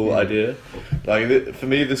cool idea. Like for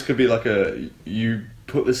me, this could be like you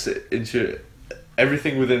put this into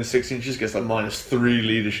everything within 6 inches gets like -3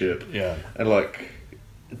 leadership. Yeah. And like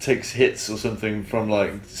it takes hits or something from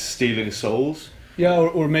like stealing souls. Yeah,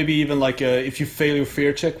 or maybe even like if you fail your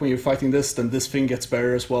fear check when you're fighting this, then this thing gets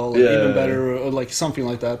better as well, even better, or like something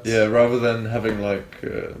like that. Yeah, rather than having like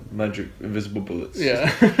magic invisible bullets.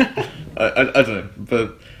 Yeah. I don't know,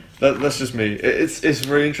 but that's just me. It's a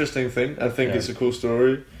very interesting thing. I think it's a cool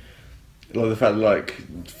story. Like the fact that like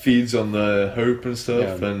feeds on the hope and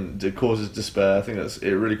stuff, and it causes despair. I think that's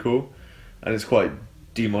really cool, and it's quite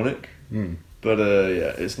demonic. But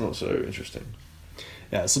it's not so interesting.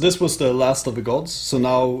 Yeah, so this was the last of the gods. So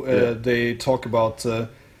now they talk about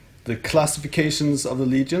the classifications of the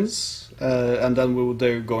legions, and then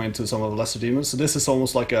they go into some of the lesser demons. So this is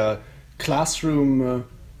almost like a classroom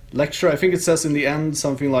lecture. I think it says in the end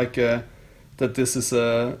something like that this is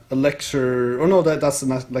a lecture. Or no, that's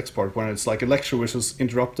the next part when it's like a lecture which was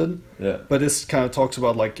interrupted. Yeah. But this kind of talks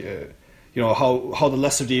about like how the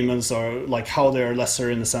lesser demons are, like how they are lesser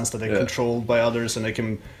in the sense that they're controlled by others, and they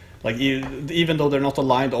can. Like even though they're not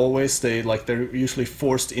aligned always, they're usually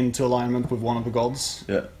forced into alignment with one of the gods.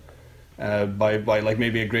 Yeah. By like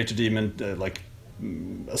maybe a greater demon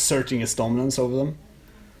asserting its dominance over them.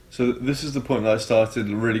 So this is the point that I started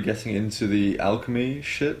really getting into the alchemy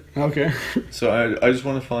shit. Okay. So I just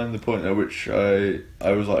want to find the point at which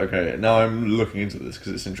I was like, okay, now I'm looking into this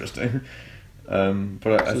because it's interesting.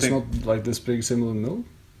 But I think it's not like this big symbol in the middle.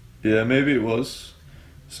 Yeah, maybe it was.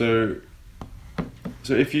 So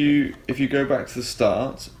if you go back to the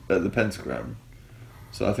start at the pentagram,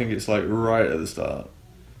 so I think it's like right at the start.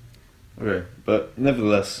 Okay, but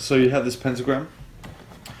nevertheless, so you have this pentagram,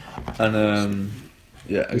 and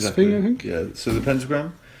exactly. This thing, I think. Yeah, so the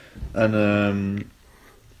pentagram, and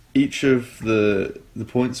each of the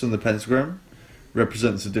points on the pentagram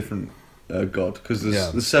represents a different god, because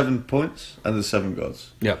there's 7 points and there's 7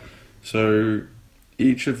 gods. Yeah. So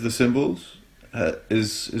each of the symbols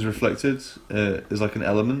is reflected is like an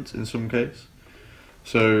element in some case.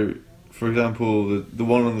 So, for example, the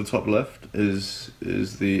one on the top left is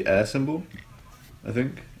the air symbol, I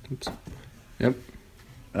think. Oops. Yep.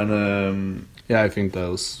 And I think that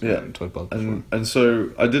was talked about before. And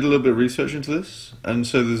so I did a little bit of research into this, and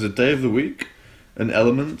so there's a day of the week, an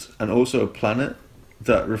element, and also a planet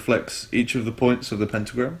that reflects each of the points of the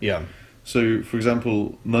pentagram. Yeah. So, for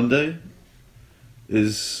example, Monday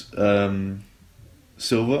is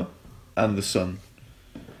silver and the sun.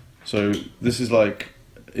 So this is like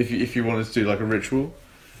if you wanted to do like a ritual,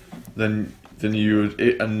 then you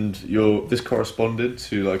would this corresponded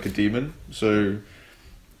to like a demon. So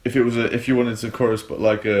if you wanted to correspond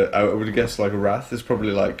like I would guess like a wrath is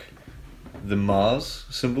probably like the Mars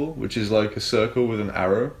symbol, which is like a circle with an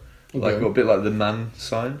arrow, like a bit like the man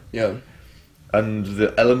sign. Yeah. And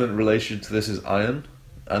the element relation to this is iron,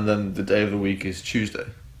 and then the day of the week is Tuesday.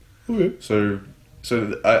 Okay. So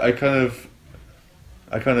I kind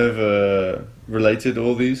of related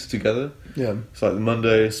all these together. Yeah. It's like the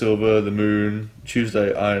Monday, silver, the moon,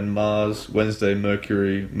 Tuesday, iron, Mars, Wednesday,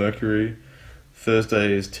 Mercury,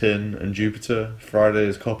 Thursday is tin and Jupiter, Friday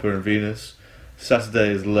is copper and Venus, Saturday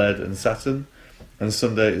is lead and Saturn, and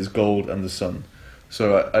Sunday is gold and the sun.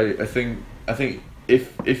 So I think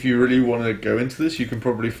if you really want to go into this, you can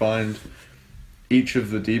probably find each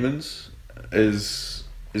of the demons is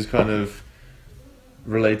kind of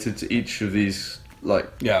related to each of these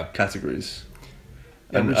categories,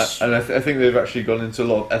 and I think they've actually gone into a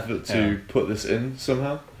lot of effort to put this in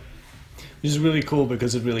somehow. Which is really cool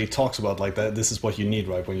because it really talks about like that. This is what you need,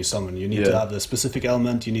 right? When you summon, you need to have the specific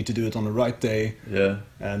element. You need to do it on the right day. Yeah.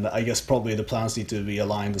 And I guess probably the plans need to be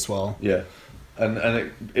aligned as well. Yeah.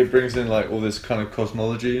 And it brings in like all this kind of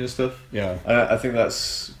cosmology and stuff. Yeah. And I think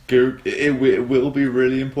that's good. It will be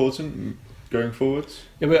really important going forwards.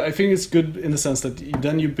 Yeah, but I think it's good in the sense that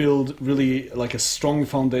then you build really like a strong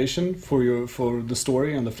foundation for the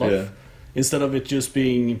story and the fluff, instead of it just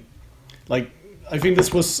being like. I think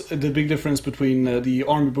this was the big difference between the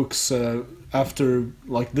army books after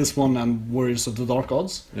like this one and Warriors of the Dark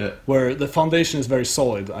Gods, where the foundation is very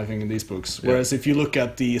solid, I think, in these books. Whereas if you look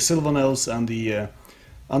at the Sylvan Elves and the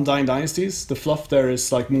Undying Dynasties, the fluff there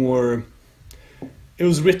is like more. It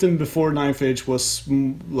was written before Ninth Age was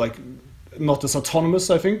like not as autonomous,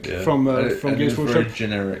 I think, from Games Workshop. Very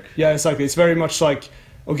generic. Yeah, exactly. It's very much like,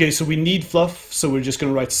 okay, so we need fluff, so we're just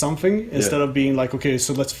going to write something instead of being like, okay,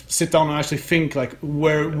 so let's sit down and actually think like,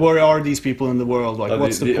 where are these people in the world? Like,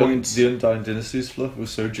 what's the point? The Undying Dynasties fluff was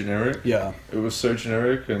so generic. Yeah, it was so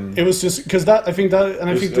generic, and it was just because that I think that, and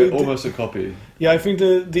I think almost a copy. Yeah, I think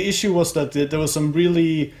the issue was that there was some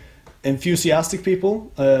really enthusiastic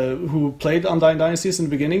people who played Undying Dynasties in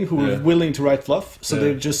the beginning who were willing to write fluff, so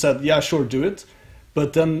they just said, yeah, sure, do it.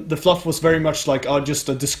 But then the fluff was very much like just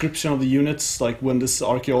a description of the units, like when this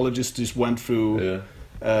archaeologist just went through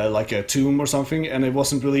like a tomb or something, and there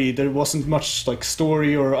wasn't much like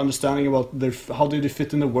story or understanding about how do they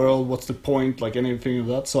fit in the world, what's the point, like anything of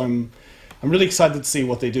that. So I'm really excited to see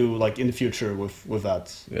what they do like in the future with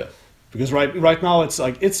that. Yeah. Because right now it's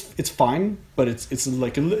like it's fine, but it's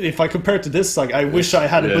like if I compare it to this, like I wish I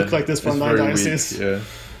had a book like this from Undying Dynasties. Yeah.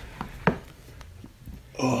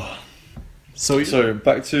 Oh. So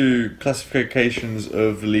back to classifications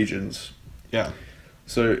of legions. Yeah.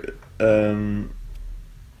 So I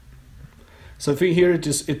think here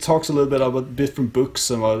it talks a little bit about different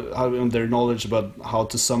books and about how and their knowledge about how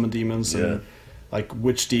to summon demons and like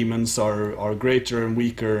which demons are greater and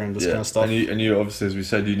weaker and this kind of stuff. And you obviously, as we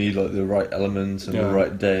said, you need like the right elements and the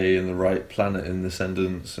right day and the right planet in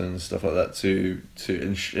Ascendance and stuff like that to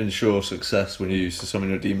ensure success when you use to summon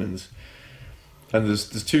your demons. And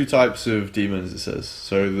there's two types of demons, it says.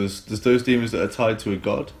 So there's those demons that are tied to a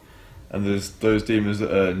god, and there's those demons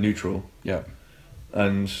that are neutral. Yeah.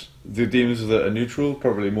 And the demons that are neutral,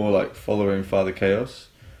 probably more like following Father Chaos,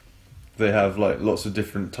 they have like lots of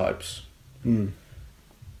different types.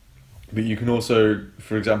 But you can also,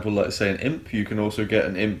 for example, like say an imp, you can also get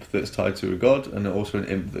an imp that's tied to a god, and also an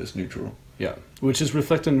imp that's neutral. Yeah, which is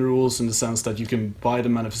reflecting the rules in the sense that you can buy the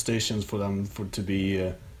manifestations for them to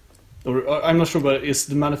be... or I'm not sure, but is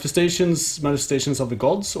the manifestations of the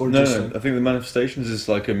gods or no? Just I think the manifestations is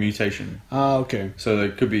like a mutation. Ah, okay. So they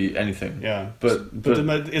could be anything. Yeah, but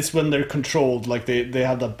it's when they're controlled, like they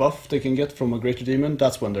have that buff they can get from a greater demon.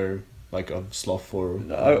 That's when they're like of sloth or.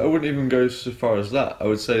 I wouldn't even go so far as that. I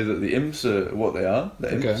would say that the imps are what they are.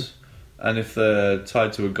 The imps, okay. And if they're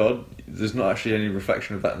tied to a god, there's not actually any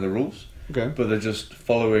reflection of that in the rules. Okay. But they're just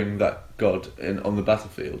following that god on the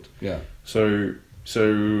battlefield. Yeah. So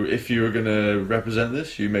if you were going to represent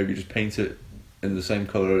this, you maybe just paint it in the same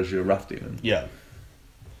colour as your Wrath Demon. Yeah.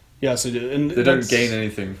 Yeah, so they don't gain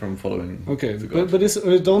anything from following. Okay, the god. but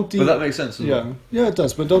that makes sense. Yeah, it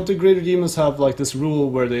does. But don't the greater demons have like this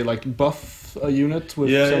rule where they like buff a unit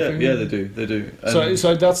with something? Yeah, they do.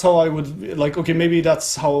 So that's how I would like. Okay, maybe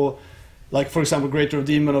that's how, like for example, greater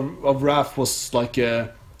demon of wrath was like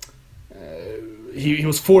he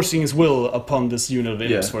was forcing his will upon this unit of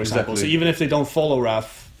imps, for example. Exactly. So even if they don't follow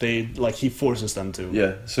wrath, he forces them to.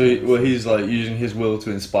 Yeah. So he's like using his will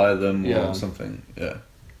to inspire them or something. Yeah.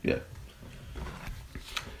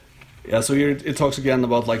 Yeah, so here it talks again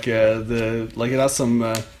about like it has some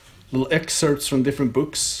little excerpts from different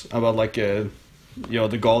books about like the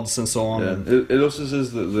gods and so on. Yeah. It also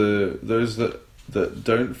says that those that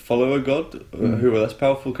don't follow a god who are less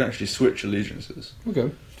powerful can actually switch allegiances. Okay.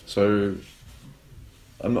 So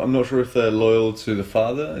I'm not sure if they're loyal to the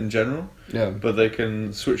father in general. Yeah. But they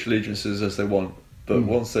can switch allegiances as they want. But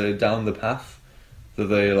once they're down the path that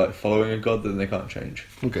they like following a god, then they can't change.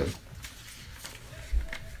 Okay.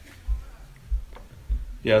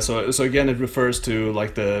 Yeah, so again, it refers to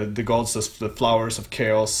like the gods as the flowers of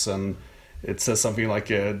chaos, and it says something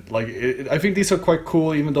like I think these are quite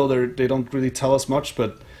cool, even though they don't really tell us much.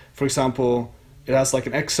 But for example, it has like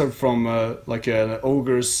an excerpt from like an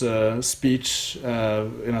ogre's speech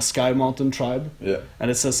in a Sky Mountain tribe. Yeah.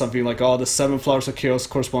 And it says something like, the 7 flowers of chaos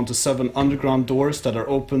correspond to 7 underground doors that are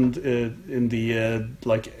opened in the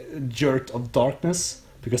like yurt of darkness,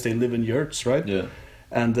 because they live in yurts, right? Yeah.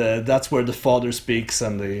 And that's where the Father speaks,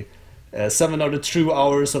 and the 7 are the true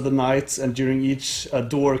hours of the night, and during each a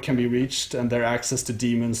door can be reached, and their access to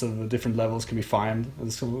demons of different levels can be found,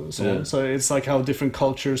 and so on. So it's like how different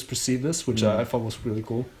cultures perceive this, which I thought was really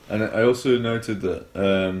cool. And I also noted that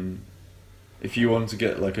if you want to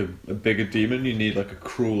get like a bigger demon, you need like a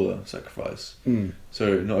crueler sacrifice.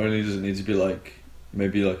 So not only does it need to be like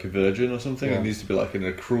maybe like a virgin or something, it needs to be like in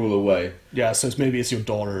a crueler way. Yeah, so maybe it's your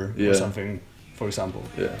daughter or something, for example.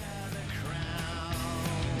 Yeah.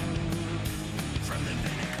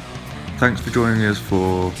 Thanks for joining us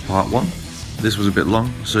for part 1. This was a bit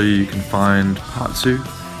long, so you can find part 2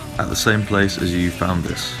 at the same place as you found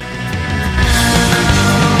this.